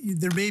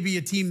 there may be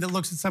a team that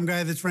looks at some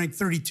guy that's ranked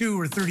 32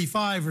 or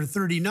 35 or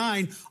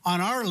 39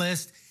 on our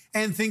list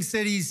and thinks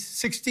that he's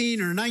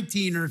 16 or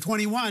 19 or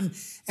 21.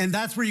 And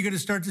that's where you're going to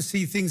start to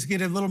see things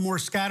get a little more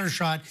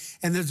scattershot,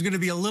 and there's going to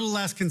be a little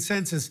less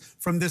consensus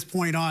from this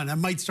point on. I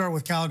might start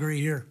with Calgary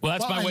here. Well,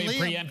 that's my way of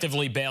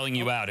preemptively bailing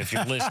you out if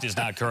your list is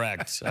not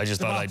correct. I just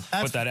thought I'd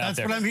put that out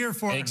there. That's what I'm here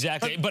for.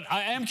 Exactly. But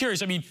I am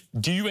curious. I mean,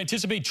 do you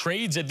anticipate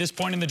trades at this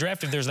point in the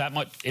draft if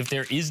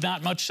there is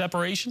not much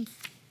separation?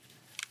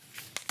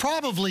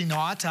 Probably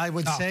not, I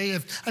would say.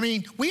 I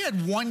mean, we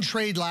had one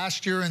trade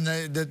last year in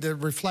the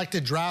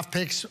reflected draft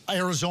picks,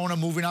 Arizona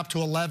moving up to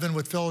 11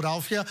 with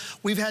Philadelphia.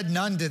 We've had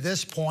none to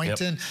this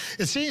point. And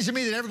it seems to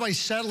me that everybody's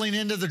settling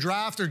into the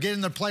draft or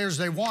getting the players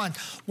they want.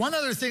 One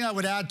other thing I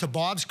would add to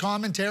Bob's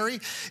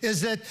commentary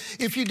is that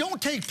if you don't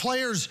take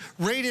players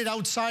rated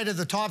outside of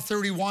the top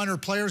 31 or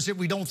players that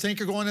we don't think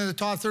are going to the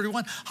top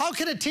 31, how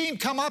can a team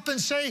come up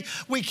and say,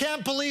 we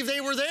can't believe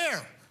they were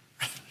there?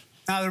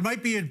 Now, there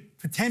might be a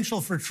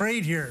potential for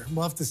trade here.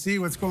 We'll have to see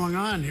what's going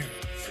on here.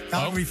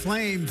 Calgary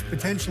Flames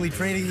potentially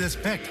trading this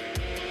pick.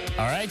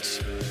 All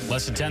right.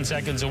 Less than 10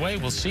 seconds away.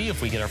 We'll see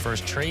if we get our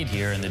first trade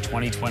here in the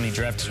 2020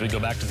 draft as we go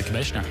back to the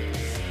commissioner.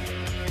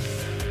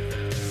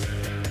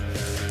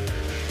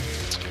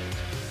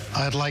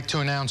 I'd like to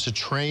announce a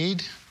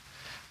trade.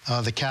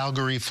 The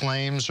Calgary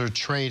Flames are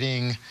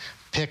trading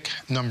pick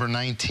number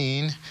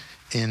 19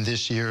 in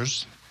this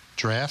year's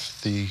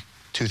draft, the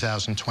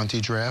 2020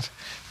 draft,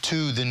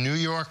 to the New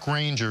York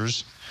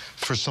Rangers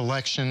for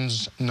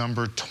selections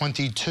number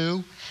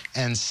 22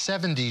 and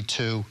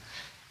 72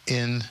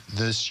 in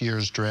this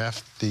year's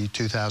draft, the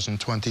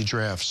 2020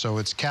 draft. So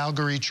it's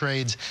Calgary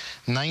trades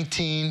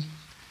 19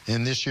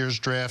 in this year's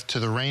draft to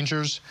the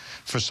Rangers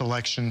for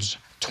selections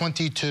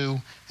 22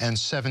 and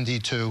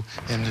 72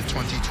 in the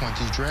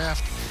 2020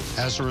 draft.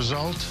 As a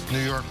result,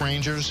 New York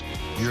Rangers,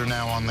 you're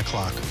now on the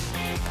clock.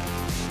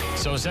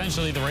 So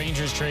essentially, the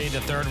Rangers trade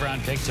a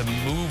third-round pick to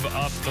move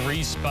up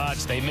 3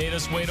 spots. They made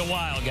us wait a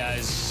while,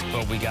 guys,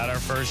 but we got our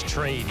first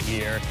trade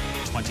here.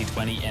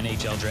 2020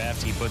 NHL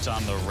draft. He puts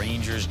on the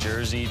Rangers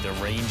jersey, the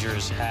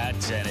Rangers hat,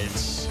 and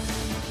it's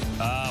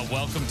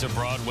welcome to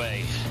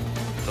Broadway.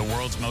 The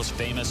world's most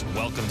famous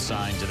welcome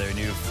sign to their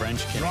new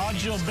French Canadian. Rod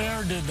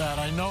Gilbert did that.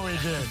 I know he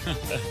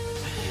did.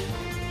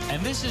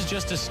 And this is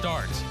just a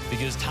start,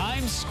 because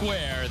Times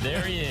Square,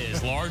 there he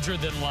is, larger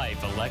than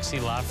life.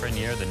 Alexis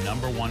Lafreniere, the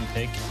 #1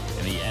 pick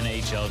in the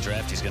NHL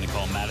draft. He's going to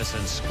call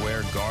Madison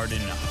Square Garden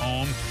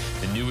home.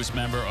 The newest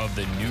member of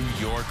the New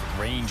York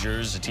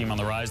Rangers, a team on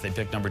the rise. They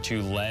picked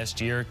 #2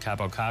 last year.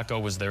 Capo Caco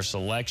was their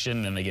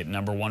selection. Then they get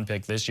 #1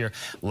 pick this year.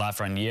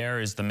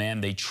 Lafreniere is the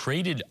man they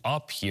traded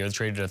up here. They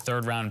traded a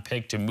third-round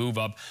pick to move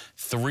up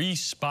 3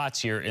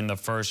 spots here in the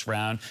first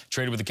round.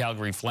 Traded with the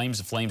Calgary Flames.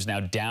 The Flames now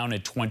down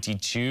at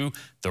 22.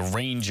 The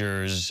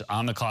Rangers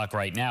on the clock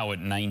right now at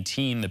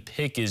 19. The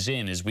pick is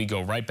in as we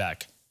go right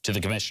back to the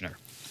commissioner.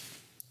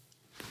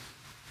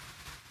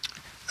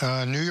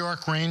 New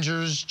York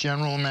Rangers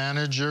general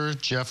manager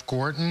Jeff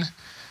Gorton,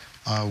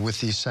 with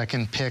the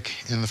second pick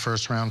in the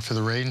first round for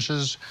the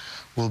Rangers,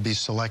 will be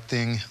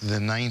selecting the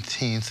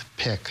 19th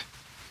pick.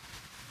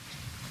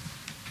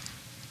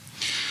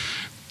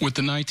 With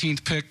the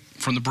 19th pick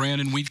from the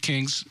Brandon Wheat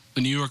Kings,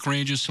 the New York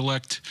Rangers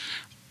select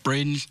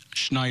Braden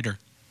Schneider.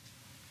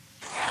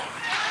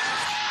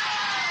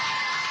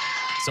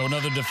 So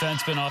another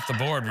defenseman off the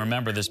board.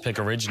 Remember, this pick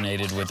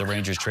originated with the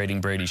Rangers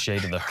trading Brady Shea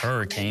to the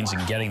Hurricanes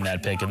and getting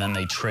that pick, and then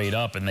they trade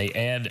up and they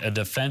add a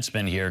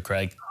defenseman here,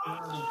 Craig.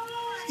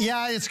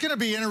 Yeah, it's going to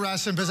be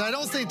interesting because I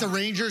don't think the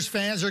Rangers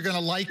fans are going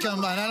to like him,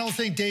 and I don't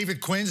think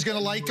David Quinn's going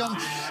to like him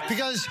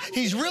because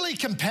he's really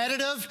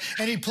competitive,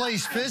 and he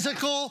plays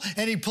physical,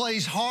 and he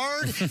plays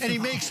hard, and he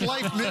makes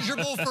life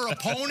miserable for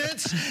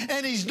opponents,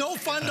 and he's no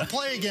fun to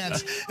play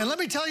against. And let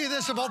me tell you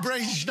this about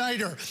Braden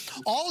Schneider.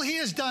 All he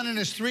has done in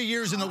his 3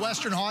 years in the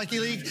Western Hockey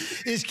League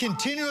is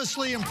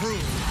continuously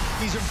improve.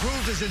 He's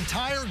improved his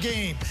entire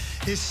game,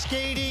 his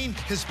skating,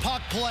 his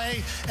puck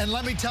play, and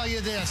let me tell you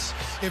this.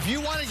 If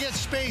you want to get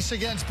space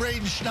against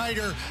Braden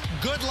Schneider,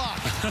 good luck,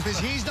 because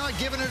he's not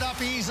giving it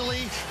up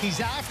easily.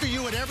 He's after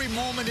you at every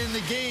moment in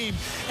the game,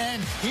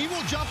 and he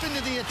will jump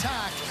into the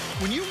attack.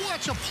 When you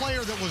watch a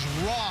player that was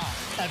raw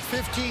at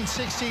 15,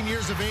 16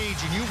 years of age,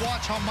 and you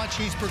watch how much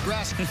he's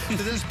progressed to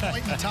this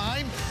point in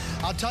time,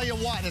 I'll tell you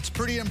what, it's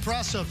pretty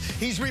impressive.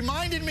 He's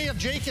reminded me of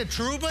Jacob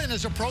Trouba in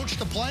his approach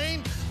to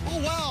playing. Oh,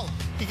 well,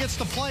 he gets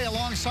to play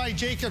alongside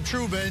Jacob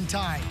Trouba in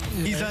time.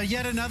 He's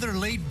yet another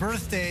late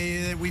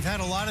birthday. We've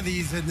had a lot of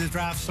these in the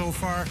draft so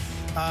far.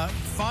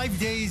 5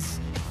 days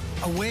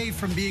away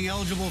from being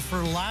eligible for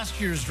last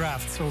year's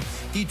draft. So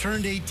he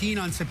turned 18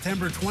 on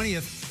September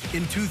 20th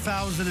in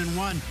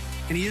 2001.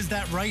 And he is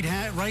that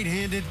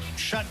right-handed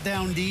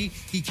shutdown D.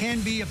 He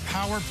can be a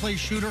power play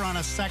shooter on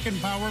a second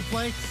power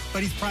play,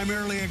 but he's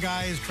primarily a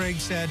guy, as Craig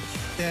said,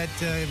 that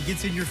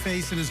gets in your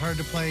face and is hard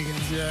to play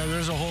against. Yeah,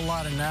 there's a whole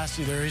lot of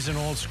nasty there. He's an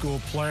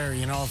old-school player.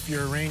 You know, if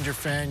you're a Ranger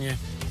fan, you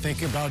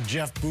think about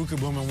Jeff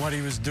Bukaboom and what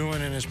he was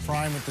doing in his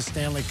prime with the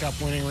Stanley Cup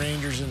winning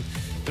Rangers, and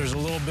there's a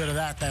little bit of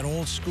that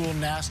old-school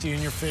nasty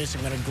in your face.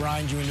 I'm going to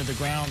grind you into the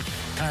ground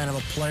kind of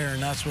a player,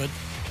 and that's what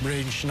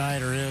Braden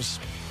Schneider is.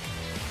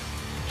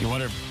 You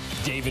wonder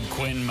if David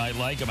Quinn might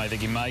like him. I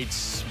think he might.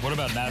 What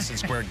about Madison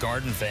Square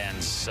Garden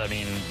fans? I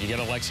mean, you get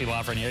Alexi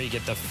Lafreniere, you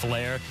get the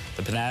flair,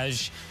 the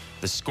panache,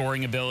 the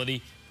scoring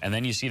ability, and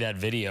then you see that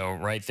video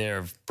right there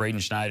of Braden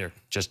Schneider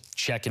just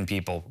checking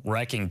people,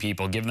 wrecking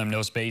people, giving them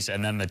no space,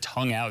 and then the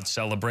tongue-out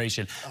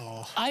celebration.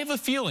 Oh. I have a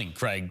feeling,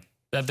 Craig,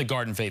 that the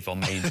Garden faithful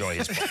may enjoy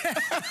his play.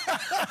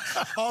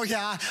 Oh,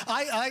 yeah.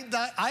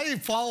 I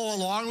follow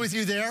along with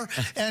you there.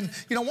 And,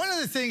 you know, one of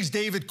the things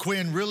David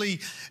Quinn really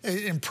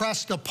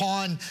impressed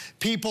upon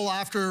people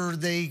after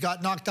they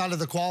got knocked out of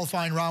the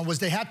qualifying round was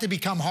they had to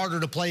become harder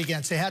to play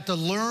against. They had to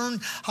learn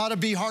how to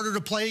be harder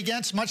to play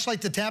against, much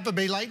like the Tampa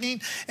Bay Lightning,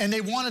 and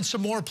they wanted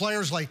some more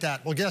players like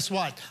that. Well, guess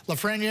what?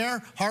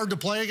 Lafreniere, hard to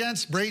play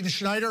against. Braden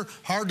Schneider,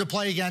 hard to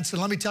play against.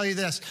 And let me tell you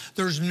this,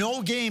 there's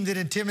no game that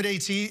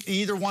intimidates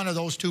either one of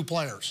those two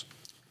players.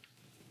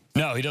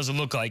 No, he doesn't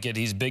look like it.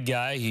 He's a big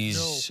guy.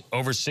 He's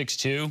over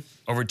 6'2",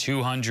 over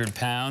 200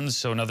 pounds.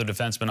 So another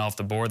defenseman off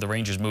the board. The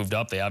Rangers moved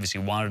up. They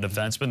obviously wanted a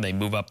defenseman. They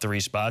move up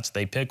 3 spots.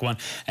 They pick one.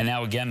 And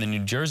now, again, the New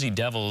Jersey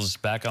Devils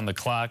back on the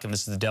clock. And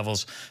this is the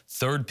Devils'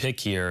 3rd pick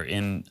here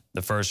in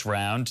the first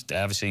round. They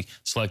obviously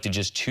selected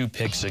just 2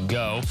 picks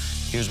ago.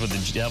 Here's what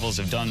the Devils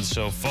have done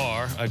so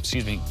far.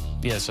 Excuse me.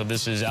 Yeah, so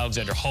this is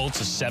Alexander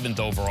Holtz, a 7th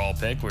overall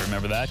pick. We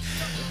remember that.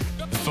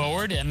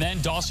 Forward, and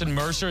then Dawson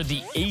Mercer,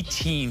 the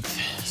 18th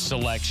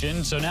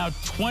selection. So now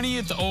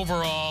 20th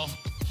overall.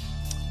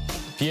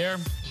 Pierre,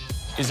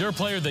 is there a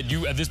player that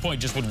you, at this point,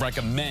 just would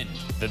recommend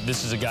that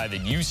this is a guy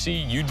that you see,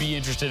 you'd be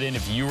interested in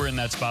if you were in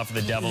that spot for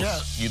the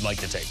Devils, you'd like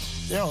to take?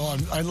 Yeah, well,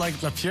 I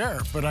like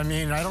Lapierre, but I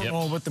mean, I don't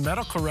know what the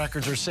medical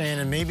records are saying,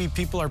 and maybe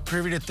people are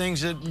privy to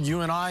things that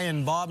you and I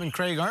and Bob and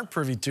Craig aren't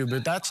privy to,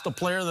 but that's the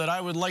player that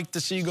I would like to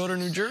see go to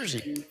New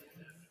Jersey.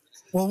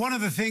 Well, one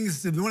of the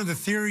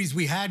theories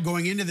we had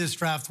going into this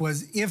draft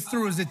was if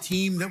there was a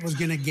team that was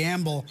going to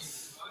gamble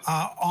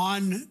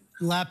on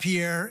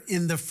Lapierre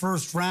in the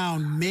first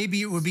round,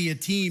 maybe it would be a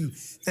team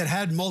that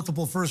had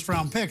multiple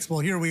first-round picks. Well,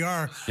 here we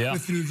are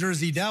with the New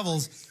Jersey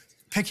Devils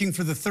picking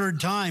for the 3rd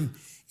time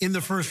in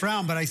the first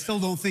round, but I still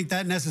don't think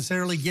that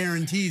necessarily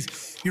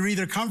guarantees you're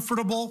either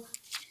comfortable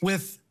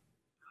with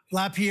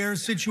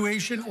Lapierre's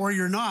situation or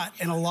you're not.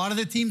 And a lot of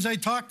the teams I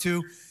talked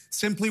to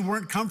simply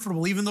weren't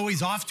comfortable, even though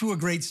he's off to a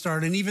great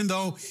start and even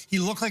though he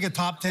looked like a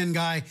top 10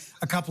 guy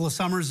a couple of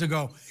summers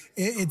ago.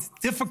 It's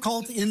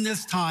difficult in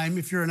this time,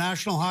 if you're a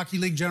National Hockey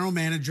League general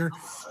manager,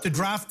 to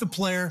draft a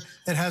player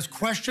that has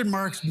question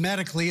marks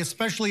medically,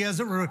 especially as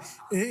it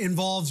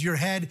involves your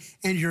head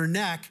and your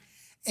neck,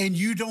 and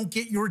you don't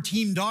get your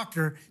team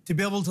doctor to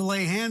be able to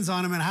lay hands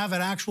on him and have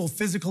an actual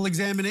physical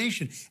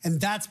examination. And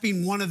that's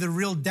been one of the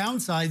real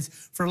downsides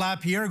for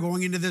Lapierre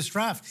going into this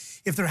draft.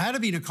 If there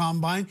had been a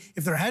combine,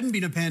 if there hadn't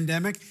been a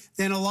pandemic,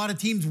 then a lot of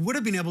teams would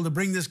have been able to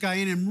bring this guy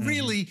in and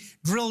really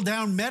drill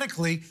down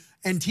medically,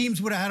 and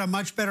teams would have had a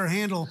much better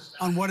handle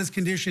on what his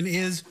condition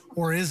is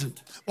or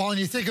isn't. Well, and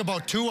you think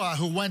about Tua,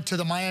 who went to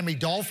the Miami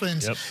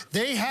Dolphins,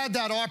 they had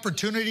that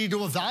opportunity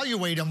to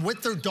evaluate him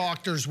with their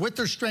doctors, with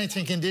their strength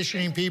and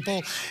conditioning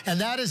people, and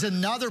that is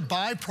another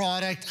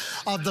byproduct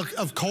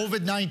of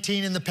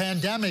COVID-19 and the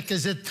pandemic,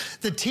 is that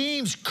the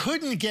teams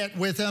couldn't get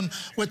with him,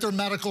 with their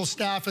medical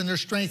staff and their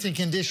strength and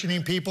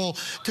conditioning people,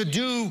 to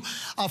do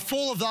a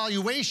full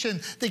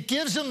evaluation that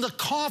gives them the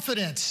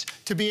confidence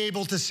to be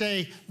able to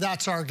say,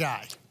 that's our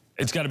guy.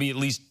 It's got to be at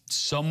least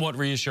somewhat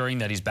reassuring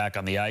that he's back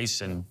on the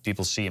ice and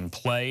people see him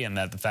play, and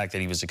that the fact that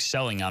he was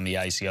excelling on the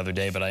ice the other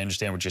day. But I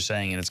understand what you're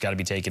saying, and it's got to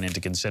be taken into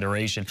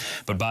consideration.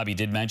 But Bobby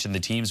did mention the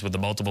teams with the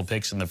multiple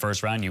picks in the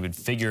first round. You would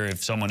figure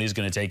if someone is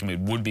going to take him, it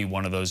would be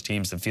one of those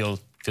teams that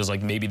feels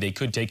like maybe they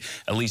could take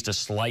at least a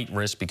slight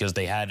risk because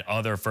they had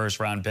other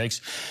first-round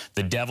picks.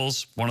 The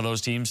Devils, one of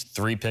those teams,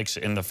 3 picks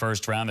in the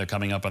first round. They're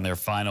coming up on their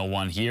final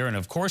one here. And,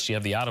 of course, you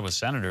have the Ottawa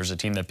Senators, a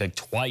team that picked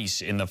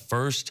twice in the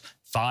first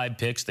 5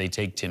 picks. They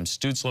take Tim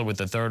Stützle with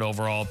the 3rd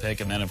overall pick.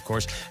 And then, of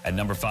course, at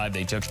number 5,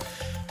 they took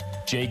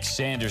Jake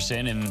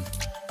Sanderson. And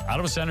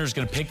Ottawa Senators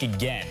going to pick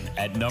again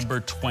at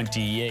number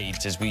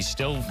 28. As we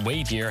still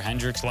wait here,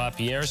 Hendrix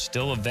Lapierre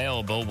still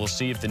available. We'll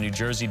see if the New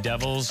Jersey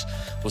Devils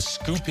will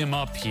scoop him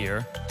up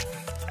here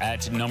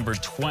at number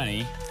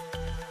 20.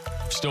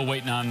 Still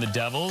waiting on the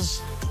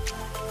Devils.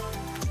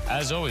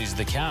 As always,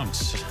 the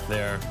counts,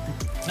 they're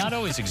not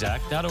always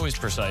exact, not always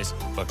precise,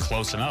 but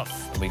close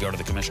enough. We go to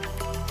the commissioner.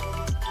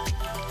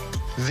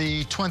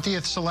 The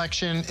 20th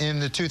selection in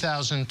the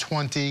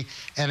 2020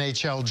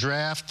 NHL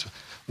Draft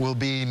will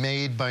be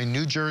made by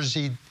New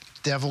Jersey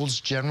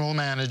Devils General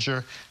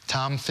Manager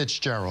Tom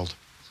Fitzgerald.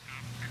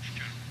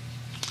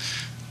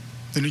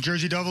 The New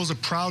Jersey Devils are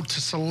proud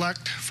to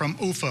select from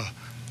UFA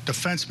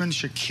defenseman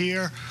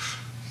Shakir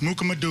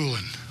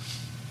Mukhamadullin.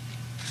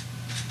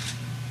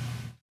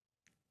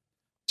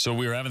 So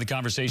we were having the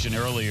conversation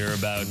earlier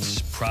about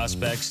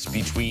prospects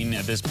between,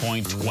 at this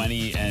point,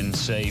 20 and,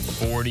 say,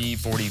 40,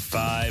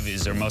 45.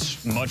 Is there much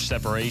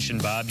separation,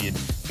 Bob? You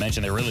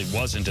mentioned there really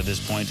wasn't at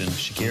this point, and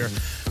Shakir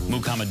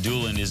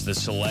Mukhamadullin is the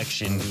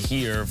selection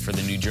here for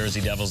the New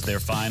Jersey Devils, their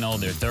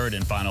 3rd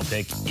and final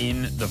pick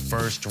in the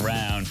first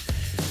round.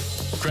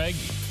 Craig,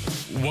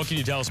 what can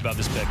you tell us about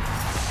this pick?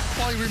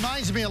 Well, he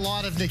reminds me a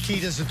lot of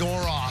Nikita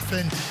Zadorov,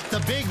 and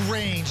the big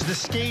range, the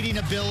skating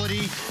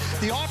ability,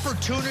 the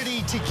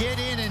opportunity to get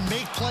in and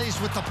make plays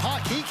with the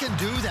puck. He can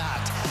do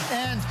that.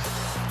 And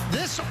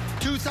this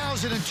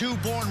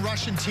 2002-born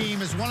Russian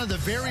team is one of the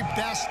very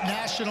best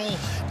national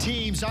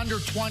teams, under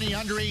 20,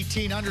 under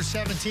 18, under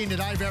 17, that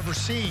I've ever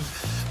seen.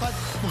 But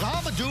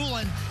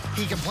Mukhamadullin,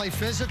 he can play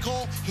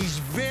physical. He's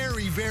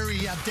very, very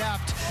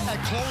adept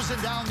at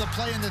closing down the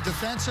play in the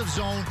defensive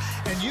zone.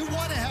 And you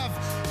want to have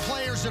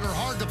players that are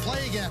hard to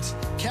play against.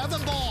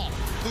 Kevin Ball,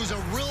 who's a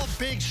real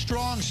big,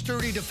 strong,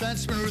 sturdy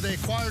defenseman who they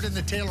acquired in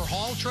the Taylor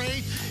Hall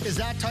trade, is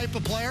that type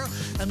of player.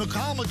 And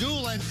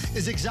Mukhamadullin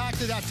is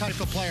exactly that type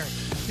of player.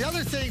 The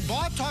other thing,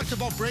 Bob talked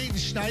about Braden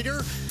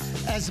Schneider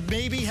as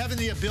maybe having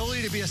the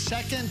ability to be a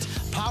second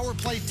power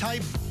play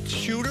type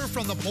shooter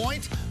from the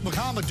point.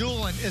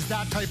 Mukhamadullin is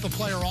that type of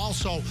player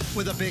also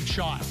with a big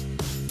shot.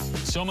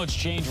 So much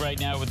change right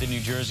now with the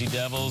New Jersey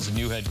Devils. A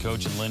new head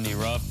coach in Lindy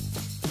Ruff,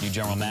 new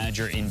general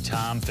manager in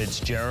Tom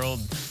Fitzgerald.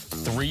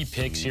 3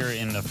 picks here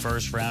in the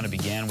first round. It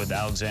began with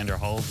Alexander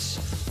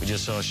Holtz. We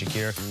just saw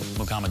Shakir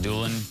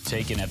Mukhamadullin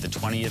taken at the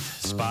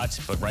 20th spot.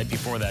 But right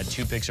before that,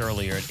 2 picks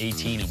earlier at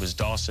 18, it was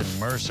Dawson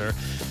Mercer,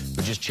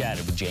 who just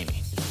chatted with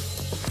Jamie.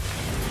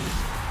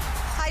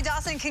 Hi,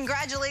 Dawson.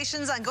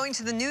 Congratulations on going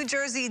to the New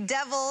Jersey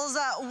Devils.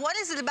 What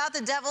is it about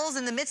the Devils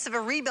in the midst of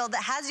a rebuild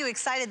that has you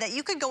excited that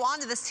you could go on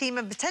to this team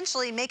and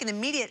potentially make an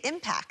immediate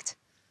impact?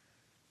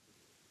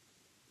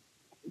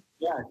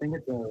 Yeah, I think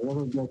it's a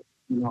really good,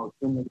 team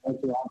that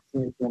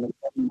obviously it's an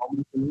exciting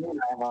moment for me, and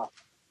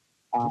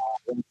I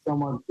have so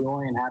much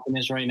joy and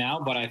happiness right now.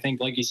 But I think,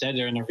 like you said,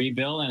 they're in a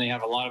rebuild, and they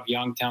have a lot of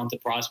young,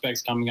 talented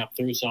prospects coming up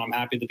through. So I'm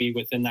happy to be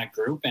within that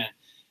group, and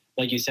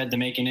like you said, to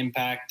make an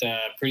impact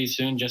pretty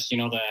soon. Just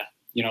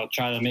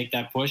try to make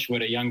that push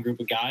with a young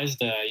group of guys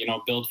to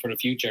build for the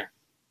future.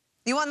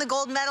 You won the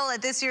gold medal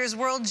at this year's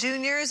World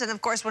Juniors, and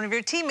of course, one of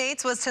your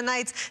teammates was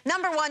tonight's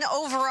 #1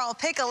 overall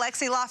pick,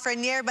 Alexis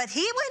Lafreniere, but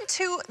he went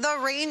to the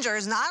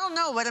Rangers. Now, I don't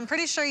know, but I'm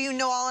pretty sure you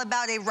know all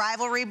about a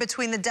rivalry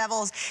between the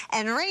Devils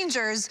and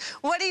Rangers.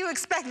 What do you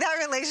expect that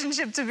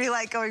relationship to be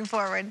like going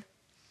forward?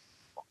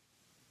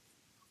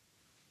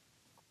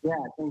 Yeah,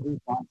 I think he's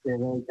obviously a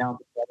really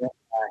talented player.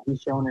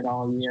 He's shown it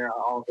all year,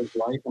 all of his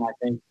life, and I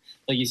think,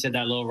 like you said,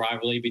 that little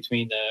rivalry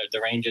between the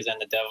Rangers and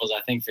the Devils,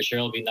 I think for sure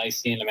it'll be nice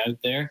seeing them out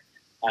there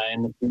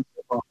in the future.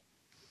 But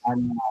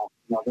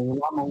there's a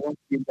lot more work to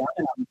be done,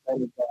 and I'm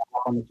excited to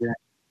hop on the journey.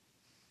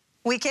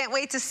 We can't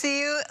wait to see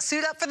you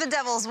suit up for the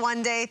Devils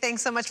one day.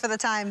 Thanks so much for the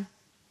time.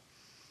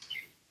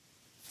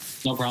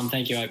 No problem.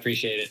 Thank you. I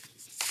appreciate it.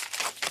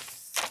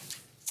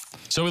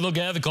 So we look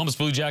at the Columbus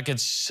Blue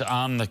Jackets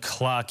on the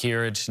clock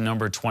here at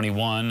number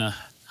 21.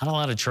 Not a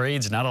lot of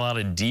trades, not a lot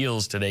of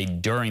deals today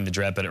during the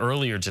draft, but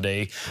earlier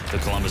today, the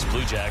Columbus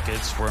Blue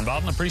Jackets were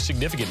involved in a pretty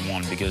significant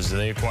one because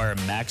they acquire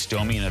Max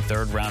Domi in a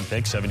 3rd-round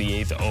pick,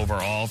 78th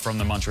overall from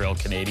the Montreal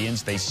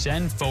Canadiens. They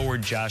send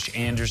forward Josh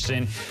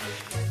Anderson.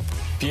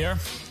 Pierre,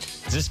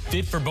 is this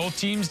fit for both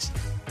teams?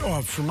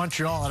 Oh, for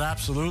Montreal, it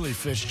absolutely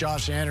fits.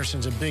 Josh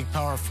Anderson's a big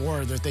power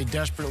forward that they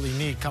desperately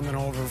need coming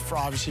over,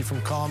 obviously,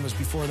 from Columbus.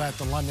 Before that,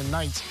 the London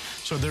Knights.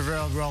 So they're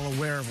very well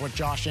aware of what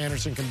Josh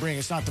Anderson can bring.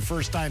 It's not the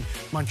first time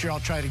Montreal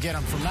tried to get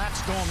him. For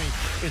Max Domi,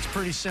 it's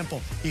pretty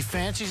simple. He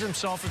fancies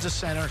himself as a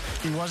center.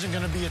 He wasn't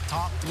going to be a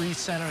top 3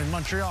 center in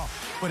Montreal.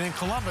 But in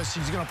Columbus,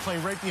 he's going to play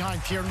right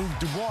behind Pierre-Luc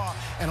Dubois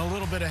and a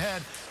little bit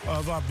ahead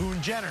of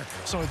Boone Jenner.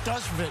 So it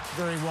does fit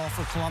very well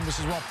for Columbus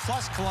as well.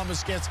 Plus,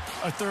 Columbus gets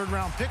a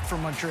 3rd-round pick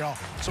from Montreal.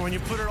 So when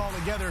you put it all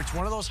together, it's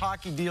one of those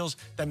hockey deals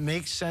that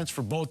makes sense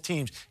for both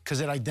teams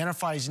because it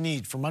identifies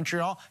need. For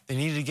Montreal, they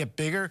needed to get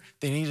bigger.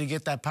 They needed to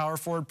get that power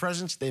forward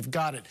presence. They've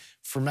got it.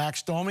 For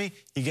Max Domi,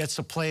 he gets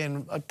to play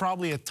in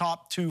probably a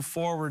top 2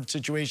 forward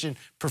situation,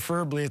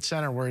 preferably at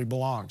center where he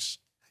belongs.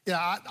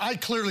 Yeah, I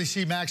clearly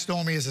see Max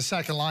Domi as a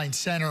second-line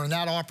center, and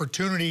that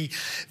opportunity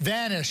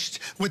vanished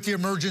with the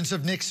emergence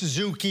of Nick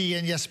Suzuki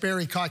and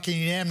Jesperi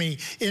Kotkaniemi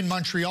in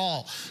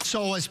Montreal.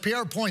 So as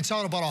Pierre points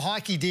out about a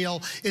hockey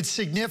deal, it's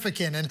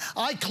significant, and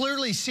I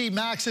clearly see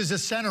Max as a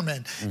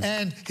centerman.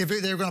 And if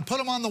they were going to put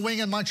him on the wing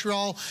in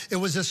Montreal, it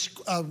was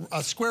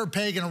a square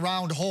peg in a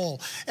round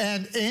hole.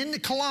 And in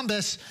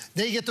Columbus,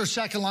 they get their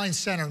second-line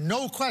center.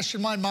 No question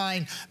in my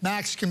mind,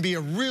 Max can be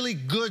a really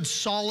good,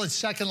 solid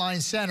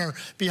second-line center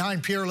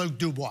behind Pierre-Luc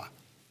Dubois.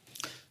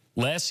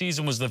 Last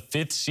season was the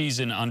 5th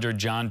season under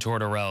John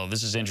Tortorella.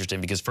 This is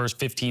interesting because first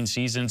 15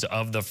 seasons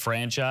of the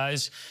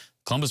franchise,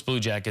 Columbus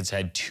Blue Jackets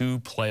had 2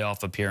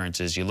 playoff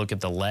appearances. You look at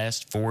the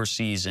last 4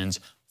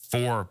 seasons,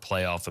 4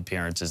 playoff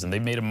appearances, and they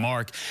made a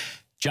mark.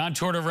 John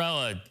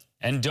Tortorella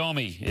and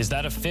Domi, is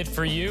that a fit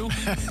for you,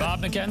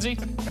 Bob McKenzie?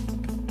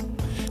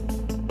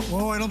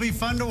 Whoa, it'll be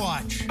fun to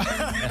watch.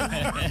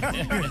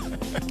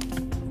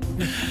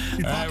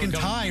 You're talking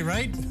tie,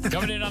 right?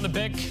 Coming in on the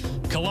pick,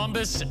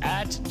 Columbus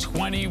at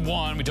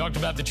 21. We talked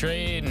about the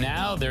trade.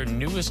 Now their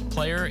newest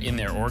player in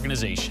their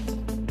organization.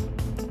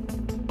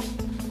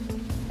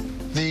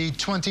 The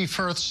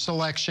 21st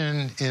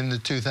selection in the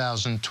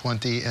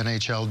 2020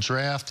 NHL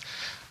Draft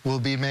will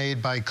be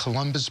made by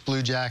Columbus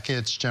Blue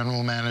Jackets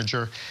General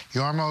Manager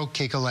Jarmo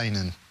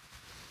Kekalainen.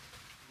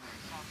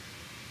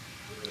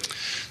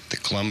 The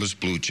Columbus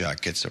Blue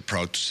Jackets are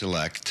proud to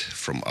select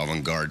from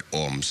Avangard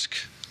Omsk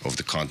of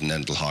the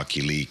Continental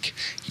Hockey League,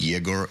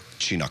 Yegor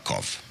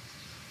Chinakov.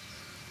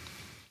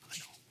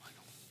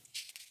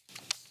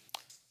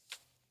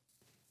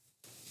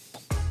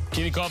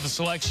 Chinakov, the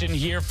selection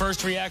here.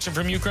 First reaction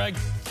from you, Craig?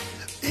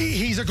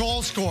 He's a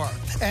goal scorer,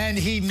 and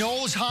he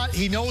knows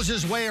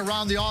his way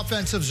around the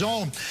offensive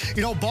zone.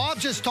 You know, Bob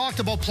just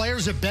talked about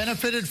players that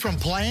benefited from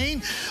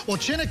playing. Well,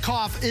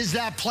 Chinakov is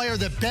that player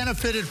that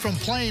benefited from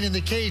playing in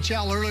the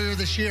KHL earlier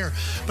this year.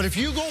 But if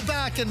you go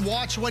back and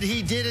watch what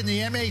he did in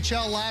the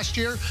MHL last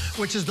year,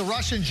 which is the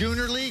Russian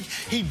Junior League,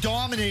 he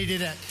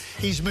dominated it.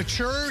 He's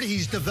matured,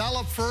 he's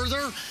developed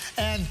further,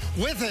 and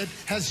with it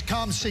has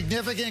come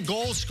significant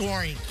goal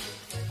scoring.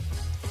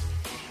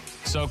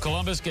 So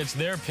Columbus gets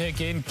their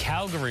pick in.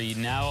 Calgary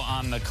now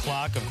on the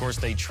clock. Of course,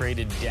 they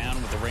traded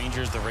down with the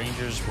Rangers. The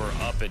Rangers were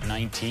up at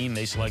 19.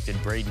 They selected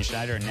Braden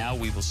Schneider. And now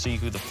we will see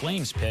who the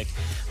Flames pick.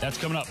 That's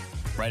coming up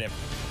right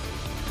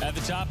after. At the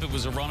top, it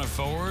was a run of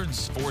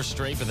forwards, 4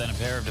 straight, but then a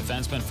pair of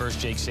defensemen. First,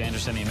 Jake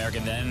Sanderson, the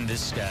American. Then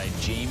this guy,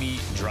 Jamie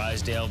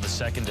Drysdale, the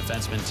second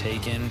defenseman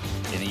taken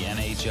in the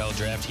NHL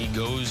draft. He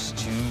goes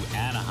to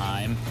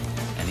Anaheim,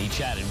 and he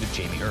chatted with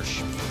Jamie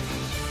Hirsch.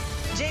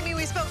 Jamie,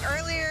 we spoke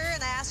earlier,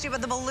 and I asked you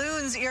about the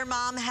balloons your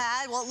mom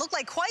had. Well, it looked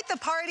like quite the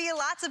party.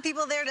 Lots of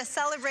people there to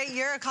celebrate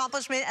your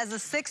accomplishment as the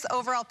 6th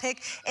overall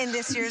pick in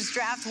this year's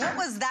draft. What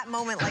was that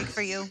moment like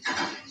for you?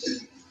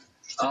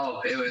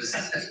 Oh, it was,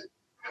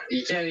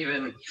 you can't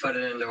even put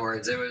it into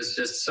words. It was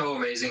just so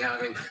amazing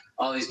having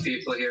all these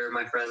people here,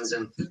 my friends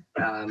and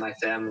my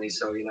family.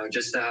 So, you know,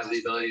 just to have the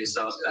ability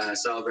to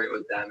celebrate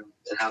with them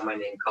and have my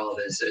name called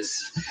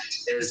is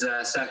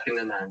second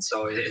to none.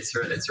 So it's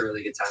a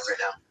really good time right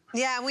now.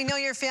 Yeah, and we know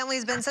your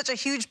family's been such a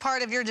huge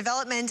part of your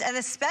development, and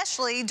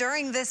especially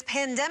during this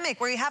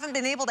pandemic where you haven't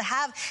been able to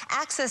have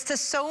access to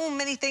so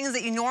many things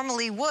that you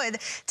normally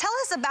would. Tell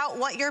us about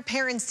what your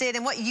parents did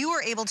and what you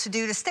were able to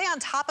do to stay on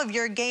top of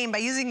your game by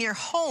using your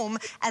home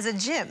as a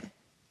gym.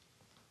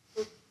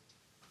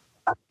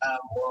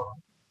 Well,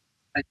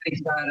 I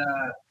think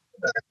that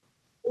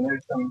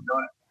there's some,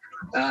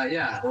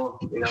 yeah, well,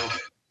 you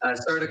know,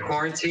 start of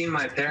quarantine,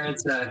 my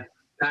parents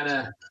kind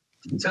of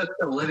took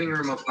the living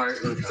room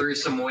apart and threw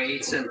some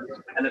weights and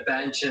a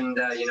bench and,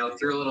 you know,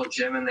 threw a little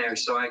gym in there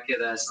so I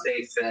could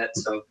stay fit.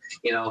 So,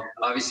 you know,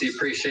 obviously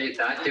appreciate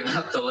that, giving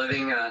up the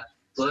living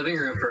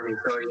room for me.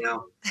 So, you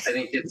know, I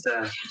think it's,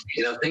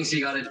 you know, things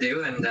you got to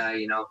do. And,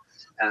 you know,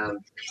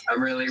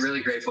 I'm really,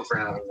 really grateful for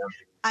having them.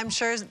 I'm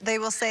sure they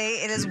will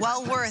say it is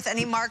well worth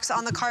any marks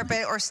on the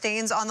carpet or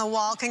stains on the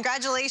wall.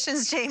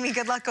 Congratulations, Jamie.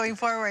 Good luck going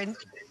forward.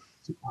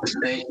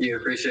 Thank you.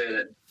 Appreciate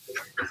it.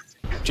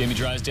 Jamie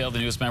Drysdale, the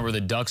newest member of the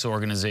Ducks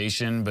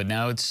organization, but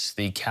now it's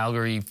the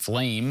Calgary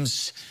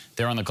Flames.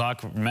 They're on the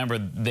clock. Remember,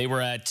 they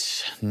were at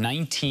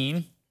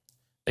 19.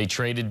 They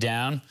traded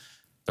down.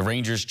 The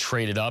Rangers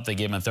traded up. They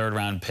gave him a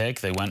 3rd-round pick.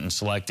 They went and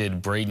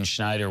selected Braden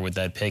Schneider with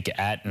that pick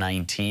at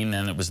 19.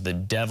 Then it was the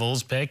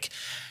Devils pick,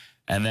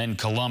 and then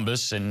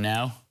Columbus, and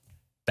now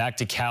back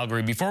to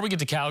Calgary. Before we get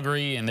to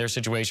Calgary and their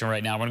situation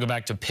right now, I want to go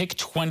back to pick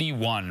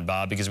 21,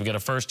 Bob, because we got a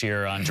first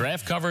here on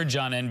draft coverage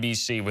on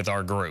NBC with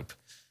our group.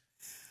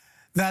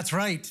 That's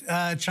right.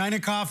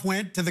 Chinakov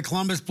went to the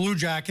Columbus Blue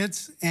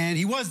Jackets, and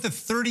he was the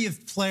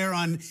 30th player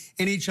on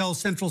NHL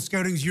Central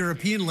Scouting's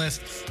European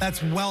list.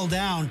 That's well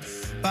down.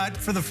 But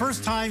for the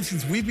first time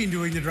since we've been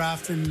doing the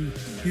draft and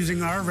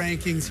using our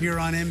rankings here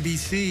on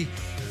NBC,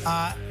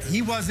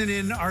 he wasn't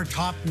in our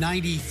top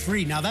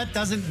 93. Now, that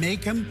doesn't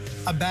make him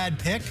a bad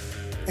pick.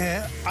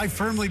 I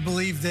firmly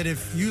believe that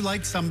if you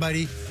like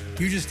somebody,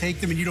 you just take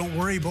them and you don't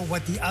worry about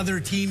what the other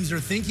teams are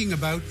thinking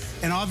about.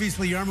 And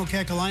obviously, Jarmo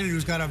Kekalainen,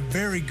 who's got a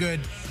very good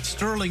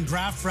sterling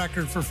draft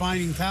record for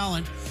finding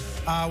talent,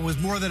 was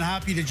more than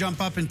happy to jump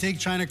up and take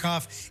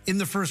Chinakov in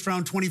the first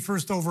round,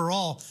 21st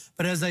overall.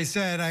 But as I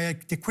said, I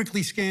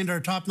quickly scanned our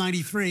top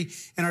 93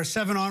 and our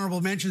 7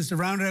 honorable mentions to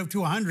round it out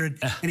to 100,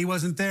 and he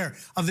wasn't there.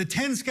 Of the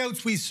 10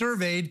 scouts we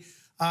surveyed,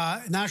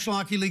 National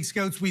Hockey League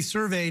scouts we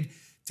surveyed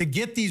to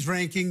get these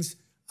rankings,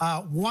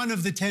 one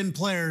of the 10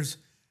 players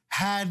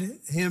had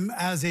him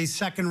as a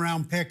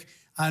 2nd-round pick.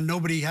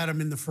 Nobody had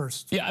him in the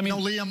first. Yeah, I mean,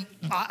 Liam,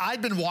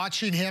 I've been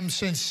watching him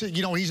since,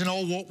 you know, he's an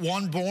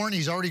 01 born.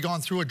 He's already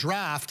gone through a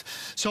draft.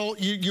 So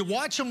you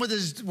watch him with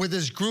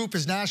his group,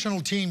 his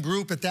national team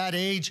group at that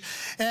age,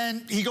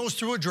 and he goes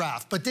through a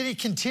draft. But then he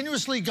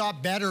continuously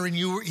got better, and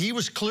he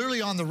was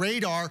clearly on the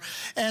radar.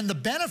 And the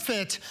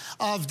benefit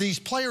of these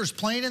players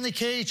playing in the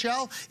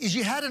KHL is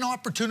you had an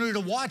opportunity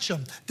to watch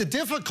them. The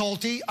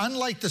difficulty,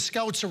 unlike the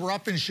scouts that were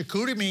up in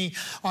Chicoutimi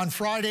on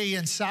Friday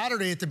and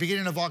Saturday at the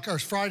beginning of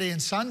Friday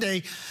and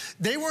Sunday,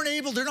 they're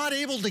not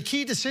able, the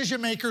key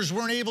decision makers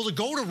weren't able to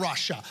go to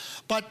Russia.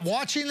 But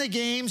watching the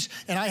games,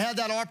 and I had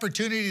that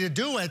opportunity to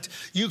do it,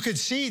 you could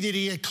see that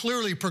he had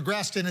clearly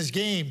progressed in his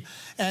game.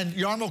 And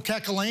Jarmo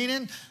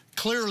Kekalainen,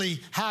 clearly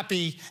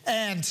happy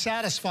and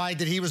satisfied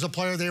that he was a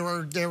player they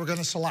were going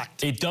to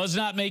select. It does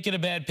not make it a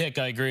bad pick.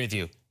 I agree with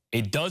you.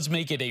 It does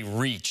make it a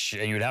reach,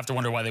 and you'd have to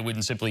wonder why they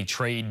wouldn't simply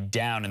trade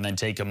down and then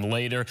take him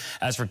later.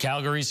 As for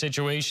Calgary's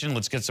situation,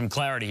 let's get some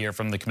clarity here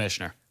from the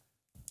commissioner.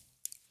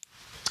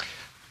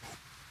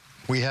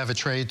 We have a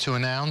trade to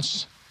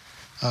announce.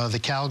 The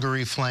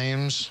Calgary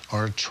Flames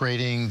are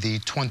trading the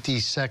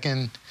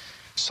 22nd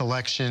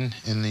selection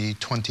in the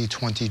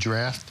 2020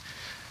 draft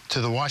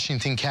to the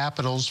Washington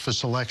Capitals for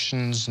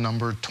selections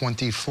number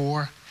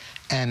 24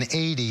 and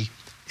 80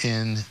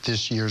 in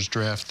this year's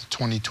draft, the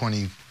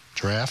 2020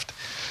 draft.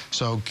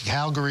 So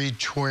Calgary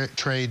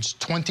trades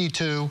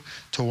 22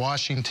 to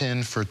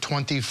Washington for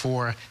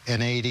 24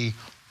 and 80,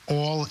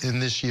 all in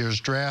this year's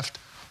draft.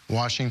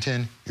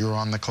 Washington, you're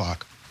on the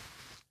clock.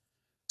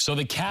 So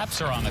the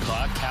Caps are on the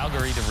clock.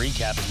 Calgary, to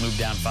recap, has moved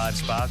down 5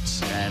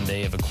 spots, and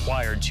they have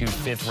acquired 2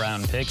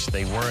 fifth-round picks.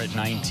 They were at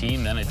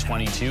 19, then at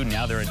 22.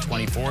 Now they're at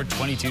 24.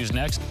 22's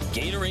next.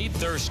 Gatorade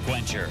Thirst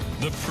Quencher,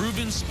 the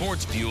proven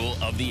sports fuel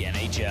of the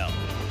NHL.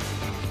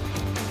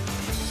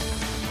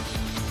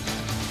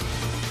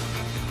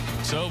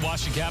 So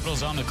Washington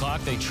Capitals on the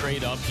clock. They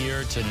trade up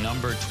here to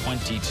number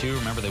 22.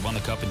 Remember, they won the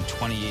Cup in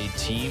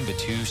 2018, but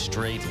 2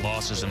 straight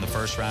losses in the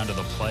first round of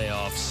the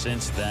playoffs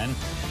since then.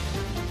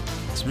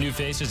 Some new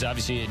faces,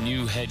 obviously a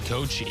new head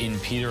coach in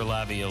Peter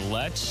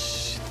Laviolette.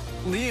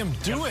 Liam,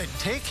 do it.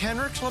 Take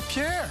Henrik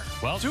Lapierre.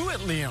 Well, do it,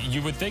 Liam.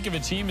 You would think if a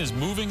team is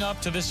moving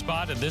up to this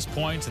spot at this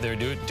point, they're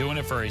doing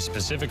it for a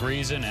specific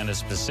reason and a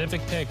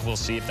specific pick. We'll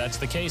see if that's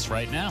the case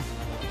right now.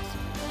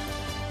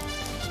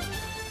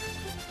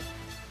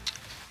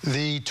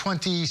 The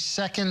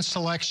 22nd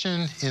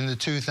selection in the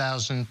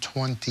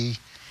 2020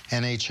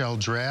 NHL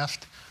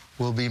Draft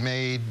will be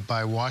made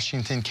by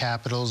Washington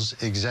Capitals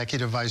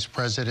Executive Vice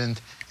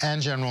President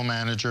and General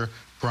Manager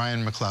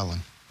Brian McClellan.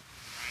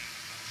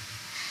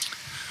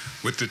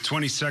 With the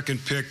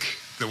 22nd pick,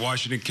 the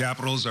Washington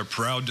Capitals are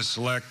proud to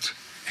select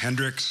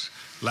Hendrix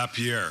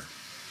Lapierre.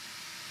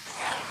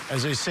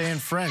 As they say in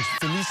French,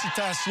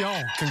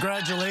 félicitations,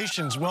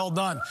 congratulations, well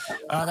done.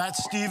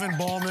 That's Stephen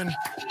Bowman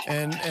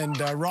and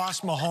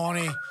Ross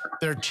Mahoney,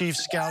 their chief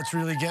scouts,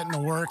 really getting to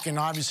work and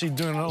obviously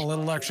doing a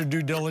little extra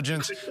due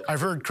diligence. I've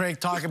heard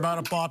Craig talk about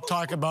it, Bob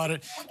talk about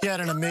it. He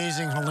had an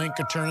amazing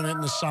Holinka tournament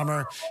in the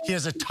summer. He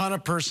has a ton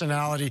of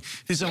personality.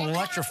 He's an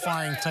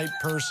electrifying type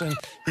person.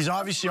 He's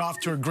obviously off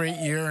to a great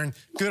year, and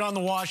good on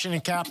the Washington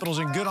Capitals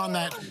and good on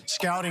that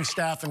scouting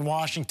staff in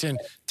Washington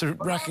to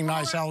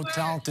recognize how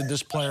talented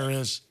this player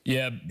is.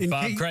 Yeah,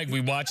 Bob, Craig,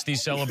 we watch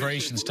these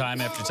celebrations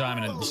time after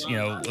time, and, you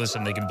know,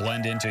 listen, they can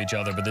blend into each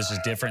other, but this is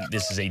different.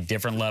 This is a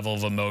different level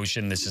of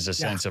emotion. This is a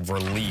sense of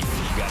relief,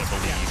 you got to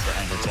believe, for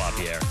Hendrix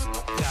Lapierre.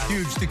 Yeah,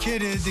 huge. The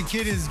kid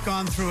has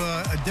gone through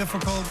a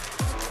difficult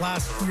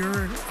last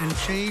year and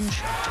change.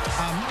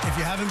 If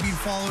you haven't been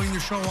following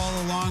the show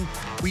all along,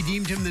 we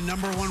deemed him the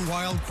 #1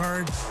 wild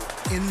card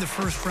in the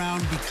first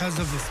round because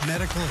of his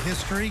medical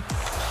history.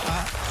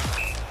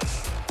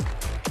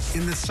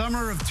 In the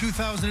summer of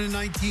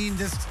 2019,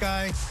 this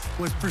guy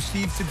was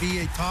perceived to be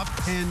a top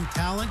 10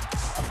 talent,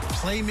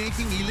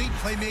 playmaking, elite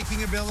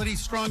playmaking ability,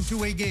 strong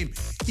two-way game.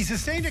 He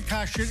sustained a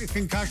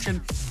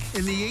concussion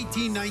in the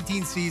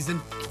 18-19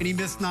 season, and he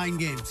missed 9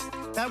 games.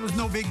 That was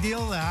no big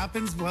deal. That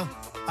happens. Well,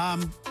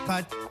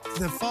 but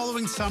the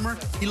following summer,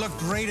 he looked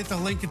great at the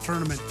Holinka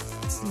tournament.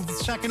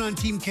 Second on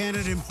Team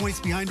Canada in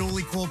points behind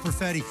only Cole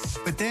Perfetti.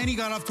 But then he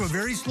got off to a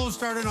very slow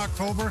start in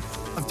October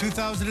of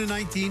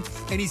 2019,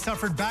 and he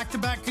suffered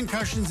back-to-back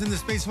concussions in the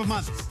space of a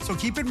month. So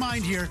keep in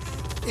mind here,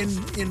 in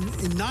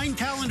 9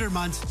 calendar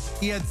months,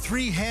 he had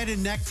 3 head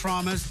and neck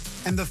traumas,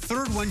 and the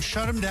third one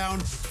shut him down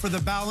for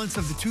the balance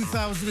of the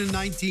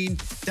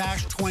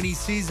 2019-20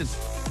 season.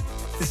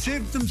 The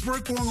symptoms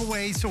weren't going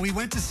away, so we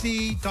went to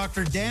see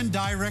Dr. Dan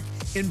Dyrek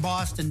in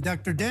Boston.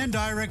 Dr. Dan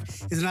Dyrek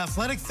is an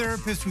athletic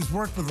therapist who's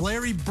worked with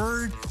Larry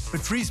Bird,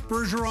 Patrice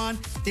Bergeron,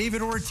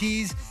 David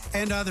Ortiz,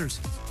 and others.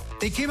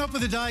 They came up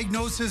with a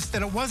diagnosis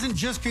that it wasn't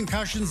just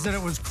concussions, that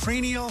it was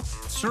cranial,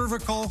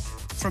 cervical,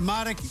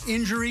 traumatic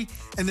injury,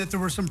 and that there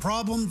were some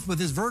problems with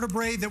his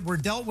vertebrae that were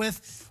dealt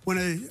with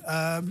when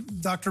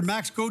Dr.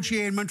 Max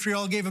Gauthier in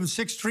Montreal gave him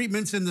 6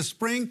 treatments in the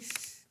spring.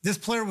 This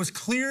player was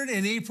cleared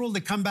in April to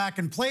come back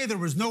and play. There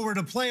was nowhere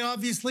to play,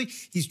 obviously.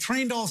 He's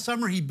trained all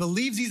summer. He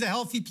believes he's a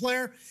healthy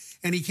player.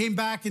 And he came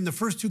back in the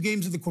first 2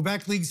 games of the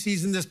Quebec League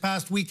season this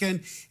past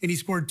weekend, and he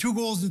scored 2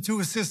 goals and 2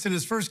 assists in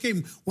his first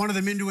game, one of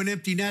them into an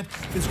empty net,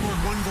 and scored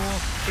 1 goal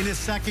in his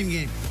second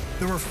game.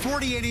 There were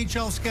 40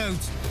 NHL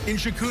scouts in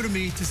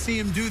Chicoutimi to see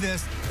him do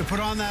this, to put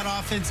on that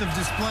offensive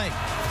display.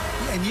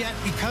 And yet,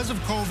 because of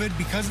COVID,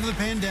 because of the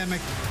pandemic,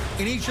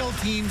 NHL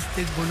teams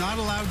were not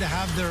allowed to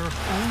have their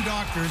own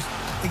doctors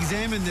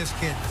examine this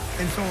kid.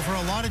 And so for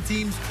a lot of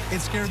teams,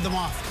 it scared them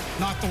off,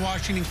 not the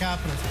Washington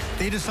Capitals.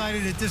 They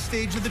decided at this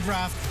stage of the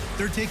draft,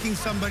 they're taking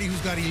somebody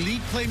who's got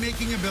elite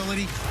playmaking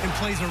ability and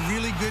plays a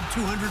really good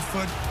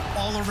 200-foot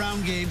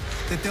all-around game,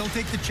 that they'll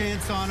take the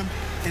chance on him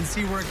and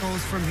see where it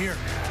goes from here.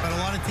 But a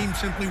lot of teams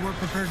simply weren't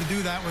prepared to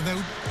do that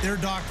without their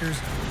doctors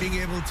being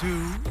able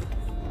to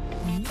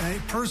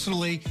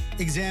personally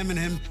examine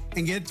him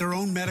and get their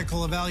own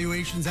medical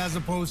evaluations as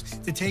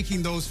opposed to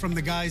taking those from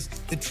the guys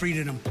that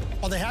treated him.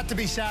 Well, they had to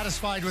be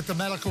satisfied with the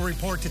medical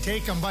report to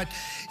take him, but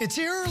it's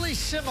eerily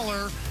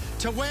similar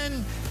to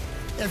when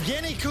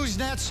Evgeny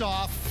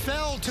Kuznetsov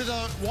fell to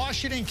the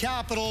Washington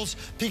Capitals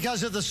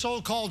because of the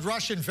so-called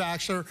Russian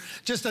factor.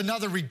 Just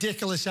another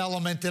ridiculous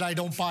element that I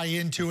don't buy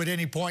into at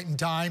any point in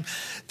time.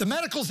 The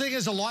medical thing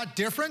is a lot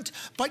different,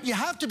 but you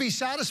have to be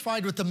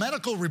satisfied with the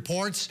medical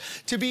reports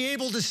to be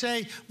able to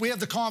say we have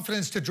the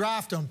confidence to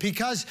draft them,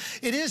 because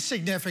it is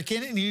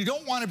significant, and you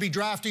don't want to be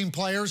drafting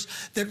players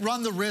that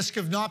run the risk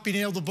of not being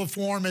able to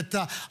perform at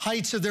the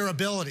heights of their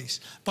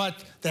abilities.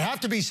 But they have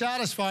to be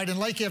satisfied, and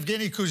like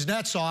Evgeny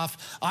Kuznetsov,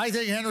 I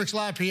think Henrik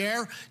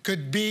Lapierre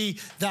could be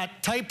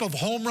that type of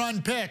home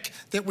run pick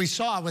that we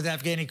saw with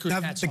Evgeny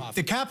Kuznetsov. Now,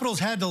 the Capitals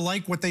had to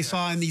like what they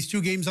saw in these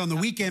 2 games on the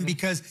weekend,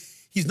 because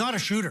he's not a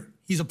shooter.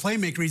 He's a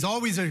playmaker. He's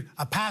always a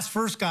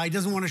pass-first guy. He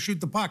doesn't want to shoot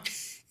the puck.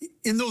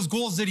 In those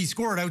goals that he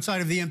scored,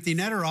 outside of the empty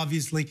netter,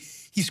 obviously,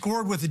 he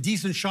scored with a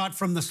decent shot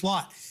from the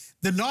slot.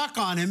 The knock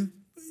on him,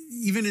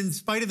 even in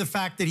spite of the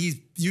fact that he's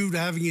viewed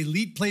having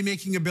elite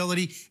playmaking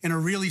ability and a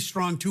really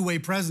strong two-way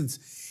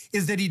presence,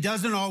 is that he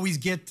doesn't always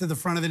get to the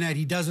front of the net.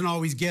 He doesn't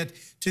always get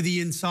to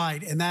the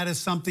inside. And that is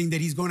something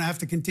that he's going to have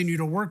to continue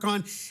to work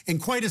on.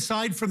 And quite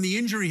aside from the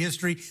injury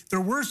history,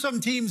 there were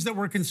some teams that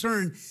were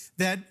concerned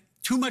that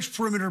too much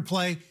perimeter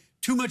play,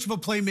 too much of a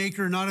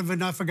playmaker, not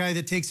enough a guy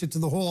that takes it to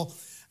the hole.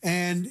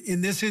 And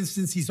in this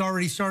instance, he's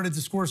already started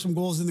to score some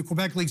goals in the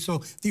Quebec League.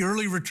 So the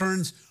early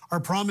returns are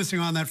promising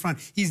on that front.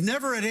 He's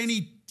never at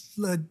any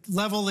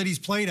level that he's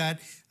played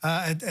at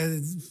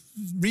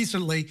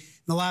recently, in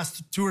the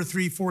last 2 or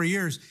 3, 4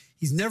 years,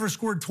 he's never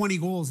scored 20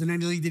 goals in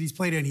any league that he's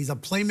played in. He's a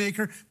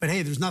playmaker, but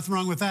hey, there's nothing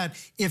wrong with that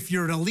if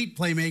you're an elite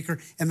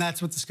playmaker, and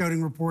that's what the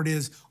scouting report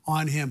is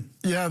on him.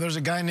 Yeah, there's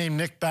a guy named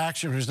Nick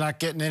Backstrom who's not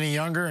getting any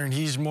younger, and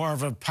he's more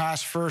of a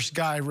pass-first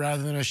guy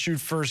rather than a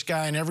shoot-first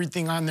guy, and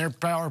everything on their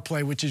power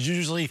play, which is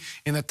usually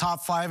in the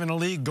top 5 in the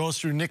league, goes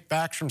through Nick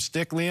Backstrom's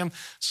stick, Liam.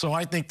 So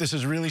I think this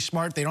is really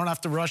smart. They don't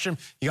have to rush him.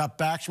 You got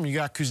Backstrom, you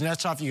got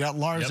Kuznetsov, you got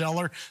Lars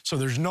Eller, so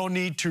there's no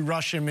need to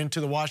rush him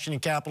into the Washington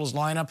Capitals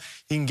lineup.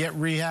 He can get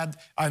rehabbed.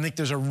 I think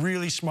there's a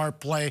really smart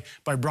play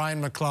by Brian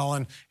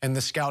McClellan and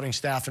the scouting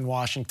staff in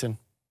Washington.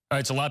 All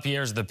right, so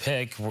Lapierre's the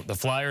pick. The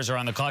Flyers are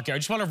on the clock here. I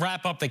just want to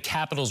wrap up the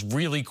Capitals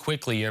really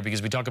quickly here,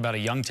 because we talk about a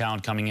young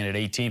talent coming in at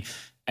 18.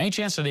 Any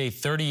chance that a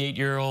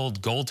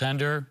 38-year-old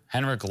goaltender,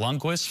 Henrik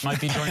Lundqvist,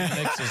 might be joining the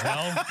mix as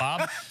well,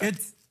 Bob?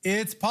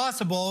 It's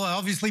possible.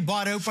 Obviously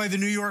bought out by the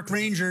New York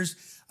Rangers,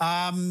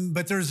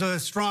 but there's a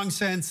strong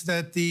sense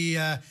that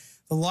the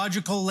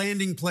logical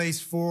landing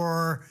place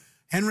for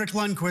Henrik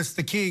Lundqvist,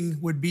 the King,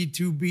 would be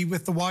to be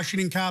with the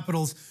Washington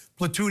Capitals,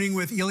 platooning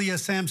with Ilya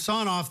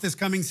Samsonov this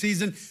coming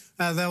season.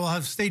 We'll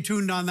have stay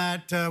tuned on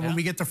that when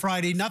we get to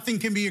Friday. Nothing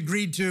can be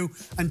agreed to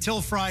until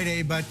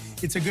Friday, but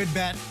it's a good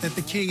bet that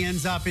the King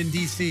ends up in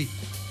D.C.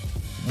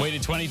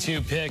 Weighted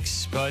 22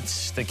 picks, but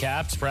the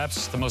Caps,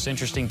 perhaps the most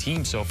interesting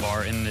team so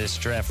far in this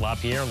draft.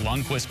 Lapierre,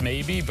 Lundqvist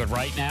maybe, but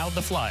right now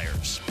the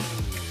Flyers.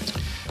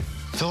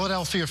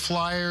 Philadelphia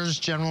Flyers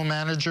general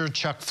manager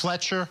Chuck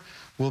Fletcher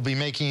will be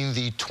making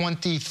the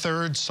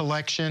 23rd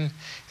selection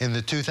in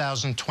the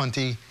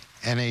 2020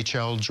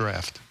 NHL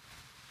Draft.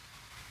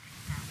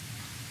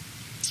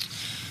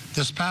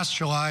 This past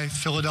July,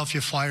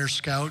 Philadelphia Flyers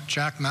scout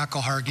Jack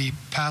McElhargy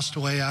passed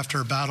away after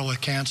a battle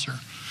with cancer.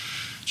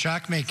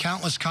 Jack made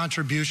countless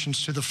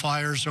contributions to the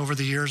Flyers over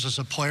the years as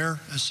a player,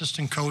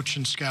 assistant coach,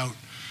 and scout.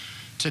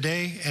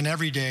 Today and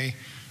every day,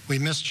 we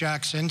miss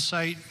Jack's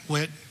insight,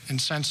 wit, and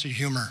sense of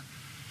humor.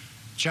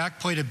 Jack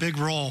played a big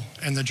role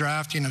in the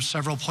drafting of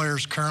several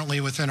players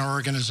currently within our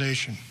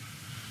organization.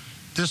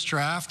 This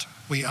draft,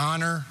 we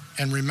honor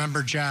and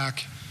remember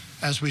Jack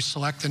as we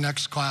select the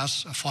next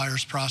class of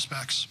Flyers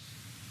prospects.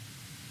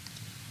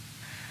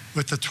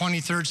 With the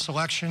 23rd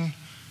selection,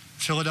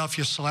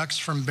 Philadelphia selects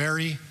from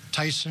Barry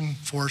Tyson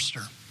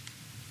Forster.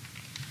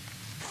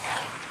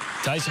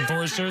 Tyson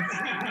Forster,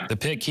 the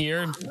pick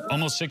here,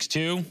 almost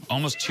 6'2",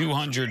 almost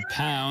 200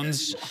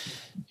 pounds.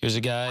 Here's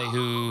a guy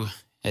who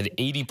had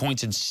 80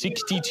 points in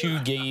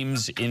 62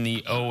 games in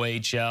the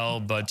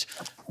OHL. But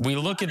we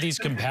look at these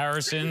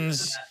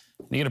comparisons,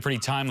 you get a pretty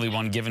timely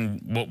one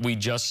given what we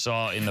just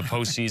saw in the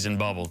postseason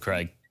bubble,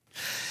 Craig.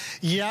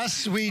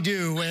 Yes, we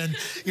do. And,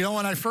 you know,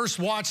 when I first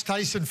watched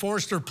Tyson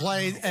Forster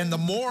play, and the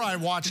more I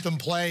watched him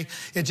play,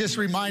 it just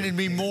reminded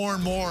me more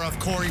and more of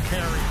Corey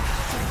Perry.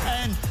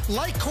 And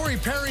like Corey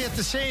Perry at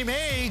the same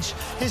age,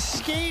 his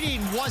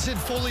skating wasn't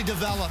fully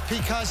developed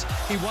because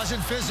he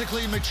wasn't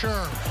physically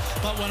mature.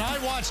 But when I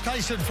watched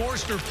Tyson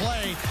Forster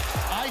play,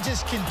 I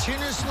just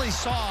continuously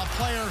saw a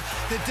player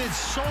that did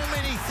so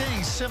many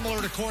things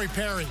similar to Corey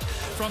Perry.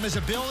 From his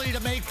ability to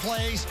make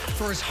plays,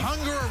 for his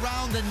hunger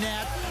around the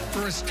net,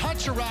 for his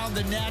touch around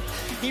the net.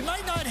 He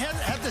might not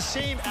have the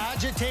same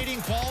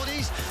agitating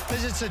qualities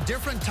because it's a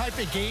different type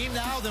of game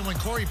now than when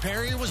Corey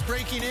Perry was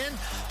breaking in,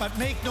 but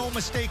make no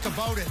mistake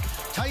about about it.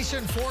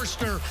 Tyson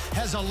Forster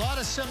has a lot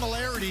of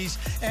similarities,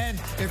 and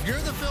if you're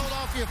the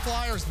Philadelphia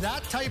Flyers,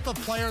 that type of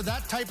player,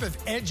 that type of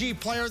edgy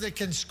player that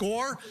can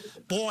score,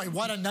 boy,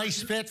 what a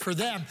nice fit for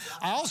them.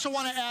 I also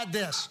want to add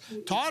this.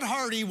 Todd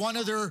Hardy, one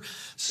of their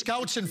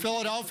scouts in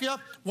Philadelphia,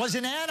 was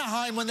in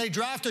Anaheim when they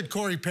drafted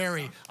Corey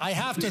Perry. I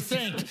have to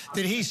think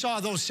that he saw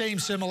those same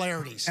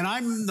similarities. And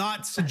I'm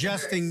not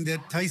suggesting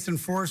that Tyson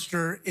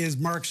Forster is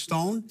Mark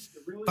Stone,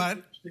 but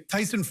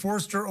Tyson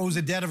Forster owes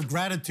a debt of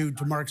gratitude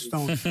to Mark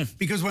Stone.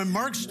 Because when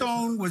Mark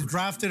Stone was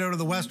drafted out of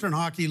the Western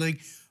Hockey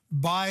League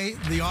by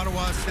the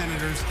Ottawa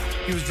Senators,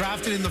 he was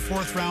drafted in the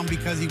 4th round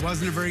because he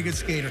wasn't a very good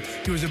skater.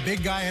 He was a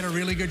big guy, had a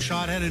really good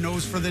shot, had a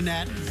nose for the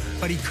net,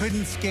 but he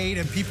couldn't skate,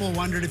 and people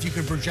wondered if you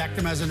could project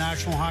him as a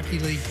National Hockey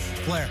League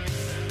player.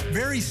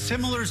 Very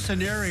similar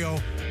scenario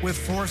with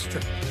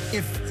Forster.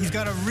 If he's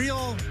got a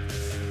real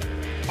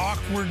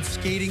awkward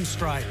skating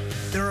stride.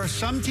 There are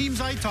some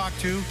teams I talk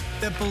to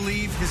that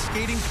believe his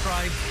skating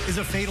stride is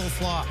a fatal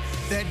flaw,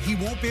 that he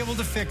won't be able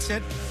to fix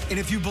it. And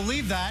if you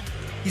believe that,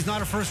 he's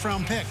not a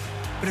first-round pick.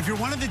 But if you're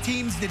one of the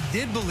teams that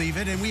did believe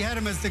it, and we had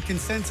him as the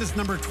consensus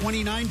number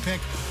 29 pick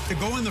to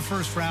go in the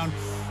first round,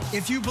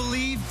 if you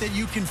believe that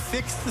you can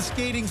fix the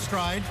skating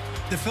stride,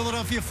 the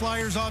Philadelphia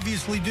Flyers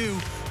obviously do,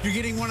 you're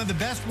getting one of the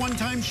best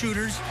one-time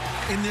shooters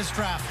in this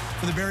draft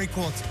for the Barrie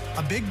Colts.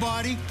 A big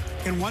body,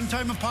 can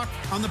one-time a puck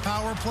on the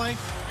power play,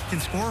 can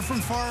score from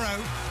far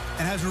out,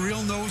 and has a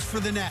real nose for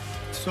the net.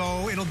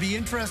 So it'll be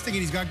interesting,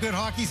 and he's got good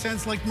hockey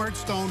sense like Mark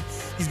Stone.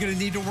 He's going to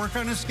need to work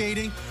on his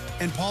skating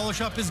and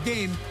polish up his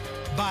game,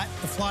 but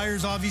the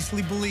Flyers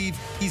obviously believe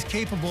he's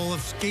capable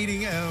of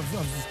skating, of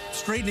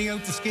straightening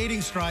out the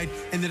skating stride,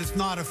 and that it's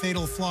not a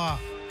fatal flaw.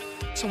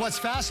 So what's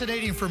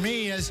fascinating for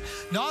me is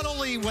not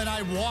only when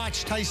I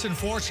watched Tyson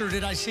Forster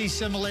did I see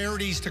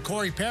similarities to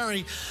Corey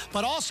Perry,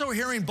 but also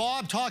hearing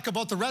Bob talk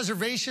about the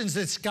reservations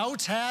that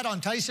scouts had on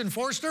Tyson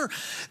Forster.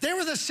 They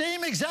were the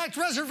same exact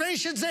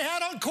reservations they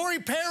had on Corey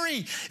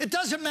Perry. It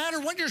doesn't matter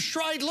what your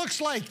stride looks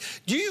like.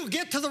 Do you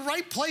get to the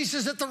right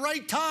places at the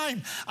right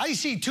time? I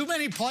see too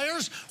many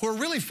players who are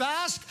really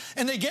fast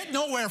and they get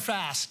nowhere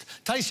fast.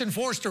 Tyson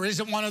Forster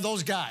isn't one of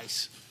those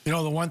guys. You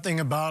know, the one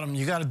thing about him,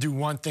 you got to do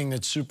one thing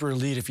that's super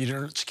elite if you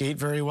don't skate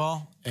very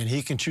well, and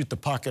he can shoot the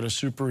puck at a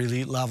super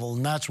elite level,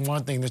 and that's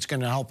one thing that's going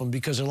to help him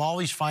because he'll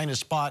always find a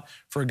spot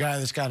for a guy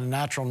that's got a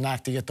natural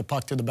knack to get the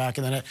puck to the back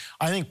of the net.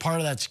 I think part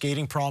of that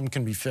skating problem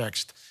can be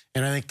fixed,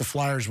 and I think the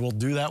Flyers will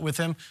do that with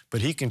him, but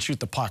he can shoot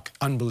the puck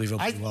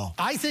unbelievably well.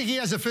 I think he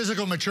has a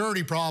physical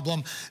maturity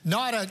problem,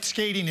 not a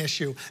skating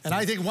issue. And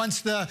I think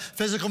once the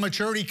physical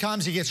maturity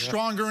comes, he gets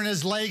stronger in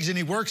his legs and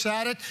he works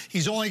at it,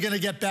 he's only going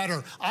to get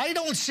better. I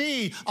don't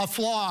see a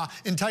flaw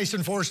in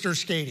Tyson Forster's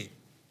skating.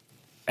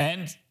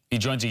 And he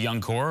joins a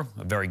young core,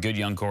 a very good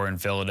young core in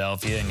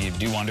Philadelphia, and you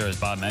do wonder, as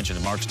Bob mentioned,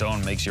 if Mark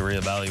Stone makes you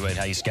reevaluate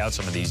how you scout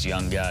some of these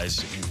young guys.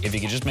 If he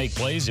can just make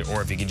plays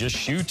or if he can just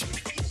shoot,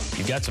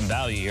 you've got some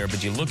value here.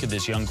 But you look at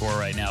this young core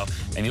right now,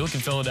 and you look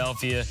at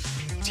Philadelphia,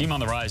 team on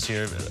the rise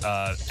here,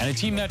 and a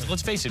team that,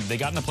 let's face it, they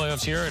got in the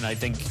playoffs here, and I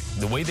think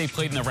the way they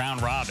played in the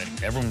round robin,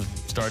 everyone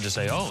started to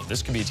say, oh,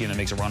 this could be a team that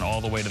makes a run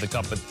all the way to the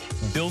cup. But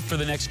built for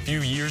the next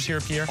few years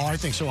here, Pierre? Oh, I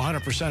think so,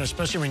 100%,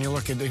 especially when you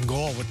look at the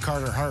goal with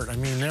Carter Hart. I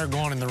mean, they're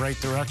going in the right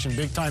direction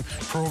big time.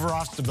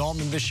 Provorov's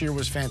development this year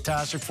was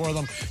fantastic for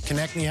them.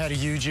 Konechny had a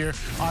huge year.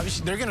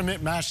 Obviously, they're going to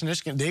miss Matt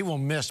Niskanen. They will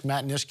miss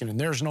Matt Niskanen.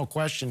 There's no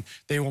question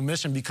they will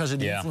miss him because of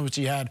the influence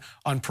he had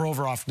on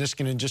Provorov.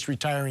 Niskanen just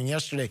retiring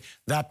yesterday.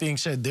 That being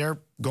said, they're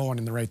going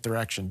in the right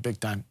direction big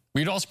time. Were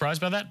you at all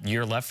surprised by that?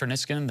 Year left for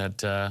Niskanen?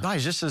 No,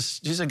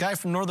 he's a guy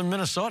from northern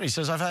Minnesota. He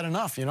says, I've had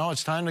enough. You know,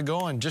 it's time to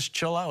go and just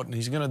chill out, and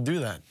he's going to do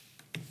that.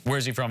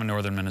 Where's he from in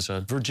northern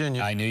Minnesota?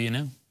 Virginia. I knew you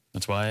knew.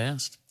 That's why I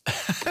asked.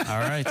 All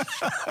right.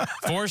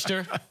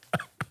 Forster,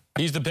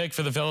 he's the pick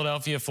for the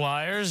Philadelphia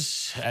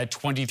Flyers at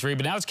 23,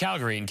 but now it's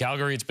Calgary. In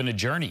Calgary, it's been a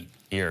journey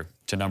here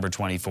to number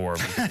 24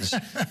 because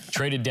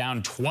traded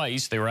down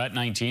twice. They were at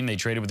 19. They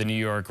traded with the New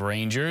York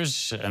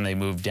Rangers, and they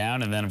moved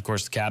down. And then, of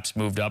course, the Caps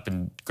moved up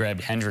and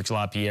grabbed Hendrix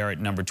Lapierre at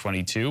number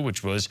 22,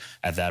 which was,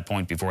 at that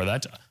point before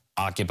that,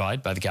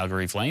 occupied by the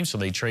Calgary Flames. So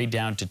they trade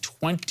down to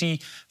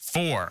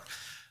 24.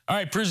 All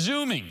right,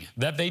 presuming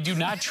that they do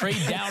not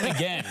trade down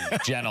again,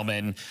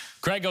 gentlemen.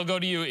 Craig, I'll go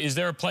to you. Is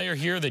there a player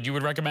here that you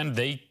would recommend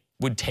they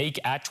would take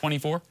at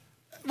 24?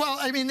 Well,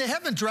 I mean, they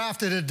haven't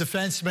drafted a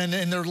defenseman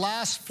in their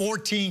last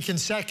 14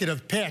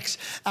 consecutive picks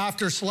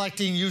after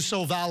selecting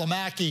Juuso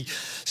Välimäki.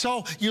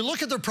 So you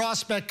look at their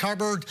prospect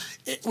cupboard.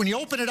 When you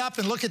open it up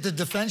and look at the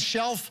defense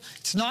shelf,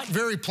 it's not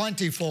very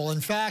plentiful. In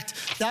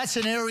fact, that's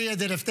an area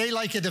that if they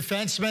like a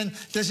defenseman,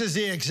 this is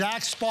the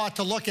exact spot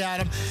to look at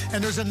them.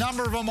 And there's a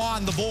number of them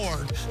on the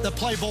board that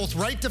play both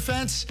right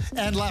defense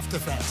and left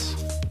defense.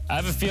 I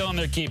have a feeling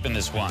they're keeping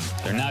this one.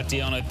 They're not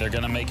dealing it. They're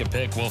going to make a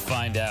pick. We'll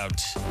find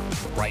out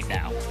right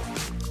now.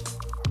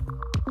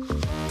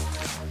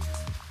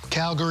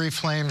 Calgary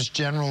Flames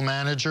general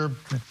manager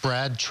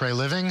Brad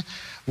Treliving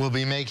will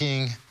be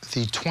making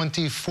the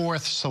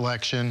 24th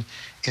selection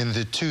in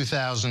the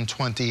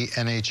 2020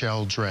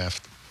 NHL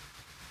draft.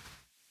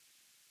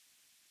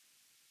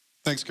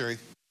 Thanks, Gary.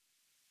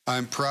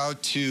 I'm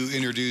proud to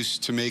introduce,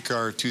 to make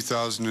our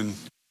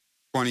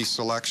 2020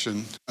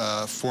 selection,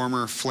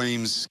 former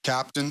Flames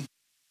captain,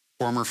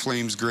 former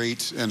Flames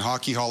great, and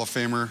Hockey Hall of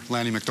Famer,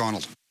 Lanny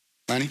McDonald.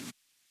 Lanny?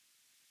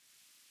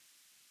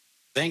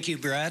 Thank you,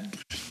 Brad.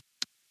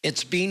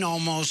 It's been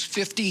almost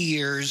 50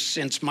 years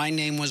since my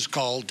name was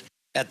called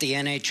at the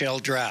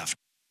NHL draft.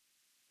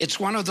 It's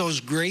one of those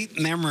great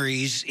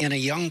memories in a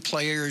young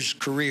player's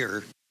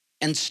career,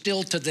 and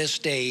still to this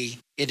day,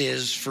 it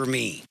is for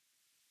me.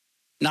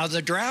 Now,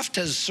 the draft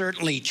has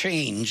certainly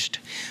changed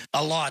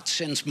a lot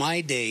since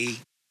my day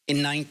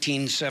in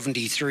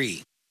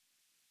 1973.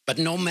 But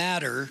no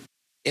matter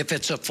if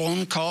it's a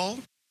phone call,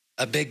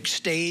 a big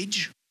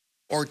stage,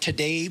 or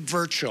today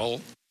virtual,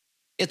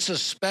 it's a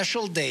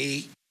special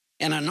day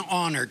and an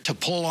honor to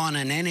pull on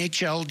an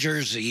NHL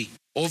jersey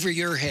over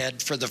your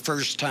head for the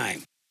first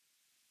time.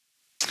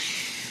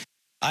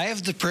 I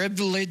have the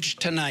privilege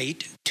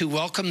tonight to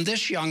welcome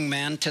this young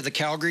man to the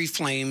Calgary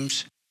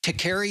Flames to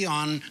carry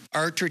on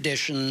our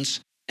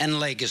traditions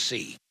and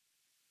legacy.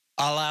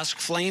 I'll ask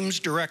Flames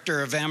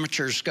Director of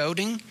Amateur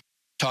Scouting,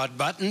 Todd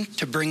Button,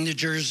 to bring the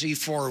jersey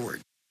forward.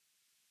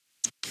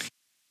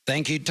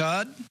 Thank you,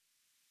 Todd.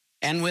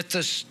 And with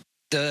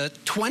the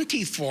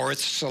 24th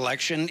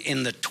selection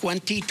in the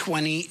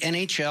 2020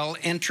 NHL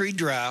entry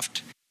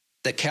draft,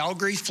 the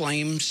Calgary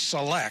Flames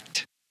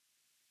select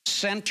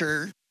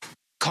center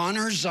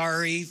Connor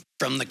Zary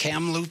from the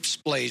Kamloops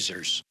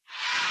Blazers.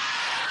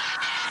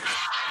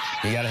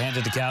 You got to hand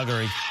it to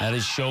Calgary. That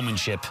is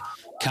showmanship.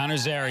 Connor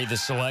Zary, the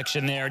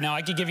selection there. Now,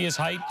 I could give you his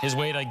height, his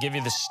weight. I'd give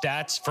you the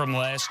stats from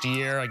last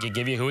year. I could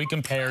give you who he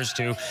compares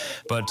to.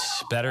 But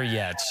better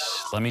yet,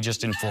 let me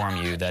just inform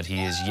you that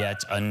he is yet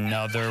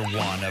another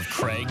one of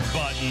Craig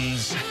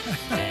Button's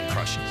man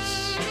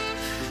crushes.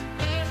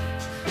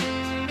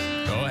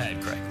 Go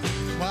ahead, Craig.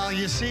 Well,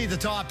 you see the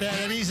top end.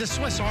 I mean, he's a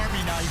Swiss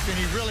Army knife, and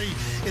he really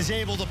is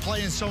able to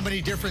play in so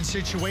many different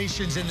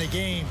situations in the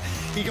game.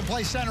 He can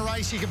play center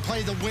ice. He can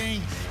play the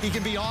wing. He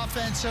can be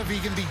offensive. He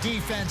can be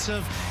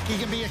defensive. He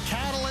can be a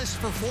catalyst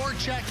for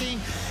forechecking,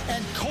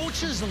 and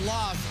coaches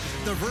love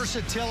the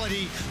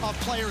versatility of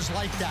players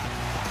like that.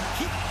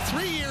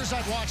 3 years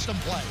I've watched him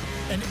play,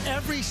 and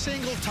every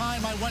single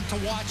time I went to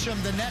watch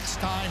him the next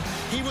time,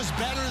 he was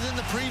better than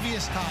the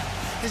previous time.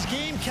 His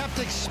game kept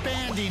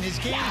expanding. His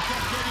game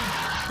kept getting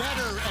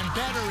better and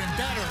better and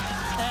better.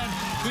 And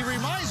he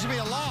reminds me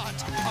a lot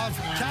of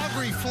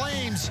Calgary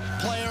Flames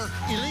player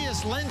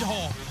Elias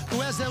Lindholm, who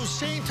has those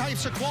same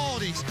types of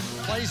qualities.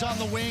 Plays on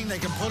the wing. They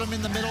can put him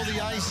in the middle of the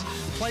ice.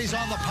 Plays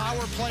on the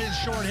power play and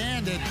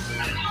shorthanded.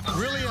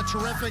 Really a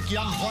terrific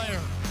young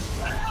player.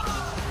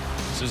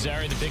 So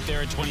Zary, the pick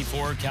there at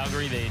 24.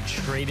 Calgary, they had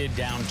traded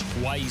down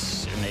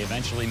twice, and they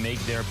eventually make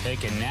their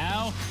pick. And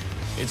now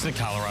it's the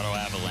Colorado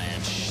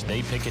Avalanche.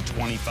 They pick at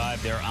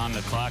 25. They're on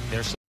the clock. There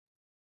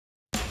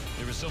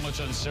was so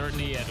much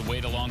uncertainty. Had to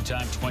wait a long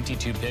time,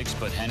 22 picks,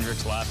 but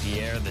Hendrix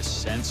Lapierre, the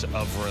sense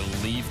of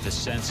relief, the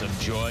sense of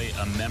joy,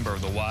 a member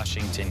of the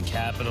Washington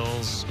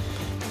Capitals.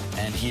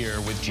 And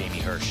here with Jamie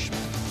Hirsch.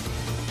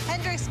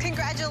 Hendrix,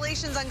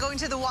 congratulations on going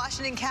to the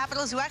Washington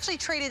Capitals, who actually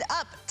traded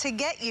up to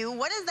get you.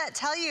 What does that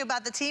tell you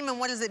about the team, and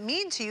what does it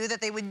mean to you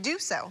that they would do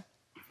so?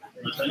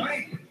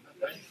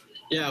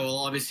 Yeah, well,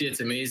 obviously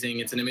it's amazing.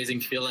 It's an amazing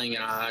feeling.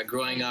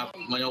 Growing up,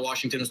 I know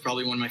Washington was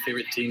probably one of my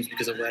favorite teams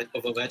because of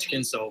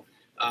Ovechkin, so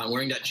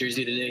wearing that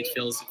jersey today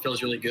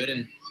feels really good.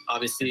 And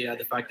obviously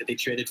the fact that they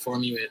traded for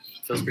me, it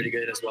feels pretty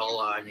good as well.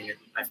 I mean,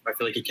 I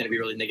feel like it can't be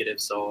really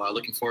negative, so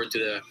looking forward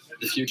to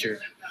the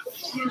future.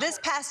 This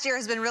past year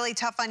has been really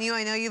tough on you.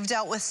 I know you've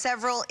dealt with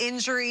several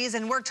injuries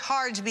and worked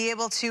hard to be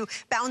able to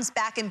bounce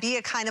back and be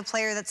a kind of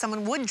player that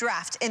someone would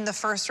draft in the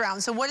first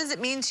round. So what does it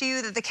mean to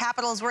you that the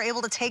Capitals were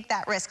able to take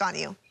that risk on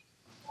you?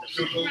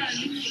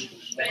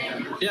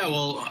 Yeah,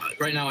 well,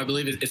 right now I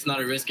believe it's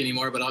not a risk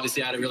anymore, but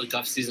obviously I had a really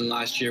tough season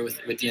last year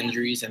with the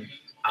injuries, and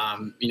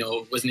you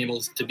know, wasn't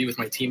able to be with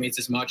my teammates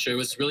as much. It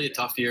was really a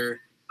tough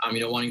year,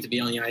 you know, wanting to be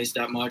on the ice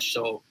that much.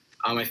 So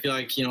I feel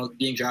like, you know,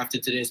 being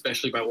drafted today,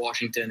 especially by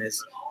Washington,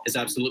 is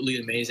absolutely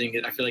amazing.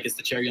 I feel like it's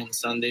the cherry on the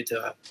sundae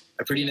to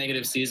a pretty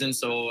negative season.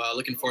 So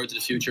looking forward to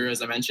the future,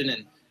 as I mentioned,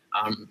 and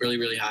I'm really,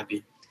 really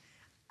happy.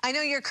 I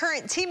know your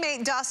current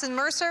teammate, Dawson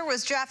Mercer,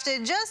 was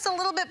drafted just a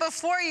little bit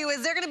before you.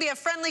 Is there going to be a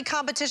friendly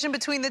competition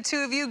between the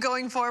two of you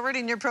going forward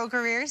in your pro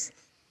careers?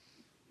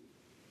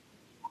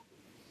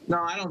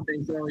 No, I don't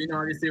think so. You know,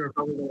 obviously we're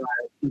probably going to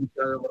see each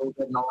other a little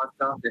bit and all that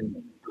stuff.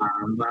 And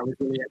I was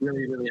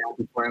really, really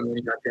happy for him when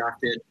he got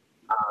drafted.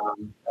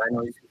 I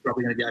know he's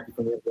probably going to be happy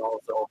for me as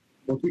well. So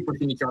we'll keep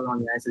pushing each other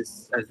on the ice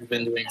as we've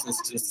been doing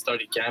since the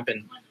start of camp.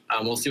 And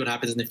we'll see what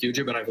happens in the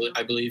future. But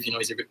I believe, you know,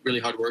 he's a really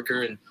hard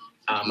worker, and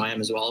I am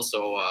as well.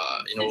 So,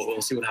 you know,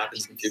 we'll see what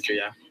happens in the future,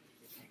 yeah.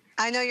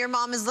 I know your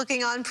mom is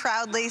looking on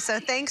proudly. So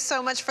thanks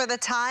so much for the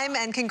time,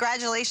 and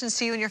congratulations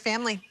to you and your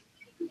family.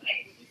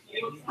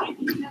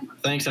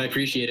 Thanks, I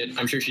appreciate it.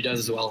 I'm sure she does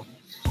as well.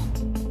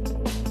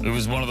 It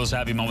was one of those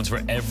happy moments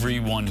for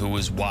everyone who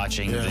was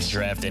watching this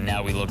draft, and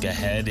now we look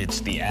ahead.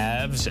 It's the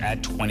Avs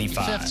at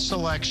 25. Fifth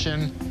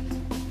selection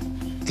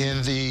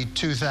in the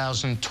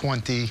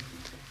 2020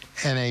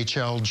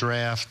 NHL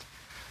Draft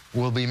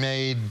will be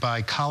made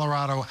by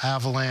Colorado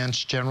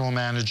Avalanche General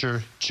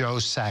Manager Joe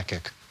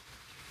Sakic.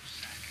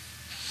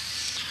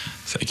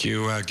 Thank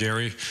you,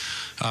 Gary.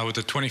 With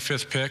the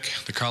 25th pick,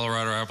 the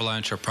Colorado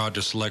Avalanche are proud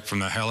to select from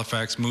the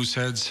Halifax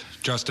Mooseheads,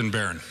 Justin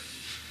Barron.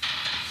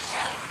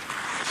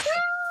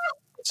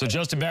 So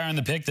Justin Barron,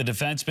 the pick, the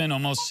defenseman,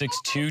 almost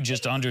 6'2",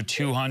 just under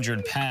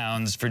 200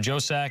 pounds. For Joe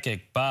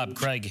Sakic, Bob,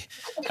 Craig,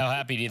 how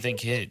happy do you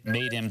think it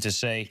made him to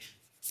say,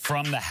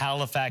 from the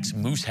Halifax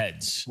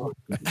Mooseheads? Well,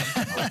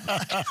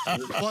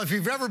 if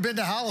you've ever been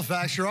to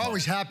Halifax, you're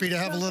always happy to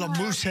have a little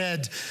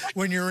moosehead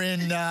when you're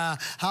in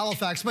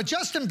Halifax. But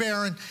Justin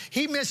Barron,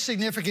 he missed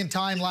significant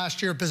time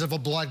last year because of a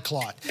blood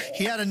clot.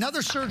 He had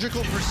another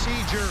surgical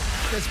procedure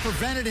that's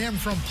prevented him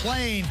from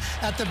playing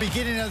at the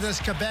beginning of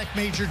this Quebec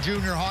Major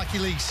Junior Hockey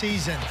League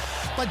season.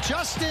 But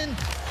Justin,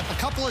 a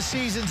couple of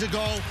seasons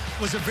ago,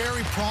 was a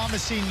very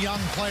promising young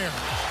player,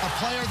 a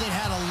player that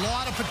had a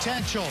lot of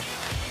potential.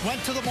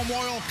 Went to the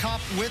Memorial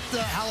Cup with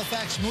the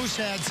Halifax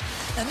Mooseheads,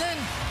 and then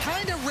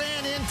kind of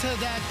ran into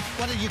that,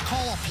 what do you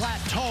call a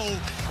plateau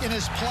in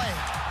his play.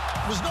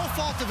 It was no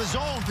fault of his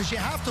own, because you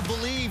have to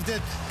believe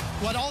that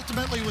what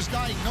ultimately was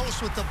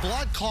diagnosed with the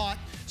blood clot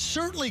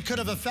certainly could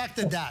have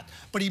affected that.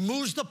 But he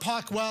moves the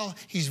puck well.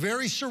 He's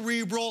very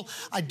cerebral.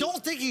 I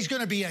don't think he's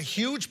going to be a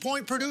huge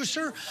point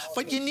producer,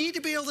 but you need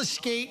to be able to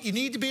skate. You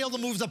need to be able to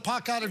move the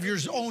puck out of your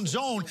own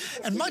zone.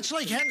 And much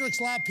like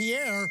Hendrix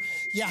Lapierre,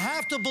 you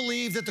have to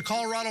believe that the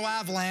Colorado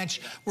Avalanche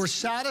were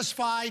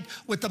satisfied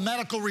with the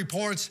medical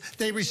reports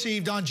they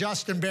received on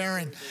Justin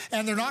Barron.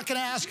 And they're not going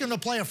to ask him to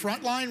play a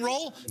frontline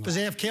role because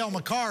they have Cale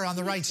Makar on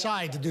the right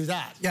side to do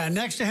that. Yeah,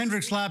 next to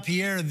Hendrix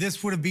Lapierre,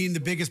 this would have been the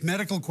biggest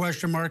medical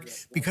question mark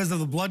because of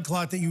the blood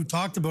clot that you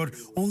talked about.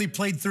 Only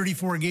played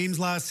 34 games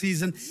last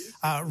season.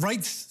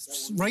 Right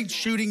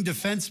shooting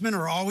defensemen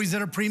are always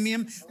at a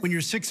premium. When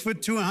you're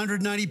 6'2",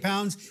 190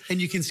 pounds,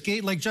 and you can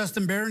skate like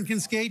Justin Barron can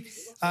skate,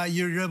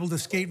 you're able to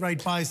skate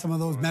right by some of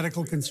those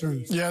medical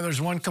concerns. Yeah,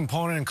 there's one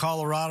component in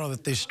Colorado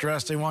that they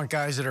stress. They want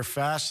guys that are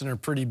fast and are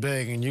pretty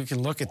big. And you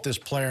can look at this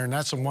player, and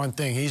that's the one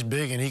thing. He's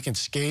big and he can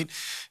skate.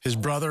 His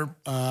brother,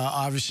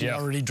 obviously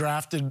already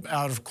drafted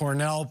out of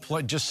Cornell,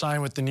 just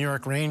signed with the New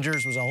York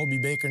Rangers, was a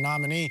Hobie Baker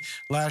nominee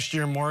last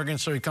year, Morgan.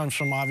 So he comes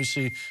from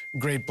obviously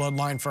great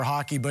bloodline for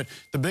hockey. But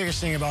the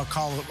biggest thing about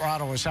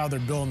Colorado is how they're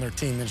building their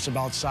team. It's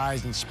about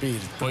size and speed.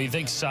 Well, you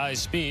think size,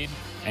 speed,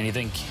 and you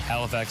think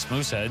Halifax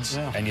Mooseheads,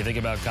 and you think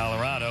about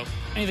Colorado,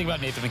 and you think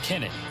about Nathan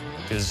McKinnon,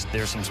 because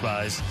there's some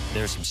size,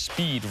 there's some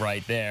speed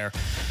right there.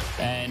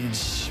 And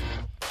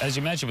as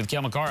you mentioned with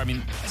Cale Makar, I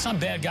mean, it's not a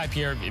bad guy,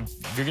 Pierre.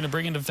 If you're going to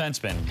bring in a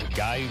defenseman, a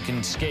guy who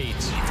can skate,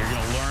 if you're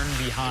going to learn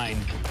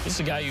behind, this is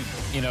a guy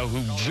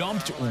who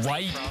jumped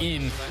right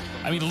in.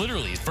 I mean,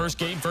 literally, his first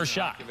game, first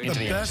shot. The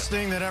best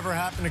thing that ever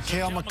happened to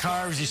Cale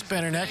Makar was he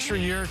spent an extra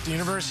year at the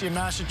University of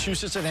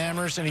Massachusetts at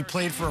Amherst, and he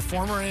played for a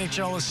former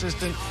NHL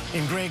assistant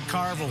in Greg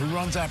Carville, who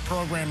runs that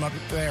program up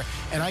there.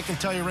 And I can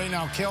tell you right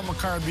now, Cale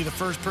Makar would be the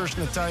first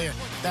person to tell you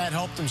that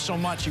helped him so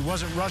much. He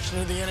wasn't rushed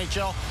into the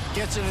NHL,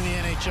 gets into the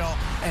NHL,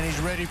 and he's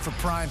ready for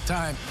prime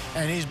time.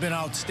 And he's been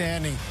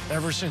outstanding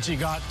ever since he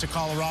got to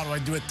Colorado. I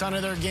do a ton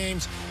of their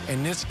games,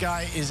 and this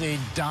guy is a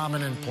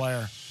dominant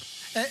player.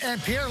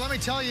 And Pierre, let me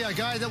tell you, a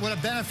guy that would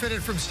have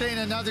benefited from staying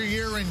another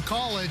year in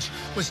college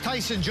was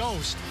Tyson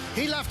Jost.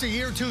 He left a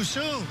year too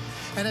soon,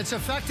 and it's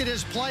affected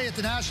his play at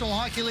the National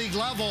Hockey League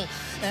level.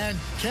 And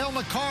Cale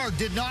Makar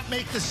did not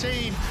make the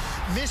same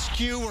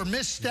miscue or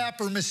misstep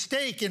or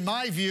mistake, in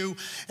my view.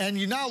 And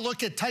you now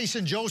look at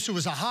Tyson Jost, who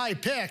was a high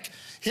pick.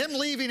 Him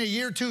leaving a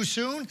year too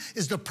soon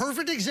is the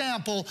perfect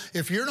example.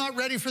 If you're not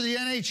ready for the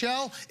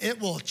NHL, it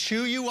will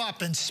chew you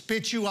up and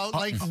spit you out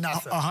like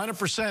nothing.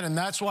 100%, and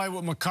that's why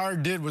what Makar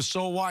did was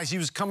so wise. He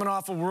was coming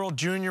off a World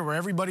Junior where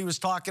everybody was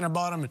talking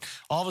about him, and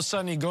all of a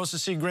sudden he goes to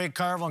see Greg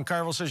Carville, and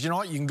Carville says, you know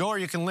what, you can go or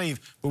you can leave,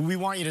 but we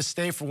want you to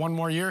stay for one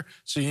more year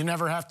so you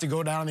never have to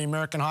go down to the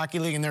American Hockey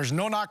League, and there's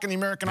no knock in the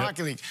American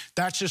Hockey League.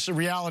 That's just the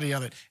reality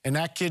of it. And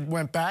that kid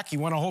went back, he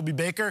went to Hobie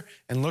Baker,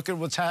 and look at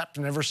what's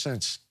happened ever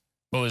since.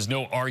 Well, there's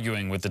no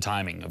arguing with the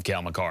timing of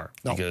Cale Makar,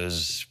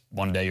 because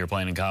one day you're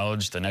playing in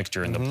college, the next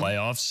you're in the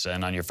playoffs,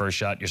 and on your first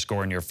shot, you're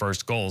scoring your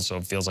first goal. So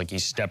it feels like he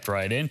stepped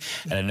right in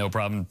and had no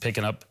problem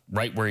picking up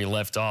right where he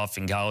left off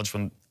in college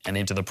and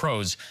into the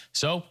pros.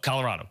 So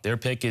Colorado, their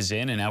pick is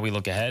in, and now we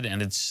look ahead,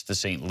 and it's the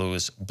St.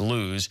 Louis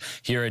Blues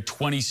here at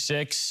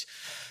 26.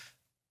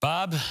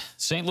 Bob,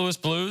 St. Louis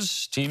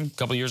Blues team a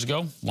couple years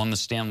ago won the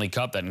Stanley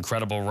Cup, that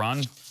incredible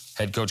run.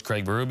 Head coach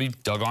Craig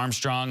Berube, Doug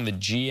Armstrong, the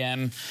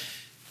GM.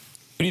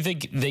 What do you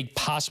think they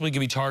possibly could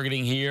be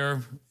targeting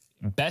here?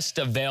 Best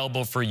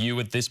available for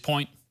you at this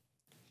point?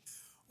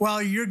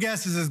 Well, your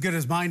guess is as good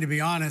as mine, to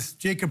be honest.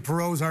 Jacob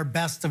Perreault's our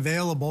best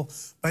available,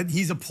 but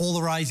he's a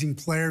polarizing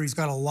player. He's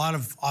got a lot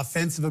of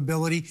offensive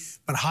ability,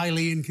 but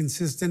highly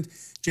inconsistent.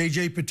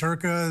 J.J.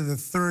 Peterka, the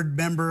third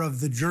member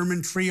of the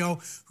German trio,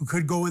 who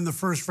could go in the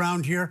first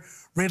round here.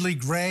 Ridley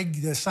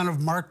Gregg, the son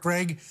of Mark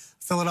Gregg,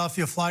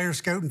 Philadelphia Flyers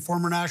scout and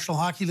former National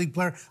Hockey League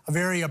player, a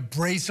very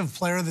abrasive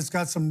player that's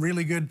got some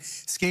really good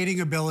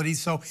skating ability.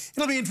 So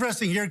it'll be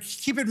interesting here.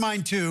 Keep in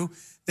mind, too,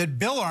 that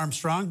Bill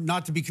Armstrong,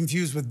 not to be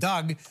confused with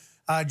Doug,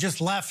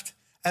 just left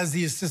as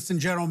the assistant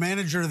general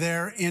manager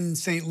there in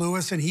St.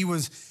 Louis, and he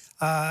was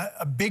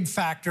a big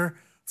factor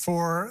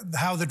for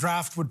how the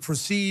draft would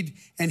proceed.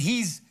 And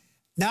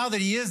now that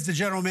he is the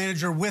general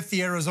manager with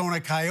the Arizona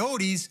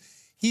Coyotes,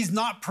 he's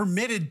not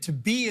permitted to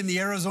be in the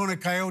Arizona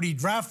Coyote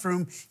draft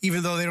room,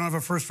 even though they don't have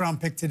a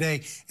first-round pick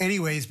today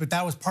anyways. But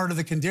that was part of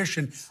the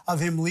condition of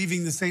him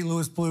leaving the St.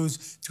 Louis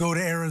Blues to go to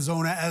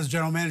Arizona as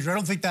general manager. I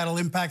don't think that'll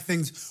impact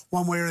things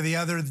one way or the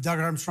other. The Doug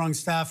Armstrong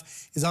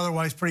staff is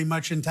otherwise pretty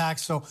much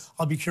intact, so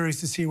I'll be curious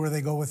to see where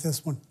they go with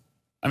this one.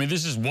 I mean,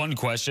 this is one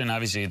question.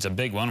 Obviously, it's a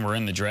big one. We're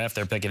in the draft.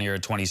 They're picking here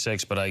at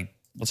 26, but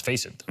let's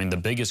face it. I mean, the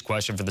biggest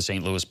question for the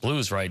St. Louis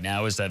Blues right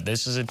now is that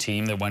this is a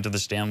team that went to the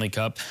Stanley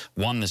Cup,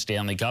 won the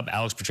Stanley Cup.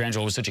 Alex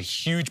Pietrangelo was such a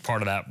huge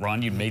part of that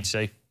run. You may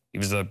say he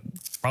was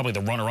probably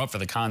the runner-up for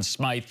the Conn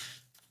Smythe.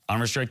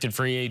 Unrestricted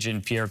free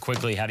agent, Pierre,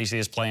 quickly, how do you see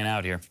this playing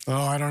out here?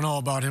 Oh, I don't know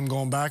about him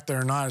going back there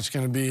or not. It's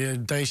going to be a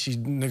dicey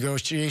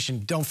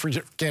negotiation. Don't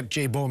forget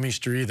Jay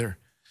Bouwmeester either.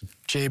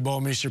 Jay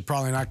Bouwmeester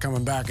probably not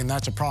coming back, and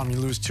that's a problem.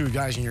 You lose 2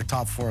 guys in your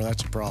top 4.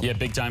 That's a problem. Yeah,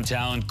 big-time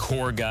talent,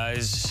 core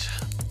guys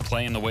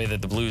playing the way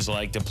that the Blues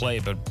like to play,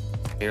 but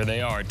here they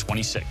are at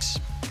 26.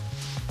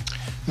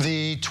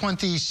 The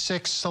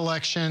 26th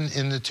selection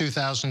in the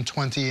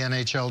 2020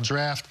 NHL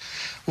Draft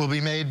will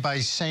be made by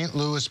St.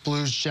 Louis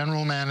Blues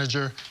General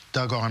Manager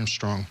Doug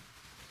Armstrong.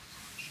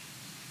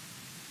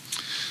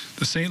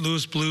 The St.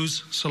 Louis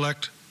Blues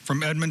select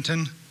from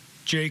Edmonton,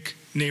 Jake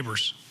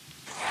Neighbors.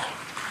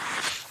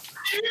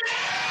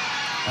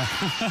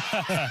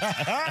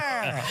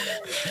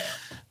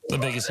 The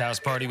biggest house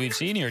party we've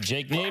seen here.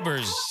 Jake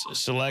Neighbors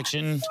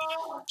selection,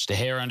 just a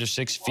hair under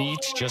 6 feet,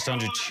 just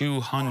under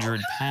 200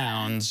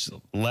 pounds,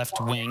 left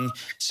wing,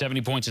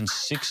 70 points in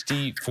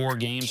 64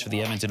 games for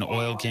the Edmonton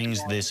Oil Kings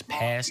this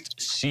past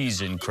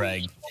season,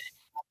 Craig.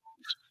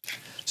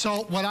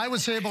 So what I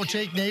would say about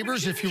Jake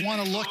Neighbors, if you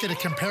want to look at a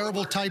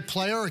comparable type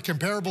player, a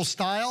comparable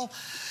style,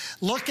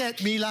 look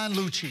at Milan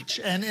Lucic.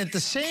 And at the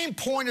same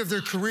point of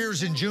their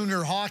careers in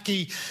junior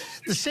hockey,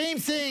 the same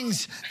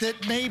things that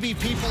maybe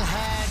people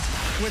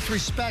had with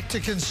respect to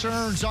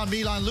concerns on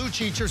Milan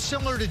Lucic are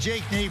similar to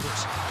Jake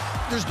Neighbors.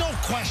 There's no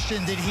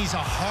question that he's a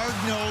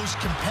hard-nosed,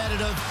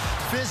 competitive,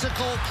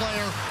 physical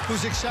player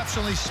who's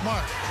exceptionally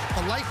smart.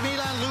 But like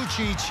Milan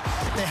Lucic,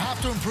 they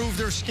have to improve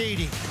their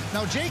skating.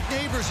 Now, Jake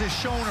Neighbors has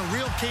shown a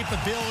real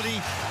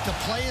capability to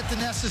play at the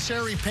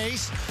necessary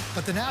pace,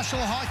 but the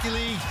National Hockey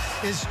League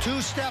is 2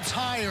 steps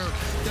higher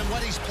than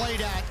what he's played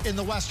at in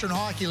the Western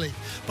Hockey League.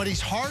 But he's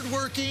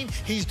hardworking,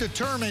 he's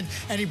determined,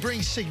 and he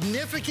brings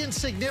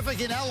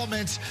significant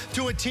elements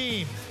to a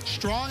team.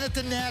 Strong at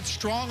the net,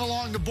 strong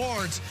along the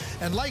boards,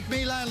 and like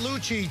Milan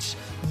Lucic,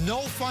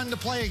 no fun to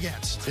play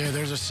against. Yeah,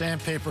 there's a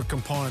sandpaper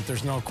component,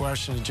 there's no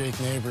question, to Jake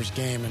Neighbors'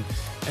 game, and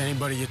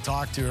anybody you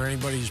talk to or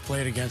anybody who's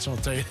played against will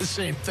tell you the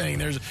same thing.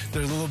 There's a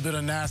little bit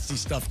of nasty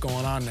stuff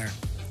going on there.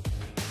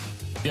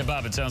 Yeah,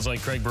 Bob, it sounds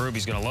like Craig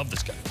Berube's going to love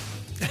this guy.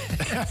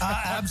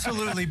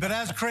 Absolutely, but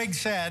as Craig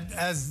said,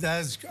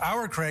 as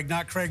our Craig,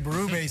 not Craig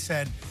Berube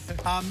said,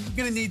 I'm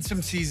going to need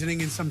some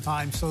seasoning and some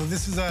time. So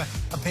this is a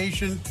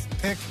patient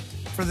pick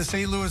for the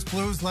St. Louis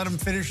Blues. Let him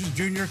finish his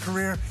junior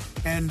career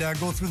and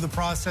go through the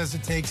process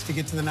it takes to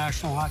get to the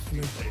National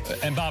Hockey League.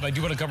 And Bob, I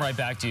do want to come right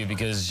back to you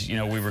because, you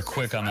know, we were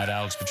quick on that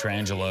Alex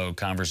Pietrangelo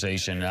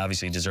conversation.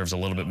 Obviously, he deserves a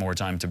little bit more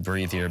time to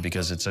breathe here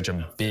because it's such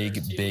a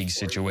big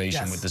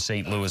situation with the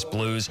St. Louis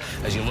Blues.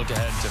 As you look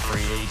ahead to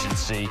free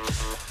agency,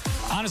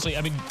 honestly,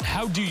 I mean,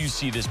 how do you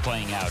see this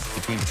playing out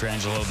between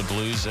Pietrangelo, the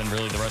Blues, and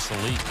really the rest of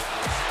the league?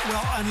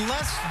 Well,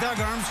 unless Doug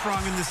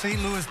Armstrong and the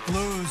St. Louis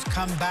Blues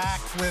come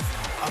back with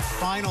a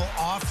final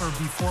offer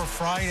before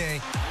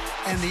Friday,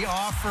 and the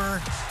offer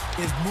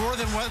is more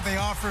than what they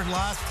offered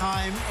last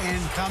time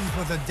and comes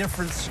with a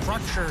different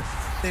structure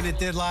than it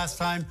did last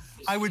time,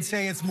 I would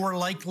say it's more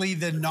likely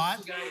than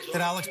not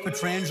that Alex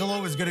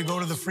Pietrangelo is going to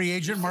go to the free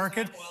agent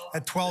market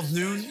at 12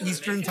 noon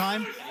Eastern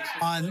time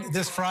on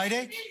this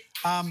Friday.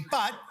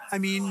 But, I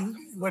mean,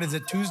 what is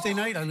it, Tuesday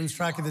night? I lose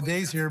track of the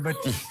days here, but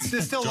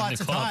there's still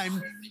lots of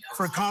time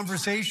for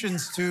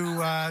conversations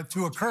to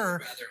occur.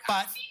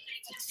 But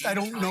I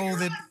don't know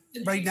that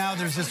right now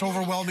there's this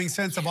overwhelming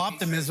sense of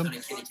optimism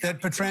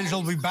that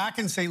Pietrangelo will be back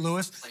in St.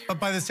 Louis. But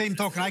by the same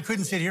token, I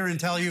couldn't sit here and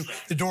tell you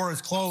the door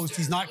is closed.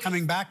 He's not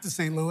coming back to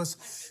St. Louis.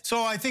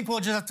 So I think we'll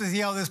just have to see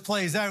how this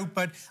plays out.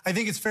 But I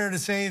think it's fair to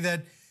say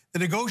that the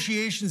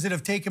negotiations that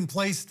have taken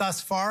place thus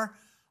far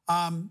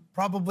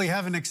probably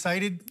haven't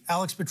excited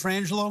Alex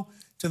Pietrangelo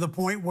to the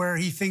point where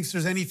he thinks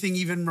there's anything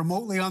even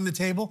remotely on the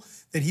table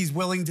that he's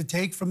willing to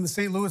take from the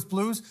St. Louis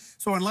Blues.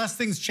 So unless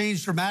things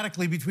change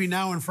dramatically between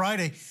now and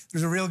Friday,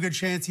 there's a real good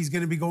chance he's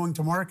going to be going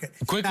to market.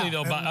 Quickly,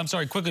 though, I'm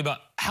sorry, quickly,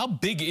 but how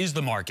big is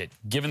the market,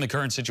 given the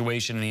current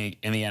situation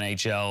in the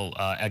NHL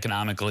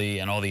economically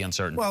and all the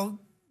uncertainty? Well,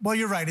 Well,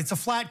 you're right. It's a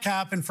flat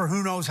cap and for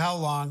who knows how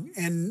long.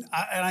 And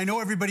I know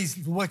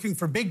everybody's looking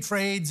for big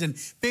trades and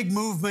big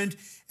movement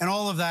and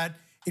all of that.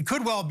 It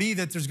could well be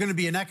that there's going to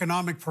be an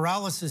economic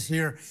paralysis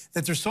here,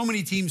 that there's so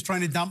many teams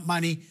trying to dump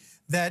money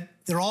that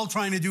they're all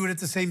trying to do it at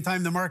the same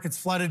time. The market's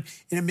flooded,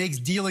 and it makes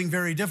dealing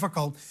very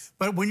difficult.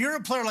 But when you're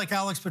a player like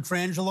Alex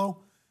Pietrangelo,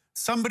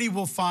 somebody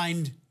will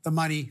find the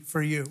money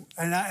for you.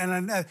 And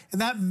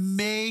that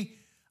may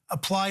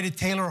apply to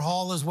Taylor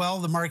Hall as well,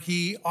 the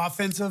marquee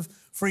offensive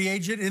free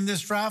agent in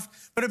this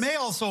draft. But it may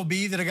also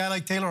be that a guy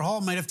like Taylor Hall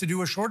might have to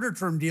do a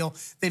shorter-term deal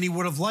than he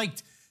would have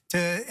liked to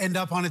end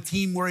up on a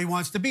team where he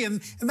wants to be.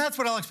 And that's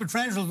what Alex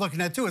Pietrangelo is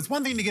looking at, too. It's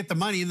one thing to get the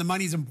money, and the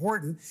money's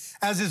important,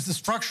 as is the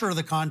structure of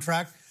the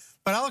contract.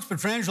 But Alex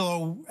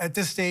Pietrangelo, at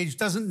this stage,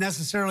 doesn't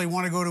necessarily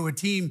want to go to a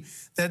team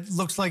that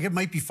looks like it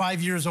might be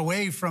 5 years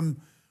away from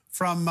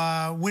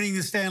winning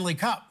the Stanley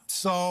Cup.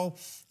 So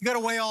you got to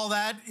weigh all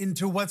that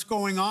into what's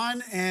going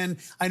on. And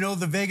I know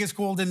the Vegas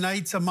Golden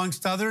Knights,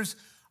 amongst others,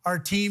 are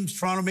teams,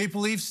 Toronto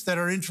Maple Leafs, that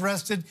are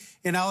interested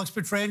in Alex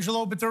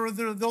Pietrangelo. But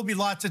there'll be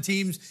lots of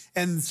teams,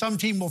 and some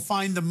team will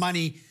find the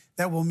money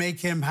that will make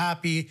him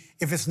happy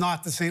if it's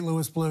not the St.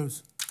 Louis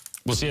Blues.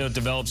 We'll see how it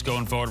develops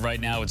going forward.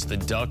 Right now, it's the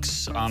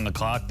Ducks on the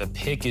clock. The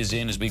pick is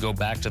in as we go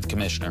back to the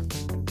commissioner.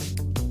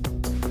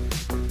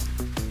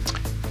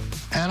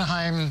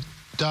 Anaheim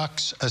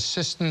Ducks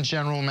assistant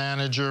general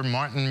manager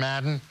Martin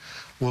Madden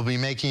will be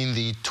making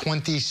the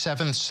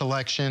 27th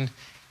selection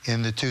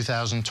in the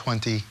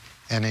 2020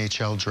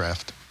 NHL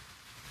draft.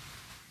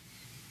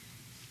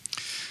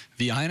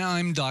 The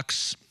Anaheim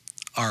Ducks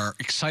are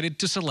excited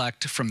to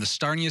select from the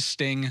Sarnia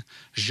Sting,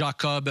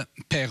 Jacob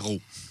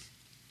Perreault.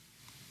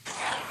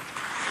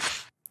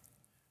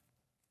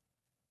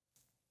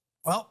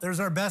 Well, there's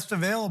our best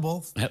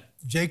available. Yep.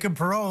 Jacob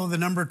Perreault, the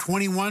number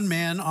 21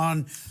 man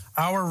on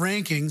our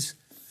rankings.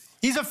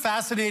 He's a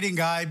fascinating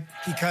guy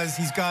because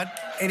he's got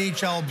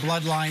NHL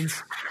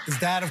bloodlines. His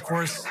dad, of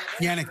course,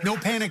 Yannick. No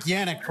panic,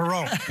 Yannick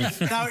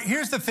Perreault. Now,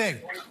 here's the thing.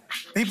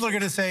 People are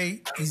going to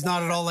say he's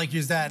not at all like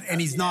his dad,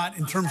 and he's not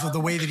in terms of the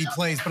way that he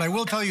plays. But I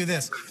will tell you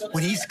this.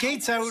 When he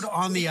skates out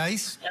on the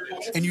ice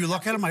and you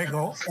look at him, I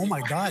go, oh,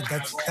 my God,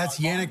 that's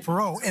Yannick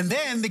Perreault. And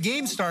then the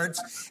game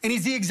starts, and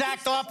he's the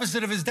exact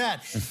opposite of his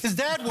dad. His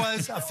dad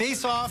was a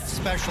face-off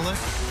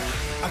specialist,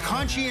 a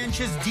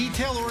conscientious,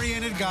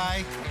 detail-oriented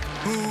guy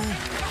who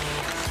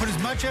put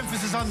as much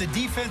emphasis on the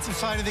defensive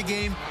side of the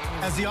game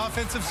as the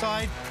offensive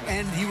side,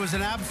 and he was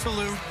an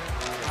absolute,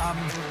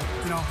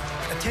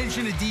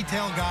 attention to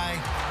detail guy,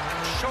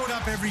 showed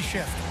up every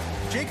shift.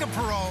 Jacob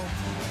Perreault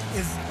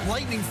is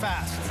lightning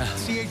fast.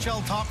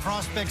 CHL top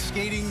prospect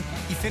skating.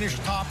 He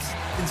finished tops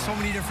in so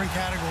many different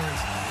categories.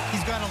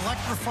 He's got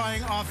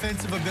electrifying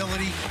offensive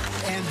ability,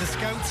 and the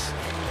scouts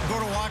go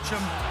to watch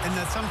him, and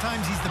that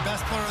sometimes he's the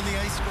best player on the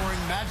ice scoring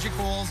magic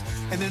goals,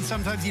 and then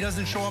sometimes he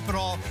doesn't show up at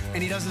all,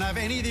 and he doesn't have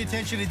any of the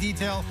attention to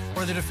detail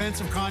or the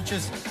defensive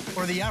conscious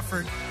or the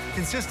effort,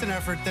 consistent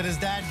effort that his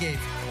dad gave.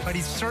 But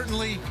he's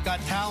certainly got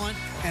talent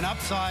and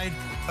upside,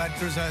 but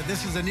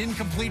this is an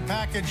incomplete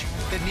package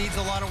that needs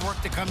a lot of work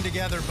to come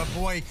together, but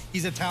boy,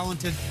 he's a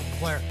talented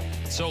player.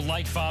 So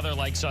like father,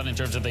 like son in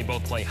terms of they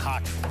both play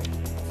hockey,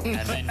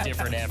 and then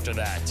different after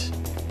that.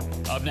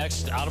 Up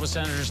next, Ottawa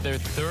Senators, their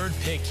third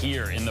pick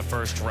here in the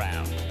first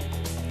round.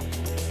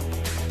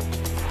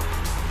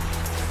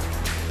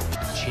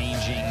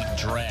 Changing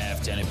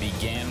draft, and it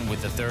began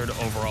with the third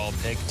overall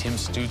pick, Tim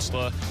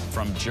Stützle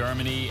from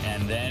Germany,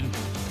 and then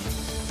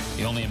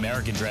the only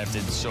American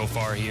drafted so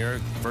far here.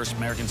 First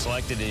American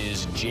selected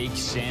is Jake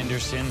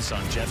Sanderson,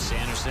 son Jeff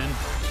Sanderson.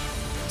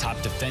 Top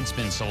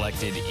defenseman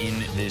selected in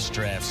this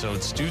draft. So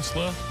it's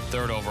Stützle,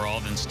 third overall,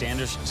 then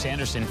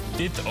Sanderson,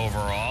 fifth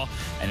overall,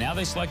 and now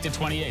they selected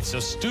 28. So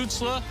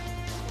Stützle,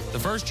 the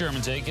first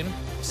German taken.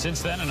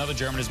 Since then, another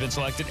German has been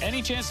selected.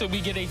 Any chance that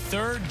we get a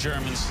third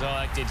German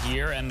selected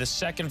here and the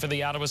second for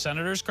the Ottawa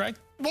Senators, Craig?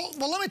 Well,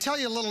 let me tell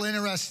you a little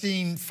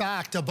interesting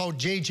fact about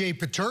J.J.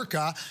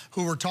 Peterka,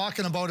 who we're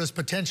talking about as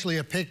potentially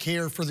a pick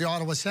here for the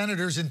Ottawa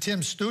Senators, and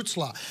Tim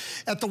Stützle.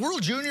 At the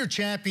World Junior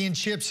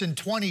Championships in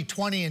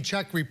 2020 in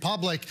Czech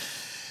Republic,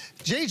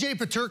 J.J.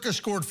 Peterka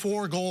scored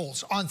 4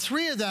 goals. On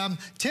 3 of them,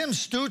 Tim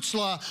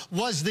Stützle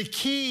was the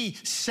key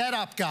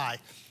setup guy.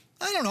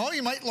 I don't know,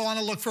 you might want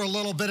to look for a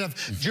little bit of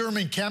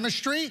German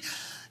chemistry.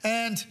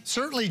 And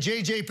certainly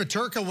J.J.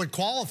 Peterka would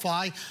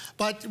qualify,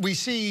 but we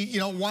see,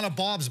 one of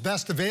Bob's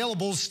best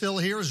availables still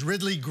here is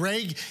Ridley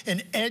Gregg,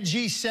 an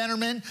edgy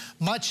centerman,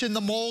 much in the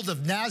mold of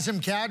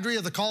Nazem Kadri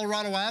of the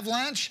Colorado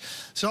Avalanche.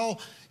 So,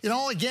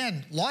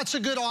 again, lots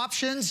of good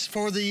options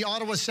for the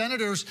Ottawa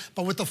Senators,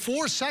 but with the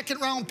 4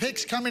 second-round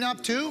picks coming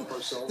up, too,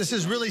 this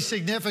is really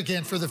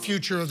significant for the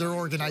future of their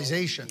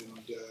organization.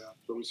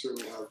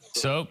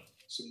 So,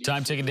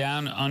 time ticking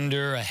down,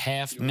 under a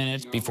half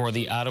minute before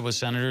the Ottawa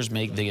Senators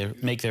make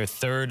their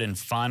third and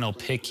final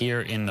pick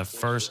here in the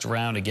first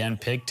round. Again,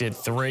 picked at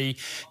 3,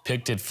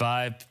 picked at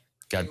 5.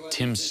 Got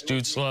Tim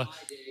Stützle,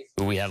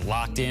 who we had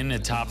locked in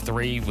at top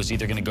 3, was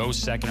either going to go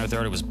second or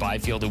third. It was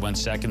Byfield who went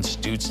second,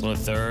 Stützle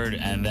third,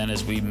 and then,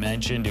 as we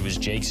mentioned, it was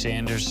Jake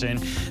Sanderson,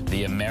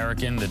 the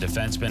American, the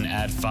defenseman,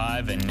 at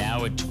 5, and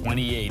now at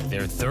 28,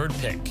 their third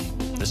pick,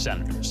 the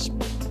Senators.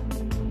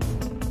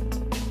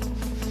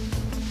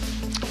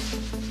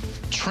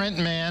 Trent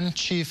Mann,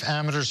 Chief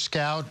Amateur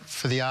Scout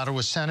for the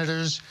Ottawa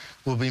Senators,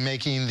 will be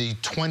making the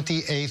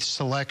 28th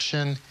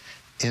selection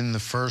in the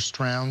first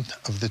round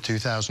of the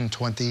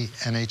 2020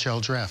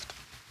 NHL Draft.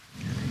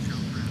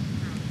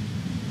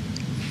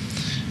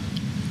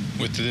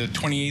 With the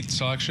 28th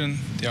selection,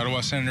 the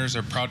Ottawa Senators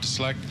are proud to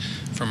select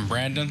from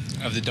Brandon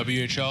of the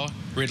WHL,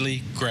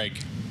 Ridley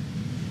Gregg.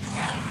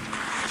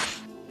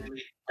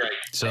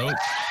 So,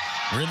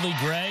 Ridley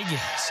Gregg,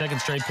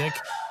 second straight pick,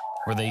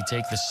 where they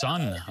take the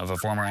son of a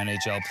former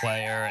NHL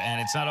player. And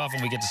it's not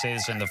often we get to say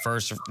this in the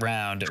first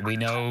round. We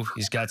know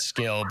he's got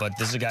skill, but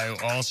this is a guy who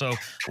also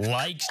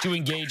likes to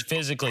engage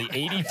physically.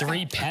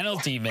 83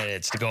 penalty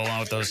minutes to go along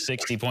with those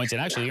 60 points,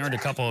 and actually earned a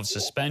couple of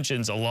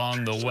suspensions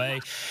along the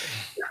way.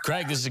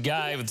 Craig, this is a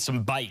guy with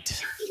some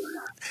bite.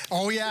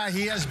 Oh, yeah,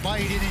 he has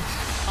bite. And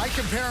I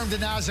compare him to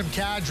Nazem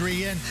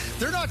Kadri, and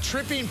they're not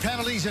tripping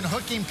penalties and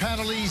hooking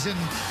penalties and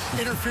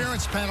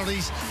interference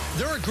penalties.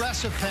 They're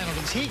aggressive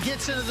penalties. He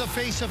gets into the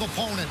face of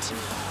opponents.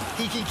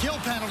 He can kill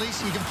penalties.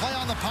 He can play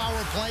on the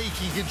power play.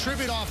 He can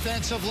contribute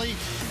offensively,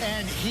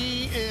 and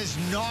he is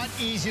not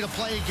easy to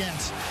play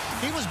against.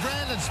 He was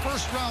Brandon's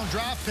first-round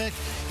draft pick.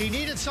 He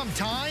needed some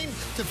time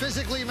to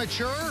physically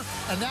mature,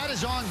 and that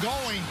is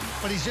ongoing,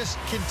 but he's just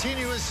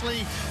continuously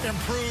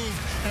improved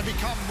and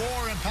become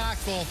more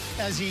impactful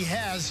as he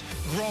has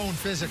grown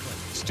physically.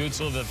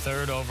 Stützle, the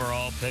third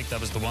overall pick. That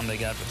was the one they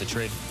got with the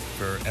trade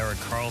for Erik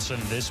Karlsson.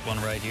 This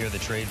one right here, the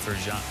trade for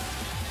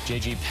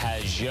J.G.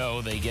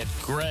 Pageau. They get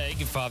Gregg,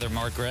 father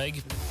Mark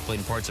Gregg, played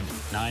in parts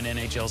of 9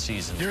 NHL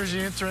seasons. Here's the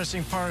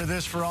interesting part of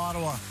this for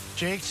Ottawa.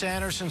 Jake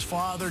Sanderson's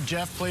father,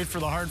 Jeff, played for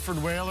the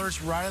Hartford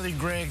Whalers. Riley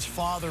Gregg's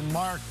father,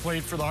 Mark,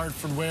 played for the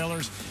Hartford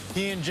Whalers.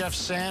 He and Jeff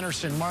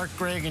Sanderson, Mark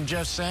Gregg and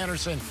Jeff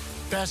Sanderson,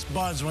 best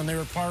buds when they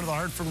were part of the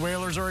Hartford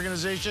Whalers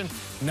organization.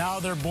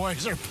 Now their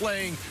boys are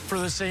playing for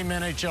the same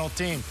NHL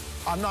team.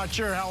 I'm not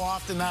sure how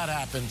often that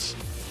happens.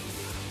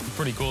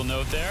 Pretty cool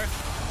note there.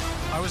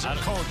 I was a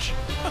coach.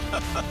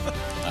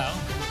 Well,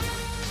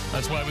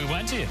 that's why we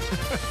went to you.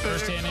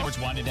 First-hand numbers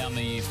winding down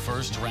the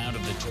first round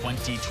of the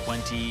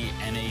 2020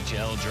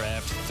 NHL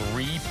Draft.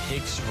 3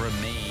 picks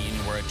remain.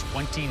 We're at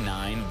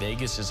 29.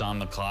 Vegas is on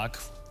the clock.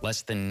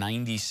 Less than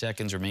 90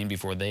 seconds remain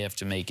before they have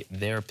to make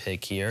their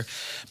pick here.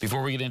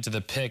 Before we get into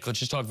the pick, let's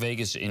just talk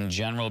Vegas in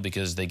general,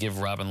 because they give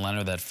Robin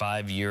Lehner that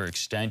 5-year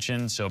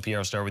extension. So, Pierre,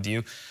 I'll start with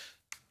you.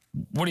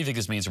 What do you think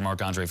this means for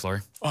Marc-Andre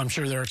Fleury? Well, I'm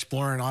sure they're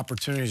exploring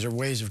opportunities or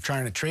ways of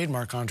trying to trade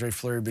Marc-Andre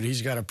Fleury, but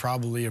he's got to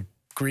probably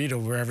agree to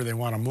wherever they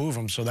want to move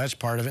him, so that's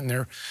part of it.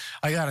 And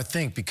I got to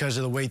think, because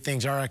of the way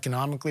things are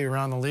economically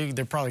around the league,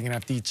 they're probably going to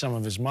have to eat some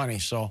of his money,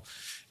 so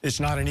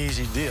it's not an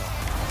easy deal.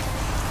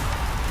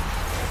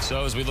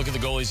 So as we look at the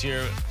goalies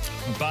here,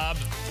 Bob,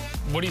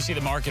 what do you see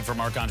the market for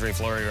Marc-Andre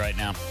Fleury right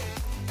now?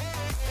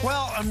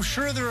 Well, I'm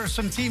sure there are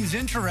some teams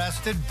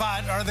interested,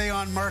 but are they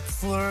on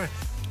Marc-Andre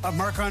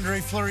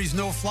Fleury's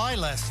no-fly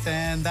list?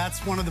 And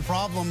that's one of the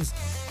problems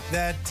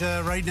that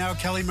right now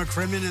Kelly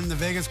McCrimmon and the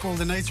Vegas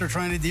Golden Knights are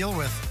trying to deal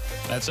with.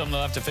 That's something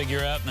they'll have to figure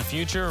out in the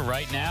future.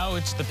 Right now,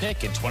 it's the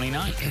pick at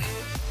 29.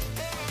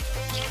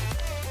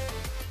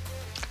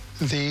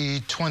 The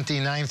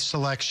 29th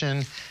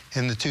selection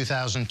in the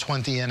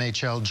 2020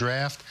 NHL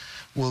Draft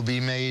will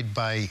be made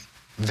by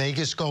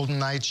Vegas Golden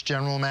Knights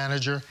General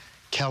Manager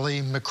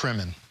Kelly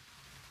McCrimmon.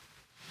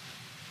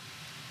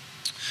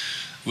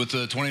 With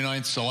the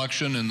 29th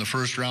selection in the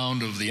first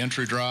round of the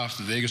entry draft,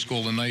 the Vegas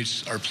Golden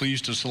Knights are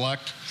pleased to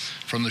select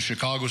from the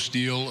Chicago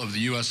Steel of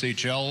the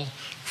USHL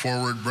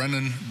forward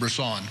Brendan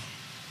Brisson.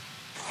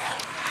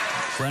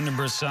 Brendan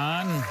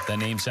Brisson, that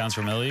name sounds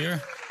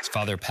familiar. His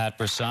father, Pat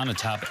Brisson, a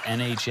top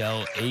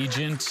NHL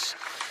agent.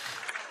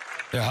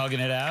 They're hugging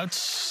it out,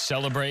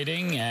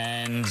 celebrating,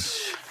 and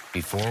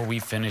before we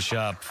finish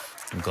up,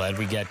 I'm glad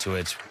we get to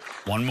it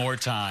one more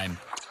time.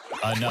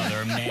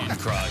 Another man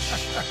crush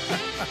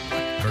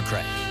for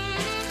Craig.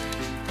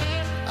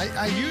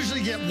 I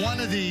usually get one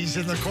of these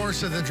in the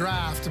course of the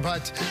draft,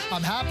 but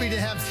I'm happy to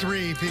have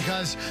 3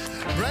 because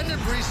Brendan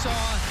Brisson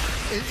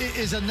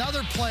is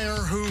another player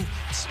who,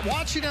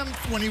 watching him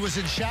when he was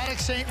in Shattuck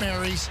St.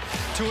 Mary's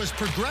to his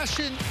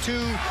progression to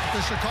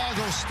the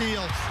Chicago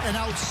Steel, an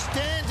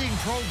outstanding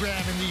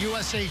program in the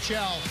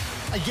USHL.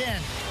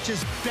 Again,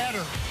 just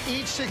better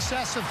each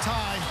successive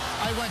time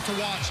I went to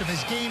watch him.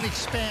 His game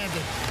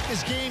expanded.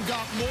 His game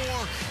got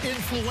more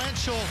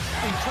influential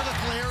in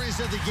critical areas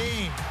of the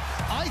game.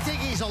 I think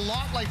he's a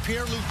lot like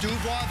Pierre-Luc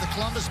Dubois, the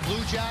Columbus Blue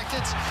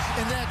Jackets,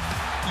 in that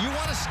you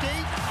want to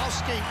skate, I'll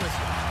skate with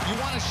you. You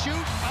want to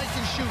shoot, I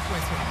can shoot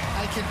with you.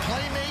 I can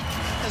play make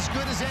as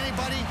good as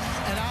anybody,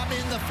 and I'm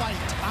in the fight.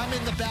 I'm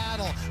in the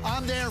battle.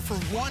 I'm there for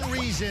one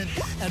reason,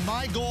 and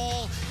my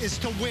goal is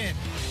to win.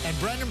 And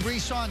Brendan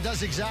Brisson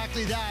does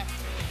exactly that.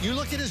 You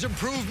look at his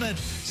improvement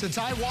since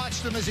I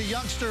watched him as a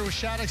youngster with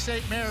Shattuck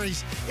St.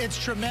 Mary's. It's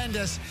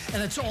tremendous,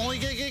 and it's only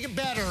going to get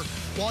better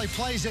while he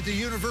plays at the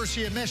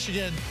University of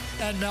Michigan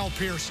and Mel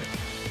Pearson.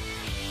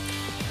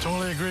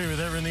 Totally agree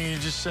with everything you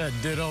just said.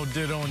 Ditto,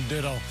 ditto, and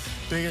ditto.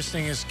 Biggest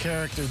thing is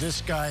character.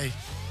 This guy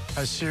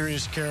has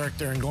serious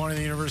character, and going to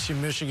the University of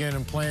Michigan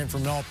and playing for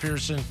Mel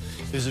Pearson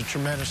is a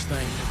tremendous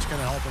thing. It's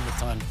going to help him a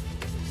ton.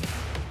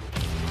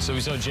 So we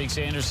saw Jake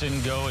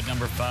Sanderson go at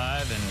number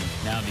 5, and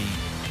now the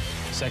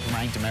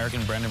second-ranked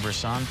American, Brendan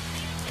Brisson.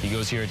 He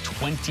goes here at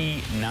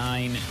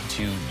 29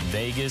 to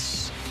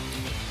Vegas.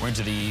 We're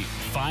into the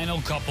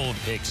final couple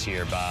of picks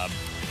here, Bob.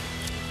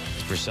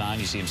 Brisson,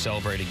 you see him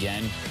celebrate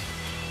again.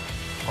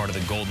 Part of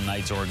the Golden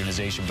Knights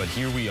organization, but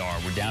here we are.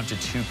 We're down to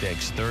 2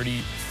 picks,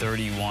 30,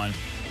 31.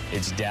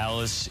 It's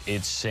Dallas,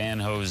 it's San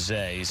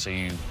Jose. So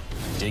you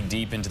dig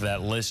deep into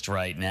that list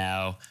right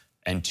now.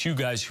 And 2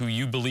 guys who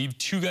you believe,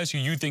 2 guys who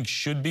you think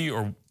should be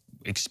or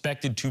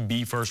expected to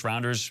be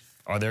first-rounders.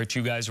 Are there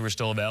 2 guys who are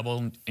still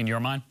available in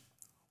your mind?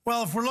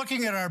 Well, if we're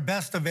looking at our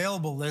best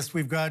available list,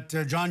 we've got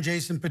John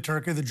Jason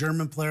Peterka, the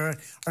German player.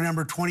 Our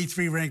number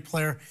 23 ranked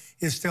player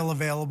is still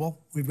available.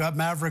 We've got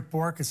Maverick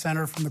Bourque, a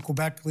center from the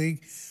Quebec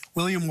League.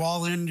 William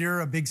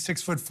Wallinder, a big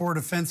 6'4"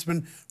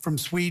 defenseman from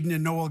Sweden,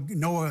 and Noel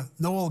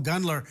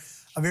Gunler,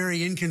 a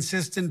very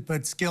inconsistent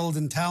but skilled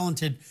and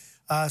talented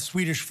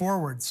Swedish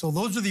forward. So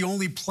those are the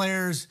only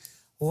players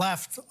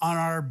left on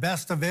our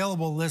best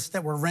available list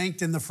that were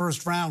ranked in the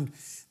first round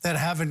that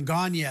haven't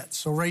gone yet.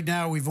 So right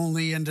now we've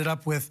only ended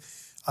up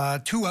with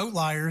 2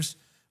 outliers,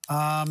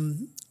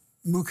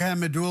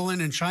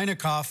 Mukhamedulin and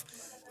Chinakhov,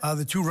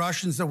 the 2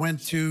 Russians that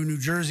went to New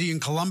Jersey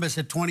and Columbus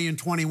at 20 and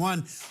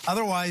 21.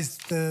 Otherwise,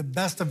 the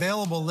best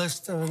available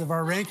list of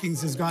our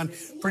rankings has gone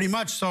pretty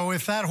much. So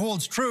if that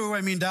holds true,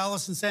 I mean,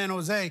 Dallas and San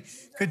Jose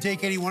could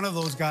take any one of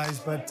those guys,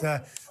 but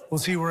we'll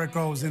see where it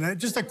goes. And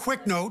just a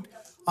quick note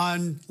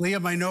on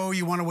Liam, I know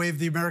you want to wave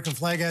the American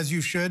flag, as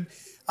you should.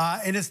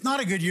 And it's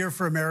not a good year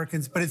for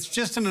Americans, but it's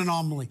just an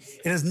anomaly.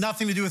 It has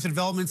nothing to do with the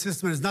development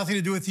system. It has nothing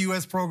to do with the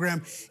U.S.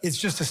 program. It's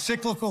just a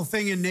cyclical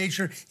thing in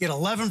nature. You had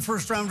 11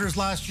 first-rounders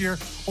last year,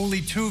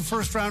 only 2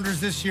 first-rounders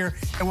this year.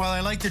 And while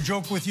I like to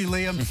joke with you,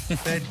 Liam,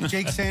 that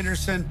Jake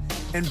Sanderson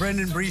and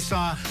Brendan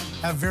Brisson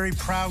have very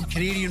proud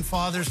Canadian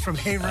fathers from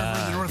Hay River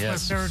in the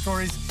Northwest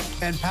Territories,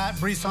 and Pat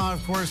Brisson,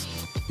 of course,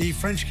 the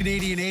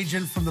French-Canadian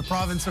agent from the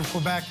province of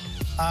Quebec.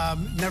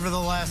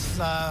 Nevertheless,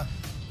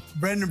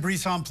 Brendan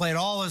Brisson played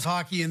all his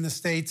hockey in the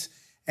States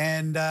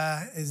and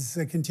is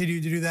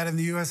continuing to do that in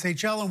the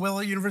USHL and will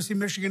at University of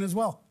Michigan as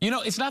well. You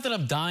know, it's not that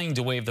I'm dying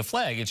to wave the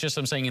flag. It's just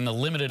I'm saying in the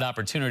limited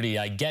opportunity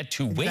I get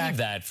to wave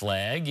that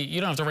flag,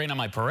 you don't have to rain on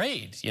my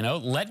parade. You know,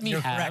 let me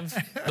have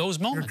those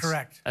moments. You're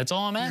correct. That's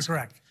all I'm asking. You're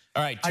correct.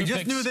 All right, I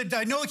just knew that.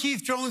 I know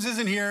Keith Jones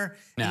isn't here,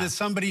 and that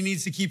somebody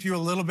needs to keep you a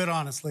little bit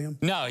honest, Liam.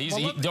 No,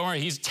 don't worry.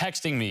 He's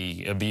texting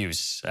me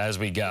abuse as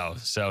we go,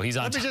 so he's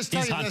on.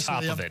 He's on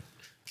top of it.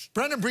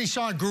 Brendan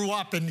Brisson grew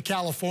up in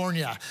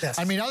California. Yes.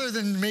 I mean, other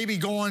than maybe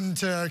going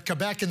to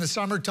Quebec in the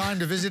summertime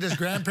to visit his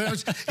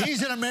grandparents,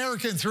 he's an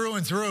American through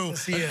and through.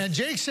 Yes, he is. And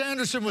Jake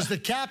Sanderson was the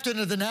captain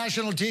of the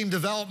National Team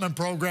Development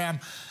Program.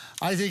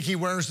 I think he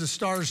wears the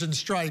stars and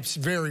stripes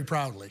very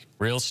proudly.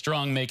 Real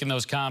strong making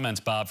those comments,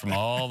 Bob, from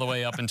all the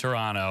way up in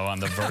Toronto on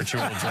the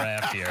virtual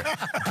draft here.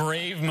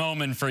 Brave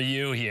moment for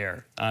you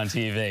here on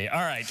TV.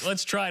 All right,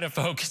 let's try to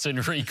focus and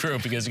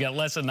regroup because we got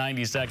less than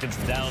 90 seconds.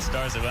 The Dallas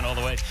Stars have went all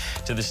the way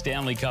to the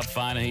Stanley Cup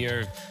final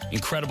here.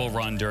 Incredible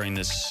run during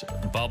this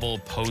bubble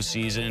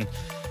postseason.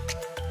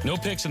 No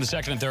picks in the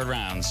second and third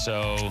rounds,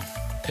 so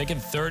picking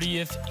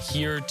 30th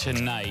here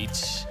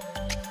tonight.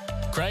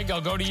 Craig,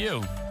 I'll go to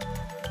you.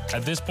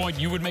 At this point,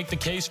 you would make the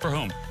case for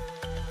whom?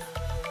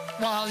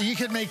 Well, you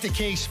could make the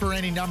case for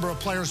any number of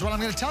players. What I'm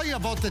going to tell you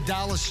about the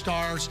Dallas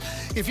Stars,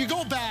 if you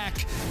go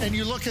back and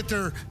you look at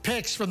their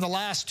picks from the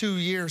last 2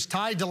 years,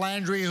 Ty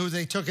Dellandrea, who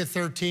they took at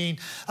 13,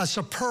 a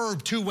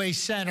superb 2-way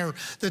center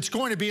that's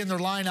going to be in their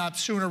lineup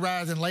sooner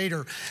rather than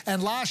later.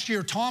 And last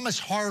year, Thomas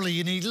Harley,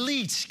 an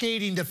elite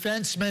skating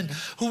defenseman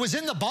who was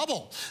in the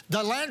bubble.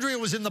 Dellandrea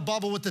was in the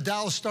bubble with the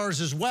Dallas Stars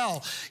as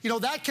well. You know,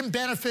 that can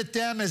benefit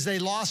them as they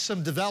lost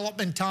some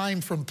development time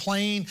from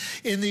playing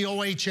in the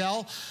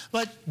OHL.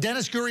 But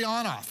Dennis Gurianov,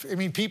 I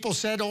mean, people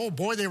said, oh,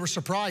 boy, they were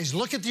surprised.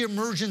 Look at the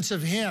emergence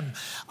of him.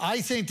 I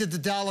think that the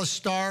Dallas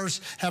Stars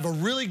have a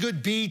really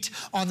good beat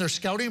on their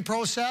scouting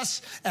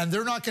process, and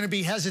they're not going to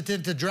be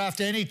hesitant to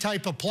draft any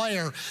type of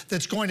player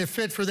that's going to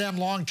fit for them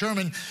long term.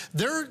 And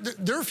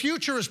their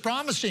future is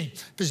promising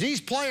because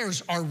these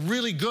players are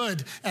really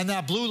good, and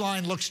that blue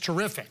line looks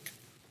terrific.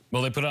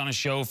 Well, they put on a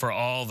show for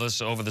all this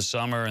over the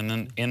summer, and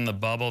then in the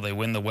bubble, they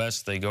win the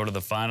West. They go to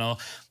the final,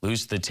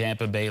 lose to the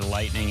Tampa Bay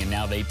Lightning, and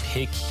now they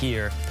pick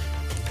here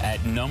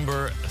at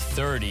number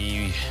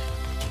 30.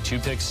 2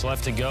 picks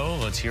left to go.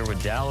 Let's hear what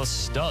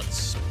Dallas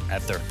does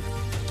at 30.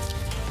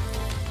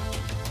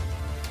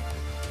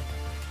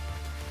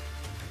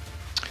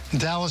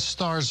 Dallas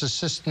Stars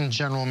assistant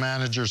general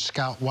manager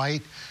Scott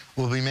White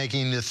will be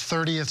making the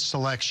 30th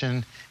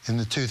selection in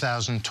the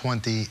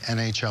 2020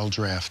 NHL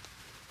draft.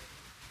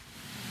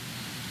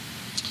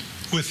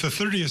 With the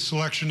 30th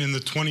selection in the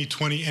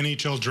 2020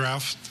 NHL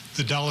Draft,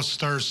 the Dallas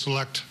Stars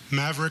select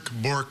Maverick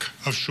Bourque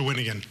of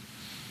Shawinigan.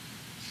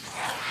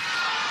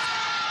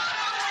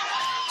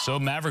 So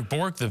Maverick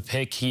Bourque, the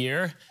pick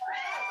here.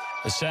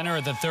 The center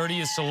at the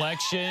 30th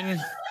selection.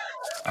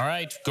 All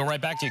right, go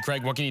right back to you,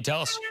 Craig. What can you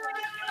tell us?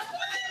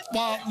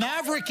 Well,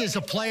 Maverick is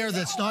a player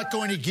that's not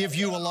going to give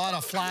you a lot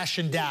of flash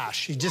and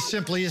dash. He just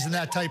simply isn't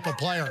that type of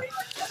player.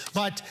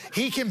 But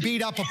he can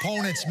beat up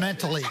opponents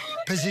mentally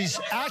because his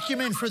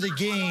acumen for the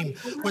game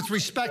with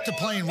respect to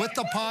playing with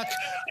the puck,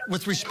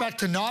 with respect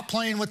to not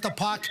playing with the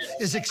puck,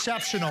 is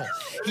exceptional.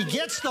 He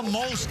gets the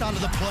most out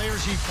of the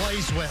players he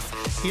plays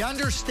with. He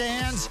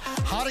understands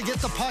how to get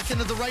the puck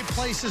into the right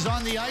places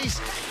on the ice.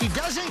 He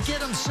doesn't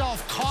get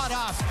himself caught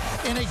up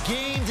in a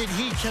game that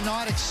he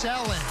cannot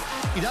excel in.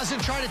 He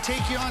doesn't try to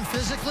take you on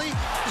physically,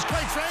 because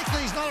quite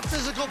frankly, he's not a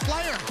physical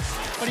player.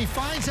 But he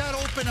finds that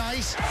open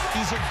ice.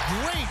 He's a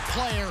great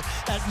player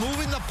at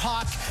moving the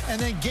puck and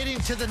then getting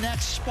to the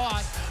next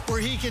spot where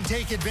he can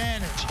take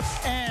advantage.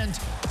 And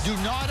do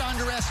not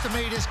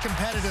underestimate his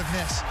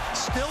competitiveness.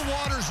 Still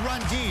waters run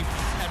deep,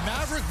 and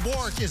Maverick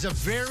Bourque is a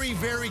very,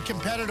 very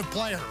competitive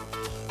player.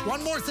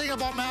 One more thing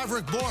about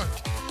Maverick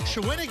Bourque.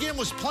 Shawinigan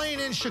was playing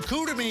in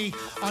Chicoutimi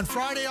on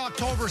Friday,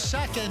 October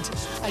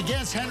 2nd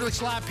against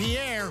Hendrix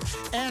Lapierre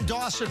and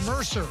Dawson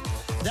Mercer.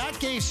 That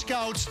gave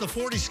scouts, the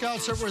 40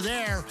 scouts that were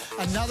there,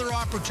 another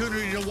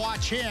opportunity to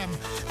watch him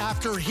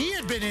after he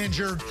had been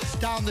injured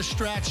down the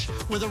stretch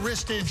with a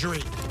wrist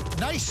injury.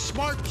 Nice,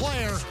 smart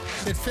player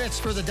that fits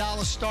for the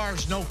Dallas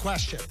Stars, no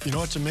question. You know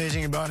what's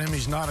amazing about him?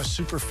 He's not a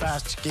super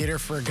fast skater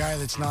for a guy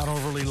that's not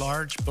overly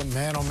large, but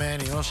man, oh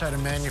man, he knows how to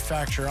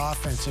manufacture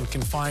offense in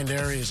confined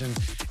areas, and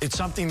it's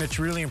something that's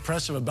really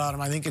impressive about him.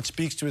 I think it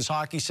speaks to his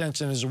hockey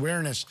sense and his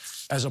awareness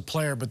as a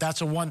player, but that's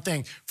the one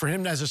thing for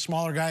him as a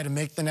smaller guy to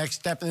make the next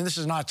step. And this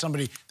is not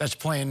somebody that's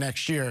playing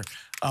next year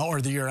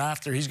or the year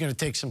after. He's going to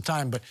take some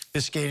time, but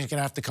his skating's going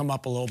to have to come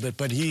up a little bit.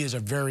 But he is a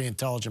very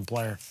intelligent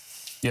player.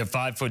 Yeah,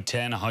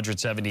 5'10",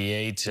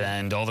 178,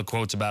 and all the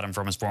quotes about him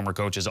from his former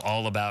coach is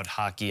all about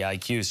hockey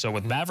IQ. So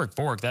with Maverick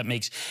Bourque, that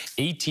makes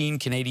 18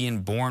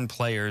 Canadian-born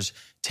players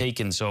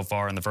taken so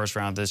far in the first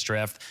round of this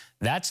draft.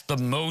 That's the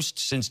most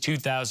since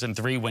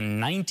 2003 when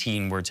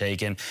 19 were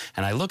taken.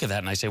 And I look at that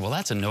and I say, well,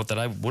 that's a note that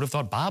I would have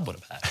thought Bob would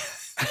have had.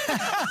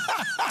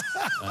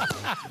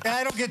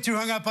 I don't get too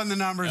hung up on the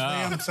numbers,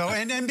 Liam. So,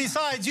 and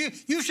besides,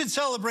 you should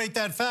celebrate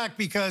that fact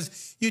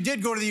because you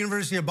did go to the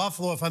University of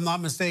Buffalo, if I'm not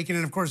mistaken,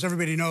 and of course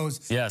everybody knows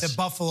that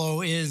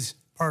Buffalo is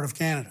part of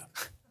Canada.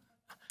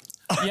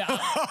 Yeah.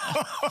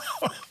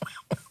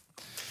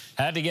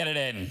 Had to get it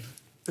in.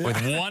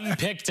 With one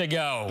pick to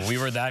go, we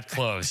were that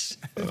close.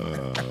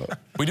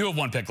 We do have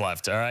one pick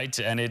left, all right?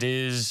 And it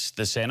is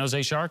the San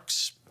Jose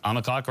Sharks on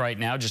the clock right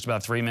now, just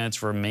about 3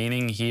 minutes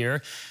remaining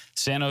here.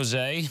 San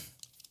Jose,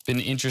 been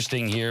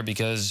interesting here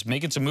because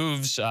making some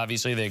moves.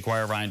 Obviously, they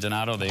acquire Ryan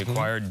Donato. They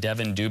acquired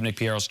Devin Dubnyk.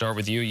 Pierre, I'll start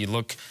with you. You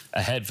look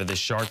ahead for the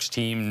Sharks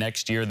team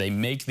next year. They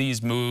make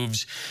these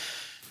moves.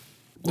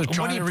 What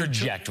do you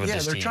project with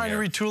this team? They're trying to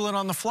retool it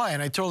on the fly,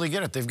 and I totally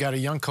get it. They've got a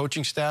young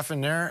coaching staff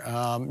in there.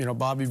 You know,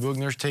 Bobby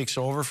Boughner takes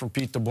over from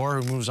Pete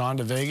DeBoer, who moves on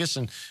to Vegas,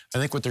 and I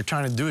think what they're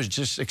trying to do is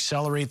just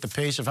accelerate the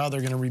pace of how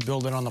they're going to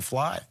rebuild it on the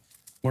fly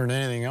more than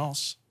anything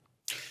else.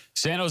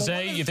 San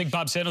Jose, you think,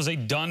 Bob, San Jose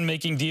done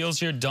making deals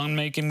here, done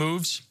making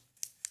moves?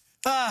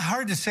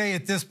 Hard to say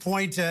at this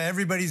point.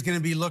 Everybody's going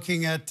to be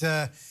looking at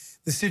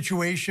the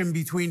situation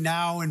between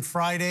now and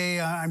Friday.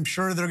 I'm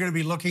sure they're going to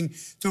be looking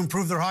to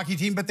improve their hockey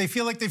team, but they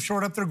feel like they've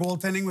shored up their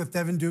goaltending with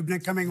Devin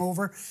Dubnyk coming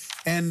over,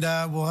 and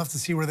we'll have to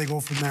see where they go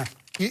from there.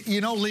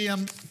 You know,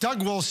 Liam,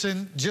 Doug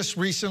Wilson just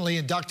recently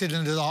inducted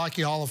into the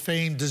Hockey Hall of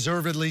Fame,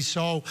 deservedly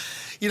so.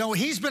 You know,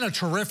 he's been a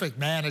terrific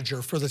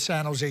manager for the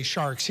San Jose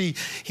Sharks.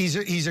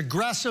 He's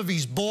aggressive,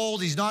 he's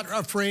bold, he's not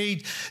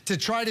afraid to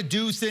try to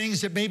do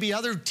things that maybe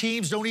other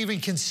teams don't even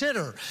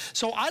consider.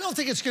 So I don't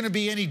think it's going to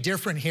be any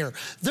different here.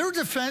 Their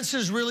defense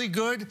is really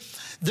good.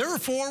 Their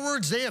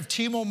forwards, they have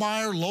Timo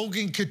Meier,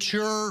 Logan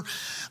Couture,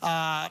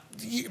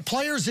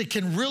 players that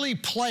can really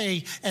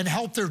play and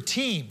help their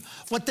team.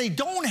 What they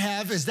don't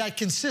have is that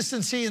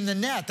consistency in the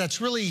net.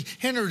 That's really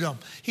hindered them.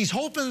 He's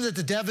hoping that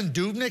the Devin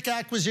Dubnyk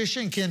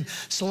acquisition can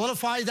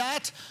solidify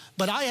that,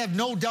 but I have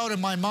no doubt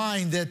in my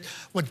mind that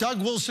what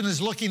Doug Wilson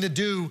is looking to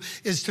do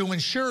is to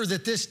ensure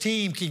that this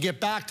team can get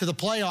back to the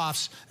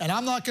playoffs, and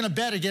I'm not going to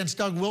bet against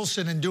Doug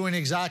Wilson in doing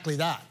exactly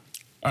that.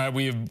 All right,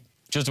 we have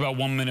just about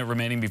 1 minute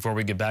remaining before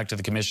we get back to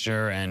the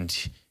commissioner,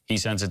 and he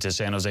sends it to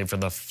San Jose for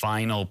the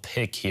final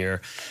pick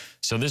here.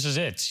 So this is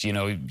it. You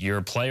know, you're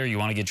a player, you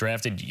want to get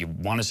drafted, you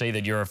want to say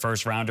that you're a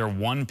first rounder,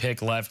 one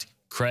pick left.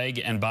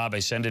 Craig and Bob, I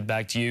send it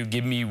back to you.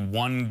 Give me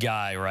one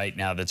guy right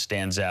now that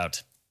stands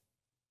out.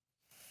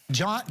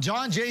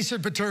 John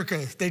Jason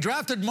Peterka. They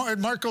drafted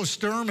Marco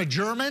Sturm, a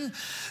German.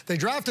 They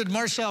drafted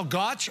Marcel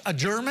Gottsch, a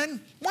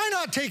German. Why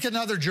not take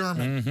another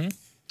German?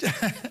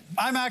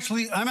 I'm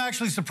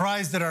actually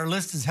surprised that our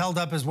list is held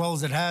up as well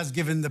as it has,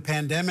 given the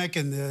pandemic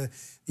and the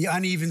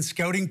uneven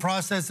scouting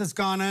process that's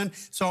gone on.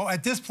 So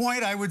at this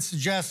point, I would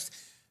suggest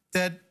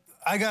that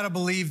I got to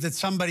believe that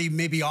somebody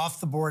maybe off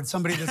the board,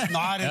 somebody that's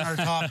not in our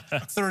top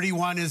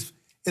 31 is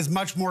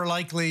much more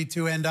likely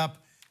to end up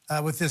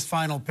with this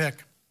final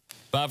pick.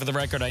 Bob, for the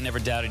record, I never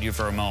doubted you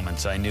for a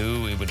moment. I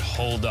knew it would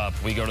hold up.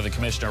 We go to the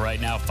commissioner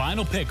right now.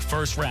 Final pick,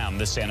 first round,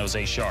 the San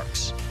Jose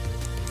Sharks.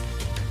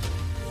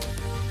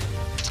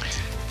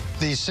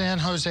 The San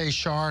Jose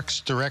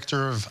Sharks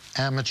Director of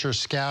Amateur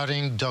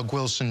Scouting, Doug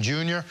Wilson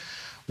Jr.,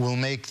 will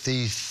make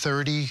the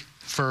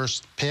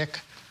 31st pick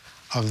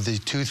of the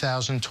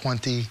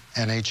 2020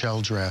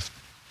 NHL Draft.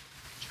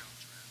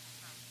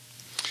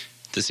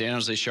 The San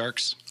Jose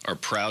Sharks are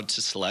proud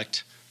to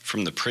select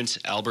from the Prince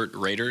Albert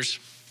Raiders,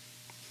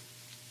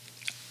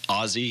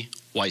 Ozzy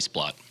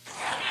Weisblatt.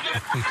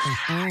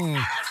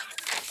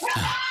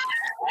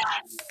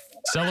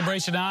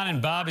 Celebration on,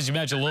 and Bob, as you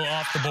mentioned, a little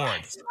off the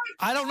board.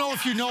 I don't know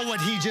if you know what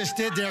he just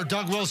did there,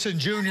 Doug Wilson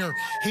Jr.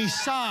 He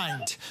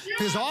signed,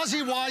 because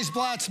Ozzy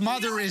Weisblatt's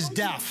mother is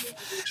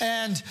deaf.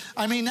 And,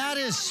 I mean, that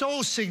is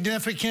so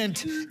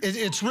significant.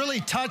 It's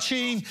really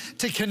touching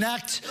to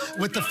connect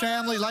with the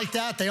family like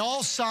that. They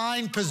all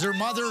signed because their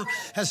mother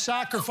has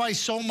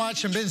sacrificed so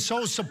much and been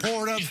so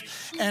supportive.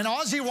 And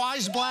Ozzy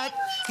Weisblatt,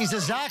 he's a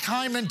Zach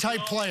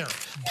Hyman-type player.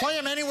 Play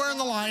him anywhere in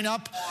the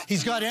lineup.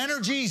 He's got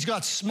energy, he's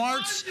got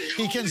smarts,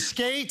 he can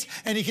skate,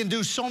 and he can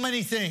do so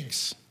many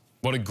things.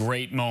 What a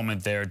great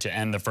moment there to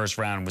end the first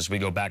round as we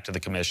go back to the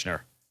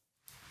commissioner.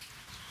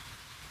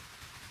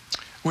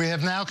 We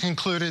have now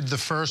concluded the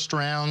first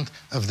round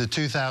of the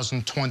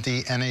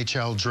 2020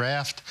 NHL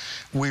Draft.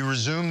 We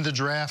resume the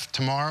draft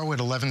tomorrow at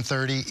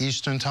 11:30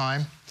 Eastern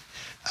Time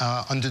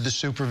under the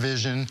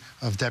supervision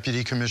of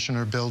Deputy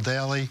Commissioner Bill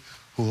Daly,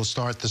 who will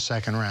start the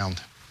second round.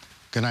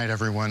 Good night,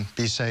 everyone.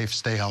 Be safe.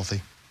 Stay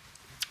healthy.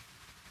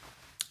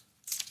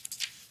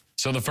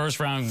 So the first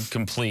round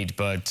complete,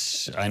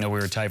 but I know we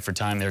were tight for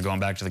time there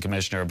going back to the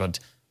commissioner, but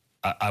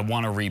I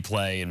want to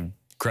replay and,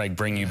 Craig,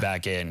 bring you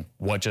back in.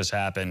 What just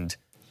happened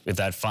with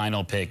that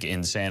final pick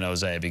in San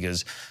Jose?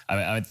 Because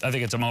I think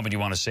it's a moment you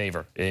want to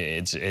savor.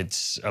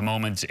 It's a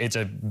moment, it's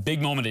a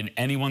big moment in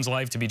anyone's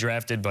life to be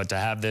drafted, but to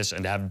have this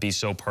and to have it be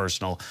so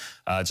personal,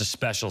 it's a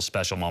special,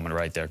 special moment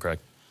right there, Craig.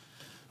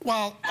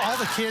 Well, all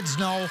the kids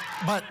know,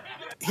 but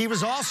he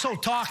was also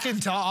talking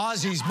to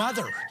Ozzy's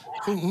mother,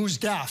 who's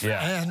deaf.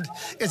 Yeah. And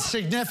it's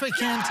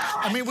significant.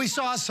 I mean, we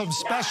saw some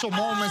special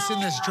moments in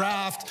this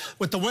draft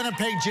with the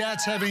Winnipeg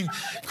Jets having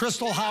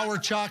Crystal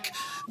Howard-Chuck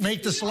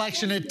make the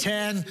selection at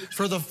 10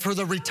 for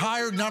the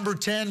retired number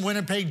 10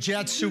 Winnipeg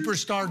Jets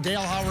superstar Dale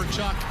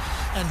Howard-Chuck,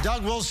 and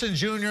Doug Wilson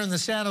Jr. and the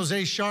San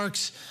Jose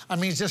Sharks. I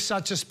mean, it's just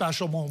such a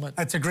special moment.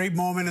 That's a great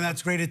moment, and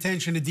that's great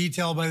attention to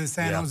detail by the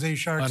San Jose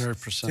Sharks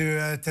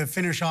 100%. To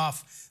finish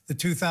off the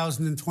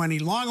 2020,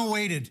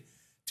 long-awaited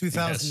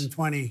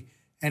 2020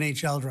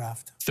 NHL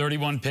Draft.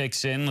 31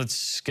 picks in.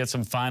 Let's get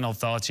some final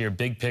thoughts here.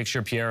 Big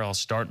picture, Pierre, I'll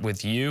start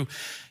with you.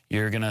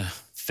 You're going to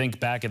think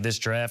back at this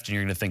draft, and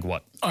you're going to think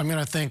what? I'm going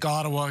to think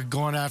Ottawa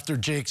going after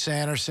Jake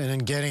Sanderson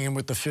and getting him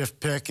with the 5th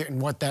pick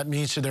and what that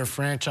means to their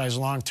franchise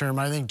long term.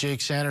 I think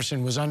Jake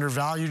Sanderson was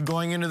undervalued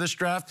going into this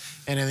draft,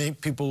 and I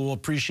think people will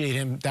appreciate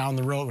him down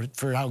the road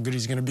for how good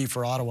he's going to be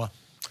for Ottawa.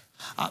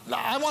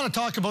 I want to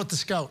talk about the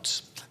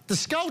scouts. The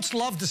scouts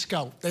love to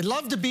scout. They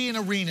love to be in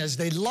arenas.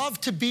 They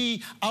love to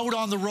be out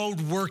on the road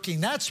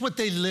working. That's what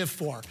they live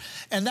for.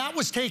 And that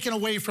was taken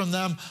away from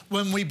them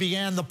when we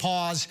began the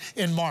pause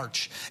in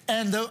March.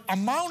 And the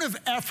amount of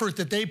effort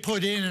that they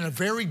put in a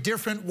very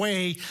different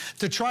way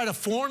to try to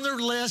form their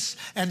lists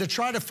and to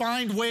try to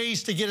find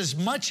ways to get as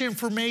much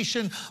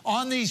information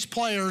on these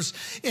players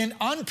in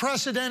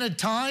unprecedented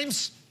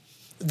times,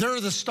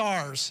 they're the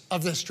stars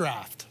of this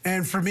draft.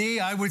 And for me,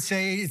 I would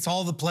say it's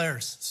all the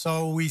players.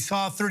 So we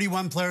saw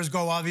 31 players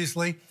go,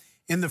 obviously,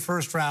 in the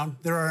first round.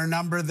 There are a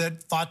number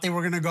that thought they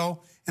were going to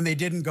go, and they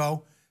didn't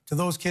go. To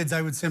those kids,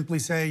 I would simply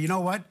say, you know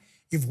what?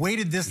 You've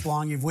waited this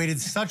long. You've waited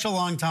such a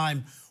long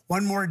time.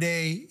 One more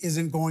day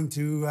isn't going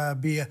to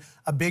be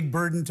a big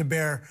burden to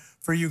bear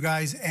for you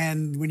guys.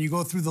 And when you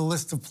go through the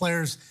list of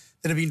players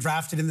that have been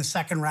drafted in the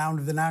second round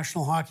of the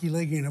National Hockey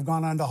League and have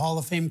gone on to Hall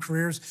of Fame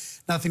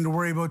careers, nothing to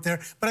worry about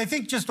there. But I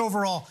think just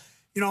overall,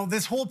 you know,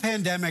 this whole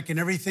pandemic and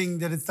everything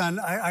that it's done,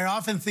 I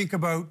often think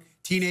about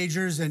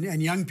teenagers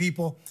and young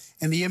people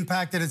and the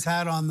impact that it's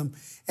had on them.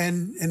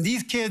 And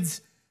these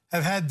kids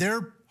have had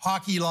their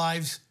hockey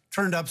lives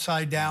turned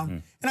upside down. Mm-hmm.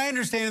 And I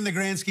understand in the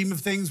grand scheme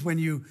of things when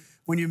you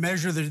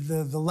measure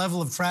the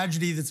level of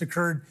tragedy that's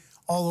occurred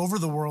all over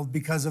the world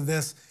because of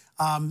this,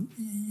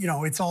 you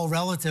know, it's all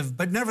relative.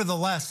 But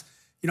nevertheless,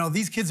 you know,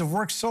 these kids have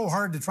worked so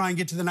hard to try and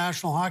get to the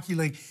National Hockey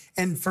League.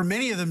 And for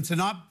many of them to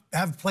not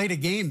have played a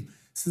game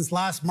since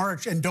last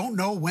March and don't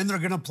know when they're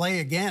going to play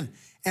again.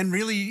 And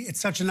really, it's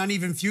such an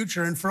uneven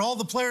future. And for all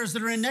the players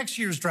that are in next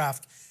year's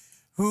draft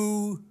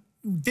who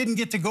didn't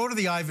get to go to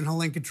the Ivan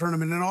Halinka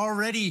tournament and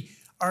already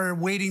are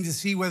waiting to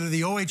see whether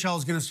the OHL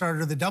is going to start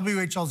or the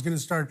WHL is going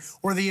to start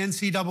or the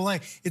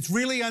NCAA. It's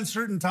really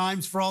uncertain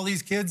times for all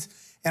these kids.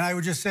 And I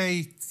would just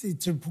say,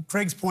 to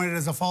Craig's point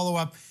as a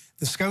follow-up,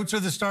 the scouts are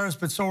the stars,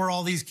 but so are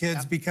all these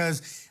kids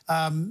because,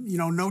 you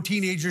know, no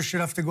teenagers should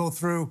have to go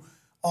through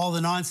all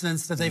the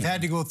nonsense that they've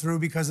had to go through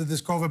because of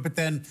this COVID. But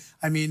then,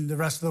 I mean, the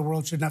rest of the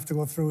world shouldn't have to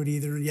go through it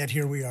either, and yet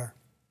here we are.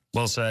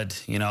 Well said.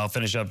 You know, I'll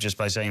finish up just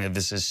by saying that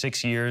this is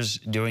 6 years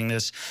doing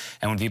this.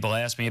 And when people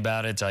ask me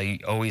about it, I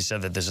always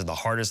said that this is the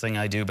hardest thing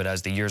I do. But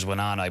as the years went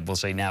on, I will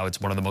say now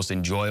it's one of the most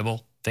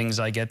enjoyable things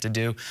I get to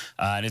do.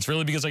 And it's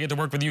really because I get to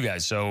work with you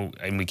guys. So,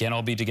 and we can't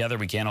all be together.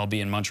 We can't all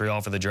be in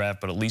Montreal for the draft,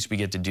 but at least we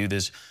get to do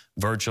this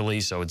virtually.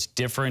 So it's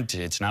different.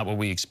 It's not what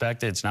we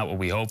expected. It's not what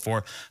we hoped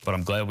for, but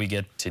I'm glad we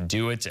get to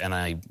do it. And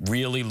I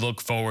really look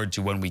forward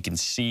to when we can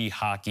see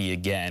hockey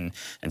again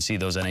and see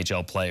those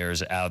NHL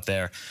players out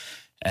there.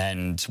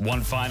 And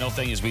one final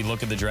thing, as we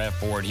look at the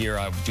draft board here,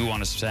 I do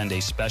want to send a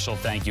special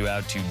thank you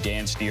out to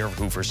Dan Steer,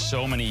 who for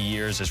so many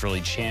years has really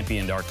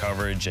championed our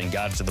coverage and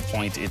got it to the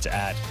point it's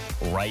at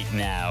right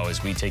now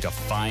as we take a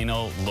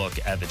final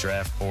look at the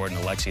draft board and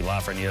Alexi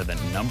Lafreniere, the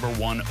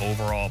 #1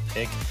 overall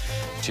pick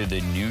to the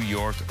New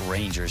York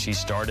Rangers. He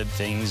started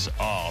things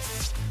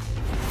off.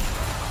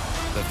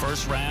 The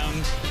first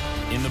round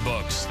in the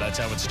books. That's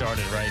how it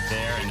started right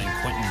there. And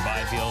then Quentin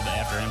Byfield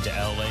after him to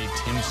L.A.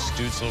 Tim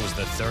Stützle was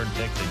the 3rd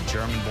pick. The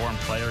German-born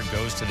player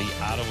goes to the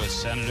Ottawa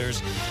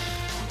Senators.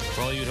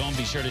 For all you at home,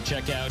 be sure to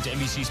check out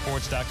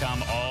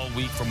NBCSports.com all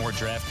week for more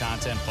draft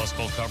content, plus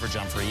full coverage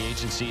on free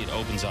agency. It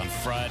opens on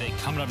Friday.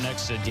 Coming up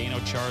next, Dano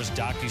Char's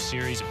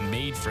docuseries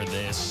Made for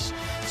This.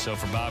 So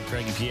for Bob,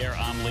 Craig, and Pierre,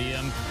 I'm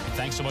Liam.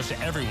 Thanks so much to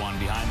everyone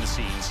behind the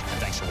scenes, and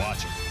thanks for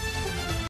watching.